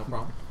leg, no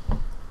problem.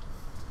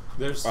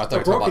 There's Oh, I a thought you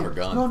were talking about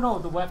broken. her gun. No,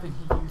 the weapon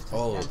he used to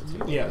Oh, attack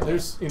you. Yeah,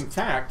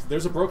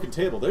 there's a broken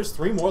table. There's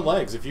 3 more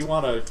legs if you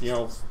want to,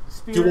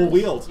 Spears. dual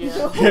wield.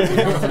 Yeah.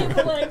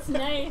 Table legs,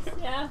 nice.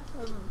 Yeah.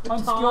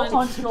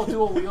 Unskilled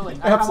dual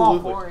wielding. I'm all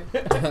for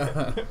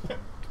it.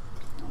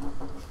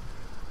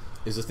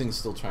 Is the thing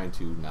still trying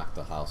to knock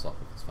the house off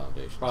of its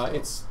foundation?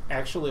 It's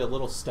actually a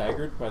little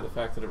staggered by the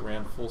fact that it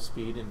ran full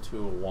speed into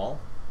a wall.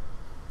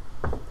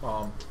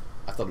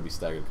 I thought it'd be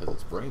staggered because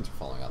its brains are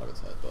falling out of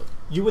its head, but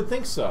You would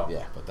think so.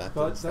 yeah, but that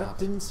But didn't stop that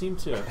didn't seem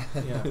to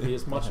be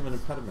as much of an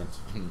impediment.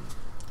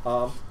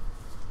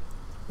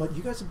 But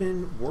you guys have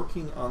been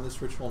working on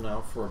this ritual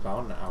now for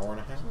about an hour and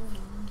a half.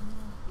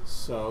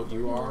 So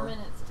you are...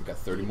 minutes. We got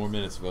 30 more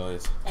minutes,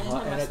 boys. I didn't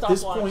have my and at this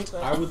stopwatch, point,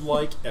 but- I would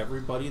like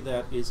everybody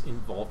that is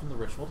involved in the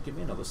ritual to give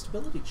me another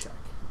stability check.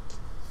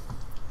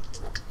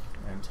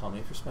 And tell me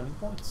if you're spending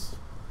points.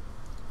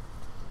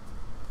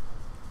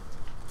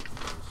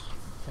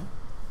 Okay.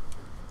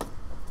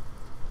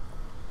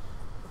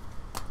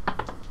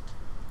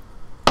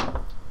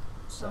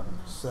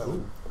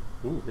 So,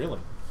 Ooh, really?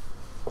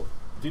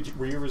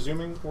 Were you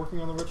resuming working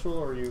on the ritual,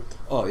 or are you...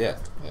 Oh, yeah.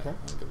 Okay.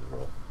 I'll give it a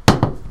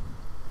roll.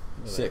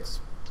 6.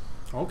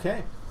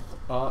 Okay.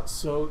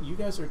 So you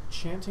guys are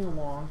chanting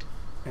along,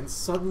 and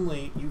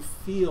suddenly you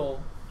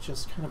feel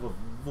just kind of a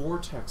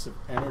vortex of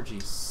energy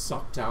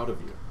sucked out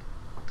of you.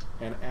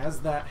 And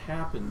as that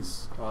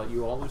happens,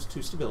 you all lose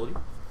 2 stability.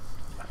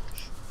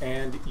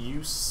 And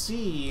you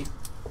see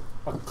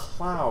a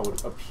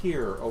cloud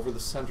appear over the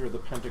center of the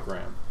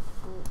pentagram.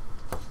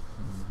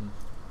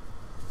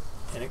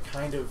 And it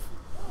kind of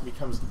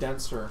becomes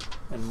denser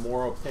and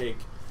more opaque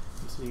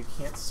until you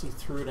can't see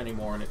through it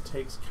anymore, and it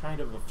takes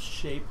kind of a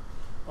shape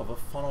of a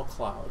funnel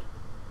cloud,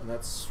 and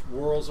that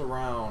swirls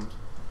around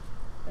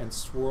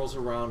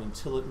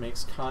until it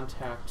makes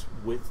contact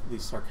with the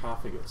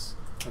sarcophagus,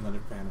 and then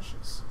it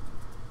vanishes.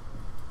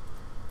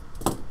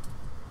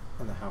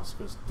 And the house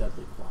goes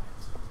deadly quiet.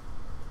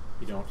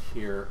 You don't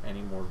hear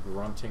any more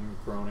grunting,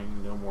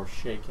 groaning, no more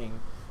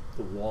shaking.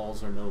 The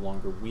walls are no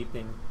longer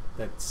weeping.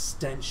 That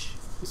stench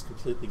is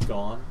completely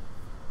gone.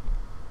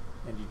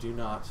 And you do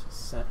not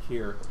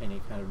hear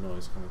any kind of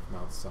noise coming from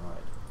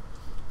outside.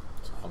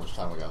 So how much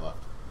time we got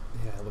left?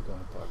 Yeah, look on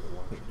my pocket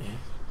watch.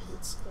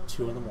 It's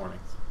 2 in the morning.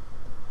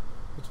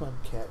 what's my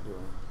cat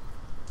doing?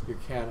 Your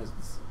cat is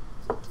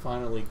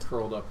finally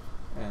curled up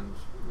and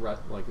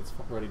like it's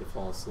ready to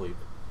fall asleep.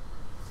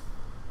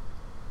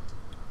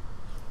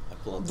 I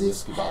pull out the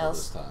This whiskey bottle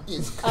this house time.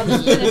 is I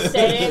was gonna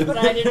say it, but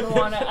I didn't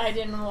wanna.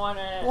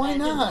 Why I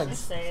didn't not? wanna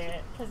say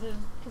it because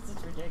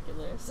it's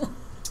ridiculous.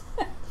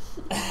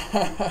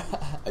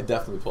 I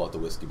definitely pull out the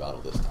whiskey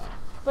bottle this time.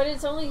 But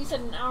it's only, you said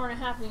an hour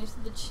and a half, and you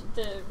said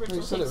the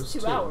ritual said it takes was 2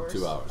 2. hours.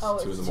 2 hours. Oh,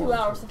 2 in it's the 2 morning.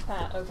 hours to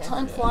pass. Okay.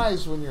 Time Yeah.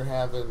 flies when you're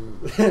having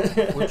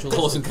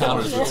Close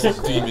encounters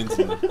with demons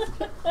and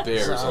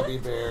bears. zombie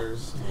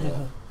bears.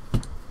 Yeah.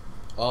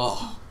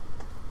 Oh,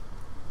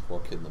 poor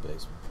kid in the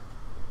basement.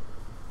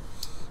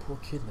 Poor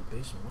kid in the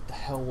basement. What the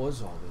hell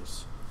was all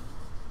this?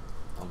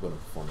 I'm going to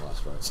perform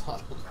last rites on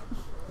him.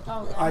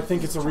 Oh, okay. I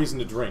think it's a reason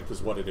to drink,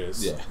 is what it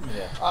is. Yeah.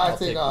 Yeah, I I'll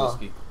think take I'll-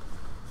 whiskey.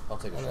 I'll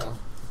take I a know. shot.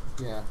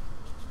 Yeah.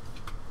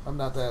 I'm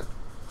not that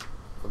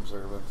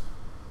observant.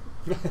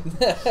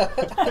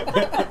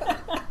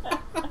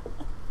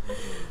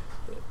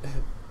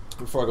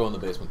 Before I go in the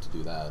basement to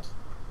do that,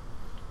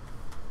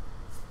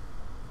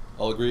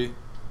 I'll agree,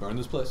 burn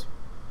this place.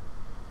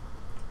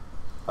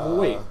 Oh,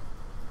 wait.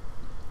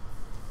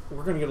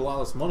 We're going to get a lot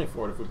less money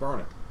for it if we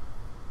burn it.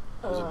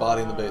 There's a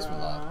body in the basement,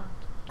 lad.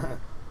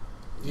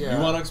 Yeah.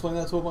 You want to explain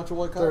that to a bunch of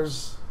white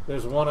cops?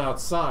 There's one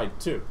outside,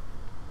 too.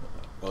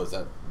 Oh, is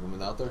that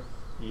woman out there?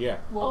 Yeah.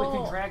 Well, we Oh.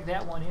 can drag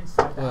that one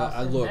inside the house.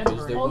 I and look, then is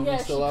burn there it. Oh woman yeah,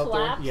 she still out there?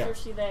 collapsed, Yeah. or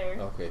is she there?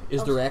 Okay.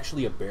 Is Oh, there sh-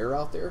 actually a bear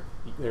out there?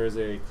 There is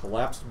a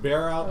collapsed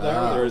bear out there,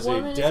 Ah. there's a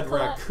Woman is dead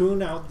collapsed.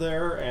 raccoon out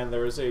there, and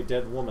there is a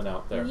dead woman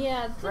out there.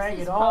 Yeah, this Drag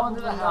is it all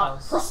into the probably not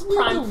house. Let's leave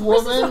prime, the this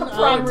woman isn't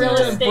prime out real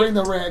there and estate. bring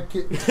the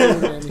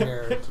raccoon in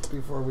here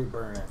before we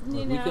burn it.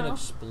 You We can know,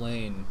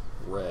 explain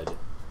red.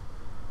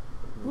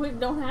 we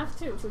don't have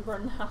to if we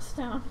burn the house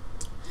down.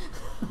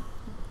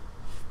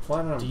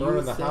 Planning on Do you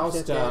burning the think house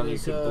that down, that you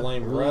is, could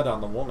blame real? Red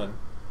on the woman.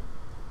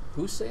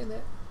 Who's saying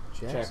that?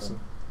 Jackson.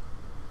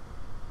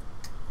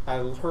 I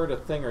heard a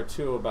thing or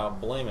two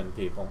about blaming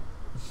people.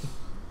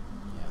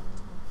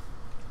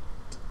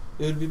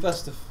 It would be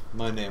best if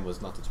my name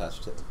was not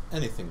attached to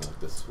anything like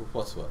this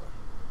whatsoever.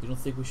 You don't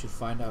think we should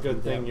find out who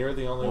Good thing that you're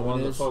the only woman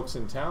one the is? folks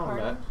in town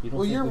Pardon? met. You don't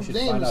Well, think your we should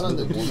name find is out on who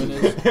the the woman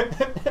deed. is?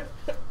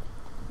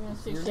 You're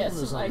Unless Your you name get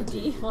was some on the ID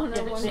deed. on her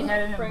Yeah, when they we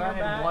hadn't bring her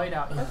invited back. White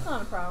out yet. That's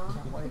not a problem.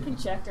 White. We can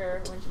check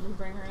her when we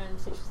bring her in,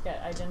 see if she's got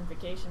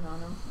identification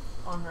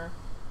on her.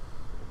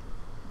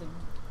 The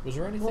Was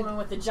there anything? woman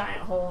with the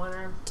giant hole in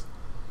her.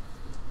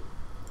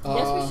 I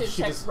guess we should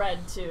she check just-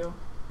 Red too.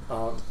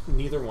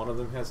 Neither one of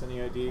them has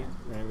any ID.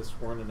 I mean,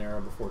 we're in an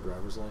era before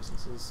driver's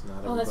licenses.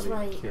 Not Oh, that's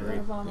everybody right. You carried.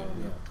 have on Yeah,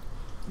 them. yeah.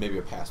 Maybe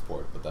a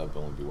passport, but that would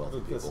only be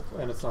wealthy This- people.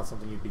 and it's not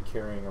something you'd be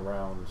carrying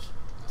around.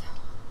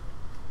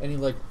 Any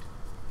like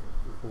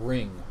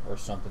ring or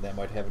something that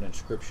might have an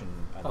inscription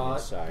on the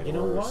inside, you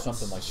know or what?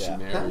 something like She that?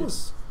 married- That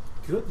was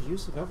good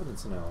use of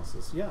evidence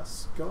analysis.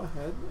 Yes, go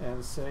ahead and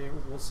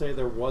we'll say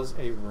there was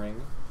a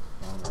ring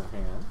on her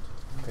hand,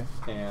 Okay.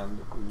 and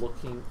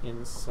looking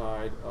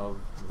inside of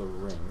the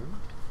ring,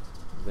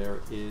 there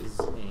is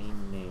a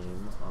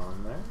name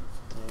on there,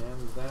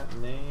 and that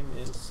name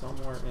is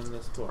somewhere in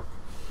this book.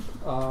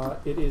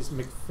 It is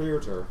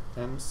McPhirter,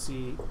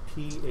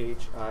 McPhirter.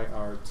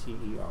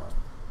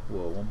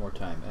 Whoa, one more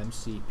time.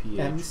 MCPH.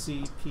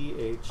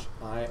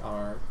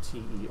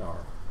 McPhirter.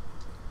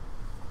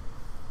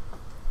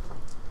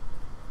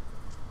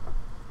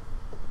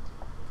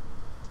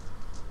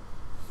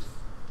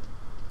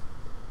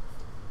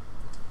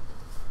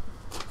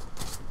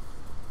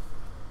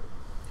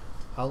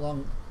 How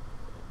long?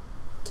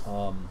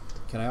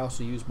 Can I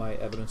also use my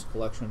evidence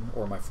collection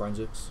or my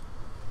forensics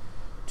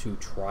to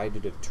try to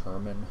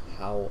determine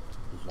how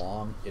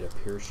long it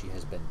appears she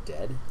has been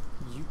dead?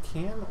 You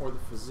can, or the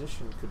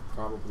physician could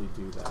probably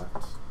do that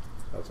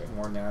Okay.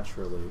 more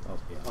naturally. Oh,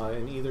 yeah.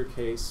 In either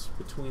case,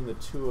 between the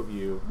two of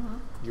you,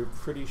 you're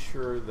pretty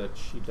sure that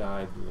she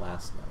died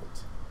last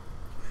night.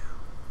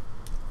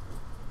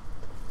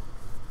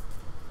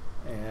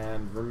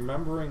 And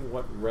remembering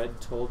what Red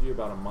told you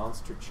about a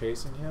monster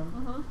chasing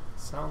him,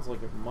 sounds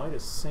like it might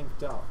have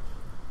synced up.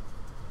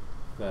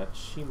 That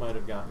she might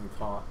have gotten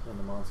caught and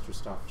the monster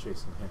stopped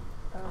chasing him.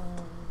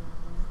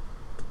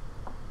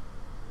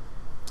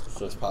 So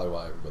That's probably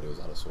why everybody was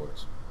out of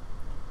sorts.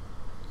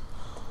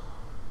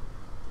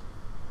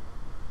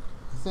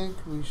 I think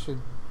we should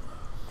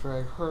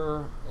drag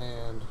her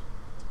and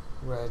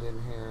Red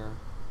in here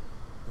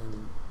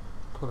and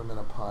put them in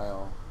a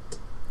pile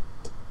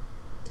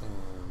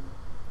and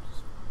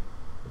just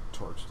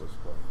torch this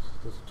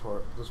place.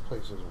 This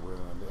place is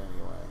ruined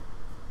anyway.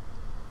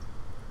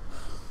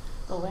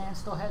 The land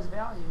still has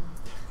value.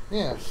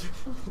 Yeah,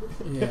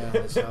 yeah,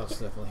 this house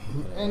definitely.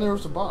 and there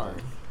was a barn.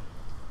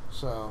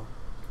 So,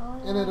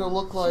 and it'll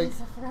look like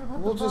Jeez, I forgot about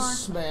we'll the barn.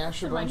 just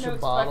smash a In my bunch notes,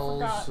 of but I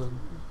bottles forgot. and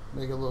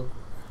make it look.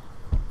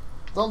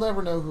 They'll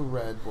never know who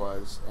Red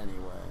was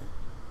anyway.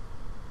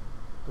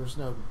 There's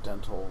no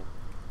dental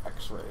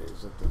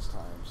X-rays at this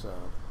time, so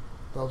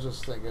they'll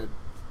just think it,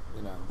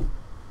 you know.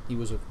 He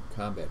was a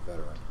combat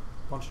veteran.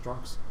 Bunch of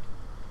drunks.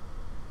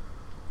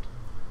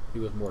 He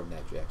was more than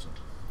that, Jackson.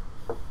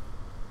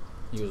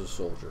 He was a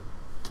soldier.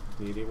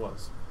 Indeed he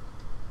was.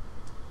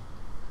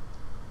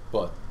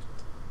 But,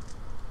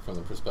 from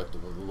the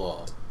perspective of the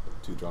law,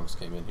 two drunks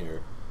came in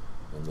here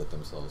and lit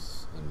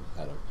themselves and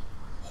had a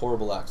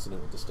horrible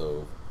accident with the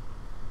stove.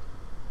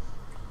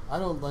 I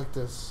don't like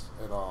this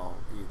at all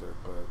either,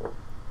 but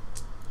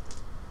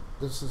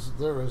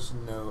there is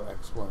no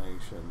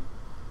explanation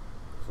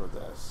for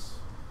this.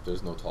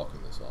 There's no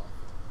talking this off.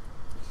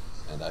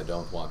 And I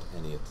don't want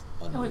any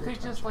And we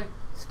could just like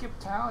skip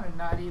town and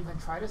not even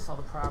try to sell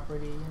the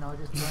property. You know,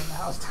 just burn the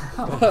house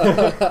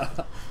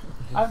down.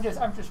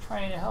 I'm just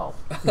trying to help.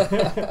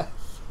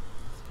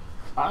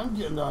 I'm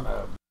getting on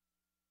a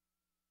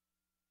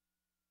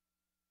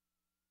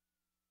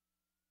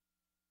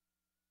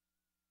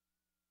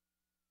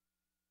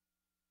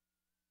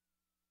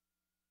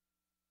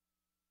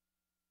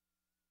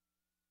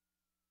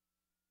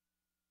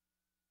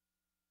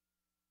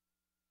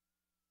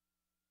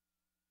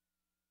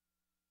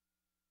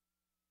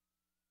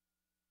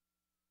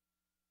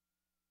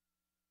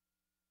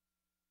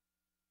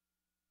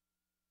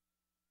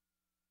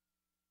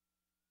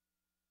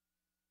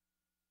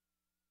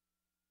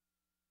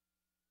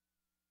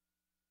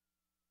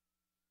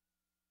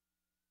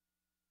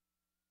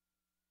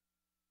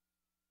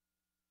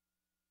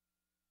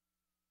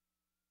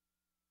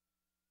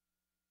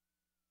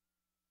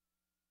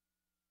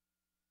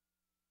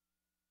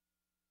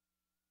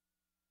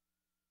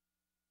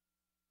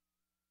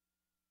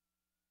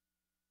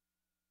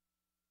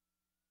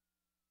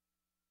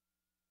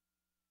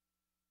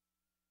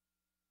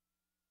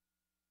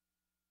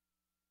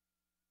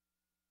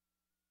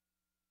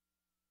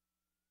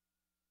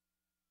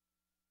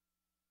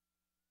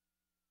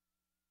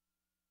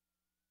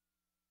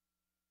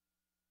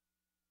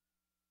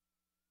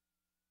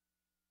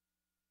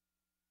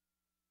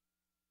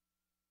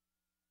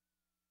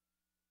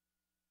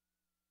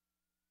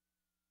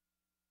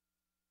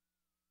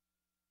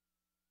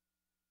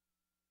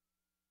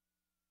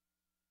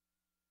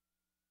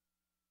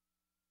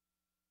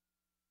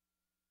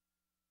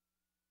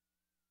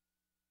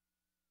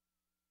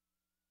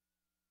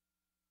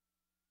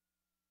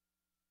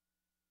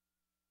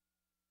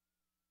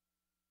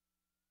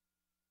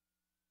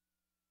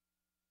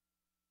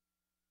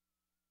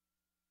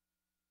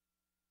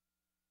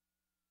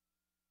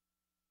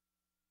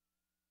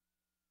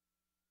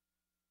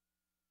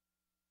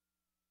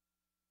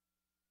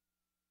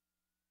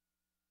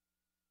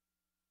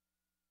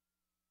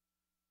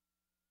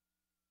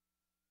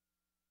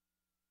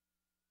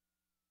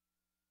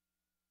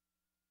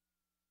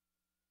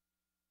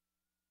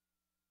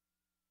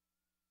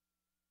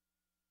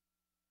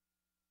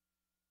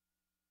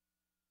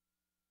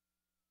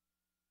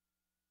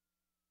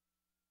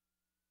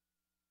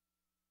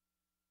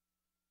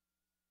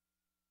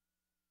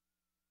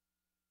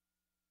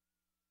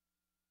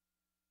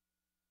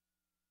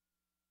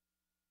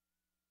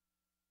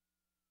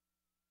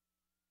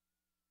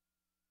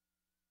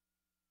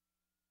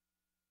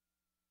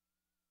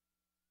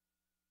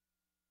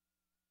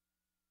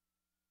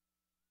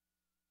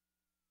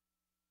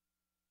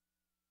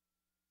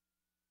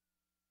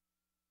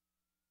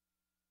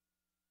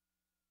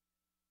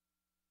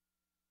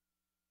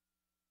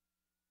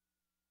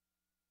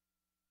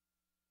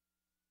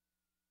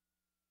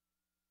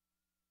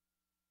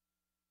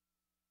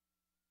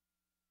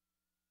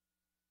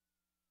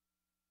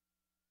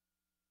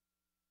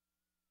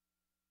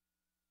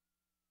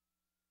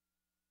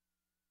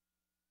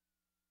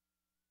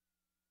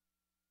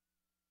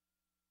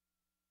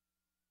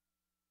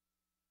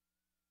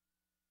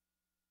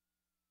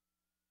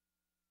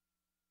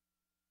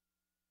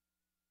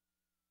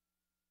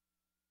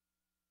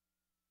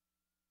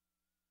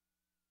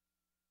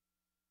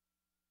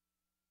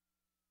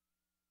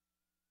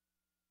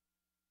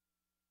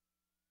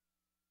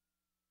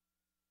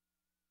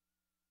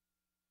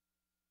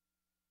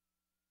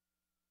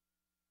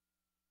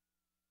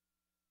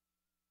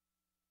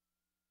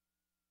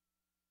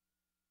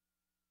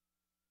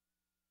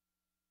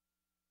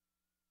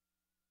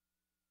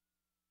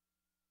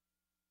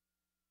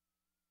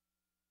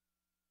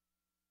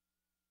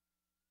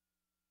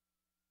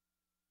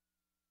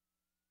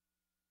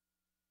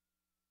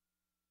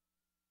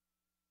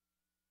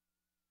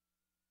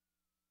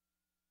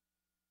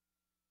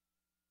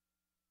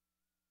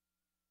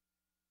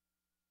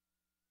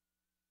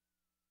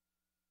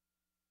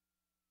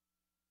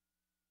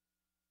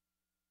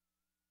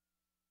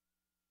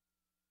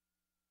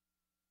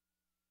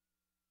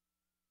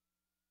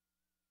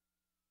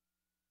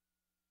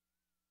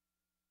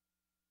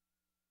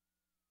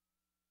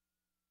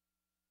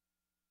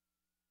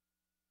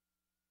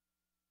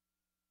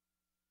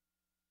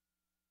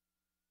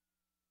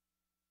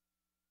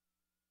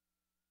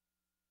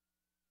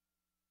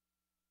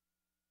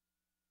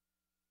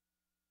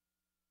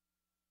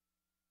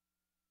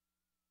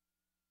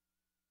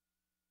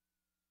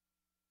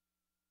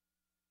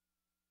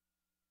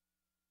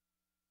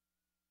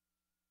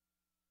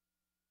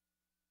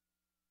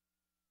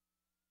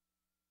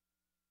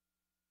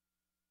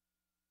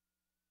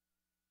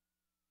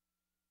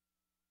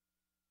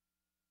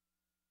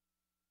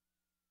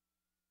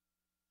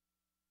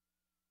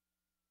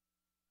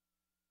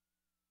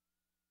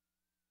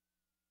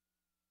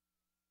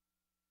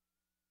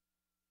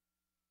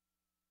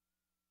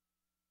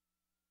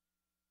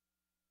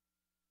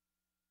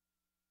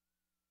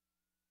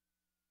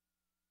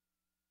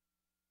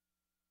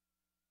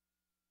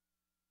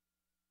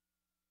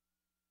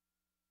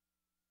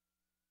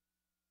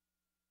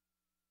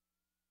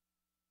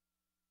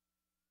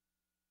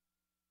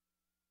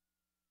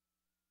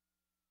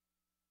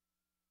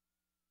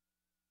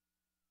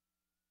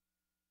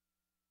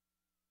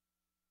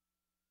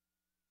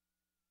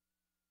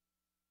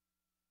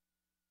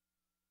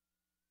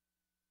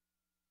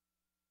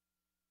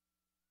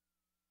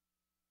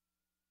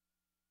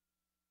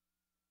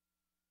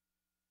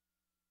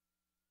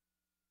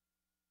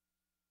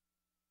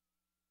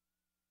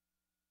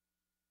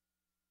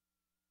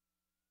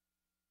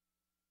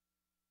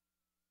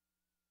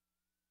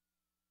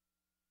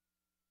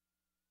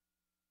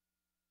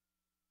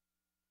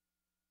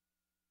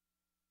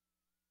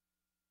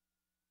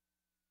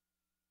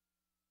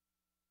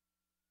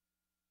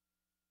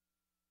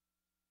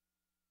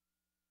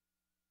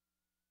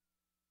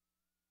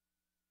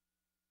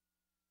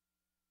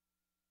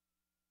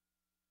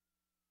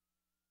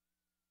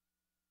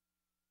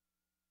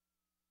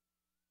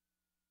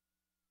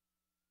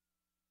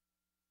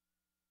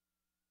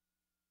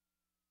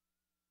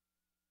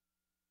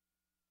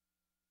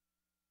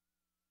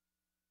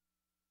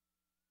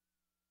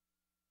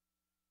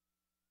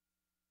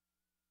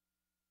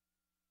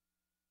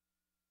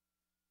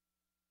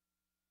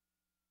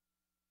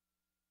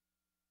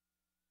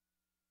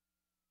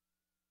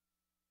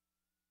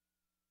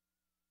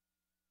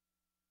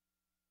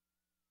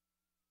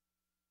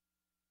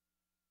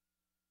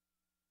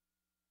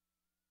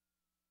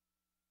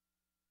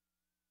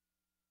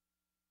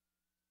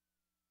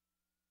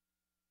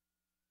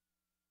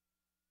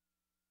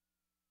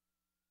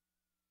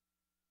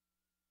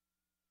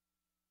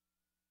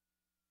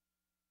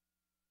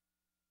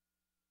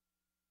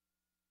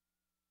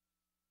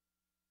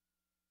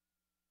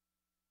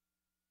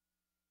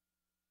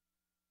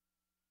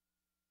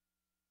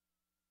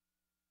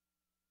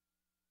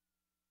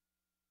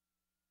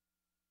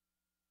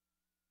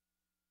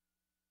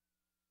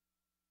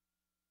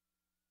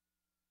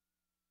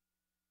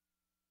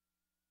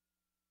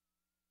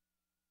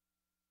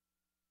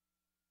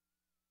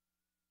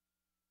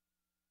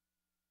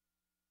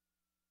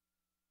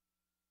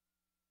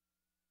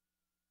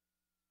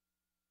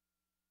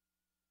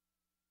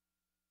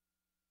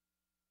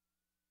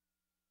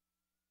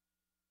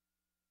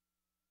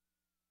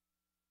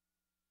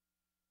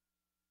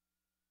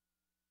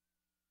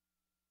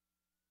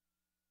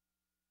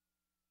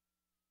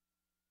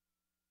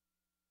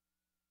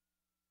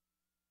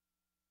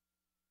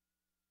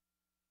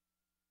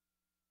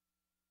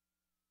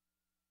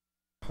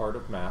Heart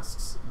of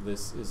Masks.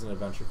 This is an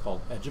adventure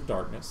called Edge of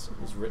Darkness. It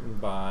was written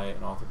by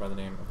an author by the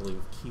name, I believe,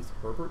 of Keith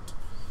Herbert,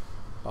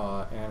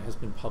 and has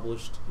been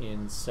published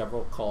in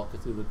several Call of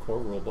Cthulhu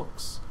core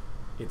rulebooks.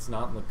 It's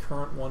not in the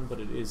current one, but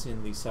it is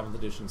in the 7th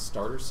edition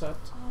starter set.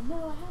 Oh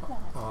no, I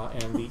have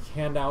that. And the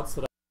handouts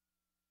that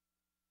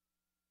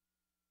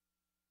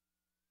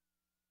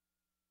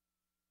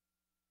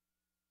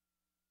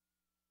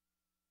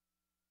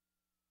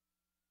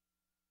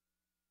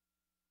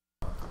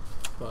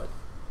but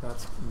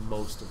that's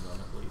most of them,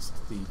 at least.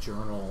 The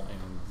journal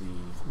and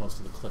most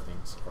of the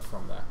clippings are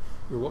from that.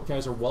 You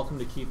guys are welcome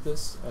to keep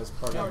this as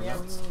part Oh of yeah,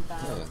 we notes. need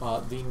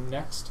that. The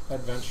next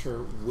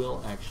adventure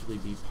will actually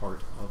be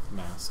part of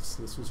Masks.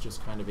 This was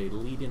just kind of a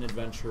lead-in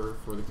adventure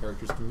for the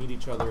characters to meet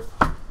each other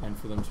and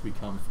for them to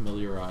become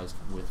familiarized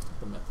with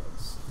the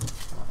mythos.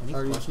 Any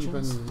Are you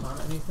questions keeping-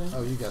 on anything?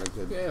 Oh, you got a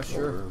good Yeah,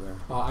 sure. order there.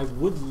 I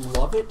would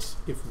love it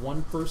if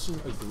one person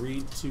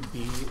agreed to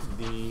be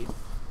the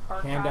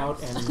handout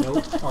and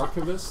note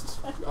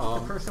archivist. The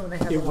person when they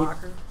have it a would-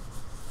 locker.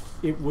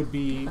 It would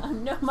be No,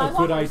 my a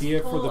good locker's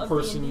idea for full the of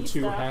person D&D to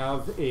stuff.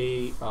 have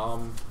a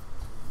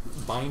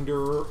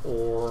binder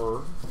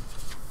or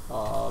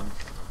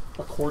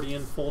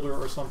accordion folder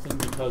or something,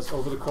 because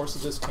over the course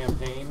of this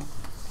campaign,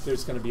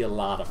 there's going to be a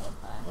lot of them.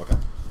 Okay.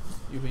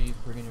 You mean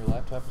bringing your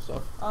laptop and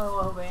stuff?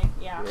 Oh, okay,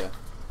 yeah.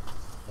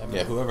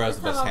 Yeah, whoever has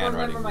the This best time I'll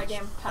handwriting. remember my which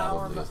damn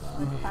power, probably is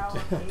not.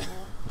 power cable.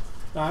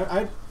 Now,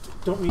 I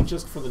don't mean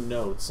just for the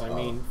notes. I Oh.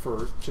 mean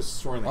for just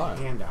storing the Alright.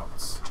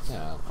 handouts.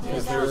 Yeah. Is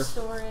There's there- our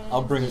storage.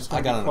 I'll bring. There's I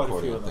got an quite a few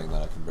accordion of them. thing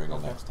that I can bring in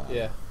Okay. next time.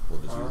 Yeah. We'll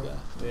just Alright. use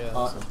that. Yeah. that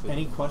sounds good.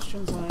 Any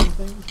questions on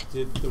anything?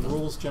 Did the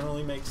rules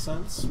generally make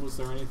sense? Was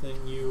there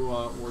anything you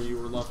where you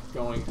were left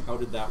going, how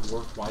did that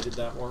work? Why did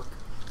that work?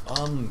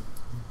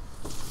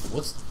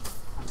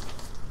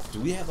 Do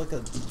we have like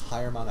a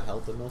higher amount of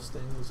health in most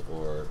things,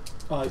 or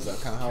is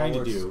that kind of how it Kinda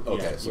works? do.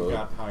 Okay, Yeah, so you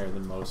got higher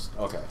than most.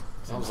 okay,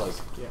 so I was like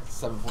Yeah.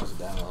 7 points of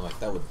damage. I'm like,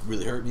 that would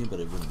really hurt me, but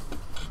it wouldn't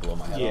blow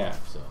my head Yeah,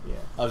 off. So yeah.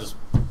 I was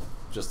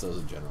just as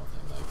a general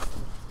thing,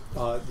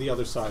 like The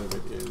other side of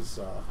it is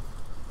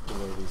the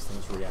way these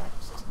things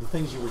react. The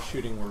things you were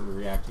shooting were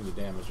reacting to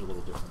damage a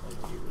little differently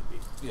than you would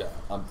be. yeah,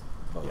 I'm.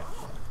 Both. Yeah.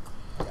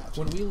 I gotcha.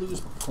 When we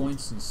lose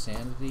points in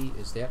sanity,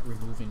 is that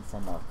removing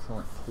from our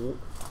current pool,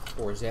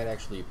 or is that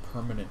actually a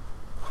permanent?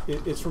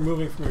 It's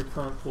removing from your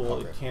current pool.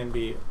 Okay. It can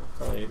be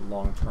a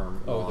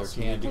long-term Oh, loss.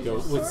 there You can need to be. go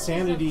Because with your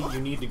sanity. sources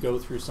of- You need to go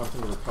through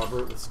something to recover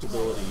it. With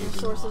stability, you do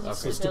Sources not. of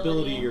So stability.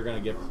 stability, you're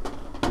going to get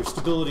your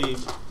stability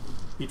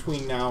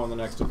between now and the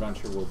next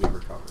adventure will be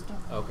recovered,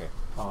 Okay.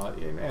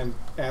 and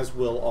as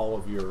will all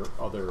of your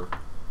other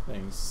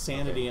things.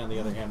 Sanity, Okay. on the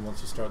other hand,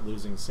 once you start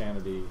losing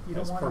sanity You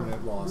don't as want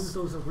permanent to loss, lose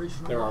those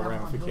original. there are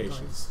Avalon Hill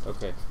ramifications.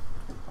 Okay.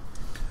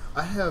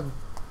 I have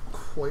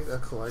quite a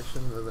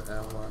collection of the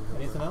Avalon Hill.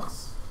 Anything dice.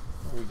 else?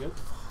 Are we good?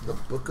 The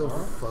Book of All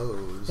right.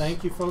 Foes.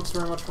 Thank you folks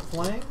very much for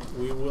playing.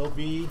 We will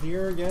be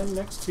here again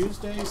next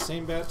Tuesday,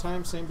 same bad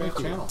time, same bad Thank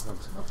you. channel. No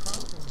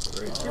problem.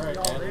 Great. All You'll be right,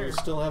 all and there. we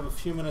still have a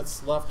few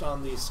minutes left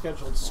on the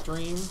scheduled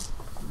stream,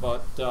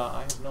 but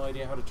I have no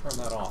idea how to turn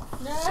that off.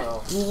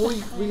 So Well,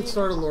 we can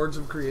start a Lords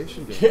of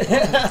Creation game.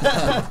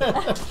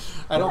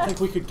 I don't think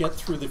we could get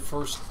through the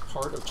first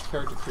part of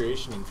character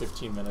creation in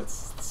 15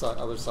 minutes.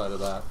 Other side of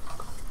that.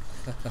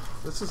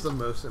 This is the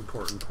most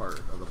important part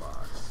of the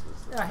box.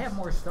 Yeah, I have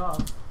more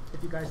stuff.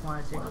 If you guys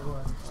want to take a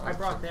look, I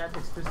brought that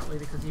explicitly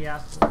because he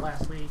asked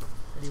last week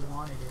that he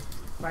wanted it.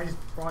 But I just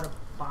brought a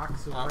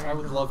box of I would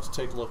random- love to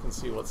take a look and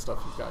see what stuff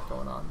you've got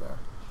going on there.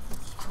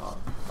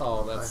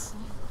 Oh,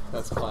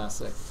 that's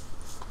classic.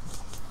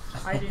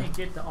 I didn't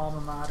get the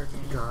alma mater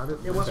game. Got it.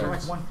 It was for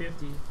like Wizards.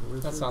 150.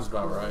 That sounds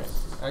about right.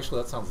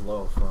 Actually, that sounds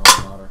low for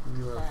alma mater.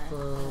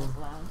 UFO.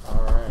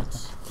 All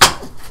right.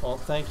 Well,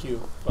 thank you,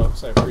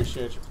 folks. I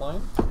appreciate you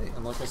playing.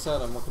 And like I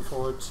said, I'm looking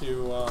forward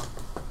to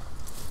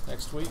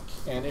next week.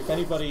 And if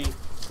anybody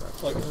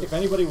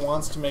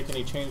wants to make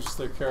any changes to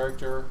their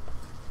character,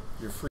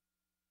 you're free.